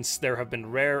since there have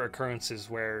been rare occurrences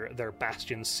where their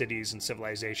bastions, cities, and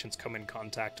civilizations come in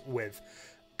contact with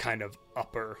kind of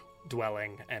upper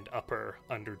dwelling and upper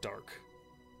underdark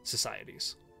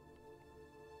societies.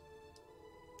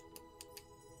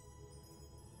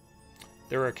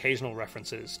 There are occasional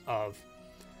references of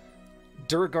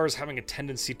Duragars having a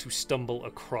tendency to stumble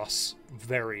across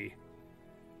very,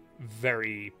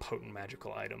 very potent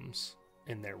magical items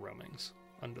in their roamings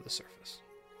under the surface.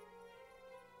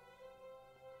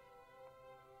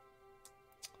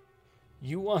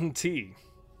 Yuan Ti.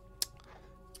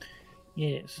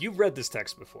 Yes. You've read this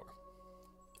text before.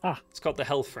 Ah. It's called the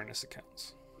Hell Furnace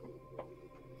Accounts.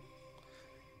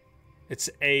 It's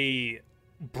a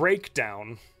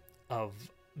breakdown of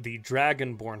the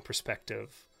Dragonborn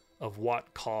perspective of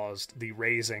what caused the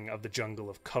raising of the jungle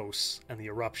of Kos and the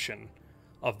eruption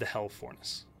of the Hell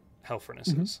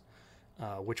Furnaces,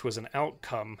 which was an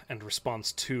outcome and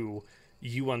response to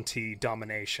Yuan Ti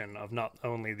domination of not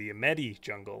only the Amedi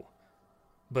jungle,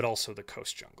 but also the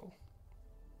Kos jungle.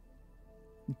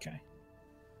 Okay.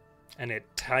 And it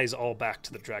ties all back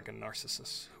to the dragon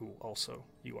Narcissus, who also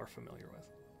you are familiar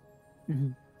with.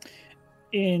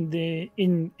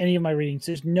 In any of my readings,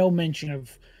 there's no mention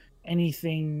of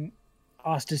anything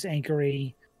Ostis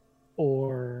Anchory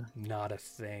or Not a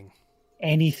thing.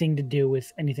 anything to do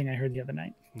with anything I heard the other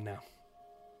night. No.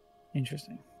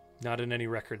 Interesting. Not in any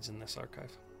records in this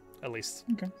archive. At least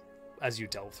Okay. as you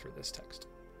delve through this text.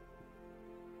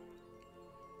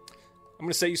 I'm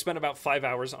going to say you spent about 5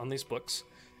 hours on these books.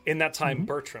 In that time,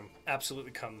 Bertram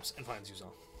absolutely comes and finds you,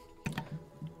 Zal.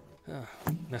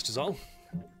 Master Zal?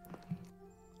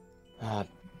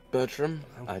 Bertram?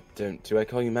 Do I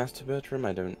call you Master Bertram?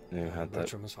 I don't know how that...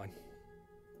 Bertram is fine.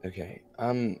 Okay.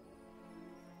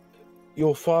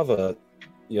 Your father,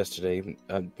 yesterday,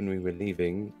 when we were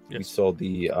leaving, we Yes. saw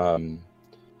the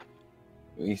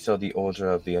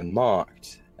Order of the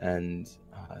Unmarked, and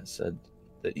said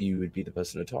that you would be the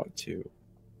person to talk to.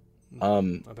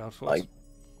 About what?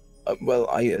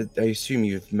 I assume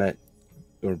you've met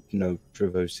or know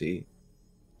Dravosi.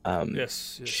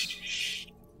 Yes.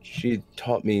 She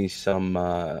taught me some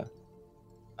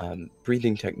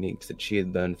breathing techniques that she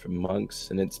had learned from monks,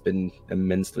 and it's been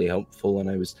immensely helpful. And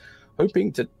I was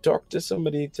hoping to talk to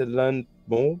somebody to learn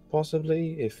more,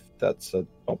 possibly, if that's an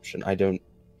option. I don't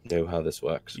know how this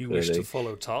works. You clearly. wish to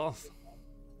follow Tarth?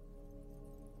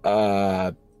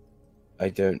 I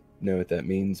don't know what that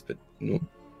means, but no,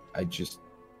 I just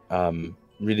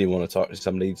really want to talk to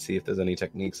somebody to see if there's any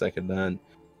techniques I could learn,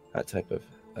 that type of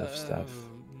stuff.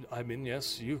 I mean,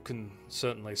 yes, you can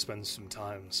certainly spend some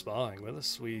time sparring with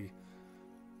us. We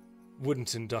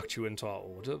wouldn't induct you into our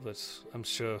order, but I'm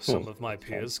sure some of my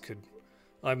peers could.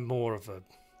 I'm more of a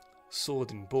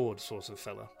sword and board sort of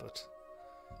fella, but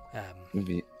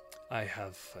Maybe. I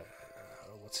have,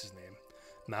 what's his name?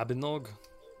 Mabinogi.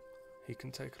 He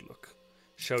can take a look.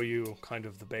 Show you kind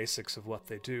of the basics of what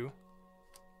they do.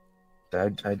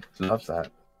 I'd love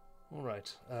that. All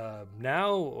right.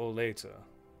 Now or later?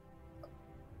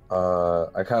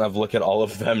 I kind of look at all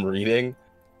of them reading.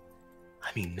 I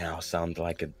mean, now sounds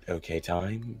like an okay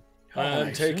time.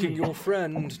 I'm taking your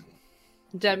friend.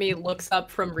 Demi looks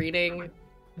up from reading,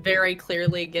 very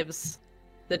clearly gives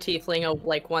the tiefling a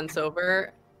once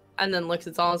over, and then looks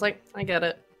at Zal and is like, I get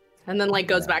it. And then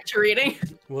goes back to reading.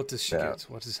 What does she get?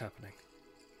 What is happening?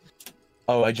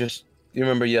 Oh, you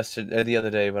remember the other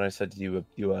day when I said you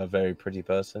were a very pretty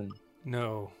person?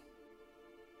 No.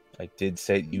 I did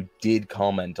say, you did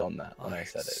comment on that when I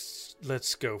said it.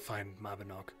 Let's go find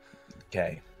Mabinogi.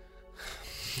 Okay.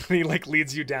 He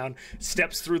leads you down,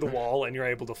 steps through the wall, and you're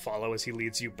able to follow as he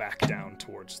leads you back down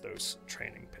towards those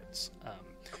training pits.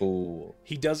 Cool.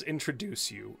 He does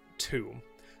introduce you to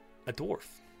a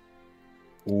dwarf.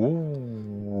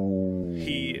 Ooh.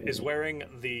 He is wearing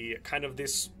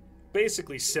this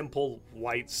basically simple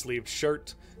white sleeved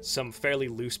shirt, some fairly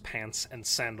loose pants, and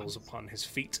sandals upon his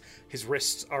feet. His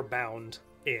wrists are bound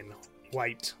in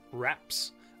white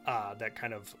wraps that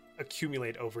kind of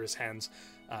accumulate over his hands,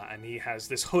 and he has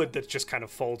this hood that just kind of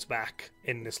folds back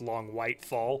in this long white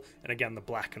fall, and again the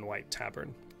black and white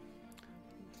tabard.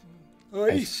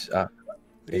 It's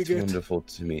wonderful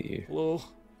to meet you. Hello.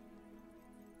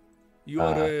 You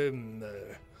are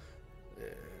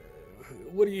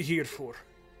what are you here for?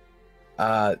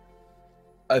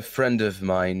 A friend of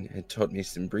mine had taught me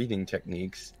some breathing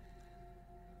techniques,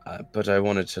 but I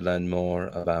wanted to learn more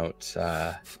about...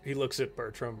 He looks at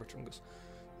Bertram. Bertram goes,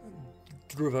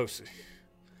 Dravosi.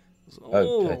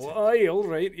 Oh, aye, all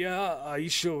right, yeah, I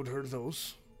showed her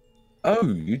those.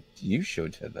 Oh, you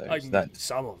showed her those.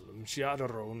 Some of them. She had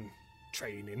her own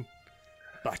training,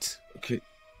 but...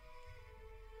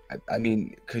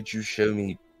 could you show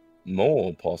me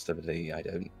more, possibly? I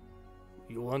don't...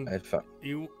 You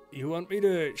want me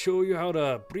to show you how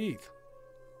to breathe?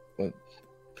 Well,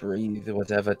 breathe,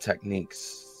 whatever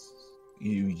techniques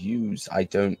you use.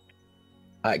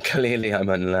 Clearly I'm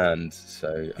unlearned,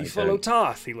 so You follow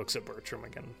Tarth. He looks at Bertram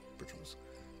again. Bertram's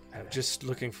just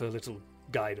looking for a little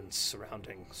guidance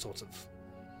surrounding sort of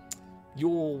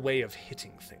your way of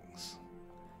hitting things.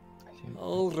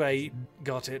 All right,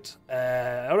 got it.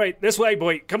 All right, this way,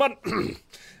 boy. Come on.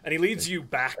 And he leads you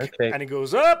back, and he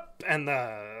goes up, and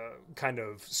the kind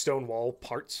of stone wall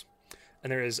parts.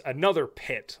 And there is another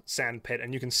pit, sand pit,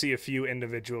 and you can see a few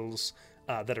individuals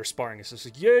that are sparring. He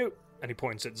says, you, and he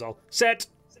points at Zal. Set.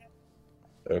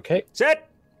 Okay. Set.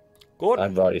 Good.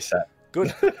 I've already set.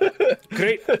 Good.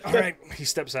 Great. All right. He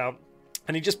steps out,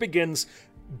 and he just begins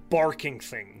barking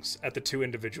things at the two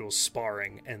individuals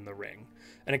sparring in the ring,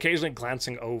 and occasionally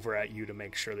glancing over at you to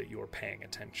make sure that you are paying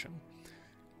attention.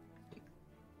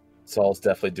 Saul's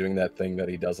definitely doing that thing that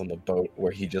he does on the boat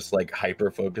where he just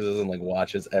hyper focuses and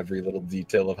watches every little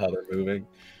detail of how they're moving.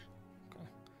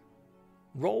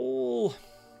 Roll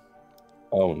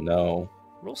Oh no.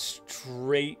 Roll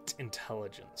straight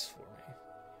intelligence for me.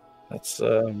 That's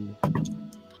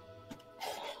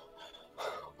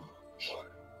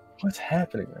what's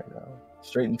happening right now?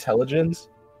 Straight intelligence?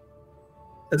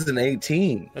 That's an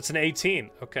 18. That's an 18.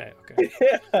 Okay.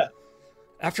 Yeah.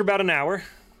 After about an hour,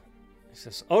 he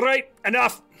says, "All right,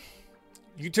 enough.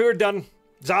 You two are done.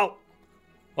 Zal,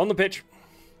 on the pitch.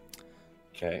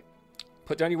 Okay.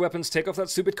 Put down your weapons. Take off that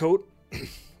stupid coat.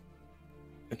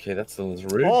 Okay, that's a little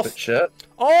rude, Off. but shit.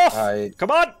 Off!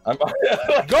 Come on! I'm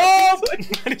Go!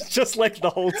 And it's just like the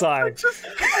whole time.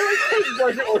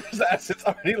 I like his ass. It's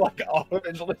already like off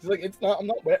eventually. He's like, it's not. I'm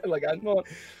not wet. Like I'm not.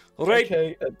 All right.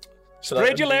 Okay.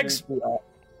 Spread your legs.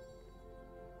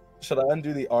 Should I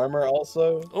undo the armor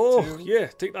also? Oh, too? yeah.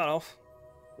 Take that off.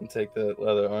 And take the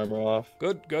leather armor off.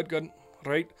 Good.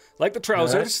 Right. Like the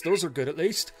trousers. Those are good at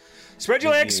least. Spread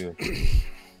your legs.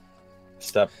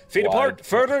 Step Feet wide. apart.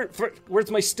 Further.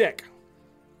 Where's my stick?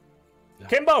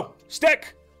 Kimbo,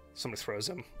 stick. Somebody throws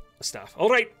him a staff. All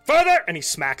right. Further. And he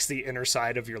smacks the inner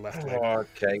side of your left leg.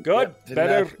 Okay. Good. Yep, didn't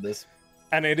Better. have this.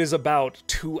 And it is about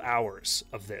 2 hours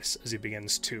of this as he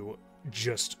begins to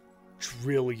just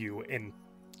drill you in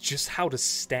just how to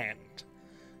stand.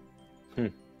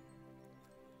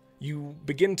 You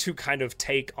begin to kind of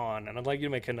take on, and I'd like you to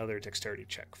make another dexterity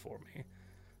check for me.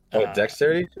 Oh,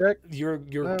 dexterity check? You're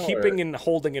No, keeping or- and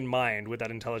holding in mind with that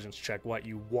intelligence check what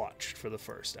you watched for the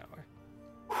first hour.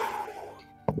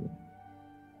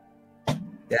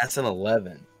 That's an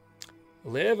 11.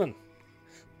 11.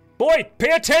 Boy,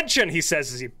 pay attention, he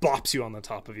says as he bops you on the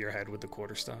top of your head with the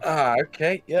quarterstaff.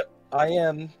 Okay. Yep. I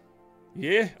am.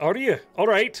 Yeah, are you? All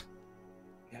right.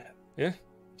 Yeah,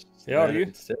 are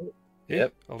you? Yeah.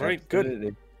 Yep. All right, good.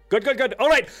 absolutely. Good. All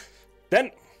right,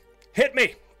 then hit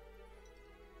me.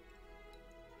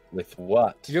 With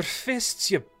what? Your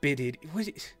fists, you biddy.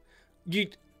 You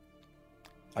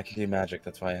I can do magic.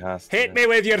 That's why I asked. hit me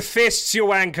with your fists, you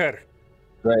wanker.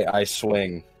 Great. I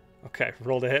swing. Okay,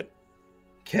 roll to hit.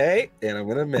 Okay, and I'm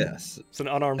gonna miss. It's an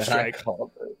unarmed And strike. I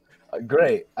called it.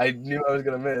 Great. I knew I was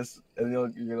gonna miss, and you're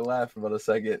gonna laugh for about a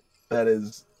second. That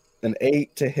is an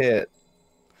 8 to hit.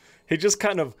 He just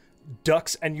kind of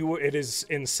ducks, and it is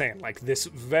insane. Like this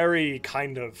very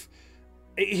kind of.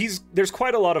 There's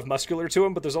quite a lot of muscular to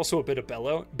him, but there's also a bit of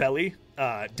belly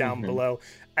down below,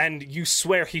 and you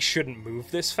swear he shouldn't move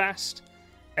this fast.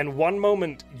 And one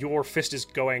moment your fist is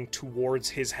going towards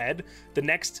his head, the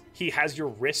next he has your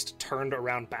wrist turned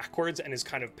around backwards and is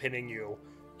kind of pinning you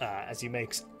as he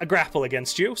makes a grapple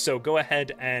against you. So go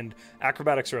ahead and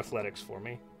acrobatics or athletics for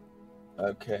me.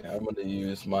 Okay, I'm gonna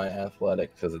use my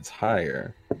athletic because it's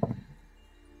higher.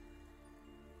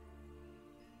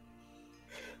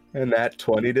 And that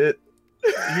 20'd it.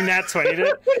 You nat 20'd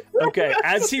it? Okay,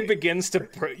 as he begins to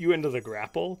put you into the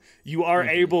grapple, you are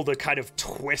able to kind of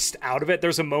twist out of it.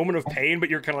 There's a moment of pain, but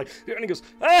you're kind of like, and he goes,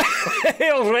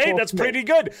 all right, that's pretty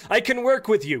good. I can work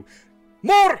with you.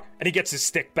 More! And he gets his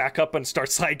stick back up and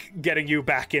starts, like, getting you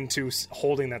back into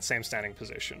holding that same standing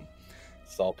position.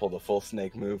 So I'll pull the full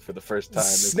snake move for the first time.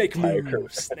 Snake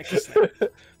move. Snake.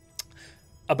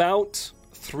 About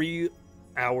 3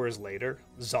 hours later,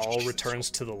 Zal returns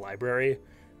to the library.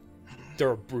 There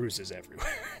are bruises everywhere.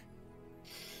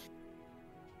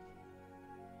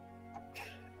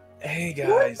 Hey What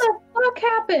guys. the fuck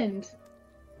happened?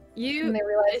 And You, they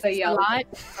realized they yelled.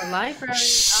 a library.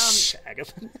 Shh,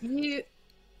 Agatha. You.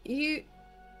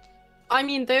 I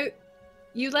mean, though,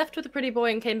 you left with a pretty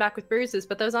boy and came back with bruises,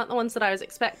 but those aren't the ones that I was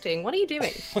expecting. What are you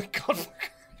doing? Oh my god.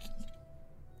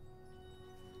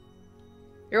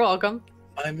 You're welcome.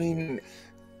 I mean,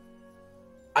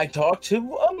 I talked to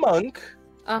a monk.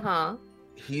 Uh-huh.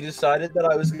 He decided that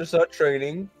I was going to start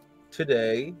training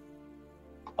today.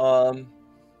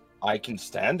 I can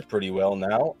stand pretty well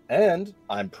now, and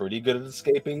I'm pretty good at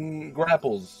escaping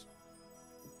grapples.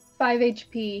 5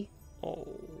 HP. Oh.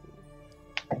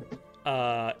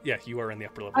 Yeah, you are in the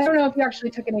upper level. I don't know if you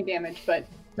actually took any damage, but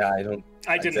Nah, I don't.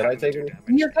 I didn't Did have I take any it?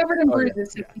 damage. you're covered in Oh, yeah.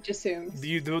 bruises, so you just assumed.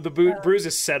 The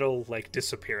bruises settle, like,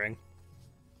 disappearing.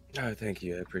 Oh, thank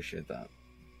you. I appreciate that.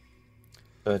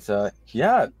 But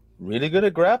yeah, really good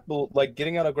at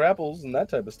getting out of grapples and that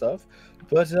type of stuff.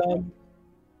 But I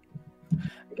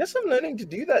guess I'm learning to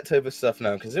do that type of stuff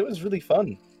now because it was really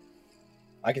fun.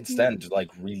 I can stand like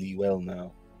really well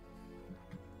now.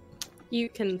 You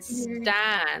can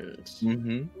stand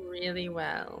Mm-hmm. really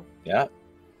well. Yeah,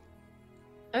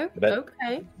 Oh, Bet.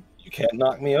 okay. you can't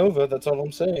knock me over. That's all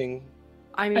I'm saying.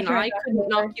 I mean, tried I that couldn't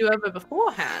before. knock you over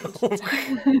beforehand.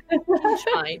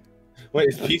 Fine. Wait,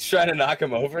 is Pete's trying to knock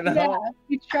him over now? Yeah,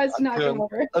 he tries to knock him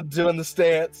over. I'm doing the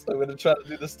stance. I'm gonna try to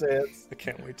do the stance. I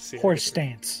can't wait to see Horse it.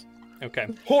 stance. Okay.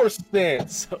 Horse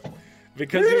stance. So,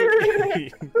 because you,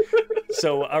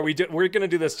 so are we? We're gonna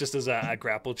do this just as a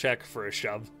grapple check for a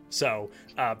shove. So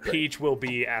Peach will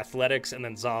be athletics, and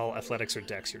then Zal athletics or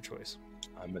dex, your choice.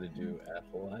 I'm gonna do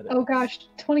athletics. Oh gosh,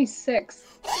 26.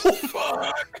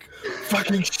 Fuck!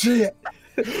 Fucking shit!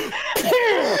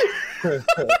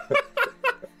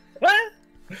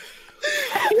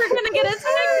 You're gonna get us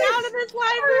kicked out of this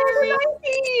library. You're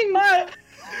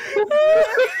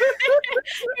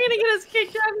gonna get us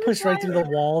kicked out of this Push right through the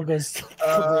wall, goes.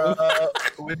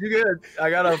 What'd you get? I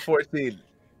got a 14.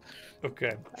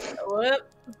 Okay. Whoop.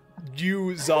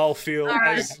 You, Zal, feel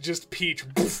Alright. as just Peach,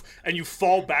 poof, and you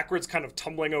fall backwards, kind of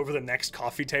tumbling over the next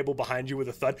coffee table behind you with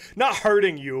a thud. Not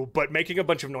hurting you, but making a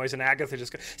bunch of noise, and Agatha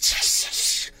just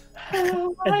goes...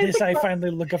 At this, I finally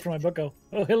look up from my book. Go,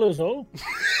 oh, hello, Zoe.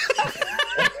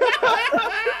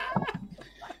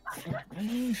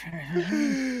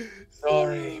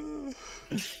 Sorry.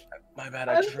 My bad,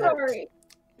 I I'm tripped. sorry.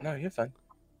 No, you're fine.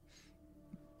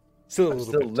 Still a I'm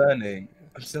little still bit. learning.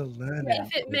 I'm still learning.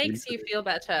 If it makes you feel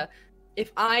better,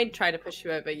 if I try to push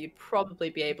you over, you'd probably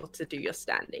be able to do your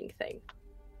standing thing.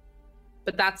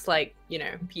 But that's like, you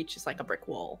know, Peach is like a brick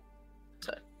wall.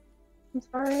 So I'm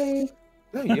sorry.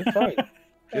 No, you're fine.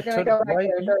 We're You're gonna go back why,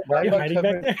 there. why, You're am I hiding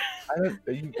back covering-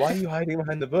 there. why are you hiding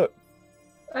behind the book?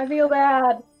 I feel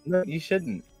bad. No, you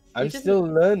shouldn't. I'm just- still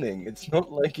learning. It's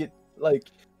not like it. Like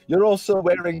you're also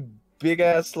wearing big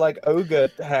ass like ogre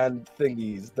hand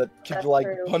thingies that can That's like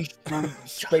true. punch through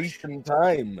space and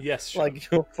time. Yes, Sean. Like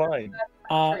you're fine.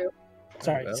 True.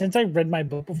 Sorry, Well. since I read my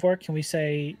book before, can we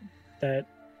say that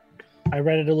I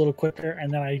read it a little quicker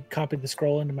and then I copied the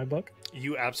scroll into my book?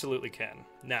 You absolutely can.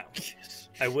 Now,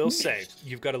 I will say,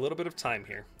 you've got a little bit of time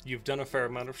here. You've done a fair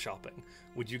amount of shopping.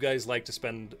 Would you guys like to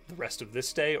spend the rest of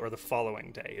this day or the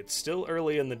following day? It's still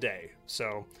early in the day,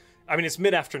 so... I mean, it's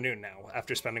mid-afternoon now,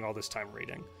 after spending all this time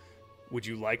reading. Would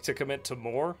you like to commit to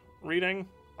more reading?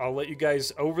 I'll let you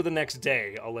guys, over the next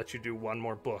day, I'll let you do one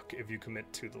more book if you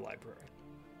commit to the library.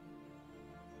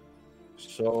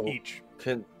 So Each.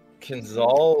 can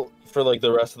Zal for like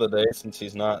the rest of the day, since he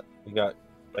got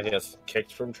I guess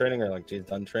kicked from training or like he's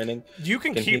done training. You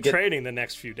can Can he keep get- trading the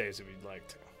next few days if you'd like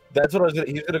to. That's what I was gonna.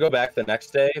 He's gonna go back the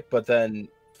next day, but then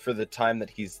for the time that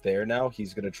he's there now,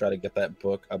 he's gonna try to get that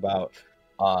book about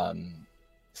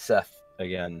Seth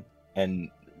again and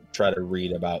try to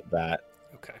read about that.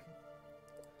 Okay.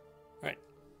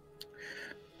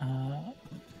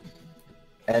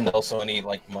 And also any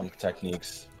like monk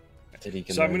techniques that he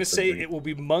can. So I'm learn going to for say reading. it will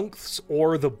be monks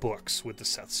or the books with the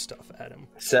Seth stuff, Adam.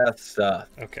 Seth stuff.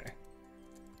 Okay.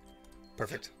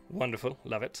 Perfect. Wonderful.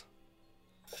 Love it.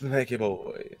 Snakey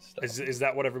boy stuff. Is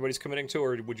that what everybody's committing to,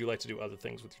 or would you like to do other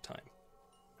things with your time?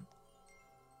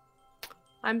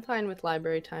 I'm fine with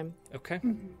library time. Okay.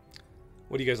 Mhm.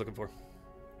 What are you guys looking for?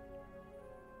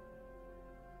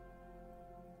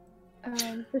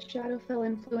 The Shadowfell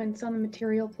influence on the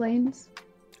material planes.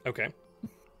 Okay.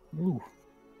 Ooh.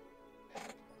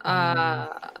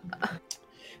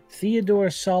 Theodore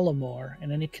Solomore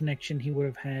and any connection he would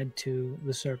have had to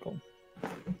the circle.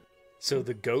 So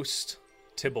the ghost,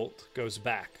 Tybalt, goes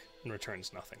back and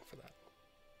returns nothing for that.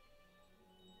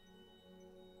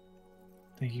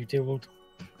 Thank you, Tybalt.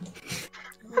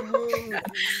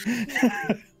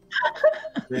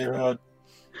 God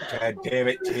damn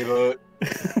it, Tybalt.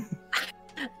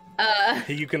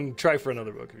 Hey, you can try for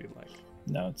another book if you'd like.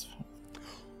 No, it's fine.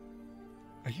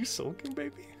 Are you sulking,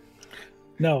 baby?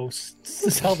 No,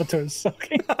 Salvatore's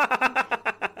sucking.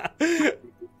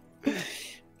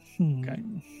 Okay.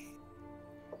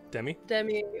 Demi?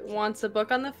 Demi wants a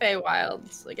book on the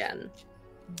Feywilds again.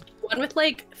 One with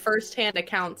like first-hand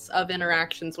accounts of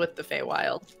interactions with the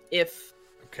Feywild, if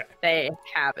Okay. they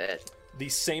have it. The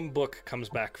same book comes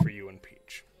back for you and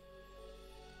Peach.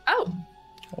 Oh,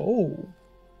 Oh.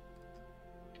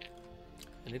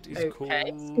 And it is Okay. cool.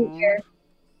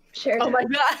 Share oh it. my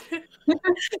god!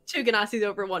 Two Ganassi's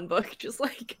over one book, just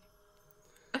like.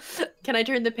 Can I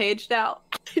turn the page now?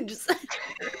 Just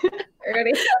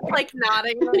Ready? like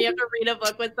nodding when you have to read a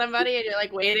book with somebody and you're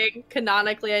like waiting.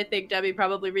 Canonically, I think Debbie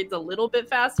probably reads a little bit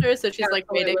faster, so she's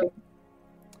like waiting.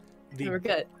 The We're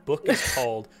good. book is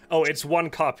called... Oh, it's one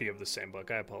copy of the same book.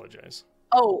 I apologize.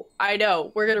 Oh, I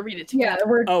know. We're gonna read it Yeah, together.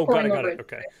 we're Oh, got pouring it, got over it.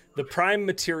 Okay. The Prime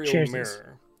Material Cheers.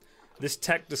 Mirror. This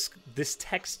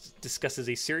text discusses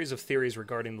a series of theories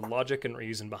regarding the logic and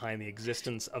reason behind the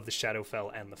existence of the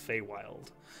Shadowfell and the Feywild.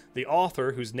 The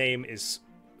author, whose name is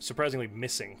surprisingly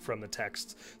missing from the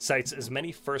text, cites as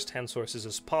many first-hand sources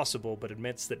as possible, but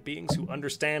admits that beings who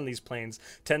understand these planes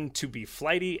tend to be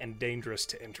flighty and dangerous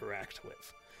to interact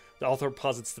with. The author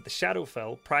posits that the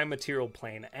Shadowfell, Prime Material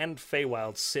Plane, and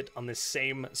Feywild sit on the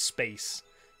same space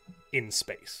in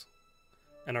space,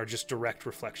 and are just direct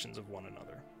reflections of one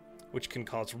another, which can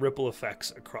cause ripple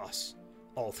effects across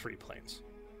all three planes.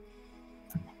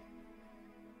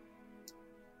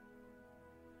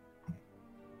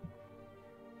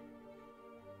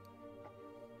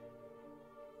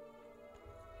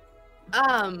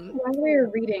 While we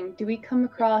were reading, do we come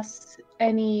across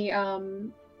any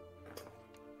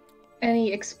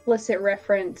explicit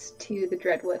reference to the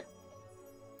Dreadwood?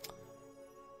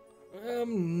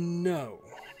 No.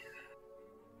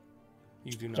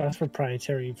 You do So not. that's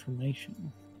proprietary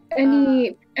information.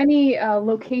 Any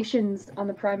locations on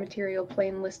the Prime Material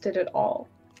Plane listed at all?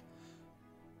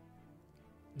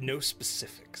 No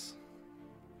specifics.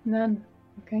 None.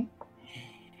 Okay.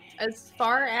 As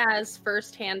far as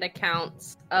first-hand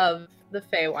accounts of the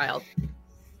Feywild,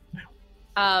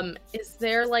 is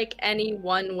there like any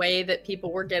one way that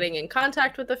people were getting in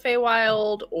contact with the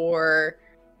Feywild, or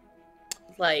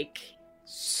like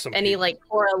any like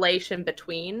correlation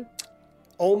between?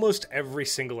 Almost every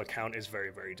single account is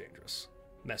very, very dangerous.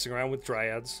 Messing around with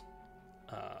dryads,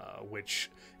 which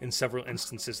in several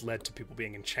instances led to people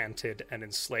being enchanted and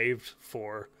enslaved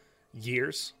for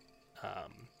years,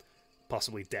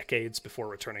 possibly decades, before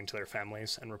returning to their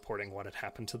families and reporting what had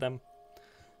happened to them.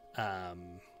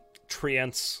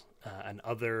 Treants and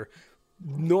other,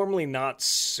 normally not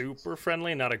super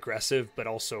friendly, not aggressive, but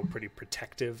also pretty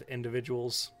protective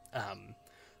individuals.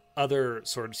 Other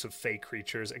sorts of fey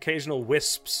creatures, occasional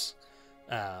wisps,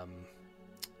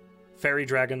 fairy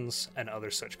dragons, and other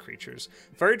such creatures.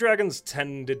 Fairy dragons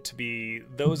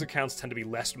those accounts tend to be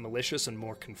less malicious and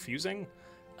more confusing.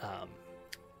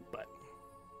 But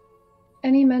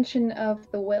Any mention of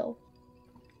the will?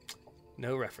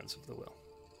 no reference of the will.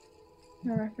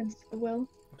 No reference to the will.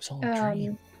 It was all a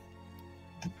dream.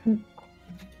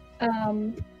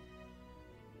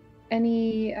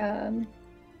 Any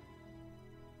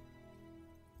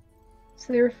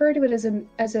so they refer to it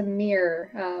as a mirror,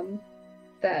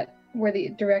 that where the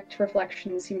direct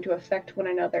reflections seem to affect one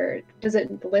another. Does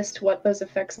it list what those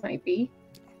effects might be?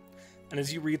 And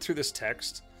as you read through this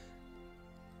text,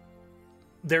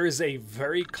 there is a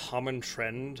very common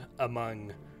trend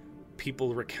among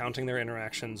people recounting their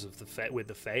interactions with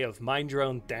the Fae of mind your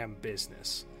own damn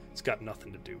business. It's got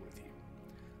nothing to do with you.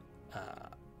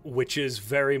 Which is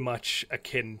very much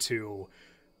akin to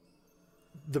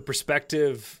the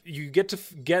perspective you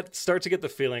start to get the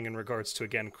feeling in regards to,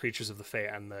 again, creatures of the Fae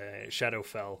and the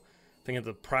Shadowfell. Thinking of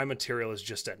the Prime Material is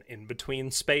just an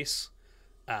in-between space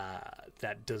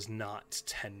that does not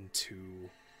tend to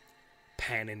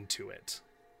pan into it.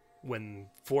 When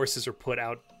forces are put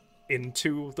out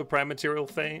into the Prime Material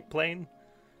plane,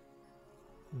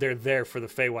 they're there for the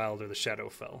Feywild or the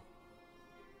Shadowfell.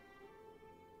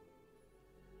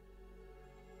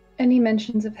 Any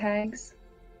mentions of hags?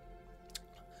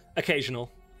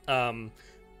 Occasional.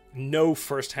 No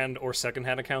first-hand or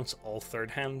second-hand accounts, all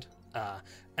third-hand.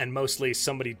 And mostly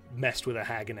somebody messed with a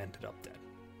hag and ended up dead.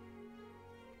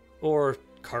 Or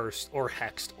cursed, or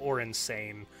hexed, or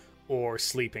insane, or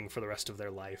sleeping for the rest of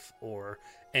their life, or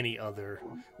any other.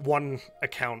 One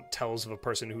account tells of a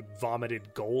person who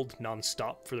vomited gold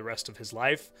non-stop for the rest of his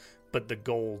life, but the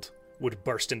gold would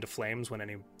burst into flames when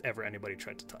anybody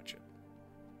tried to touch it.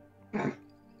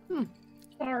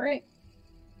 All right.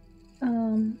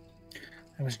 That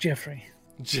was Jeffrey.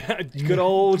 Good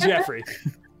old Jeffrey.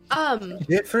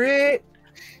 Jeffrey!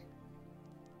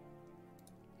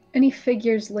 Any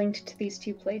figures linked to these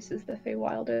two places, the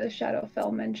Feywild or the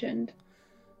Shadowfell mentioned?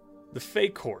 The Fey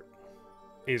Court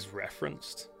is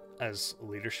referenced as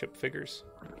leadership figures.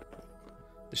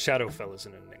 The Shadowfell is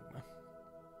an enigma.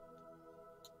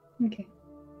 Okay.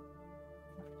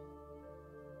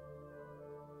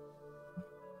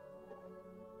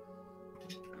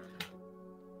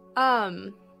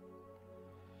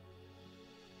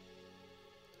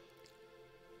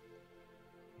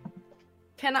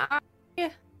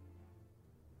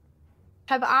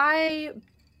 Have I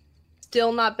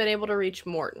still not been able to reach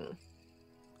Morton?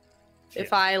 Yeah.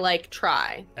 If I like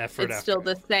try, it's still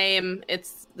the same.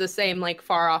 It's the same like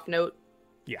far off note.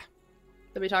 Yeah.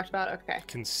 That we talked about. Okay.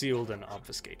 Concealed and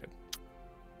obfuscated.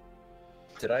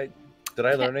 Did I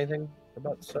learn anything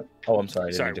about Seth? Oh, I'm sorry. I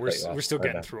didn't Sorry, mean to we're cut you off. still My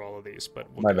getting bad. through all of these,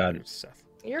 but we'll My go bad. to Seth.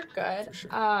 You're good. For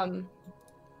sure.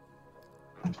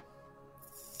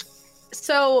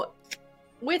 So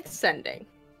with sending,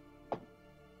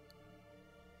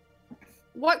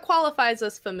 what qualifies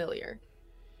as familiar?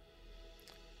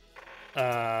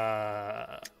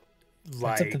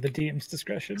 That's up to the DM's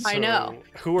discretion. I know.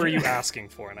 Who are you asking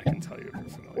for? And I can tell you if you're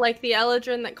familiar. Like the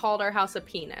Eladrin that called our house a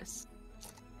penis.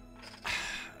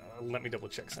 Let me double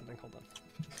check something. Hold on.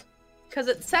 Because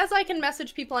it says I can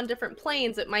message people on different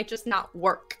planes, it might just not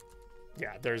work.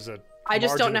 Yeah, there's a. I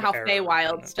just don't know how margin of error in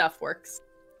Feywild it. stuff works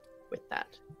with that.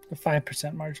 The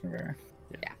 5% margin of error.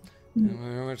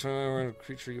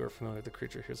 Creature you are familiar with. The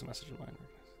creature hears a message in mind.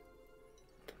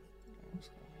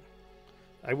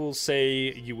 I will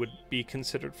say you would be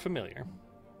considered familiar.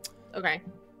 Okay.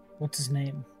 What's his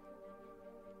name?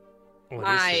 What is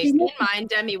I, his- in mind,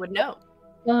 Demi would know.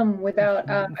 Without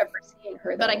ever seeing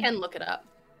her, though. But I can look it up.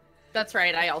 That's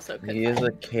right, I also could. He is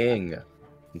a king.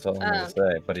 That's all I'm Um, gonna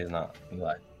say. But he's not. He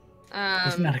lied.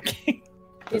 He's not a king.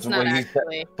 He's That's not what he said.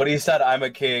 actually. But he said I'm a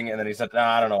king, and then he said, "No,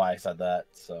 I don't know why I said that."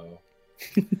 So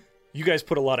You guys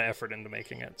put a lot of effort into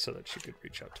making it so that she could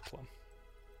reach out to Plum.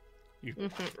 You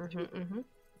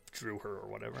drew her or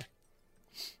whatever.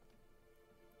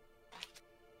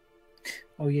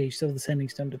 Oh yeah, you still have the sending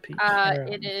stone to Pete.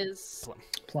 It is.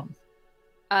 Plum.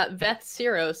 Veth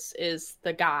Siros is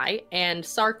the guy, and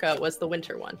Sarka was the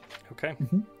winter one. Okay.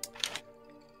 Mhm.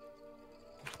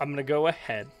 I'm going to go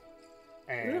ahead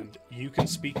and you can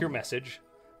speak your message,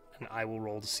 and I will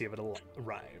roll to see if it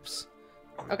arrives.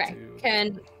 Okay. Do-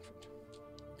 Can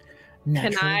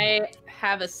Natural. I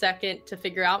have a second to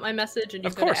figure out my message and you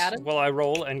Of go course. to Adam? Well, I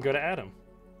roll and go to Adam.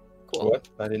 Cool. what?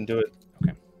 I didn't do it.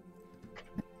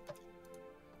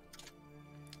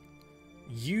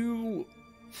 You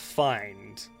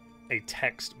find a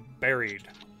text buried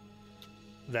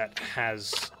that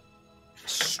has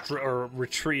or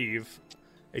retrieve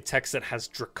a text that has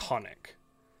draconic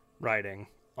writing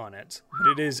on it, but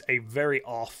it is a very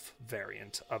off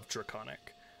variant of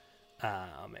draconic.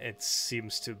 It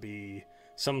seems to be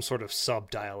some sort of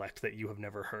sub-dialect that you have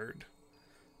never heard.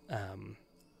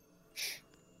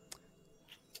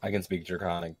 I can speak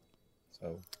Draconic,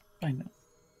 so I know.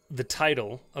 The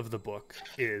title of the book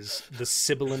is The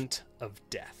Sibilant of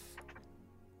Death.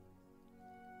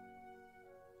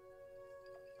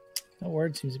 That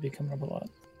word seems to be coming up a lot.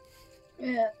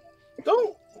 Yeah.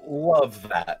 don't love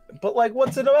that. But like,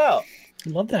 what's it about?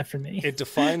 Love that for me. It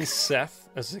defines Seth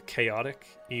as a chaotic,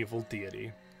 evil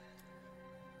deity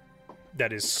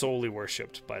that is solely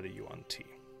worshipped by the Yuan-Ti.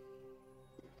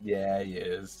 Yeah, he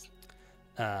is.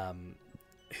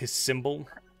 His symbol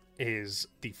is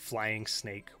the flying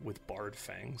snake with barred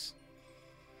fangs.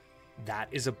 That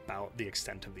is about the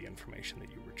extent of the information that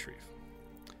you retrieve.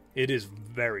 It is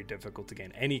very difficult to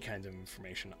gain any kind of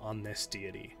information on this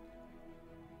deity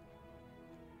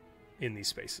in these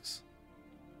spaces.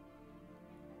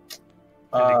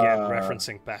 And again,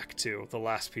 referencing back to the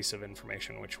last piece of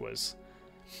information, which was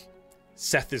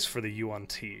Seth is for the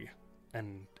Yuan-Ti,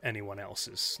 and anyone else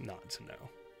is not to know.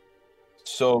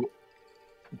 So,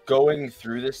 going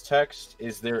through this text,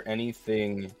 is there any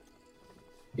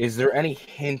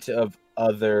hint of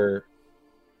other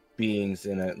beings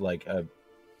in a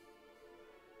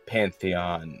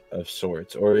pantheon of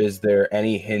sorts, or is there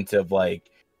any hint of like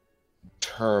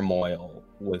turmoil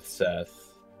with Seth?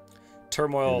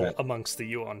 Turmoil Yeah. amongst the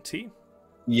Yuan-Ti?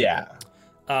 Yeah.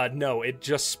 No, it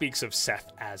just speaks of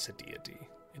Seth as a deity.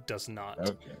 It does not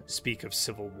Okay. speak of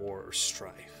civil war or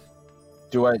strife.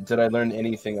 Did I learn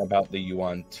anything about the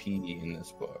Yuan-Ti in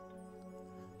this book?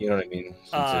 You know what I mean?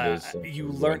 You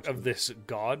learnt of this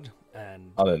god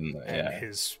and Other than that, and yeah.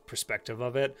 his perspective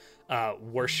of it.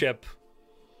 Worship,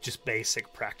 just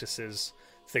basic practices,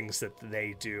 things that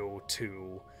they do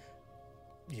to,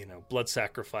 blood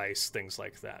sacrifice, things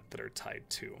like that are tied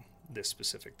to this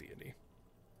specific deity,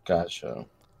 Gotcha.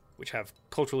 which have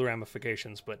cultural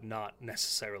ramifications, but not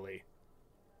necessarily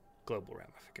global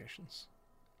ramifications.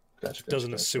 Gotcha.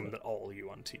 Doesn't assume that all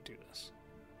Yuan-Ti do this.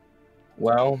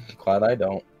 Well, glad I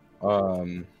don't.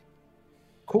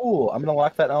 Cool. I'm gonna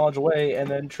lock that knowledge away and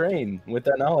then train with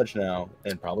that knowledge now,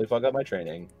 and probably fuck up my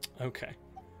training. Okay.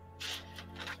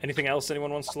 Anything else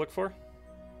anyone wants to look for?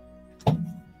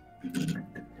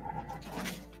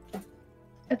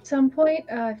 At some point,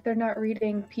 if they're not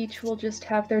reading, Peach will just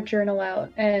have their journal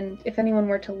out, and if anyone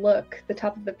were to look, the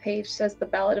top of the page says the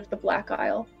Ballad of the Black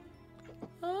Isle.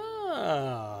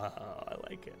 I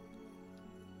like it.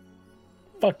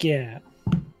 Fuck yeah.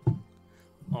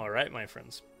 All right, my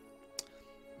friends.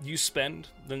 You spend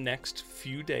the next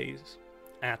few days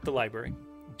at the library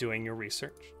doing your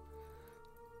research.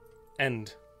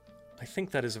 And I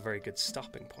think that is a very good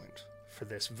stopping point for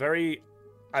this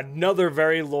another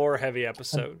very lore-heavy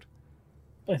episode.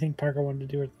 I think Parker wanted to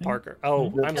do her thing. Parker. Oh,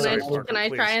 I'm Can sorry, I, Parker, can I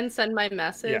please. try and send my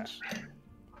message?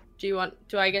 Do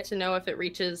I get to know if it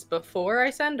reaches before I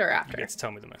send or You after? get to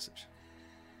tell me the message.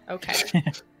 Okay.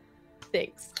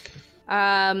 Thanks.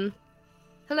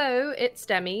 Hello, it's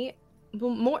Demi.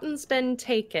 Well, Morton's been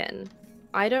taken.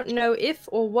 I don't know if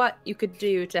or what you could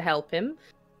do to help him,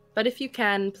 but if you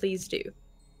can, please do.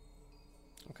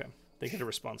 Okay. They get a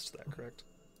response to that, correct?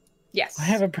 Yes. I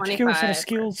have a particular set of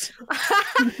 25. skills.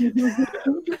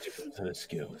 Set of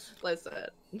skills. Listen,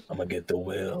 I'm gonna get the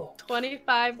will.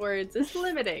 25 words is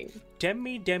limiting.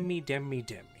 Demi.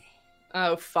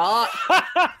 Oh, fuck.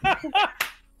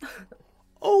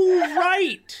 Oh,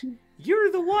 right!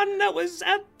 You're the one that was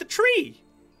at the tree!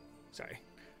 Sorry.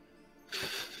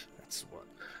 That's what?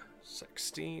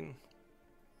 16.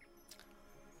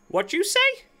 What you say?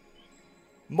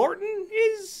 Morton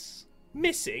is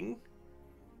missing?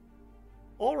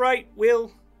 Alright,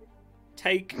 we'll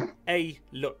take a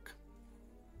look.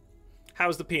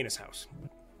 How's the penis house?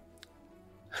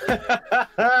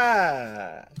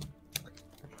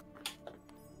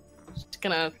 Just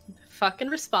gonna fucking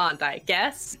respond, I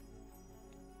guess.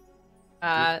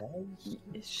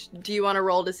 Do you want to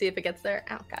roll to see if it gets there?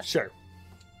 Oh, God. Sure.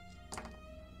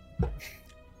 It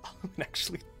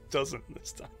actually doesn't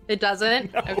this time. It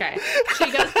doesn't? No. Okay.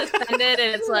 She goes to send it,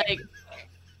 and it's like,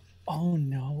 Oh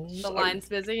no. the line's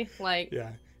busy. Like,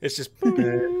 Yeah, it's just...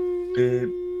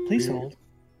 Please hold.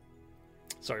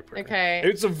 Sorry, Prickly. okay.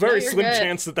 It's a very you're slim good.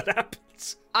 chance that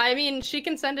happens. I mean, she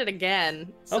can send it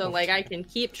again. So, Oh. like, I can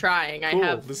keep trying. Cool, I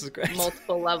have this is great.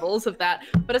 multiple levels of that.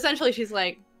 But essentially, she's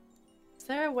like, is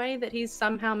there a way that he's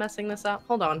somehow messing this up?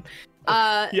 Hold on.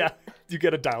 Yeah, you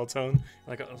get a dial tone.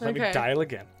 Like, let me Okay. dial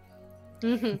again.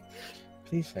 Mhm.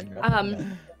 Please hang up.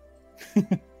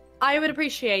 I would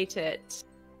appreciate it.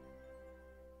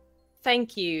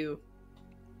 Thank you.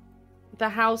 The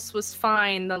house was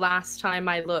fine the last time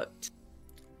I looked.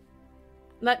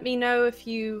 Let me know if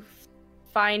you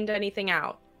find anything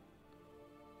out.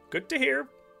 Good to hear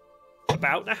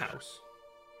about the house.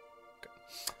 Okay.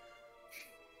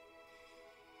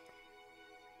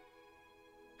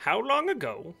 How long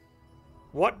ago?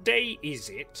 What day is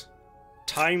it?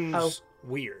 Time's Oh.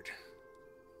 weird.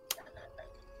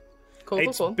 Cool,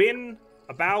 It's cool, cool. been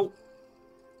about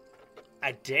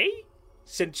a day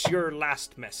since your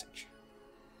last message.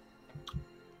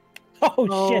 Oh,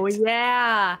 Oh, shit.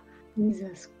 yeah.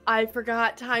 Jesus. I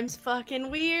forgot time's fucking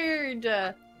weird.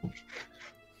 Fuck.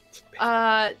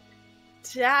 I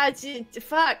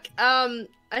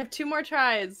have 2 more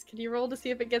tries. Can you roll to see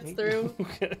if it gets through?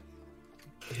 Okay.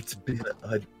 It's been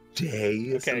a day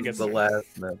Okay, I since guess the so.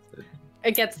 last message.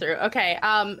 It gets through. Okay.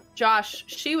 Josh,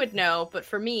 she would know, but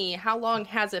for me, how long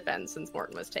has it been since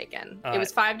Morton was taken? It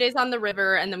was 5 days on the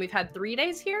river, and then we've had 3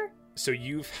 days here? So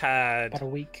you've had About a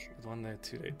week. 1 day,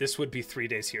 2 days. This would be 3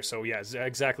 days here. So yeah,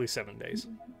 exactly 7 days.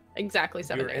 Exactly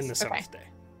 7 You're days. in the 7th okay. day.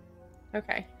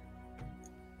 Okay.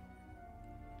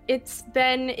 It's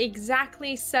been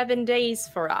exactly 7 days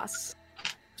for us.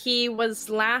 He was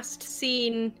last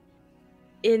seen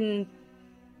in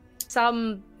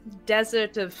some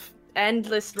desert of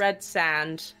endless red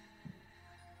sand.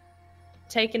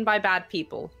 Taken by bad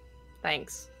people.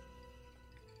 Thanks.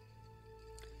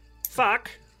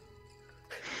 Fuck.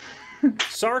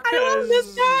 Sarka I love this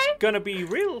is guy. gonna be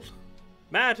real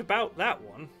mad about that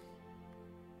one.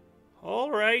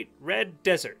 Alright, Red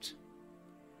Desert.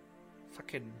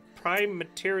 Fucking prime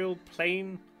material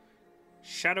plane.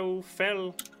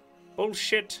 Shadowfell.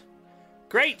 Bullshit.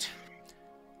 Great.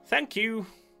 Thank you.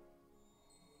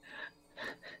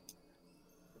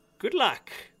 Good luck.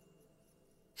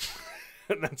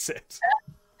 And that's it.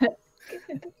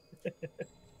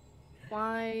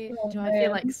 Why Oh, do I feel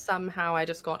man. like somehow I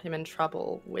just got him in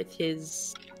trouble with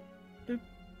his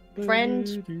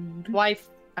friend, wife?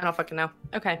 I don't fucking know.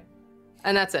 Okay.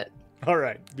 And that's it.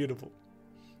 Alright, beautiful.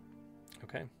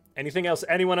 Okay. Anything else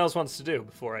anyone else wants to do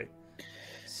before I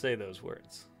say those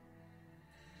words?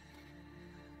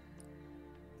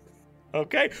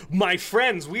 Okay, my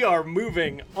friends, we are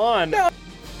moving on.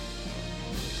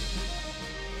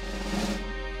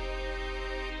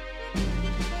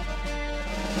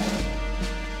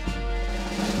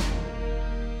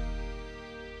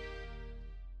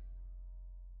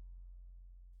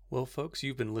 Well, folks,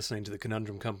 you've been listening to the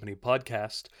Conundrum Company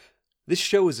podcast. This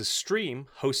show is a stream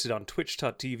hosted on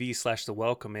twitch.tv/The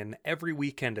Welcome In every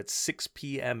weekend at 6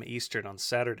 p.m. Eastern on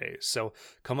Saturdays, so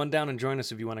come on down and join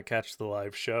us if you want to catch the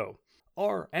live show.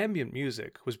 Our ambient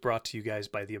music was brought to you guys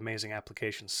by the amazing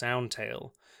application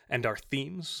Soundtail, and our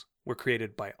themes were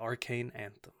created by Arcane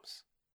Anthems.